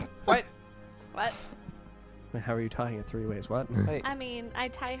wrist. What? What? Wait, how are you tying it 3 ways? What? Hey, I mean, I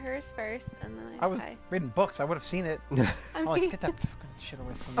tie hers first, and then I was tie. reading books. I would have seen it. I I'm like, mean, get that fucking shit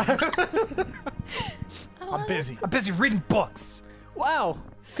away from me. I'm busy. I'm busy reading books. Wow,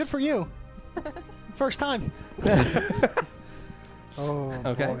 good for you. First time. Oh,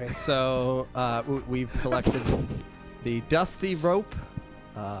 Okay, boy. so we've collected the dusty rope,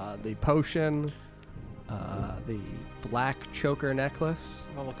 the potion, the black choker necklace.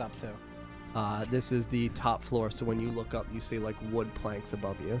 I'm gonna look up too. This is the top floor, so when you look up, you see like wood planks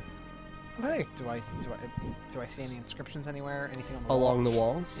above you. Hey, Do I see any inscriptions anywhere? Anything on the Along the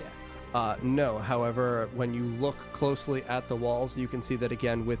walls? walls? No, however, when you look closely at the walls, you can see that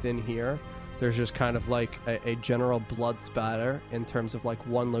again within here, there's just kind of like a general blood spatter in terms of like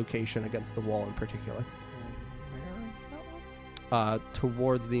one location against the wall in particular. Where is that one?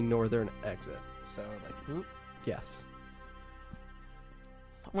 Towards the northern exit. So like, oop. Yes.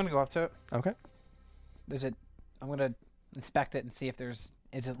 I'm gonna go up to it. Okay. I'm gonna inspect it and see if does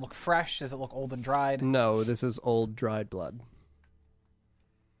it look fresh? Does it look old and dried? No, this is old dried blood.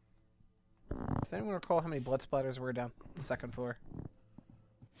 Does anyone recall how many blood splatters were down the 2nd floor?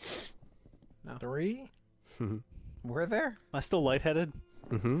 3? Were there? Am I still lightheaded?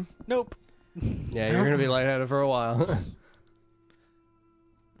 Mm-hmm. Nope. Yeah, you're gonna be lightheaded for a while.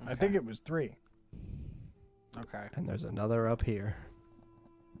 I think it was 3. Okay. And there's another up here.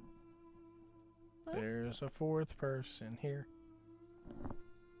 There's a 4th person here.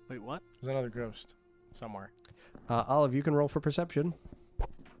 Wait, what? There's another ghost somewhere. Olive, you can roll for perception.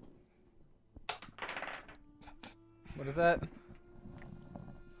 What is that?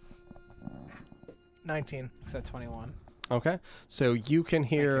 19. So 21. Okay. So you can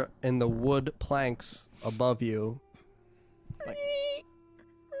hear in the wood planks above you.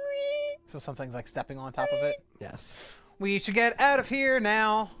 So something's like stepping on top of it. Yes. We should get out of here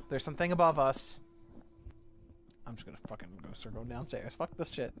now. There's something above us. I'm just gonna fucking start going downstairs. Fuck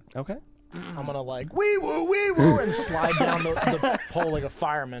this shit. Okay. I'm gonna like wee woo and slide down the pole like a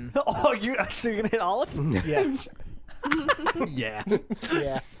fireman. Oh, so you're gonna hit Olive? Yeah, Yeah.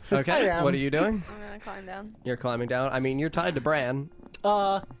 yeah. Okay. I am. What are you doing? I'm gonna climb down. You're climbing down. I mean, you're tied to Bran.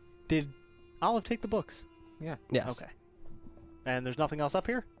 Did Olive take the books? Yes. Okay. And there's nothing else up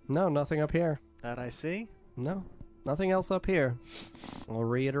here No, nothing up here. that I see? No. Nothing else up here. I'll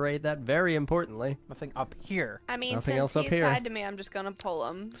reiterate that very importantly. Nothing up here. I mean, Nothing since else up he's here. tied to me, I'm just gonna pull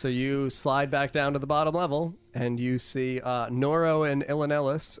him. So you slide back down to the bottom level, and you see Noro and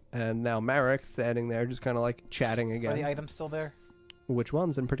Ilanellis, and now Marek standing there, just kind of like chatting Are the again. items still there? Which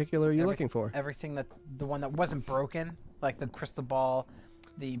ones in particular are you Every- looking for? Everything the one that wasn't broken, like the crystal ball,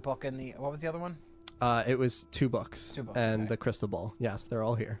 the book, and the what was the other one? It was 2 books. 2 books, And okay. the crystal ball. Yes, they're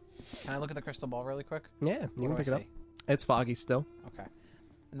all here. Can I look at the crystal ball really quick? Yeah, you What can do pick I it up. see? It's foggy still. Okay.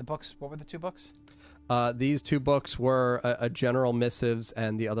 And the books, what were the 2 books? These 2 books were a general missives,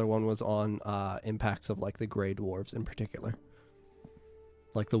 and the other one was on impacts of like the Grey Dwarves in particular,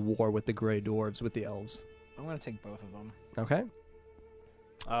 like the war with the Grey Dwarves with the elves. I'm gonna take both of them. Okay.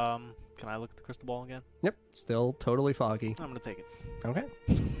 Can I look at the crystal ball again? Yep. Still totally foggy. I'm gonna take it. Okay.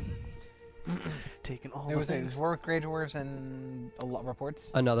 Taking all It the was things. War with Grey Dwarves and a lot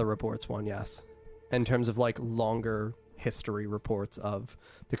reports. Another reports one, yes. In terms of like longer history reports of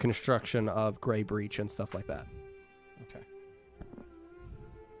the construction of Grey Breach and stuff like that. Okay.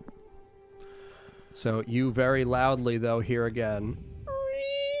 So you very loudly though hear again.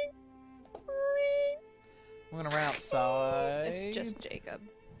 I'm gonna run outside. It's just Jacob.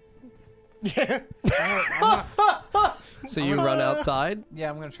 Yeah. I'm gonna- So you run outside? Yeah,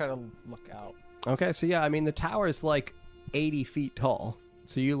 I'm gonna try to look out. Okay, so yeah, I mean, the tower is like 80 feet tall.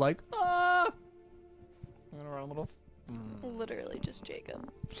 So you like, I'm gonna run a little. Literally just Jacob.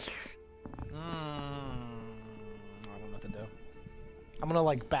 I don't know what to do. I'm gonna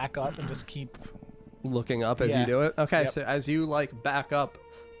like back up and just keep. looking up as Yeah. you do it. Okay, Yep. so as you like back up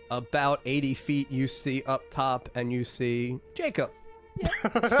about 80 feet, you see up top and you see Jacob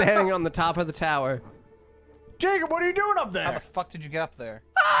standing on the top of the tower. Jacob, what are you doing up How there? the fuck did you get up there?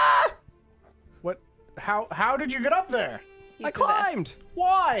 What? How did you get up there? He I possessed. climbed.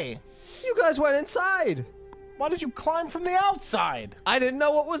 Why? You guys went inside. Why did you climb from the outside? I didn't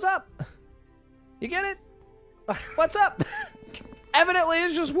know what was up. You get it? What's up? Evidently,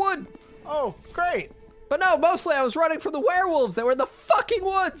 it's just wood. Oh, great. But no, mostly I was running from the werewolves that were in the fucking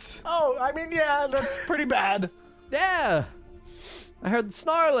woods. Oh, I mean, yeah, that's pretty bad. Yeah. I heard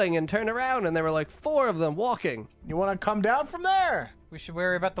snarling and turned around, and there were like 4 of them walking. You want to come down from there? We should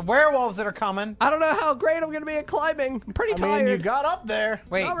worry about the werewolves that are coming. I don't know how great I'm going to be at climbing. I'm pretty I tired. mean, you got up there.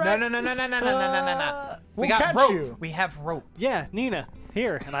 Wait, All no, right. no, no, no, no, no, no, no, no, no, no. We we'll got catch rope. you. We have rope. Yeah, Nina,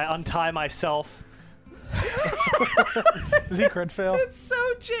 here. And I untie myself. Is he crit fail? It's so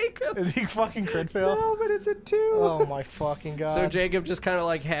Jacob. Is he fucking crit fail? No, but it's a 2. Oh my fucking god. So Jacob just kind of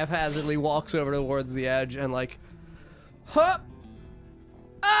like haphazardly walks over towards the edge and like, hup,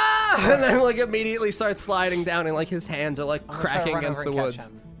 ah, and then like immediately starts sliding down and like his hands are like I'm gonna try to cracking run against over the and catch woods.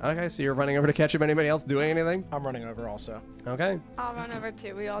 him. Okay, so you're running over to catch him. Anybody else doing anything? I'm running over also. Okay. I'll run over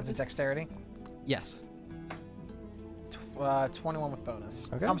too. We all Is it just. dexterity? Yes. 21 with bonus.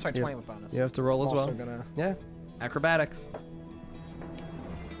 Okay. I'm sorry, You- 20 with bonus. You have to roll as Also well. gonna Yeah. Acrobatics.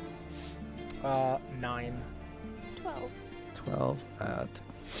 9. 12. 12 at.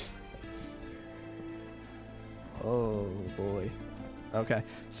 Oh boy. Okay,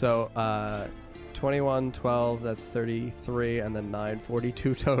 so 21, 12, that's 33, and then 9,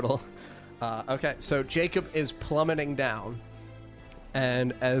 42 total. Okay, so Jacob is plummeting down,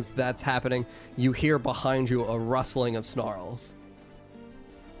 and as that's happening, you hear behind you a rustling of snarls.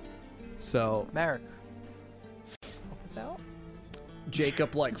 So Merrick. So?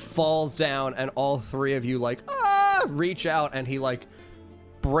 Jacob like falls down, and all 3 of you like reach out, and he like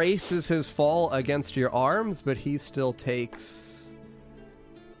braces his fall against your arms, but he still takes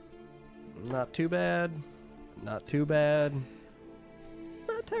not too bad, not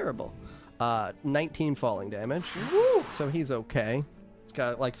terrible. 19 falling damage. Woo! So he's okay. He's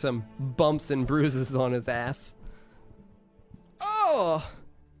got like some bumps and bruises on his ass. Oh!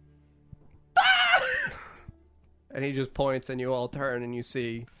 And he just points, and you all turn, and you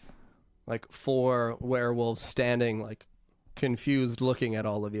see like 4 werewolves standing, like confused, looking at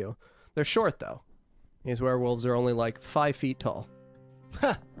all of you. They're short, though. These werewolves are only like 5 feet tall.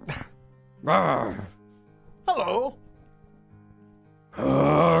 Hello.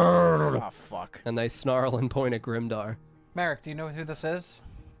 Oh fuck. And they snarl and point at Grimdar. Merrick, do you know who this is?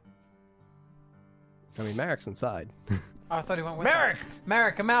 I mean, Merrick's inside. Oh, I thought he went with Merrick! us.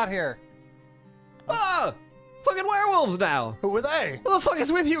 Merrick, come out here. Ah! Fucking werewolves now! Who were they? What the fuck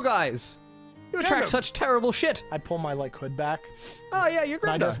is with you guys? You attract Jacob. such terrible shit. I pull my like hood back. Oh yeah, you're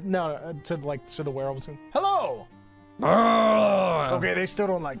And I Grimdar. just no to like to the werewolves. Hello. Ah! Okay, they still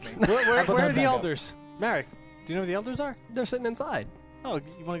don't like me. Where put are that the back up. elders? Merrick, do you know where the elders are? They're sitting inside. Oh,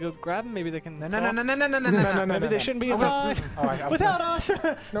 you want to go grab them? Maybe they can. No, talk? no, no, no, no, no, no, No, no, no, no, Maybe no, they no. shouldn't be Oh, inside I was without us.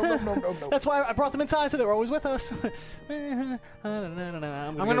 No. That's why I brought them inside, so they're always with us. I'm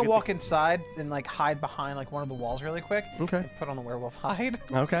I'm gonna walk inside and like hide behind like one of the walls really quick. Okay. Put on the werewolf hide.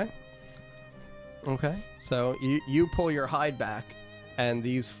 Okay. Okay. So you pull your hide back, and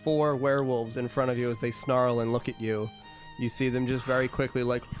these 4 werewolves in front of you, as they snarl and look at you, you see them just very quickly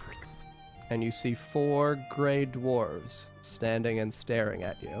like, and you see 4 gray dwarves standing and staring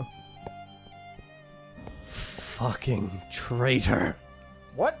at you. Fucking traitor.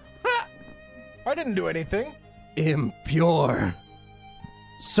 What? Ha! I didn't do anything. Impure.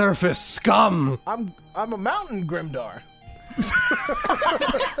 Surface scum. I'm a mountain Grimdar.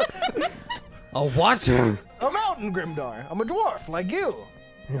 A what? A mountain Grimdar. I'm a dwarf like you.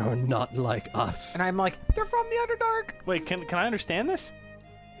 You're not like us. And I'm like, they're from the Underdark. Wait, can I understand this?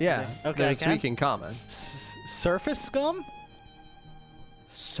 Yeah. Okay, They I can. speak in common. Surface scum?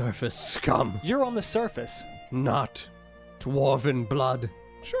 Surface scum. You're on the surface. Not dwarven blood.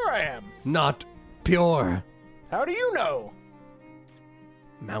 Sure I am. Not pure. How do you know?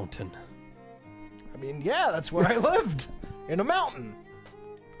 Mountain. I mean, yeah, that's where I lived. In a mountain.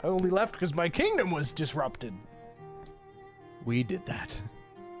 I only left because my kingdom was disrupted. We did that.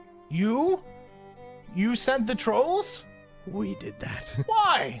 You? You sent the trolls? We did that.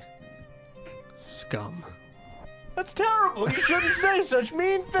 Why? Scum. That's terrible. You shouldn't say such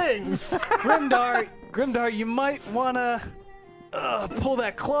mean things. Grimdar, you might wanna pull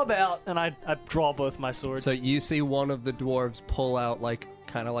that club out, and I draw both my swords. So you see one of the dwarves pull out like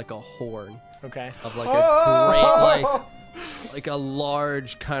kind of like a horn Okay. of like a great like a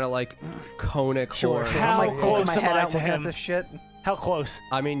large kind of like conic horn. How I'm like poking close my am head I out to looking at him? this shit. How close?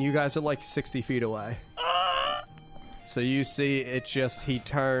 I mean, you guys are like 60 feet away. So you see it just, he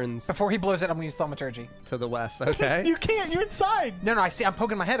turns Before he blows it, I'm gonna use thaumaturgy. to the west, okay? You can't. You're inside. No, I see. I'm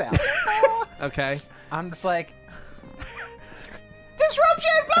poking my head out. Okay. I'm just like,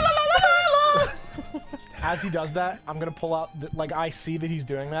 disruption. Blah, blah, blah, blah, blah. As he does that, I'm gonna pull out. Like I see that he's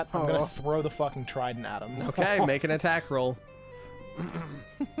doing that. I'm gonna throw the fucking trident at him. Okay, make an attack roll.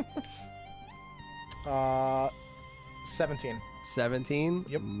 17. 17?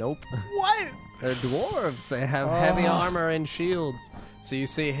 Yep. Nope. What? They're dwarves. They have heavy armor and shields. So you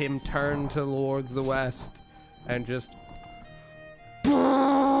see him turn towards the west and just...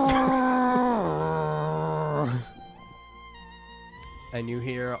 And you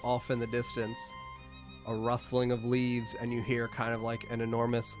hear off in the distance a rustling of leaves, and you hear kind of like an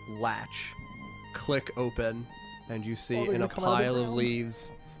enormous latch click open, and you see they're in a gonna come out of the pile of ground.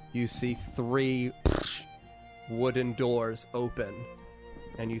 leaves, you see 3 wooden doors open,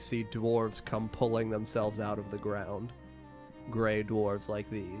 and you see dwarves come pulling themselves out of the ground. Gray dwarves like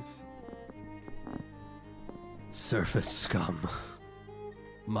these. Surface scum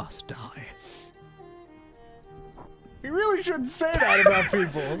must die. You really shouldn't say that about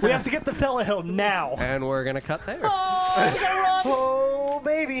people. We have to get the Thela Hill now. And we're gonna cut there. Oh,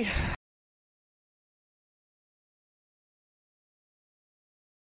 baby.